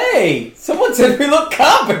shit. Hey, someone said we look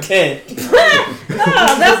competent.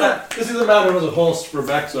 This is a man who has a horse for a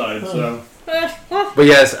backside, so... But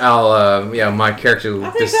yes, my character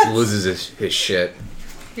think just that's- loses his shit.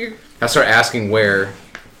 You're- I start asking where.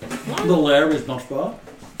 The lair is not far.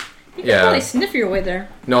 You can Yeah. probably sniff your way there.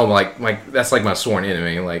 No, that's like my sworn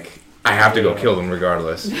enemy. Like, I have to go kill them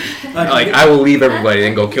regardless. I I will leave everybody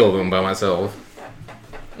and go kill them by myself.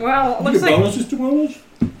 Well, it can looks get like bonuses to knowledge?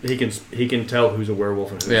 He can tell who's a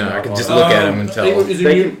werewolf and who's Yeah, not. I can just look at him and tell. Is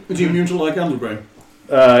he immune to lycanthropy brain?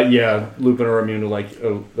 Yeah, Lupin are immune to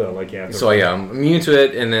lycanthropy. So yeah, I'm immune to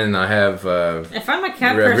it, and then I have if I'm a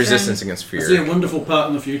cat person, resistance against I see a fear. wonderful part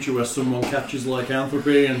in the future where someone catches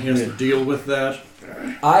lycanthropy and he has to deal with that.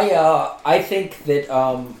 I think that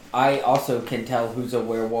I also can tell who's a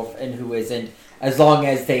werewolf and who isn't, as long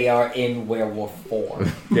as they are in werewolf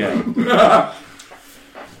form. Yeah.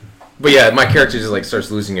 But yeah, my character just like starts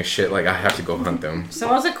losing his shit. Like I have to go hunt them.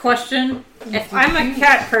 So as a question, if I'm a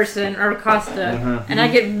cat person or Costa and I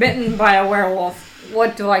get bitten by a werewolf,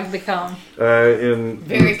 what do I become?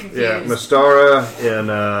 Very confused. Yeah, Mystara and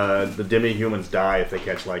the demi-humans die if they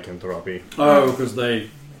catch lycanthropy. Oh, because they...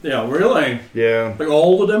 Yeah, really? Yeah, Like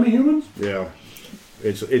all the demi-humans? yeah.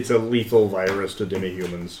 It's a lethal virus to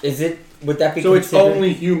demi-humans. Is it? Would that be? So it's considered,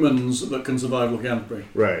 only humans that can survive lycanthropy.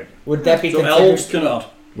 Right. Would that be So considered? elves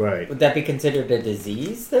cannot. Right. Would that be considered a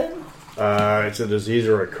disease then? It's a disease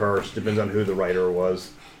or a curse. Depends on who the writer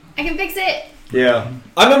was. I can fix it. Yeah.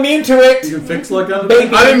 I'm immune to it. You can fix lycanthropy.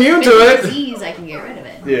 Baby. I'm immune If to it's a it. disease, I can get rid of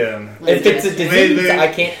it. Yeah. If it's a disease, they- I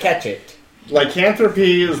can't catch it.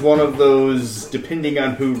 Lycanthropy is one of those, depending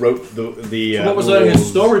on who wrote the So what we're saying is rules.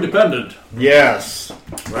 story dependent, Yes.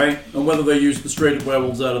 right? And whether they use the straight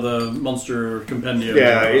werewolves out of the monster compendium.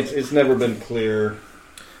 Yeah, it's never been clear.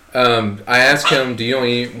 I asked him, do you know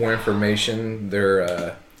any more information?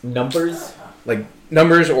 Their Numbers. like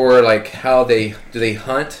numbers or like how do they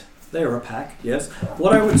hunt? They are a pack, yes.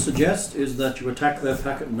 What I would suggest is that you attack their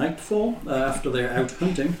pack at nightfall after they're out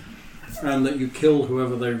hunting, and that you kill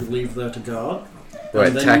whoever they leave there to guard. Right,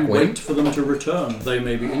 And then attack you when? wait for them to return. They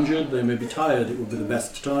may be injured, they may be tired. It would be the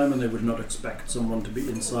best time, and they would not expect someone to be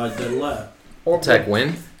inside their lair. Attack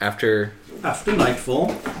when? After. After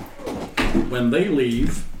nightfall, when they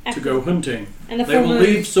leave to go hunting, And the they full will moon.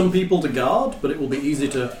 leave some people to guard, but it will be easy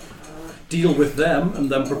to deal with them and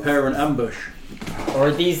then prepare an ambush. Or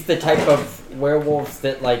are these the type of werewolves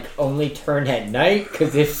that like only turn at night?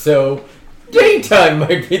 Because if so, daytime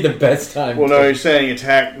might be the best time. Well, no, you're saying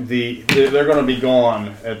attack they're going to be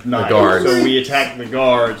gone at night. guards. So we attack the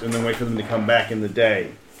guards and then wait for them to come back in the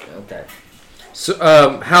day. Okay. So,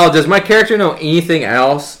 Hal, does my character know anything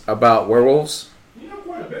else about werewolves? You know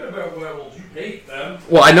quite a bit about werewolves. You hate them.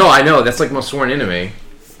 Well, I know. That's like my sworn enemy.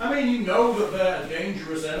 I mean, you know that they're a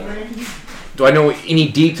dangerous enemy. Do I know any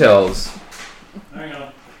details? Hang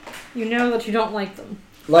on. You know that you don't like them.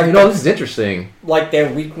 Like You know, this is interesting. like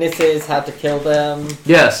their weaknesses, how to kill them.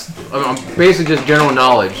 Yes, I'm basically just general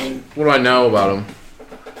knowledge. What do I know about them?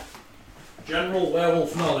 General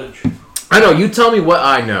werewolf knowledge. I know. You tell me what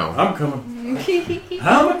I know. I'm coming.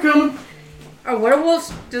 I'm coming. Are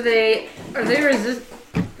werewolves? Are they resist?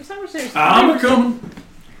 It's not resist. I'm coming.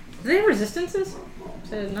 Do they have resistances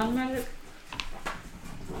to non-magic?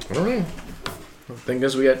 I don't know. I think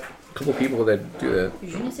as we got a couple people that do that.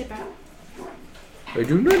 Je ne sais pas. They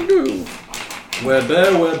do not do. We're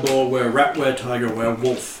bear, we're boar, we're rat, we're tiger, we're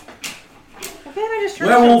wolf. I feel like I just tried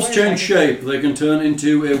Werewolves to- change shape. They can turn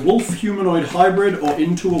into a wolf-humanoid hybrid or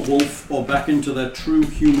into a wolf or back into their true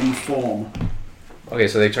human form. Okay,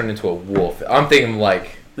 so they turn into a wolf. I'm thinking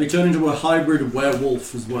like They turn into a hybrid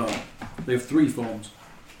werewolf as well. They have 3 forms.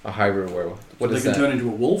 a hybrid werewolf. What They is can that? turn into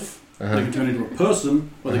a wolf, Uh-huh. they can turn into a person,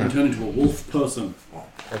 or they can turn into a wolf person.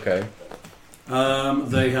 Okay.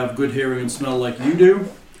 They have good hearing and smell like you do.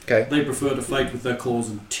 Okay. They prefer to fight with their claws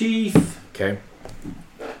and teeth. Okay.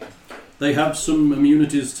 They have some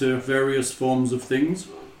immunities to various forms of things.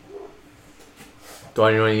 Do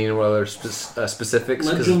I know any other specifics?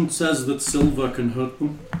 'Cause- Legend says that silver can hurt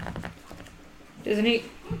them. Doesn't he?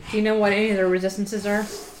 Do you know what any of their resistances are?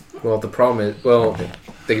 Well, the problem is,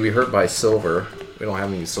 they can be hurt by silver. We don't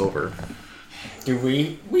have any silver. Do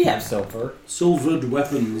we? We have silver. Silvered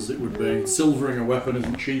weapons, it would be. Silvering a weapon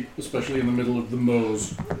isn't cheap, especially in the middle of the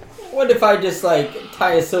moors. What if I just like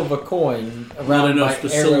tie a silver coin Not around my enough to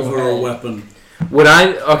silver a arrowhead? weapon. Would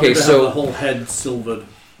I? Okay, To have the so whole head silvered.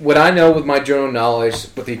 what I know with my general knowledge,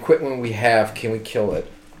 with the equipment we have, can we kill it?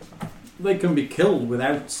 They can be killed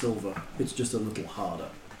without silver. It's just a little harder.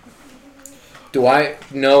 Do I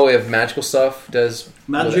know if magical stuff does?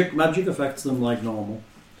 Magic affects them like normal.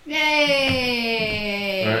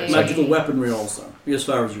 Yay! Alright, so- Magical weaponry also, as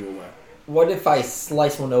far as you're aware. What if I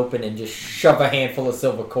slice one open and just shove a handful of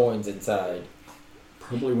silver coins inside?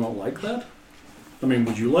 Probably won't like that. I mean,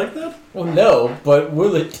 would you like that? Well, no, but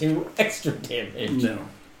will it do extra damage? No.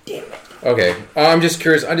 Okay, I'm just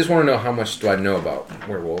curious. I just want to know how much do I know about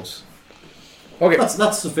werewolves. Okay.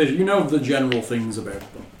 That's sufficient. You know the general things about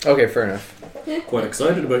them. Okay, fair enough. Quite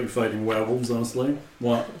excited about you fighting werewolves, honestly.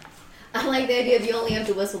 What? I like the idea of you only have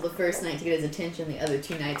to whistle the first night to get his attention. The other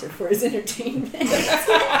 2 nights are for his entertainment.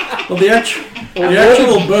 Well, the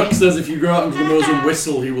actual book says if you go out into the moors and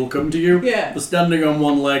whistle, he will come to you. Yeah. The standing on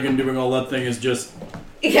one leg and doing all that thing is just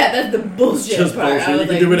Yeah, that's the bullshit just part. bullshit. I You was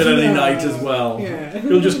can like, do it at any no. night as well. Yeah.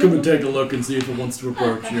 He'll just come and take a look and see if it wants to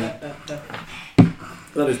approach you.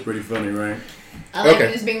 That is pretty funny, right? I like Okay.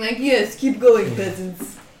 him just being like, yes, keep going,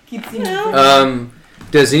 peasants. Keep singing.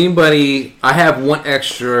 Does anybody? I have 1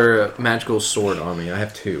 extra magical sword on me. I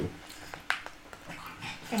have 2.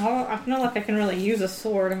 Oh, I don't know if I can really use a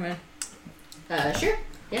sword. I'm gonna. Sure.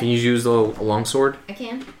 Yeah. Can you use a long sword? I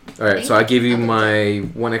can. All right, so I give you my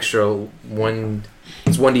 1 extra 1.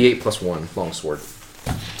 It's 1d8 plus 1 long sword.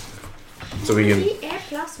 So we can.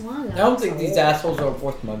 I don't think these assholes are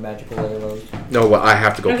worth my magical arrows. No, well, I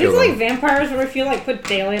have to go Are kill these them. like vampires where if you like put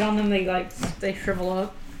daylight on them, they shrivel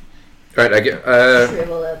up? Alright, I get.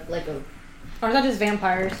 Shrivel up like a. Or is that just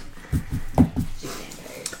vampires? Just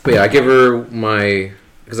vampires. But yeah, I give her my.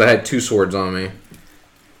 Because I had 2 swords on me,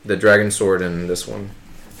 the dragon sword and this one.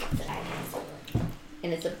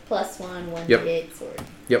 And it's a +1, 1d8 Yep. sword.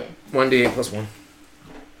 Yep, 1d8 plus 1.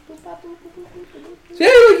 Boop, bop, boop, boop, boop, boop, boop. Yeah,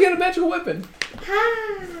 you get a magical weapon. Ha!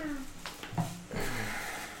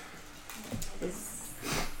 This-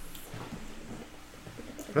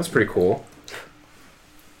 That's pretty cool.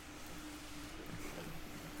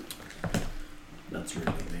 That's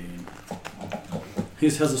really mean.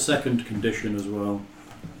 His has a second condition as well.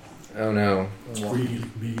 Oh no. It's really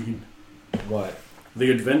mean. What? The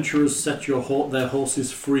adventurers set their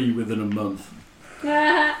horses free within a month.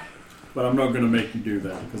 But I'm not going to make you do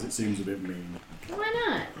that because it seems a bit mean. Why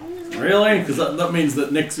not? Really? Because that means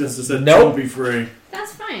that Nick has to set Nope. Chompy free.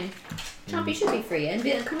 That's fine. Chompy should be free and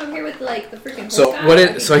come over here with like the freaking. So horse what?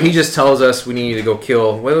 guy. So he just tells us we need to go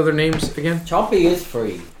kill. What are their names again? Chompy is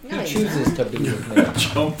free. No, He he's chooses not. to be with me.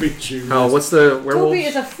 Chompy chooses. Oh, what's the werewolf? Toby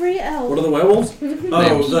is a free elf. What are the werewolves?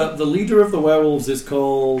 Names. The leader of the werewolves is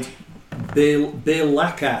called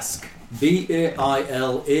Bailakask.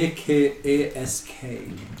 Bailakask.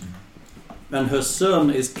 And her son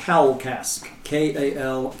is Kalkask.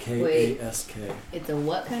 Kalkask. It's a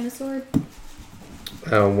what kind of sword?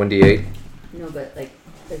 1d8. No, but like.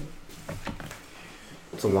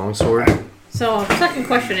 It's a long sword. So, second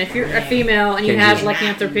question: if you're a female and you Can have you-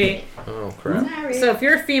 lycanthropy, Oh crap. Sorry. so if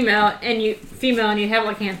you're a female and you have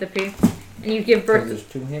lycanthropy, and you give birth, There's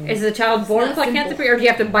 2 him. is the child born with not simple. lycanthropy, or do you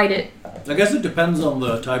have to bite it? I guess it depends on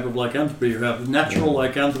the type of lycanthropy you have. Natural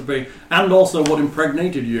lycanthropy, and also what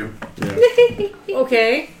impregnated you.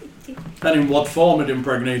 Okay. And in what form it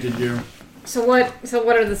impregnated you. So what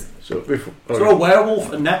are the? So before, So a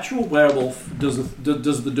werewolf, a natural werewolf, does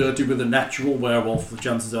the dirty with a natural werewolf, the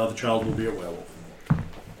chances are the child will be a werewolf.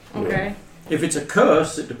 Okay. If it's a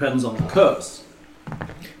curse, it depends on the curse.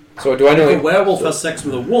 So do I know? If a werewolf has sex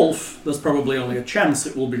with a wolf, there's probably only a chance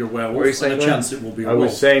it will be a werewolf, What are you saying, and a Glenn? chance it will be a I wolf.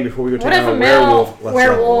 was saying before we go to What if now, a male let's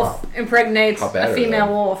werewolf impregnates How bad a are female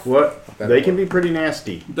they? wolf? What? bad They are can be pretty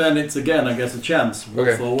nasty. Then it's again, I guess, a chance. Wolf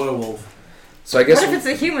Okay. or werewolf. So I guess. What if it's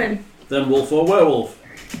a human? Then wolf or werewolf.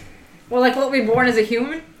 Well, like, will it be born as a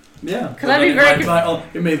human? Yeah. 'Cause that'd be Then very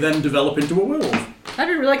it may then develop into a werewolf.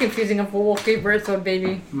 That'd be really confusing if a wolf gave birth to a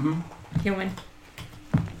baby hmm human.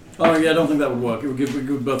 Oh yeah, I don't think that would work. It would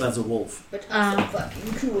give birth as a wolf. But also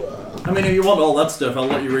fucking cool. I mean, if you want all that stuff, I'll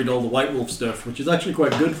let you read all the White Wolf stuff, which is actually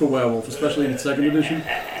quite good for werewolf, especially in its second edition.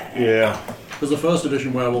 Yeah. Because the first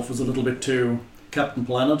edition werewolf was a little bit too Captain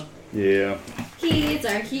Planet. Yeah. Kids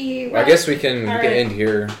are heroes. I guess we can All right. end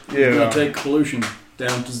here. We're Yeah. gonna take pollution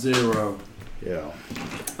down to 0. Yeah.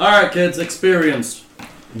 Alright, kids, experience.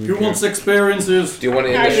 Who wants experiences? Do you want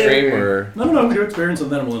to end I the do. stream or? No, we do experience and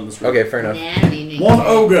then we'll end the stream. Okay, fair enough. One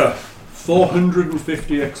ogre,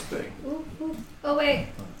 450 XP. Ooh, ooh. Oh wait.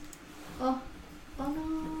 Oh no.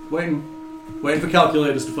 Waiting for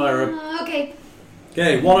calculators to fire up. Okay.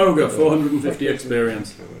 Okay, one ogre, 450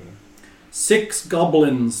 experience. 6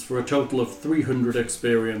 goblins for a total of 300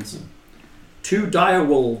 experience. 2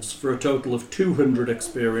 direwolves for a total of 200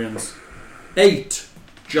 experience. 8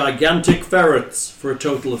 gigantic ferrets for a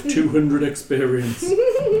total of 200 experience.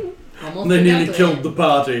 Almost They nearly forgot to killed it. the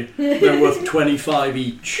party. They're worth 25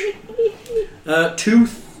 each.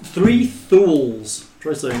 3 thools.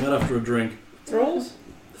 Try saying that after a drink. Trolls?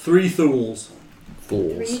 3 thools.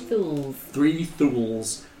 Three Fools. fools. 3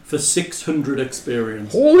 thools for 600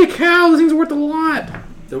 experience. Holy cow! This thing's worth a lot.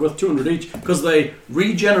 They're worth 200 each because they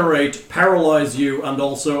regenerate, paralyze you, and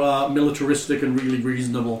also are militaristic and really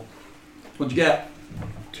reasonable. What'd you get?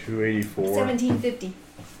 284. 1750. I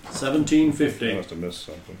 1750. must have missed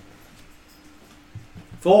something.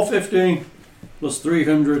 450 plus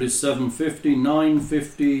 300 is 750,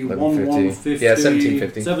 950, 1150. Yeah,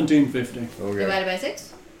 1750. 1750. Okay. Divided by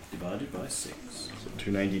 6? Divided by 6. So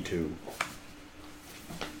 292.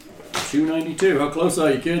 292. How close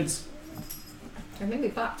are you, kids? I think we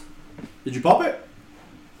popped. Did you pop it?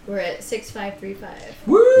 We're at 6535.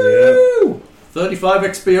 Woo! 35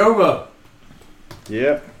 XP over.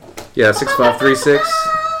 Yep. Yeah, 6536.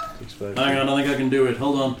 65. Hang on, I think I can do it.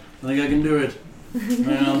 Hold on. I think I can do it. Hang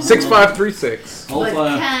on, hold on. 6536. Hold But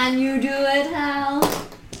fire. can you do it, Hal?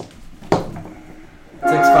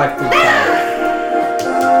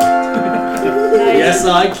 6535. Yes,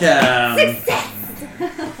 I can.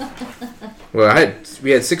 Well,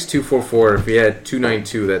 we had 6244. If we had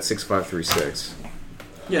 292, that's 6536.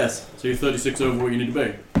 Yes. So you're 36 over what you need to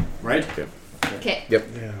be. Right? Okay. Okay. Okay. Yep.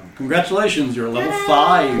 Congratulations, you're level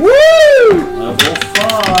 5. Woo! Level 5.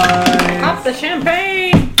 Pop the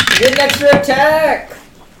champagne! Get an extra attack!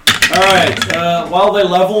 Alright, while they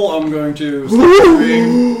level, I'm going to stop the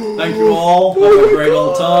stream. Thank you all. Have a great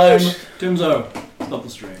old time. Timzo, stop the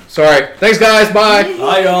stream. Sorry. Thanks, guys. Bye.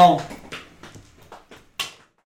 Bye, y'all.